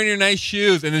 You're wearing your nice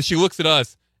shoes." And then she looks at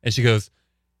us, and she goes,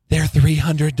 "They're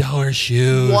 $300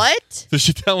 shoes." What? So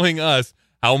she's telling us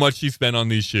how much she spent on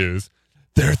these shoes.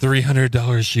 They're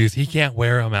 $300 shoes. He can't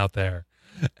wear them out there.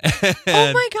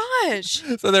 Oh my gosh.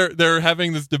 So they're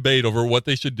having this debate over what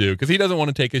they should do because he doesn't want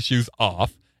to take his shoes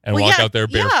off and Well, walk yeah, out there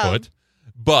yeah. barefoot.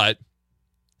 But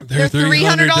they're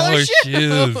 $300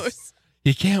 shoes.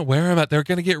 He can't wear them out. They're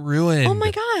going to get ruined. Oh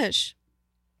my gosh.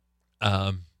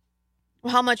 Well,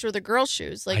 How much were the girls'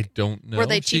 shoes? I Like, don't know. were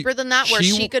they cheaper than that where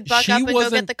she could buck up and go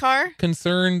wasn't get the car?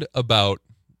 concerned about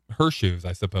her shoes,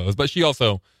 I suppose. But she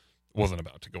also wasn't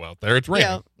about to go out there. It's raining.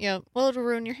 Yeah. Yeah. Well, it'll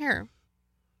ruin your hair.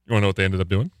 You want to know what they ended up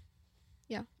doing?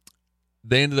 Yeah.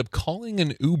 They ended up calling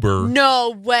an Uber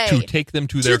No way. to take them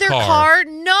to To their car.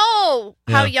 No.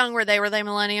 Yeah. How young were they? Were they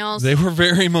millennials? They were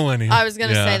very millennial. I was going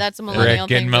to say that's a millennial Frickin'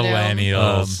 thing to do.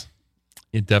 millennials.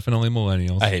 Yeah, definitely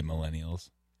millennials. I hate millennials.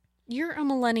 You're a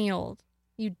millennial.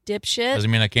 You dipshit. Doesn't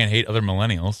mean I can't hate other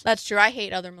millennials. That's true. I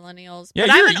hate other millennials. Yeah,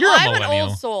 but you're a I'm an millennial.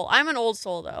 old soul. I'm an old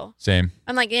soul, though. Same.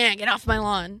 I'm like, yeah, get off my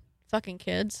lawn. Fucking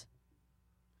kids.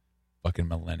 Fucking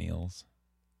millennials.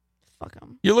 Fuck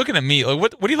them. You're looking at me. Like,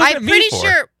 what are you looking I'm at me pretty for?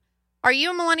 sure. Are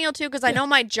you a millennial, too? Because I know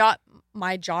my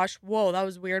Josh. Whoa, that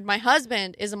was weird. My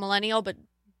husband is a millennial, but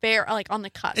very, like, on the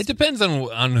cusp. It depends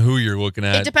on who you're looking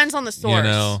at. It depends on the source. You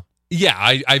know, yeah,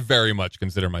 I very much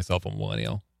consider myself a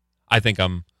millennial. I think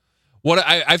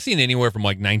I've seen anywhere from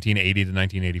like 1980 to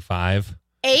 1985.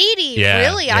 80? Yeah,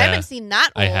 Really? yeah. I haven't seen that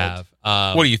old. I have.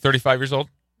 What are you, 35 years old?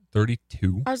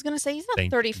 32. I was going to say, he's not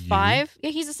Thank 35. Yeah,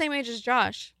 he's the same age as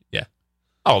Josh.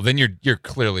 Oh, then you're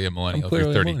clearly a millennial. I'm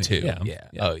clearly if you're a 32. millennial. Yeah.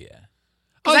 Yeah. Oh, yeah.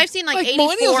 Because I've seen like 84,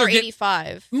 millennials are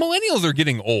 85. Millennials are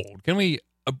getting old. Can we?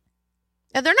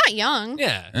 Yeah, they're not young.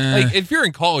 Yeah. Eh. Like if you're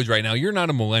in college right now, you're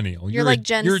not a millennial. You're like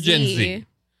Gen You're Z. Gen Z.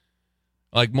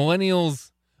 Like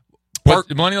millennials. What,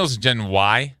 millennials, Gen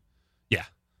Y? Yeah.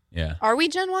 Yeah. Are we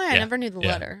Gen Y? I Yeah. never knew the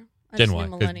Yeah. letter. I Gen just Y.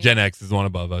 knew 'Cause millennial. Gen X is the one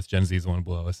above us. Gen Z is the one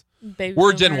below us. Baby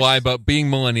We're Gen boomers. Y, but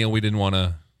being millennial, we didn't want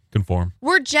to conform.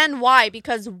 We're Gen Y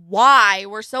because why?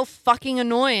 We're so fucking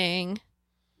annoying.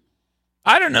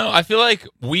 I don't know. I feel like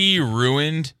we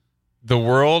ruined the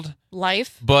world,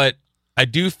 Life. but I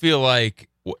do feel like,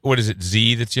 what is it,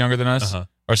 Z that's younger than us? Uh-huh.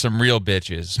 Are some real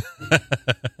bitches.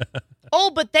 Oh,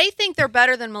 but they think they're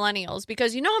better than millennials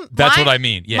because you know That's what I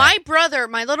mean. Yeah.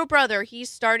 my little brother, he's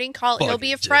starting college. He'll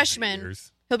be a Fucking Gen freshman.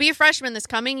 Zers. He'll be a freshman this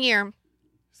coming year.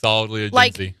 Solidly a Gen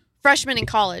Like Z. freshman in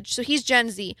college. So he's Gen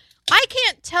Z. I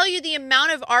can't tell you the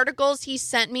amount of articles he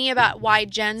sent me about why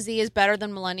Gen Z is better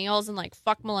than millennials and like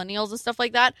fuck millennials and stuff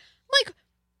like that. I'm like,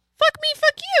 fuck me,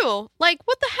 fuck you. Like,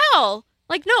 what the hell?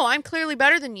 Like, no, I'm clearly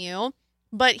better than you.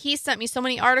 But he sent me so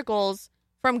many articles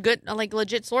from good, like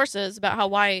legit sources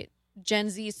about why Gen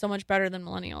Z is so much better than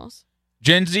millennials.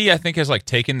 Gen Z, I think, has like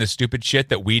taken the stupid shit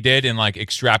that we did and like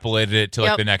extrapolated it to like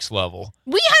Yep. the next level.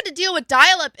 We had to deal with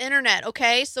dial-up internet,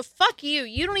 okay? So fuck you.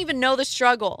 You don't even know the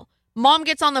struggle. Mom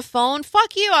gets on the phone.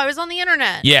 Fuck you. I was on the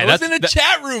internet. Yeah, I was that's in a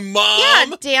chat room, Mom.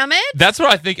 Yeah, damn it. That's what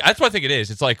I think. That's what I think it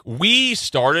is. It's like we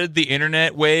started the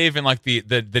internet wave and like the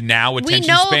now We attention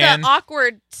know span. the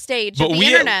awkward stage but of the we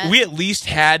internet. we at least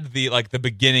had the like the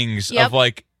beginnings Yep. of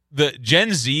like the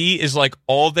Gen Z is like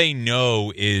all they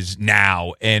know is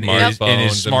now and is Smartphones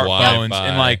and smartphones Wi-Fi.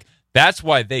 and like that's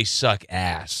why they suck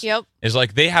ass. Yep. Is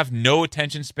like they have no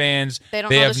attention spans. They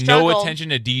don't know the have no struggle. attention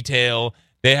to detail.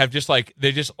 They have just like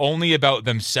they're just only about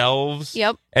themselves.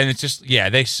 Yep. And it's just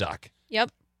they suck. Yep.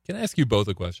 Can I ask you both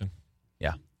a question?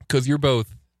 Yeah. Because you're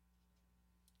both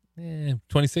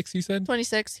 26, you said?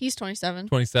 26. He's 27.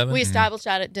 27? We established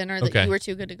that at dinner that Okay. you were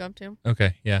too good to go to.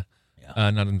 Okay, yeah.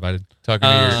 Not invited. Talking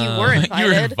to your, You were invited. You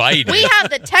were invited. We have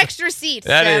the text receipts.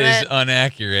 That damn is it.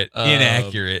 inaccurate.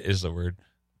 Inaccurate is the word.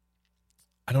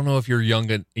 I don't know if you're young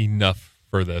enough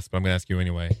for this, but I'm going to ask you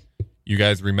anyway. You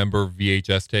guys remember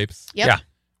VHS tapes? Yep. Yeah.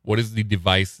 What is the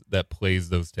device that plays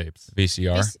those tapes?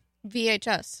 VCR.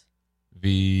 VHS.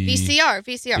 VCR.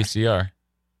 VCR.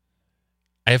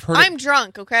 I have heard I'm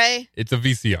drunk, okay? it's a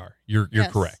VCR. You're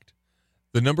Yes. correct.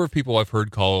 The number of people I've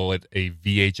heard call it a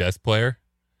VHS player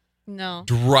No.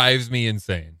 drives me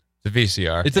insane. It's a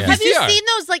VCR. It's a Have you VCR. seen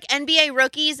those like NBA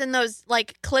rookies and those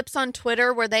like clips on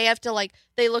Twitter where they have to like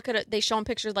they look at it, they show them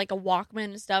pictures like a Walkman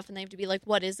and stuff, and they have to be like,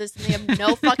 "What is this?" and they have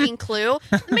no fucking clue.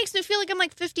 It makes me feel like I'm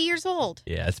like 50 years old.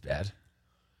 Yeah, it's bad.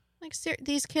 Like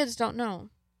these kids don't know.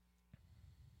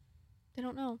 They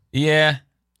don't know. Yeah.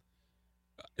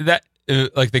 That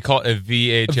like they call it a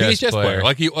VHS, A VHS player.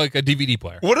 like a DVD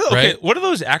player. What do, right? what do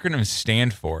those acronyms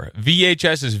stand for?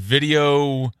 VHS is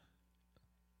Video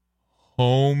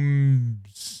Home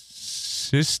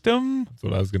System? That's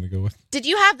what I was going to go with. Did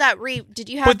you have that? Did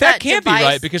you have But that can't device? be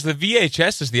right because the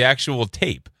VHS is the actual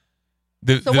tape.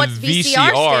 So what's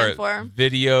VCR stand for?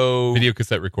 Video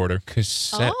cassette recorder.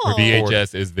 Cassette Oh. Or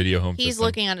VHS is video home He's system.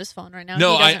 looking at his phone right now.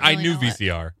 No, He doesn't I really knew know it.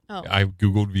 VCR. Oh. I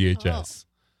Googled VHS.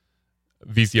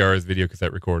 VCR is video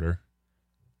cassette recorder.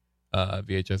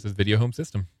 VHS is video home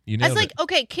system. You I nailed was like, it.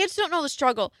 okay, kids don't know the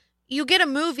struggle. You get a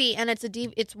movie and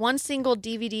it's one single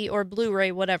DVD or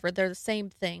Blu-ray, whatever. They're the same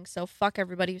thing. So fuck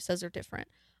everybody who says they're different.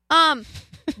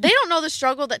 They don't know the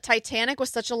struggle that Titanic was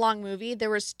such a long movie. There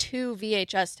was 2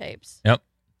 VHS tapes. Yep.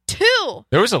 2.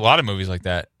 There was a lot of movies like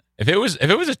that. If it was a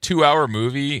 2-hour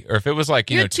movie, or if it was like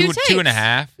You had two two tapes. and a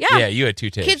half, Yeah. you had 2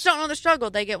 tapes. Kids don't know the struggle.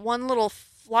 They get one little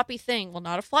floppy thing. Well,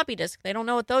 not a floppy disk. They don't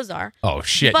know what those are. Oh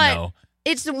shit, But no.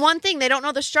 it's the one thing they don't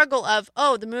know the struggle of.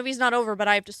 Oh, the movie's not over, but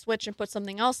I have to switch and put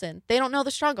something else in. They don't know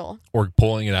the struggle. Or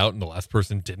pulling it out and the last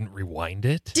person didn't rewind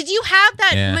it. Did you have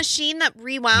that Yeah. machine that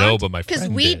rewound? No, but my because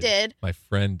friend we did. did. My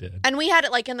friend did. And we had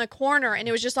it like in the corner, and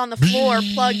it was just on the floor,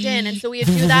 plugged in, and so we had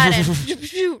to do that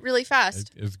and really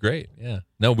fast. It was great. Yeah.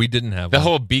 No, we didn't have The one.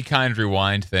 whole Be Kind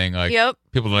Rewind thing, like Yep.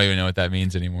 people don't even know what that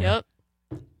means anymore. Yep.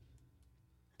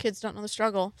 Kids don't know the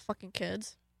struggle. Fucking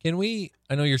kids. Can we?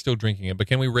 I know you're still drinking it, but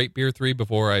can we rate beer 3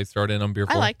 before I start in on beer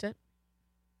 4? I liked it.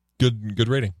 Good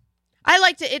rating. I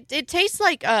liked it. It tastes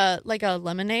like a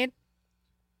lemonade.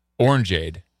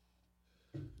 Orangeade.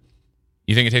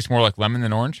 You think it tastes more like lemon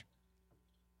than orange?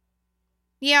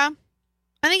 Yeah,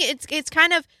 I think it's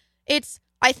kind of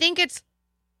I think it's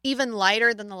even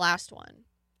lighter than the last one.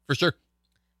 For sure.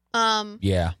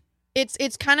 Yeah.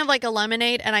 It's kind of like a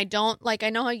lemonade, and I don't like. I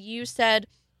know how you said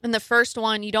in the first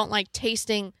one you don't like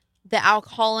tasting the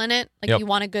alcohol in it. Like Yep. you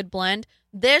want a good blend.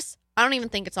 This I don't even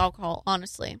think it's alcohol,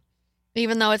 honestly.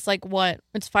 Even though it's like what?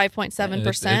 It's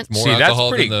 5.7%. It's more See, that's alcohol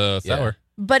pretty- than the yeah. sour.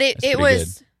 But That's it pretty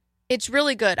was it's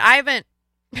really good. I'm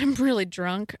really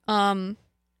drunk.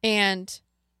 And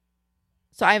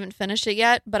so I haven't finished it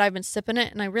yet, but I've been sipping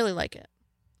it and I really like it.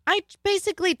 I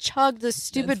basically chugged this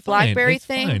stupid It's fine. blackberry It's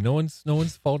thing. fine. No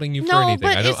one's faulting you for No, anything.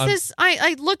 but I don't, it's I'm- this.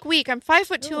 I look weak. I'm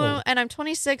 5'2" No. and I'm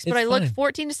 26, but It's I look fine.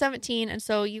 14 to 17, and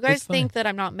so you guys It's fine. think that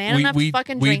I'm not man enough to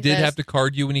fucking we drink did this. have to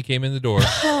card you when you came in the door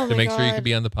Oh to my make sure you God. could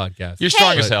be on the podcast. You're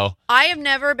strong Hey. as hell. I have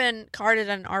never been carded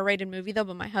on an R-rated movie though,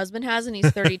 but my husband has, and he's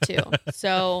 32.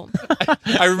 So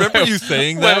I remember you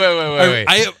saying that.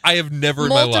 Wait. I have never in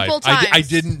my life. Multiple I times.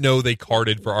 didn't know they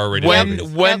carded for R-rated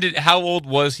movies. How old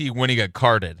was he when he got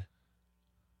carded?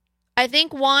 I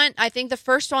think the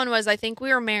first one was, I think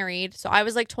we were married. So I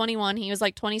was like 21. He was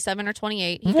like 27 or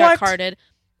 28. He got What? carded.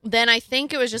 Then I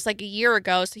think it was just like a year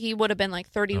ago. So he would have been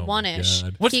like 31-ish. Oh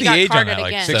God. What's He the got age on carded that?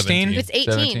 Like again. 16? 17. It's 18.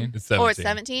 17? It's Or it's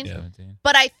 17. 17. Yeah. 17.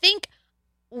 But I think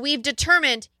we've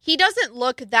determined he doesn't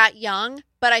look that young,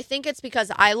 but I think it's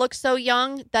because I look so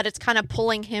young that it's kind of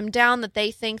pulling him down, that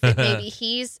they think that maybe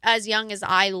he's as young as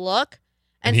I look.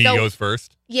 And he so, goes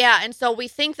first. yeah, and so we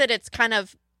think that it's kind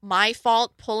of my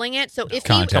fault pulling it. So if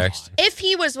Context. if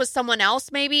he was with someone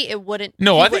else, maybe it wouldn't.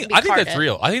 No, he I wouldn't think be that's carded.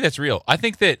 real. I think that's real. I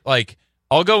think that like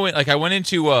I'll go in. Like I went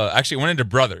into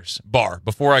Brothers Bar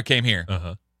before I came here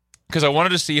Uh-huh. because I wanted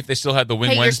to see if they still had the Wing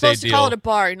Hey, you're Wednesday supposed to deal. call it a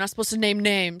bar. You're not supposed to name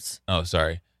names. Oh,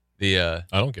 sorry. I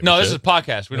don't give No, a this is shit. a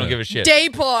podcast. We don't Yeah. give a shit. Day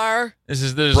bar.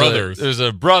 There's Brothers. There's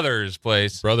a Brothers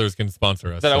place Brothers can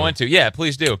sponsor us. that I so- went to. Yeah,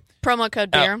 please do. Promo code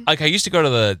beer. Like I used to go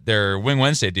to their Wing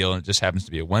Wednesday deal, and it just happens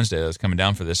to be a Wednesday that was coming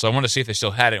down for this. So I wanted to see if they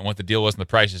still had it and what the deal was and the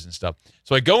prices and stuff.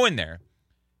 So I go in there,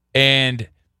 and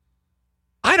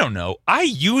I don't know. I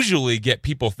usually get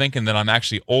people thinking that I'm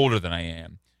actually older than I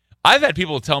am. I've had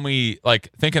people tell me like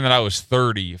thinking that I was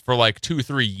 30 for like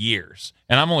 2-3 years,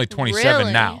 and I'm only 27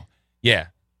 Really? now. Yeah,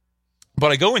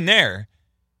 but I go in there,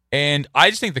 And I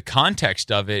just think the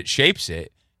context of it shapes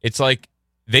it. It's like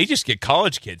they just get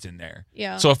college kids in there.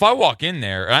 Yeah. So if I walk in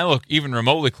there and I look even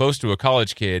remotely close to a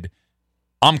college kid,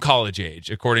 I'm college age,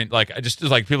 according like I just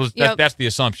like people. That's the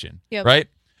assumption, right?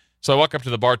 So I walk up to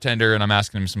the bartender and I'm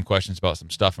asking him some questions about some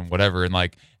stuff and whatever, and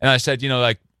I said,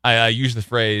 I use the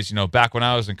phrase, back when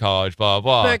I was in college, blah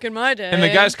blah. Back in my day, and the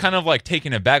guy's kind of like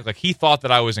taken aback, like he thought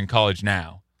that I was in college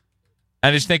now. I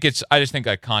just think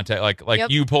like context, like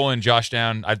you pulling Josh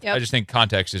down. I just think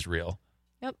context is real.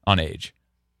 Yep. On age.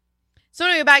 So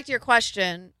anyway, back to your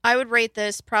question, I would rate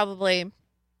this probably.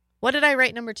 What did I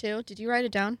rate number 2? Did you write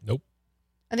it down? Nope.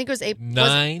 I think it was 8.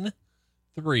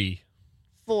 9.3.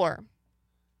 4.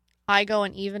 I go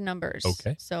in even numbers.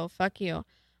 Okay. So fuck you.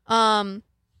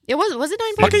 It was it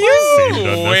 9.4? Fuck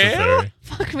you.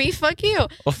 Fuck me. Fuck you.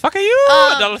 Well, fuck you,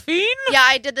 Delphine. Yeah,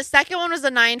 I did. The second one was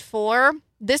a 9.4.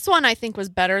 This one I think was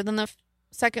better than the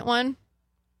second one.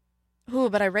 Ooh,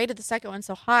 but I rated the second one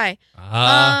so high.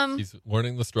 She's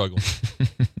learning the struggle.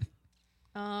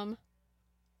 No,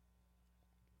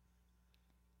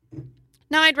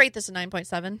 I'd rate this a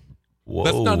 9.7. Whoa.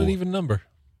 That's not an even number.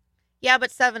 Yeah,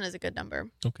 but 7 is a good number.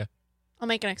 Okay. I'll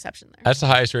make an exception there. That's the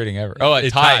highest rating ever. Oh,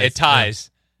 it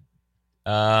ties.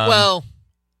 Well,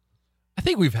 I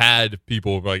think we've had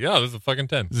people like, "Oh, this is a fucking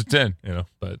 10." It's a 10.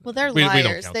 But well, they're we don't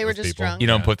liars. count They were those just people. drunk. You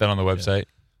don't put that on the website.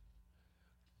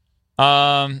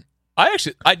 I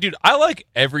like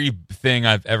everything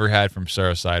I've ever had from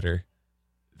Sarah Cider.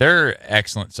 They're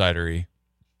excellent cidery.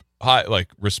 High, like,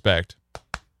 respect.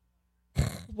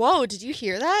 Whoa, did you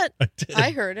hear that? I did.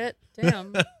 I heard it.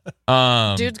 Damn.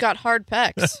 Dude's Dude's got hard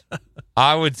pecs.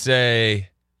 I would say,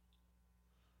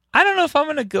 I don't know if I'm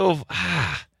gonna go.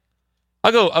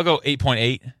 I'll go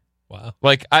 8.8. Wow.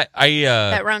 Like I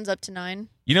that rounds up to 9.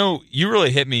 You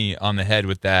really hit me on the head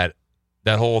with that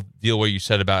whole deal where you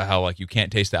said about how like you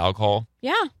can't taste the alcohol.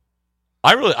 Yeah.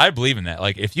 I believe in that.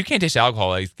 Like if you can't taste the alcohol,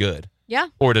 like, it's good. Yeah.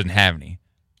 Or it doesn't have any.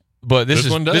 But this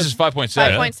one does. is 5.7.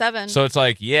 5.7. So it's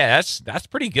like, yeah, that's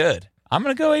pretty good. I'm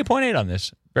gonna go 8.8 on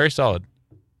this. Very solid.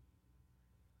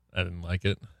 I didn't like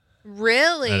it.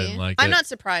 Really? I didn't like I'm it. not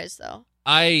surprised though.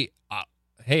 Hey,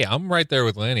 I'm right there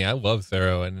with Lanny. I love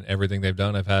Saro and everything they've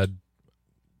done. I've had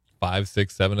 5,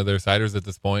 6, 7 of their ciders at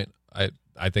this point. I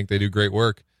think they do great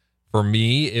work. For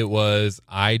me, it was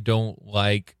I don't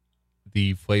like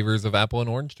the flavors of apple and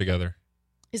orange together.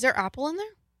 Is there apple in there?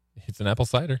 It's an apple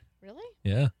cider. Really?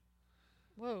 Yeah.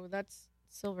 Whoa, that's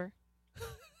silver.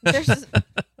 There's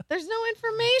no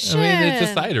information. I mean,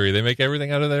 it's a cidery. They make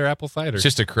everything out of their apple cider. It's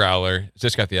just a crowler. It's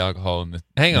just got the alcohol in the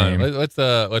Hang on. name.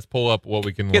 Let's pull up what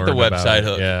we can Get the learn website about.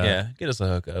 hook. Yeah. Yeah. Get us a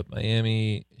hookup.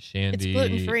 Miami, It's Shandy,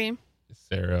 gluten free.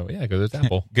 Saro. Yeah, because it's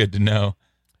apple. Good to know.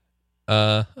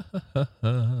 Dum,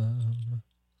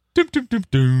 dum, dum,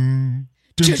 dum.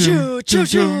 Choo choo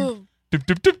choo.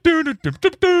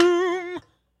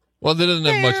 Well, there doesn't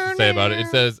have much to say about it. It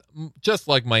says, just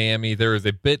like Miami, there is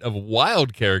a bit of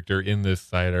wild character in this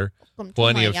cider.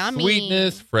 Plenty of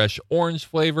sweetness, fresh orange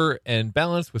flavor, and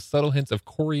balanced with subtle hints of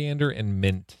coriander and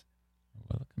mint.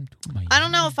 Welcome to Miami. I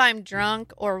don't know if I'm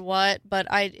drunk or what, but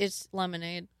it's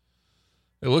lemonade.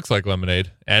 It looks like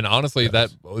lemonade. And honestly,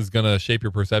 that is going to shape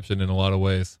your perception in a lot of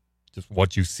ways. Just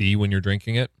what you see when you're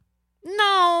drinking it.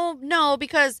 No,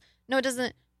 because it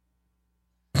doesn't.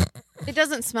 It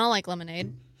doesn't smell like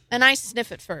lemonade, and I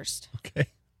sniff it first. Okay.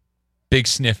 Big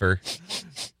sniffer.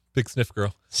 Big sniff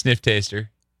girl. Sniff taster.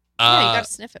 Yeah, you got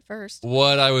to sniff it first.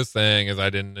 What I was saying is I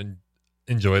didn't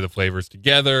enjoy the flavors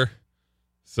together.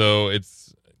 So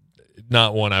it's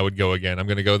not one I would go again. I'm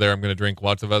going to go there. I'm going to drink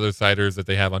lots of other ciders that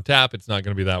they have on tap. It's not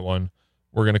going to be that one.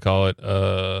 We're going to call it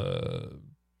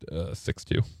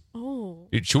 6-2. Oh.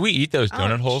 Dude, should we eat those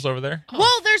donut Ouch. holes over there?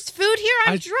 Well, there's food here.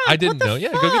 I'm drunk. I didn't What the know.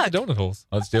 Yeah, fuck? go get the donut holes.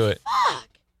 Let's do it. Fuck.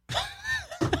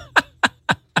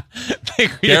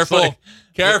 Careful.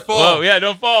 Careful. Whoa, yeah,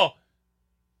 don't fall.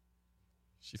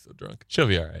 She's so drunk. She'll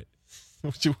be all right.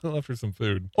 She left her some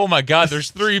food. Oh my God,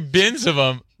 there's 3 bins of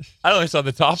them. I only saw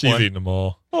the top She's one. eating them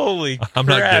all. Holy crap. I'm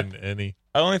not getting any.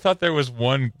 I only thought there was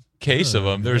 1 case of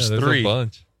them. There's 3. a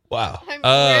bunch. Wow.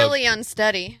 I'm really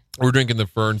unsteady. We're drinking the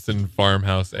Fernson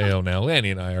Farmhouse Ale now.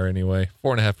 Lanny and I are anyway.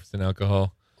 4.5%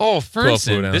 alcohol. Oh, 12 fluid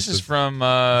Fernson. This is ounces.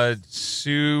 from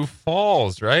Sioux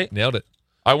Falls, right? Nailed it.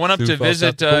 I went up Sioux to Falls,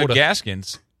 visit South Dakota.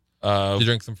 Gaskins. Did you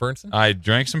drink some Fernson? I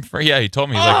drank some. Yeah, he told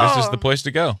me. He's like, this is Oh. the place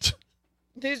to go.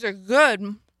 These are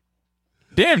good.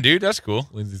 Damn, dude, that's cool.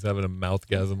 Lindsay's having a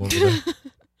mouthgasm over there.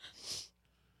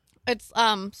 It's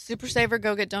Super Saver.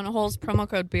 Go get donut holes. Promo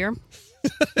code beer.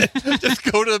 Just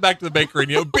go to the back to the bakery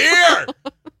and yell, beer!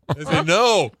 I say,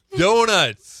 no,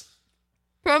 donuts.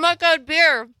 Promo code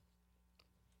beer.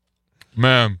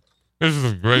 Man, This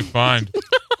is a great find.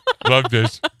 Love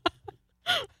this.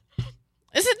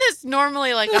 Isn't this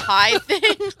normally like a high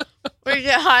thing? Where you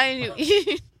get high and you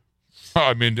eat?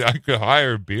 I mean, I could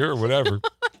hire beer or whatever.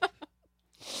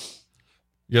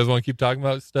 You guys want to keep talking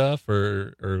about stuff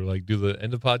or like do the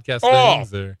end of podcast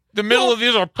things? Or? The middle of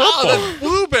these are purple. Oh, that's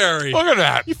blueberry. Look at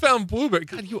that. You found blueberry.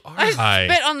 God, you are I high.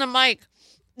 spit on the mic.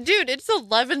 Dude, it's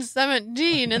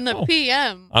 11:17 in the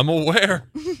PM. I'm aware.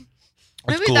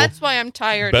 Maybe cool. that's why I'm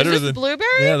tired. Better Is this than- blueberry?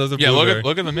 Yeah, those are Yeah, blueberry.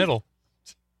 look in the middle.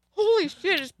 Holy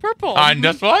shit, it's purple.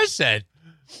 That's what I said.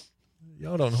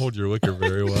 Y'all don't hold your liquor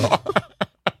very well.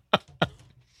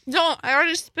 Don't. I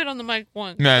already spit on the mic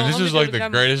once. Man, Don't this let me is do like it the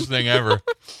again. greatest thing ever.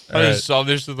 I All right. just saw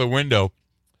this through the window.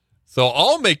 So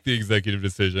I'll make the executive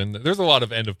decision. There's a lot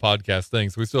of end of podcast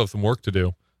things. So we still have some work to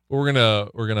do. But we're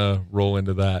gonna roll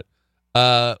into that.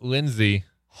 Linsey.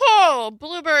 Oh,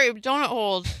 blueberry donut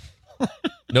hold.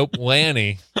 Nope.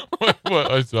 Lanny.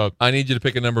 What's up? I need you to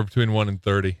pick a number between 1 and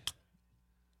 30.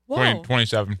 Whoa.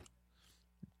 27.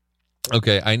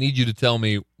 Okay. I need you to tell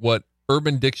me what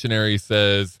Urban Dictionary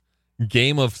says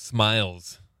Game of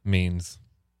Smiles means.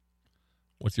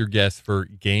 What's your guess for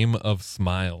Game of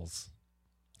Smiles?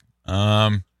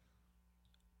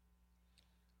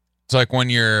 It's like when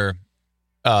you're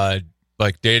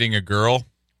like dating a girl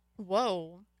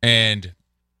Whoa. and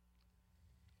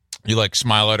you like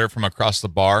smile at her from across the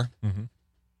bar, Mhm. and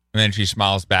then she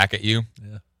smiles back at you.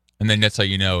 Yeah. And then that's how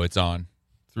you know it's on.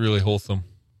 It's really wholesome.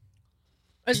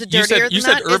 Is it You dirtier said, you than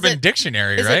that? said Urban is it,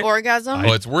 Dictionary, is right? it orgasm?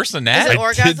 Well, it's worse than that. Is it I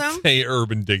orgasm? did say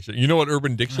Urban Dictionary. You know what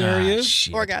Urban Dictionary is?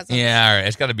 Shit. Orgasm. Yeah, all right.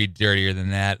 It's got to be dirtier than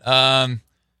that.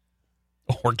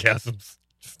 Orgasms.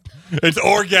 It's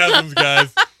orgasms,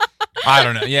 guys. I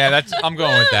don't know. Yeah, I'm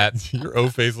going with that. Your O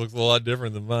face looks a lot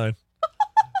different than mine.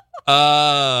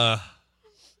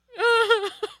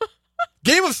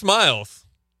 Game of Smiles.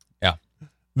 Yeah.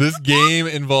 This game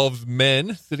involves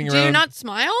men sitting Do around. you not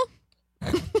smile?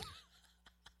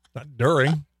 Not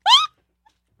during.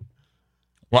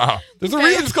 Wow. There's a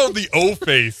reason it's called the O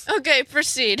face. Okay,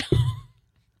 proceed.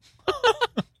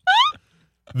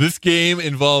 This game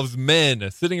involves men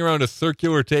sitting around a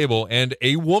circular table and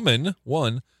a woman,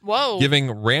 one, Whoa. giving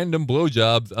random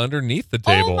blowjobs underneath the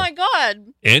table. Oh my god.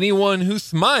 Anyone who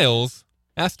smiles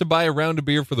has to buy a round of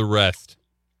beer for the rest.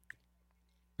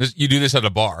 You do this at a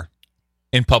bar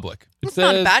in public. It's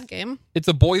not a bad game. It's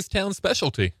a Boys Town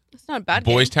specialty. It's not a bad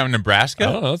Boys game. Town, I Nebraska?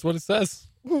 don't know. That's what it says.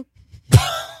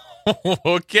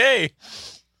 Okay.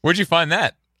 Where'd you find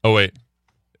that? Oh, wait.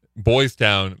 Boys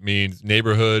Town means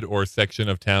neighborhood or section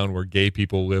of town where gay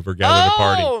people live or gather to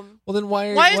party. Oh. Well, then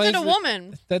why Why is it a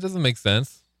woman? That doesn't make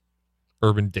sense.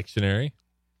 Urban Dictionary.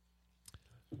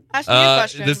 Ask me a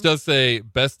question. This does say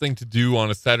best thing to do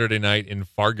on a Saturday night in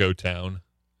Fargo Town.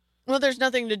 Well, there's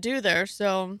nothing to do there,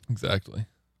 so. Exactly.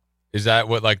 Is that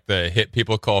what like the hip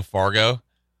people call Fargo?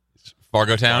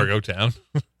 Fargo Town? Fargo Town.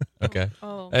 Okay.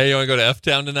 Oh. Hey, you want to go to F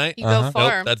Town tonight? You go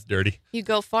far. Nope, that's dirty. You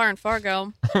go far in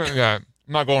Fargo. Yeah.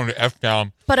 I'm not going to F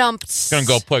Town. But Gonna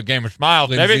go play a game of Smiles,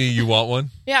 Lindsay, baby. you want one?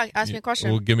 Yeah, ask me a question.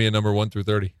 Well, give me a number 1 through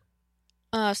 30.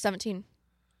 17.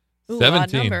 Ooh, 17.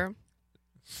 odd number.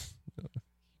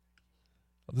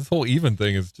 This whole even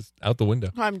thing is just out the window.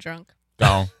 I'm drunk.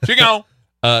 Go. She go.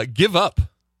 Give up.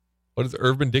 What does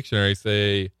Urban Dictionary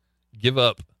say give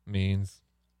up means?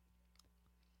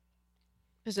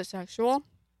 Is it sexual?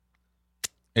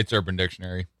 It's Urban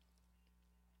Dictionary.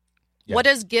 Yeah. What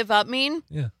does give up mean?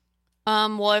 Yeah.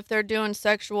 Well, if they're doing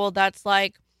sexual, that's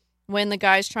like when the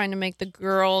guy's trying to make the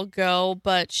girl go,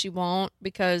 but she won't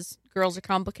because girls are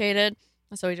complicated.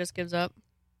 And so he just gives up.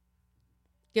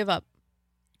 Give up.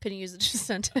 Can you use it as a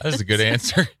sentence? That's a good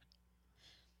answer.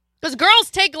 Because girls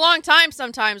take a long time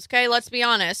sometimes, okay? Let's be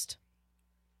honest.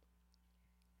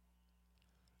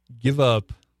 Give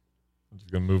up. I'm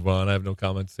just going to move on. I have no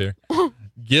comments here.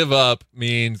 Give up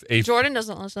means Jordan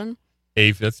doesn't listen.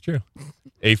 that's true.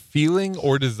 A feeling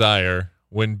or desire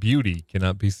when beauty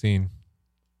cannot be seen.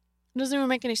 It doesn't even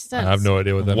make any sense. I have no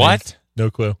idea what that What? means. No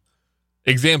clue.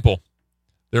 Example.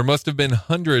 There must have been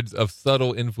hundreds of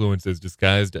subtle influences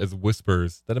disguised as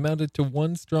whispers that amounted to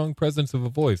one strong presence of a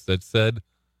voice that said,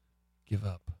 give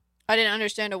up. I didn't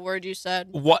understand a word you said.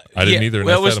 What? I didn't either, and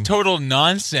Well, I that was said 'em. total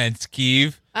nonsense,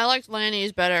 Keeve. I liked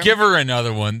Lanny's better. Give her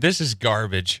another one. This is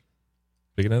garbage.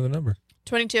 Pick another number.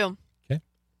 22. Okay.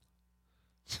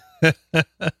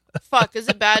 Fuck, is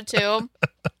it bad too?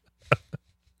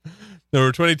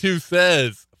 Number 22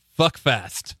 says, fuck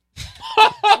fast.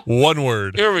 One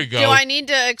word. Here we go. Do I need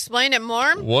to explain it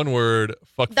more? One word,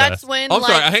 fuck That's fast. when, I'm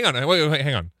sorry, like- hang on. Wait,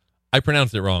 hang on. I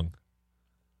pronounced it wrong.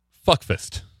 Fuck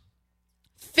fist.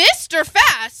 Fist or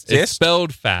fast? It's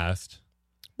spelled fast.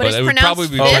 But it's it would pronounced probably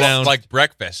be fist? pronounced like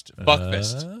breakfast.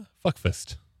 Fuckfist.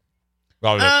 Fuckfist.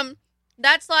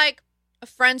 That's like a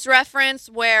Friends reference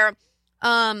where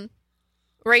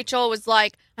Rachel was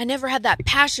like, I never had that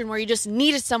passion where you just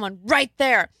needed someone right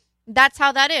there. That's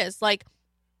how that is. Like,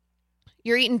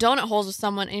 you're eating donut holes with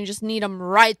someone and you just need them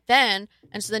right then.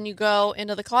 And so then you go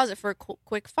into the closet for a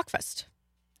quick fuckfest.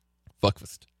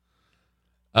 Fuckfist.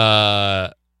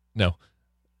 No.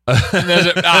 Is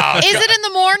it in the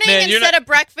morning instead of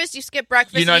breakfast? You skip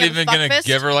breakfast. You're not and even going to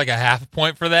give her like a half a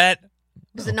point for that?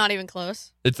 Is it not even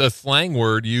close? It's a slang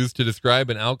word used to describe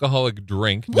an alcoholic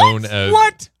drink known as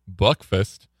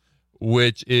buckfast,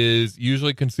 which is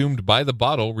usually consumed by the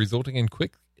bottle, resulting in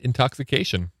quick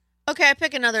intoxication. Okay, I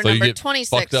pick another So you number. get 26.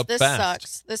 fucked up This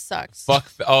fast. sucks.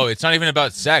 It's not even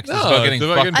about sex. It's No, about getting it's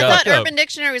about fucked getting I up. thought Urban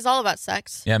Dictionary was all about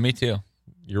sex. Yeah, me too.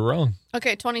 You're wrong.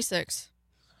 Okay, 26.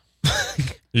 You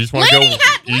just want to go. Lanny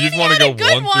You just want to had go a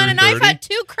good 1 one, through and 30. I've had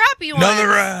 2 crappy ones. Another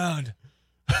round.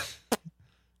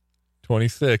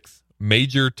 26.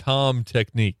 Major Tom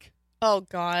technique. Oh,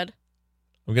 God.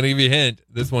 I'm gonna give you a hint.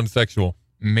 This one's sexual.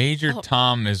 Major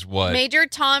Tom is what? Major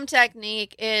Tom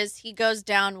technique is he goes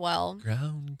down well.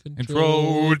 Ground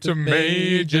Control to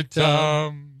Major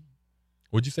Tom.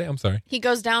 What'd you say? I'm sorry. He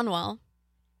goes down well.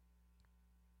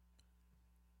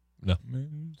 No.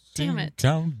 Damn it.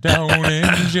 Countdown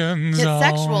engines It's on.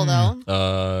 sexual,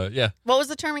 though. Yeah. What was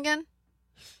the term again?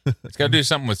 It's got to do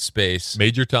something with space.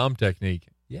 Major Tom technique.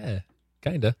 Yeah,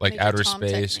 kinda. Like Major outer Tom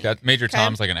space. technique. Major Okay.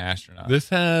 Tom's like an astronaut. This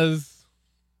has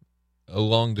a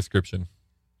long description.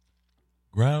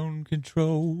 Ground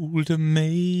control to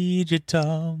Major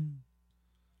Tom.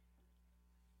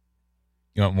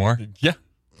 You want more? Yeah.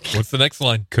 What's the next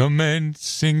line?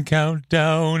 Commencing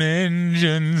countdown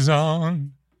engines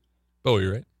on. Bowie,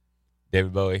 right?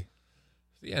 David Bowie.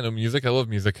 Yeah, no, music. I love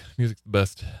music. Music's the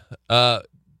best. Are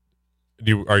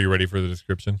you ready for the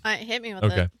description? Hit me with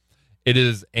Okay. it. It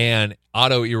is an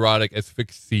autoerotic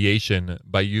asphyxiation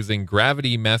by using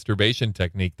gravity masturbation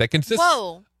technique that consists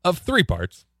Whoa. of 3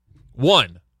 parts.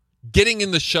 1, getting in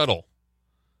the shuttle.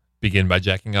 Begin by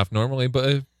jacking off normally,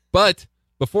 but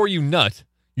before you nut,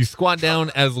 you squat down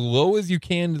as low as you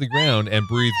can to the ground and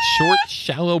breathe short,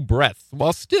 shallow breaths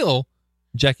while still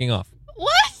jacking off.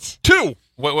 What? 2.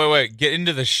 Wait. Get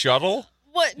into the shuttle?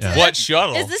 What? Yeah. What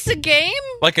shuttle? Is this a game?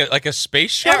 Like a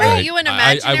space Are shuttle? you an I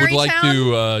imaginary would like town?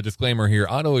 to disclaimer here: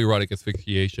 autoerotic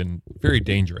asphyxiation, very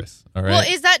dangerous. All right. Well,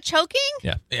 is that choking?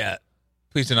 Yeah.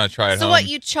 Please do not try it So home. what,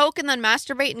 you choke and then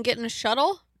masturbate and get in a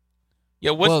shuttle?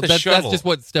 Yeah, what's the shuttle? That's just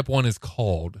what step 1 is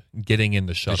called: getting in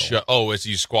the shuttle. As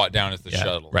you squat down as the Yeah,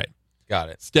 shuttle. right. Got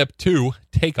it. Step 2,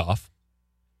 takeoff.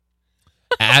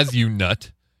 As you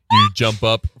nut, you jump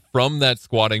up from that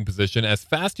squatting position as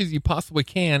fast as you possibly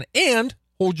can and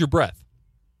hold your breath.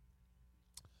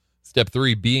 Step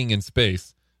 3, being in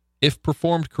space. If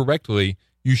performed correctly,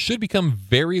 you should become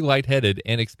very lightheaded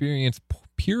and experience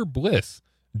pure bliss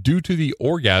due to the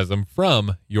orgasm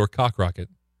from your cock rocket.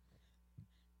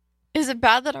 Is it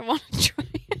bad that I want to try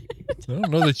it? I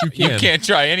don't know that you can. You can't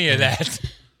try any of that.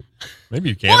 Maybe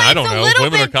you can. Well, I don't it's know. a little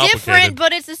Women are bit complicated. different,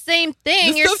 but it's the same thing.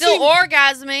 This You're does still seem-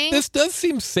 orgasming. This does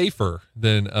seem safer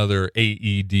than other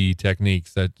AED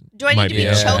techniques that Do I might need to be be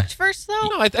out there. choked first, though?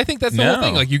 No, I think that's the whole No.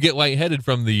 thing. Like you get lightheaded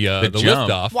from the jump. lift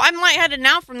off. Well, I'm lightheaded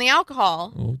now from the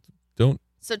alcohol. Well, don't.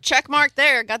 So check mark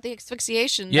there. Got the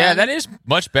asphyxiation. Yeah, done. that is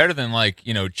much better than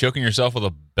choking yourself with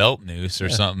a belt noose or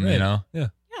something, right. you know? Yeah.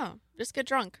 Yeah, just get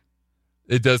drunk.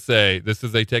 It does say this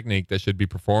is a technique that should be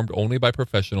performed only by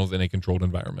professionals in a controlled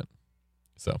environment.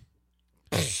 So,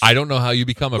 I don't know how you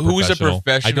become a professional. Who's a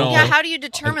professional? I don't Yeah, know. how do you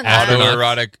determine Astronauts. that?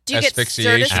 Autoerotic Do you get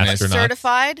asphyxiation. Astronauts.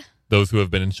 certified? Those who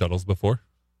have been in shuttles before.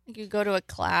 You go to a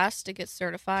class to get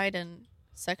certified in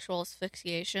sexual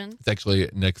asphyxiation. It's actually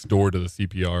next door to the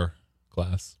CPR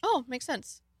class. Oh, makes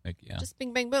sense. Yeah. Just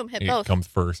bing, bang, boom. Hit It both. comes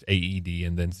first, AED,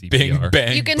 and then CPR. Bing,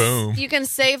 bang, You can boom. you can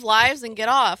save lives and get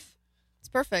off. It's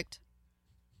perfect.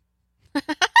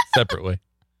 Separately.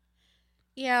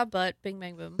 Yeah, but bing,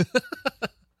 bang, boom.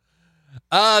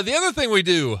 The other thing we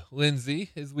do, Lindsay,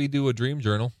 is we do a dream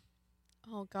journal.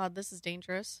 Oh God, this is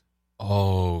dangerous.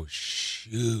 Oh,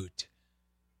 shoot.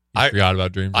 You forgot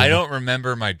about dream journal. I don't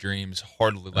remember my dreams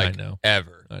hardly, I know.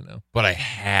 ever. I know. But I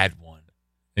had one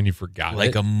And you forgot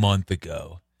like it. a month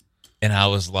ago. And I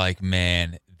was like,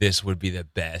 man, this would be the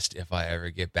best if I ever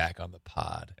get back on the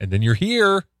pod. And then you're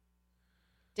here.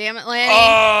 Damn it, Lanny.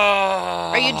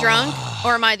 Oh! Are you drunk,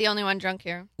 or am I the only one drunk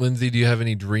here? Lindsay, do you have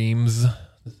any dreams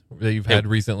that you've had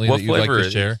recently what that you'd like flavor to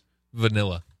is share? this?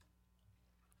 Vanilla.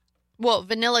 Well,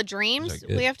 vanilla dreams? Is that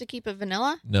good? We have to keep it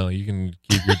vanilla? No, you can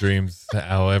keep your dreams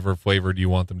however flavored you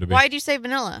want them to be. Why'd you say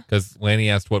vanilla? Because Lanny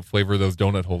asked what flavor those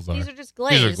donut holes are. These are just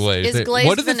glazed. These are glazed. Is glazed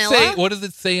What does vanilla? it say? What does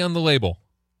it say on the label?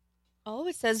 Oh,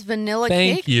 it says vanilla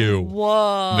Thank cake. you.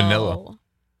 Whoa. Vanilla.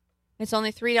 It's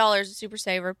only $3 a Super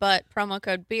Saver, but promo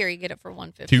code beer, you get it for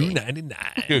 $1.50.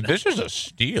 $2.99. Dude, this is a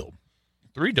steal.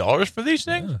 $3 for these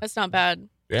things? Yeah. That's not bad.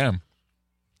 Damn.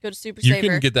 Go to Super You Saver.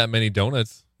 couldn't get that many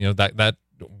donuts. You know that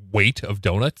weight of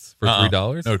donuts for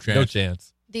 $3. No chance. No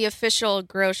chance. the official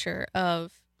grocer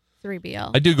of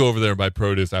 3BL. I do go over there and buy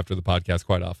produce after the podcast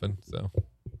quite often. So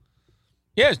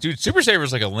Yes, dude. Super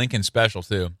Saver's like a Lincoln special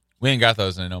too. We ain't got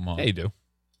those in Omaha. yeah, you do.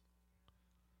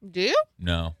 Do you?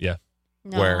 No. Yeah.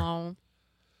 No. Where?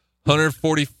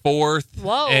 144th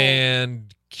Whoa.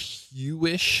 and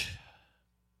Q-ish.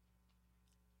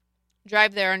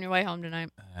 Drive there on your way home tonight.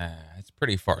 It's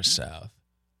pretty far south.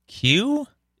 Q?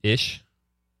 Ish.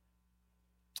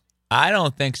 I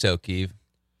don't think so, Keeve.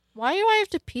 Why do I have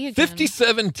to pee again?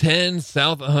 5710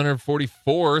 South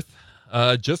 144th.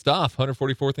 Just off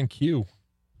 144th and Q.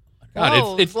 God,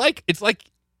 Whoa. it's like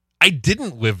I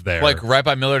didn't live there. Like right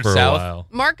by Millard for South? a while.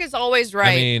 Mark is always right.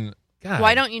 I mean, God,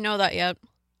 Why don't you know that yet?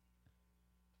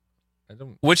 I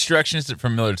don't Which direction is it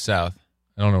from Millard South?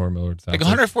 know where Millard South Like is.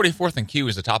 144th and Q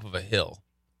is the top of a hill.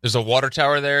 There's a water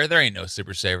tower there. There ain't no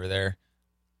Super Saver there.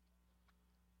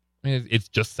 I mean, it's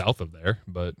just south of there,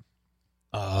 but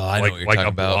I know like, what you're like talking a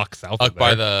about. block south Like of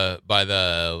by there.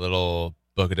 the little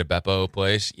Boca de Beppo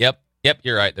place. Yep,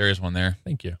 you're right. There is one there.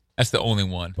 Thank you. That's the only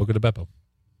one. Boca de Beppo.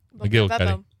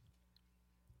 McGillicuddy.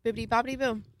 Bibbidi bobbidi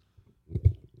boo.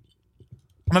 I'm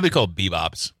gonna be called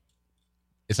Bebops.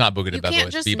 It's not Boca de You Beppo. can't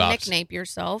It's just Bebops. nickname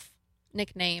yourself.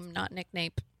 Nickname, not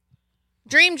nickname.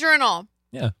 Dream journal.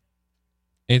 Yeah.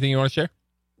 Anything you want to share?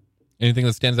 Anything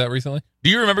that stands out recently? Do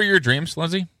you remember your dreams,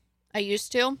 Lindsay? I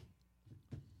used to,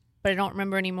 but I don't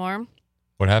remember anymore.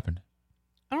 What happened?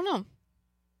 I don't know.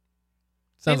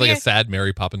 Sounds Maybe like a sad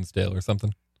Mary Poppins tale or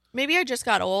something. Maybe I just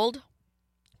got old.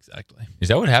 Exactly. Is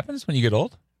that what happens when you get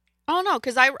old? I don't know,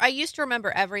 because I used to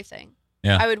remember everything.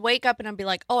 Yeah. I would wake up and I'd be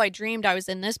like, oh, I dreamed I was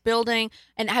in this building.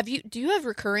 And do you have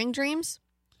recurring dreams?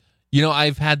 You know,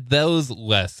 I've had those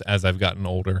less as I've gotten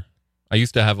older. I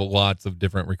used to have lots of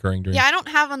different recurring dreams. Yeah, I don't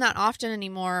have them that often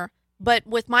anymore. But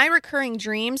with my recurring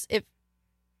dreams,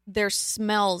 there's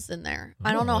smells in there.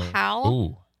 I don't know Oh. how.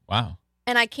 Ooh, wow.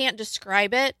 And I can't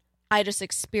describe it. I just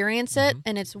experience it,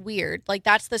 and it's weird. Like,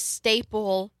 that's the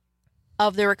staple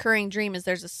of the recurring dream is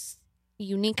there's a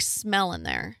unique smell in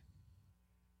there.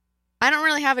 I don't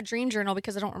really have a dream journal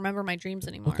because I don't remember my dreams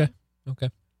anymore. Okay.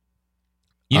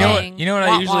 You know Dang. what? You know what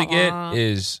Wah, I usually wah, get wah.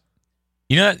 is,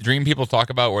 you know that dream people talk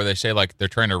about where they say like they're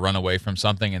trying to run away from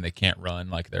something and they can't run,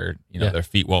 like their their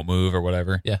feet won't move or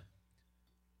whatever. Yeah.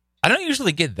 I don't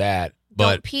usually get that, Don't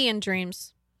but pee in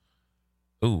dreams.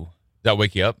 ooh, that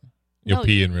wake you up, You'll No,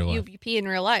 pee in real life. You pee in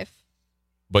real life.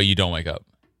 but you don't wake up.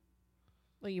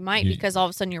 Well, you might You- because all of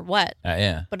a sudden you're wet,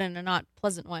 Yeah. but in a not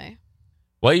pleasant way.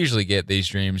 Well, I usually get these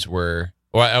dreams where,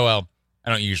 well, I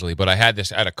don't usually, but I had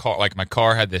this at a car. Like my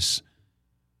car had this,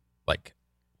 like,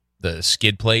 the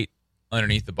skid plate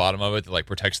underneath the bottom of it that like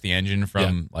protects the engine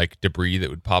from like debris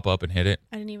that would pop up and hit it.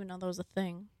 I didn't even know that was a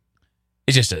thing.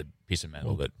 It's just a piece of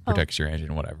metal that protects your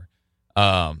engine, whatever.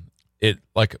 It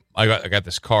like I got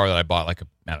this car that I bought like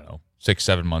I don't know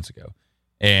 6-7 months ago,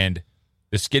 and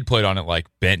the skid plate on it like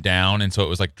bent down, and so it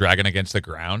was like dragging against the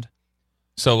ground.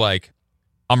 So like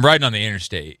I'm riding on the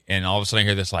interstate, and all of a sudden I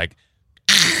hear this like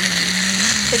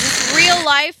Is this real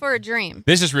life or a dream?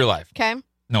 this is real life Okay.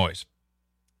 noise,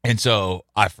 and so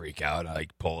I freak out. I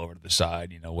like pull over to the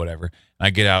side, whatever. And I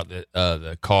get out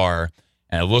the car,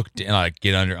 and I look and I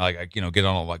get under get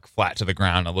on like flat to the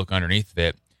ground. I look underneath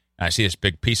it, and I see this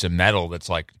big piece of metal that's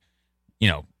like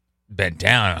bent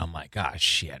down, and I'm like, gosh,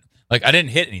 shit. Like I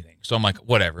didn't hit anything, so I'm like,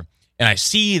 whatever. And I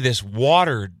see this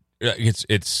water.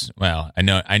 It's well,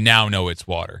 I now know it's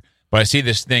water, but I see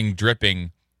this thing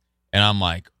dripping, and I'm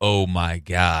like, oh my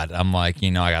god. I'm like, I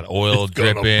got oil It's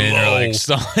gonna dripping, or blow. like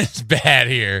something's bad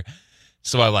here.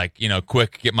 So I like,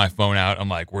 quick get my phone out. I'm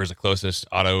like, where's the closest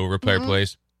auto repair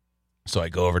place? So I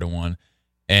go over to one,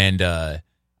 and I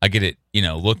get it,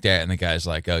 looked at, and the guy's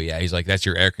like, oh yeah, he's like, that's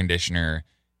your air conditioner.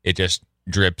 It just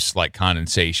drips like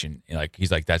condensation. Like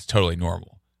he's like, that's totally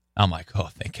normal. I'm like, oh,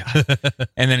 thank God.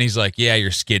 And then he's like, yeah, your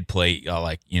skid plate,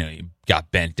 you got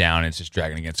bent down and it's just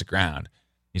dragging against the ground.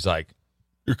 He's like,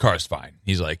 your car's fine.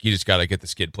 He's like, you just got to get the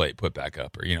skid plate put back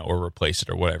up or replace it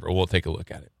or whatever. We'll take a look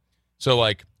at it. So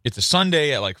like, it's a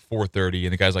Sunday at like 4:30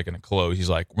 and the guy's like going to close. He's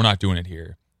like, we're not doing it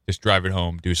here. Just drive it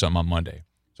home, do something on Monday.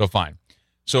 So fine.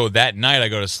 So that night I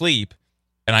go to sleep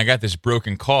and I got this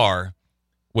broken car,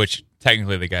 which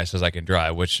technically the guy says I can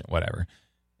drive, which whatever,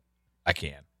 I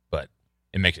can, but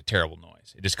it makes a terrible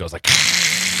noise. It just goes like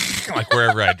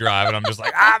wherever I drive, and I'm just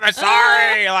like, I'm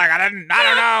sorry, like I don't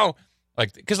know,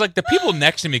 like because like the people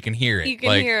next to me can hear it. You can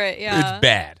like, hear it, yeah. It's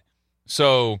bad.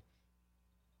 So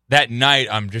that night,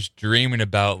 I'm just dreaming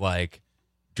about like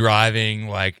driving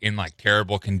like in like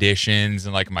terrible conditions,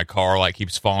 and like my car like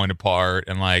keeps falling apart,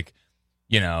 and like,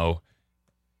 you know,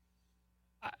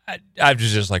 I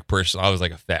was just like personally, I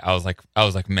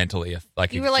was like mentally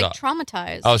like you were like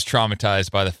traumatized. I was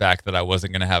traumatized by the fact that I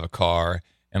wasn't gonna have a car,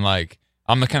 and like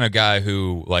I'm the kind of guy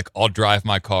who like I'll drive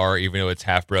my car even though it's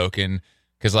half broken,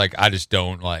 because like I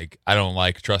don't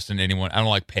like trusting anyone. I don't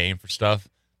like paying for stuff.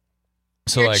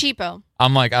 So You're like cheapo.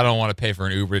 I'm like, I don't want to pay for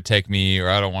an Uber to take me, or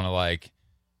I don't want to like,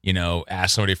 you know,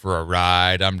 ask somebody for a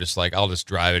ride. I'm just like, I'll just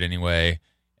drive it anyway.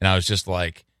 And I was just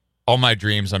like, all my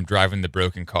dreams, I'm driving the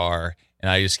broken car, and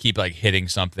I just keep like hitting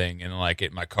something, and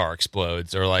like my car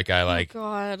explodes, or like I like,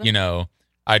 God. you know,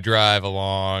 I drive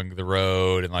along the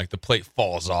road and like the plate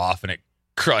falls off and it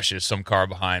crushes some car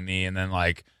behind me, and then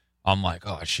like I'm like,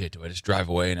 oh shit, do I just drive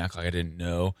away and act like I didn't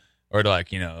know? Or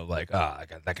like, you know, like, that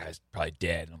guy's probably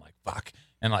dead. And I'm like, fuck.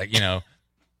 And like, you know,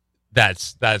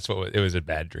 that's what it was, a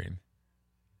bad dream.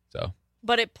 So.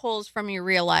 But it pulls from your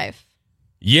real life.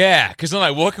 Yeah, because then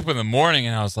I woke up in the morning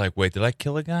and I was like, wait, did I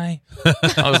kill a guy?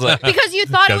 I was like, because you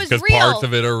thought it was real. Because parts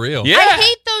of it are real. Yeah. I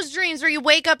hate those dreams where you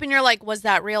wake up and you're like, was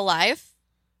that real life?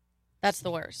 That's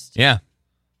the worst. Yeah.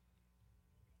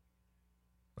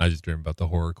 I just dream about the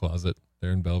horror closet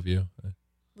there in Bellevue.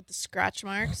 With the scratch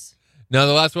marks. No,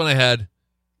 the last one I had,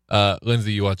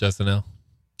 Linsey, you watch SNL?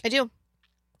 I do.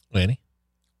 Lanny?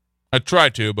 I try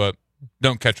to, but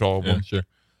don't catch all of them. Sure.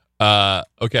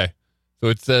 Okay. So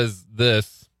it says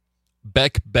this.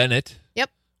 Beck Bennett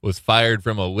was fired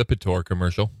from a Lipitor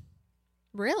commercial.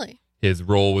 Really? His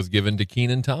role was given to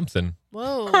Kenan Thompson.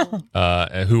 Whoa.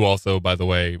 Who also, by the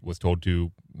way, was told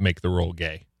to make the role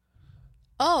gay.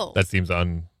 Oh. That seems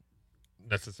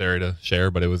unnecessary to share,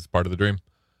 but it was part of the dream.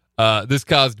 This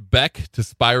caused Beck to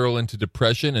spiral into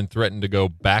depression and threatened to go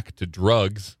back to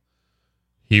drugs.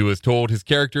 He was told his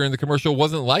character in the commercial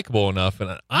wasn't likable enough,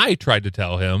 and I tried to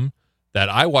tell him that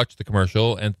I watched the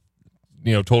commercial and,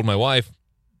 you know, told my wife,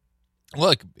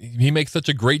 look, he makes such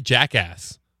a great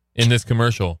jackass in this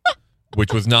commercial,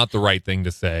 which was not the right thing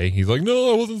to say. He's like,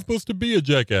 no, I wasn't supposed to be a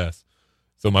jackass.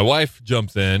 So my wife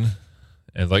jumps in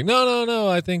and is like, no,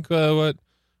 I think what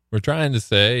we're trying to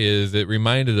say is it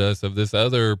reminded us of this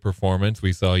other performance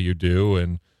we saw you do.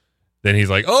 And then he's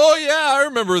like, oh, yeah, I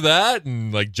remember that.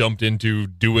 And like jumped into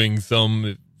doing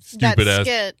some stupid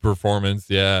ass performance.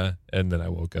 Yeah. And then I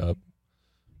woke up.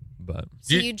 But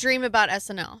so you dream about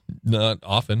SNL? Not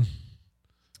often.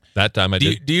 That time I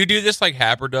did. Do you do this like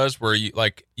Happer does, where you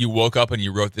like you woke up and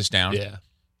you wrote this down? Yeah.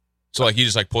 So like you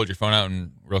just like pulled your phone out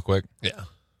and real quick? Yeah.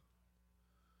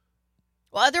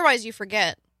 Well, otherwise you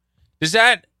forget. Does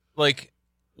that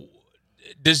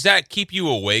keep you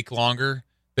awake longer?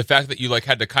 The fact that you like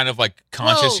had to kind of like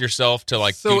conscious yourself to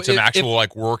like do some actual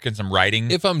like work and some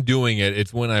writing? If I'm doing it,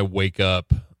 it's when I wake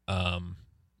up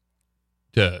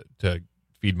to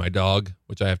feed my dog,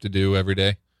 which I have to do every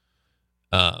day.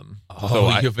 You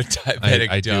have a diabetic dog.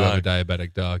 I do have a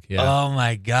diabetic dog. Yeah. Oh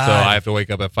my god! So I have to wake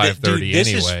up at 5:30 This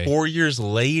anyway. is 4 years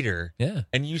later. Yeah,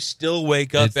 and you still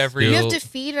wake up every. You have to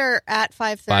feed her at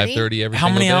 5:30. 5:30 every. How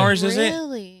many day. hours is it?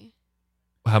 Really?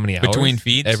 How many hours between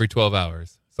feeds? Every 12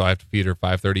 hours. So I have to feed her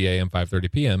 5:30 a.m.,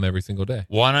 5:30 p.m. every single day.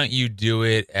 Why don't you do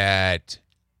it at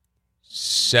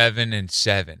 7 and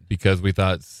 7? Because we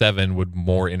thought 7 would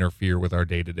more interfere with our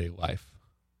day-to-day life.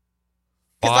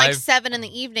 Because like 7 in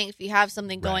the evening, if you have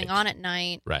something going Right. on at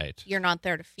night, Right. you're not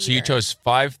there to feed So you her. chose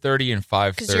 5:30 and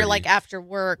 5:30 Because you're like after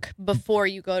work before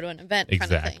you go to an event kind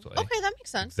of Exactly. thing. Okay, that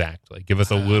makes sense. Exactly. Give us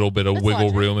a little bit of That's wiggle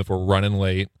logic. room if we're running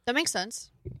late. That makes sense.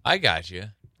 I got you.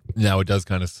 Now it does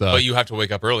kind of suck. But you have to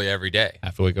wake up early every day. I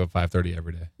have to wake up at 5:30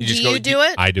 every day. You just do you do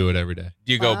it? Uh, I do it every day.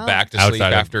 Do you go Wow. back to sleep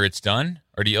Outside of- after it's done?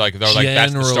 Or do you like, they're like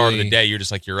that's the start of the Generally- day, you're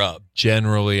just like, you're up?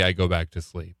 Generally, I go back to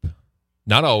sleep.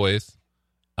 Not always,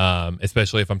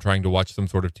 especially if I'm trying to watch some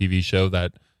sort of TV show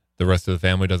that the rest of the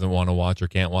family doesn't want to watch or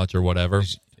can't watch or whatever.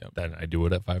 Then I do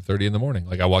it at 5:30 in the morning.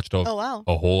 Like I watched a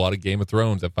whole lot of Game of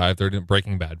Thrones at 5:30,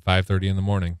 Breaking Bad, 5:30 in the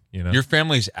morning. You know, Your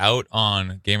family's out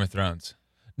on Game of Thrones.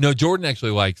 no, Jordan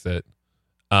actually likes it,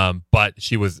 but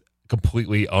she was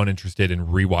completely uninterested in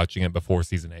rewatching it before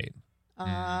season 8.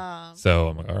 So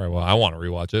I'm like, all right, well, I want to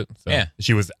rewatch it. So Yeah.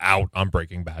 she was out on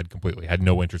Breaking Bad completely. Had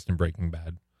no interest in Breaking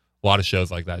Bad. A lot of shows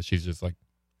like that, she's just like,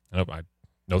 nope,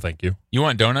 no, thank you. You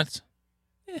want donuts?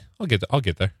 I'll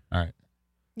get there. All right.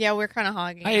 Yeah, we're kind of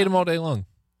hogging. I ate them all day long.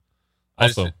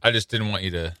 I just didn't want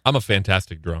you to. I'm a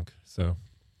fantastic drunk, so.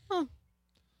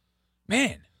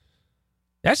 Man,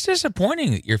 that's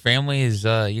disappointing that your family is,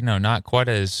 not quite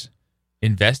as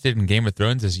invested in Game of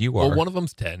Thrones as you are. Well, one of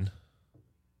them's 10.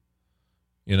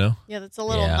 You know? Yeah, that's a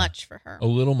little much for her. A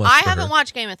little much I for haven't her.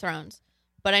 watched Game of Thrones,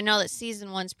 but I know that season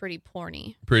 1's pretty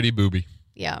porny. Pretty booby.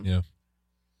 Yeah. Yeah.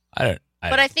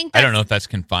 I think I don't know if that's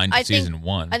confined to season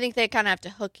 1. I think they kind of have to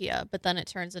hook you, but then it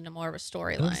turns into more of a I've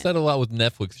storyline. said a lot with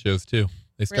Netflix shows, too.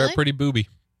 They start Really? pretty booby.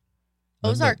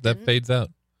 Ozark That didn't. fades out.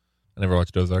 I never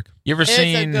watched Ozark. You ever It's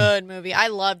seen? a good movie. I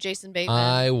love Jason Bateman.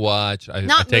 I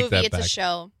Not take movie, that it's back. a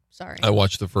show. Sorry. I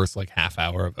watched the first half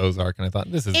hour of Ozark and I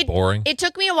thought, this is boring. It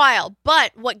took me a while,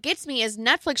 but what gets me is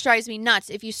Netflix drives me nuts.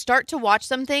 If you start to watch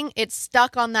something, it's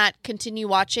stuck on that continue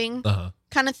watching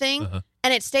kind of thing,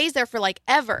 and it stays there for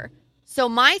ever. So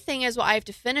my thing is, I have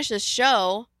to finish this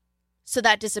show so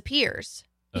that disappears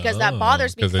because that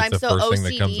bothers me because I'm so first thing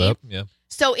that comes OCD. up. Yeah.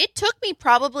 So it took me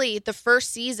probably the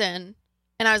first season,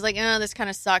 and I was like, oh, this kind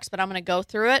of sucks, but I'm going to go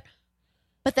through it.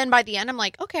 But then by the end, I'm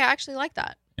like, okay, I actually like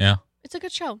that. Yeah. It's a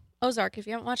good show. Ozark, if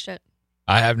you haven't watched it.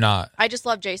 I have not. I just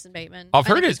love Jason Bateman. I've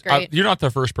heard think it's he's great. you're not the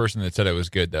first person that said it was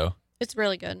good, though. It's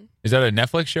really good. Is that a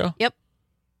Netflix show? Yep.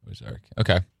 Ozark.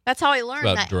 Okay. That's how I learned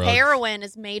about that drugs. heroin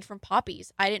is made from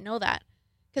poppies. I didn't know that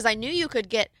because I knew you could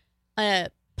get a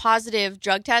positive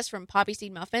drug test from poppy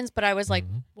seed muffins, but I was like,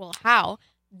 well, how?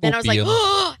 Then I was like, Opium.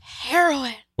 oh,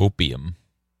 heroin. Opium.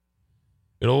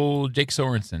 Good old Jake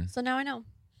Sorensen. So now I know.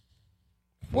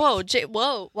 Whoa,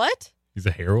 whoa, what? He's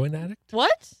a heroin addict?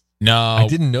 What? No. I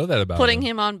didn't know that about Putting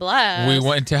him on blast. We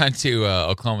went down to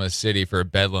Oklahoma City for a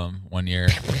Bedlam one year.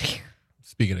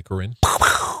 Speaking of Corinne.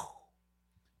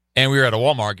 And we were at a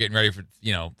Walmart getting ready for,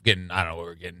 getting, I don't know what we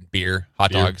were getting, beer,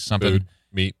 hot Beer, dogs, something. food,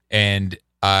 meat. And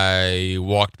I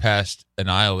walked past an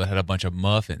aisle that had a bunch of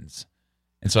muffins.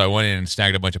 And so I went in and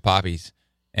snagged a bunch of poppies.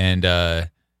 And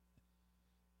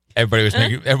everybody was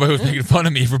making fun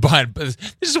of me for buying. This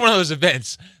is one of those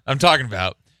events I'm talking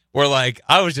about where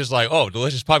I was just like, oh,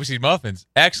 delicious poppy seed muffins.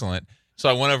 Excellent. So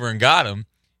I went over and got them.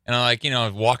 And I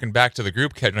walking back to the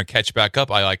group, trying to catch back up.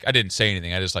 I didn't say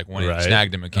anything. I just went in and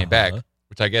snagged them and came back.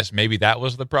 Which I guess maybe that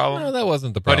was the problem. No, that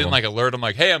wasn't the But I problem. didn't alert them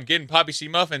hey, I'm getting poppy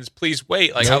seed muffins. Please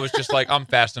wait. I was just I'm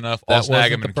fast enough. I'll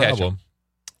snag them and catch them.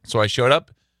 So I showed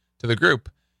up to the group,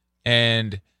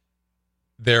 and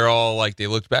they're all they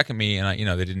looked back at me, and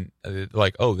they didn't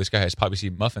oh, this guy has poppy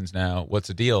seed muffins now. What's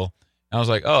the deal? And I was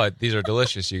like, oh, these are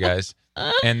delicious, you guys.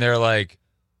 And they're like,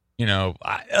 it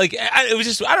was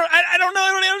just I don't know.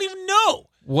 I don't even know.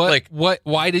 What?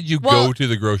 Why did you go to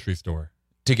the grocery store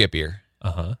to get beer?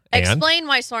 Explain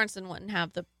why Sorensen wouldn't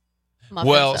have the muffins.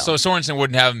 Well, though. so Sorensen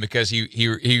wouldn't have them because he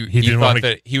didn't thought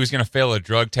that he was going to fail a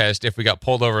drug test if we got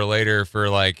pulled over later for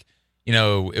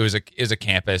it was a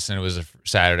campus and it was a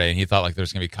Saturday and he thought there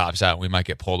was going to be cops out and we might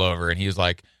get pulled over and he was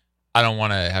like, I don't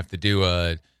want to have to do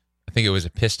I think it was a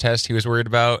piss test he was worried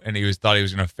about and thought he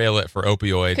was going to fail it for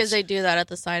opioids because they do that at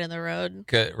the side of the road.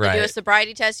 Right. They do a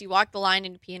sobriety test. You walk the line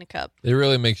and you pee in a cup. They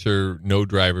really make sure no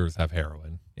drivers have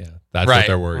heroin. Yeah, that's what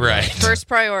they're worried about. First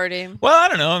priority. Well, I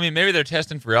don't know. I mean, maybe they're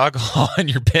testing for alcohol in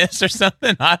your piss or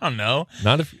something. I don't know.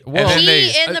 Not if Pee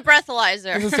in the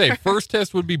breathalyzer. I was gonna say first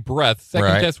test would be breath,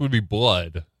 second test would be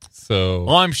blood. So,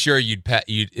 well, I'm sure you'd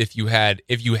if you had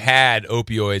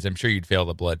opioids, I'm sure you'd fail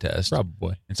the blood test.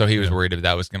 Probably. And so he was worried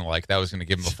that was going to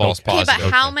give him a false Okay, positive.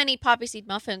 but how many poppy seed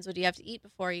muffins would you have to eat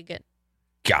before you get?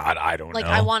 God, I don't know.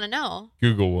 I want to know.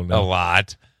 Google will know. A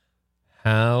lot.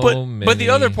 How many? But the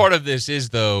other part of this is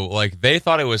though, they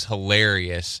thought it was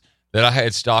hilarious that I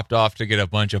had stopped off to get a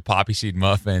bunch of poppy seed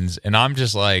muffins, and I'm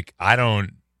just I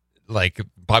don't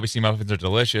poppy seed muffins are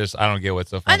delicious. I don't get what's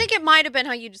so funny. I think it might have been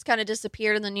how you just kind of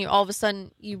disappeared and then you all of a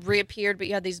sudden you reappeared, but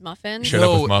you had these muffins. Showed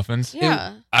up with muffins.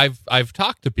 Yeah. I've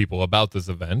talked to people about this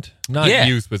event, not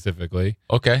you specifically.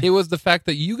 Okay. It was the fact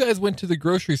that you guys went to the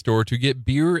grocery store to get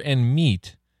beer and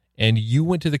meat, and you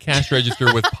went to the cash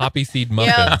register with poppy seed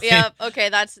muffins. Yep. Okay,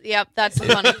 that's the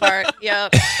funny part.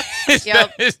 Yep.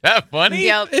 Is that funny?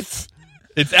 Yep.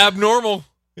 It's abnormal.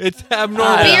 It's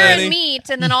abnormal. Beer Lanny. and meat,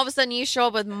 and then all of a sudden you show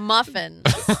up with muffins.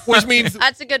 Which means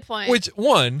that's a good point. Which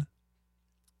one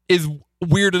is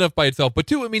weird enough by itself, but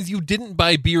two, it means you didn't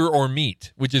buy beer or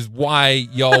meat, which is why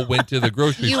y'all went to the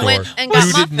grocery You store. went and got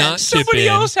you did muffins. not chip Somebody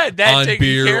in else had that on taken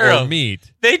beer care or of.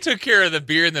 meat. They took care of the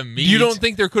beer and the meat. You don't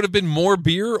think there could have been more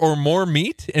beer or more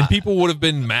meat, and people would have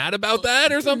been mad about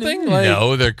that or something?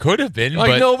 No, there could have been. Like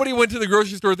but nobody went to the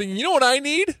grocery store thinking, you know what I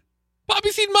need? Poppy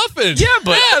seed muffins. Yeah,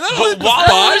 but, that'll but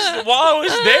while I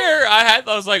was there, I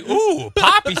was like, ooh,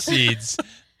 poppy seeds.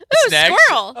 Ooh, Snacks.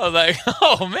 squirrel. I was like,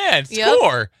 oh man, Yep.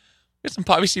 score. Get some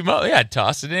poppy seed malt. Yeah,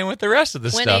 toss it in with the rest of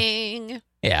the stuff. Winning.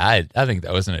 Yeah, I think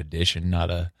that was an addition, not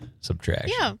a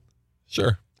subtraction. Yeah,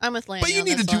 Sure. I'm with Lanny. But you on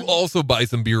needed this to one. also buy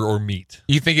some beer or meat.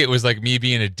 You think it was like me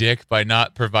being a dick by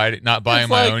not buying It's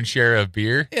my like- own share of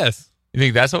beer? Yes. You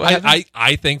think that's what happened?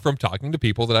 I think from talking to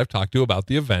people that I've talked to about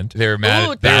the event, They were mad.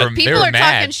 Ooh, they were, people they were are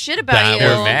mad. talking shit about that you. They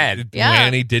were was- mad. Yeah.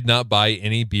 Lanny did not buy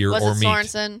any beer Was or it meat.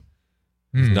 Sorensen?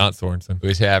 Hmm. Not Sorensen. It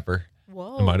was Happer.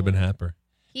 Whoa. It might have been Happer.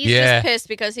 He's Yeah. just pissed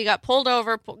because he got pulled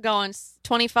over going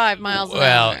 25 miles an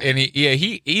Well, hour. and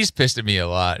he's pissed at me a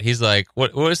lot. He's like,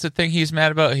 what was the thing he's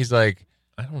mad about? He's like,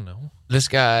 I don't know. this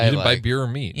guy. You didn't buy like, beer or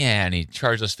meat. Yeah, and he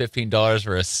charged us $15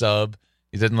 for a sub.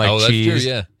 He doesn't like Oh, that's cheese.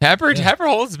 true, yeah. Happer Yeah.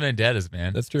 holds vendettas,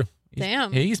 man. That's true.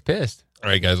 Damn. He's pissed. All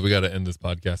right, guys, we got to end this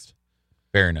podcast.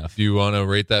 Fair enough. Do you want to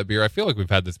rate that beer? I feel like we've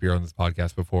had this beer on this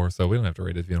podcast before, so we don't have to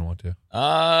rate it if you don't want to.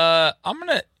 I'm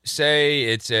gonna say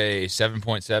it's a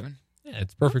 7.7. Yeah,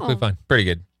 it's perfectly Oh. fine. Pretty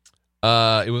good.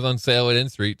 It was on sale at In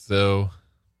Street, so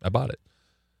I bought it.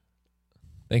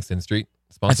 Thanks, In Street.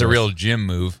 Sponsor That's a us. real gym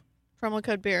move. Promo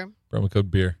code beer. Promo code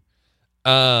beer.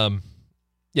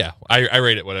 Yeah, I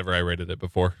rate it whatever I rated it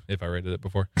before, if I rated it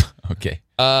before. Okay.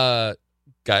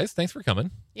 Guys, thanks for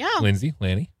coming. Yeah. Lindsay,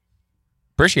 Lanny,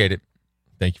 Appreciate it.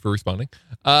 thank you for responding.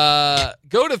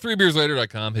 Go to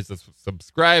 3beerslater.com, hit the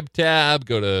subscribe tab,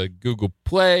 go to Google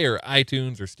Play or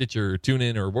iTunes or Stitcher or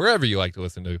TuneIn or wherever you like to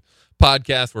listen to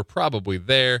podcasts. We're probably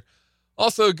there.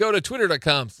 Also, go to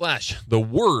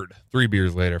twitter.com/the-word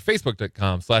 3beerslater,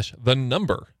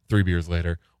 facebook.com/the-number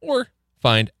 3beerslater, or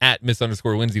find at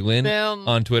Miss_Lindsay Lynn Boom.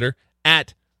 on Twitter,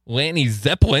 at Lanny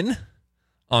Zeppelin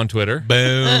on Twitter,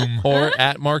 Boom. or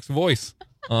at Mark's Voice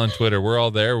on Twitter. We're all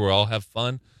there. We'll all have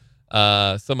fun.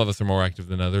 Some of us are more active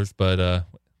than others, but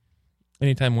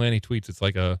anytime Lanny tweets, it's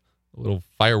like a little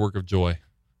firework of joy.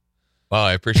 Wow,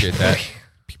 I appreciate that.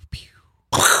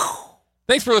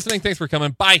 Thanks for listening. Thanks for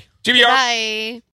coming. Bye. GBR. Bye.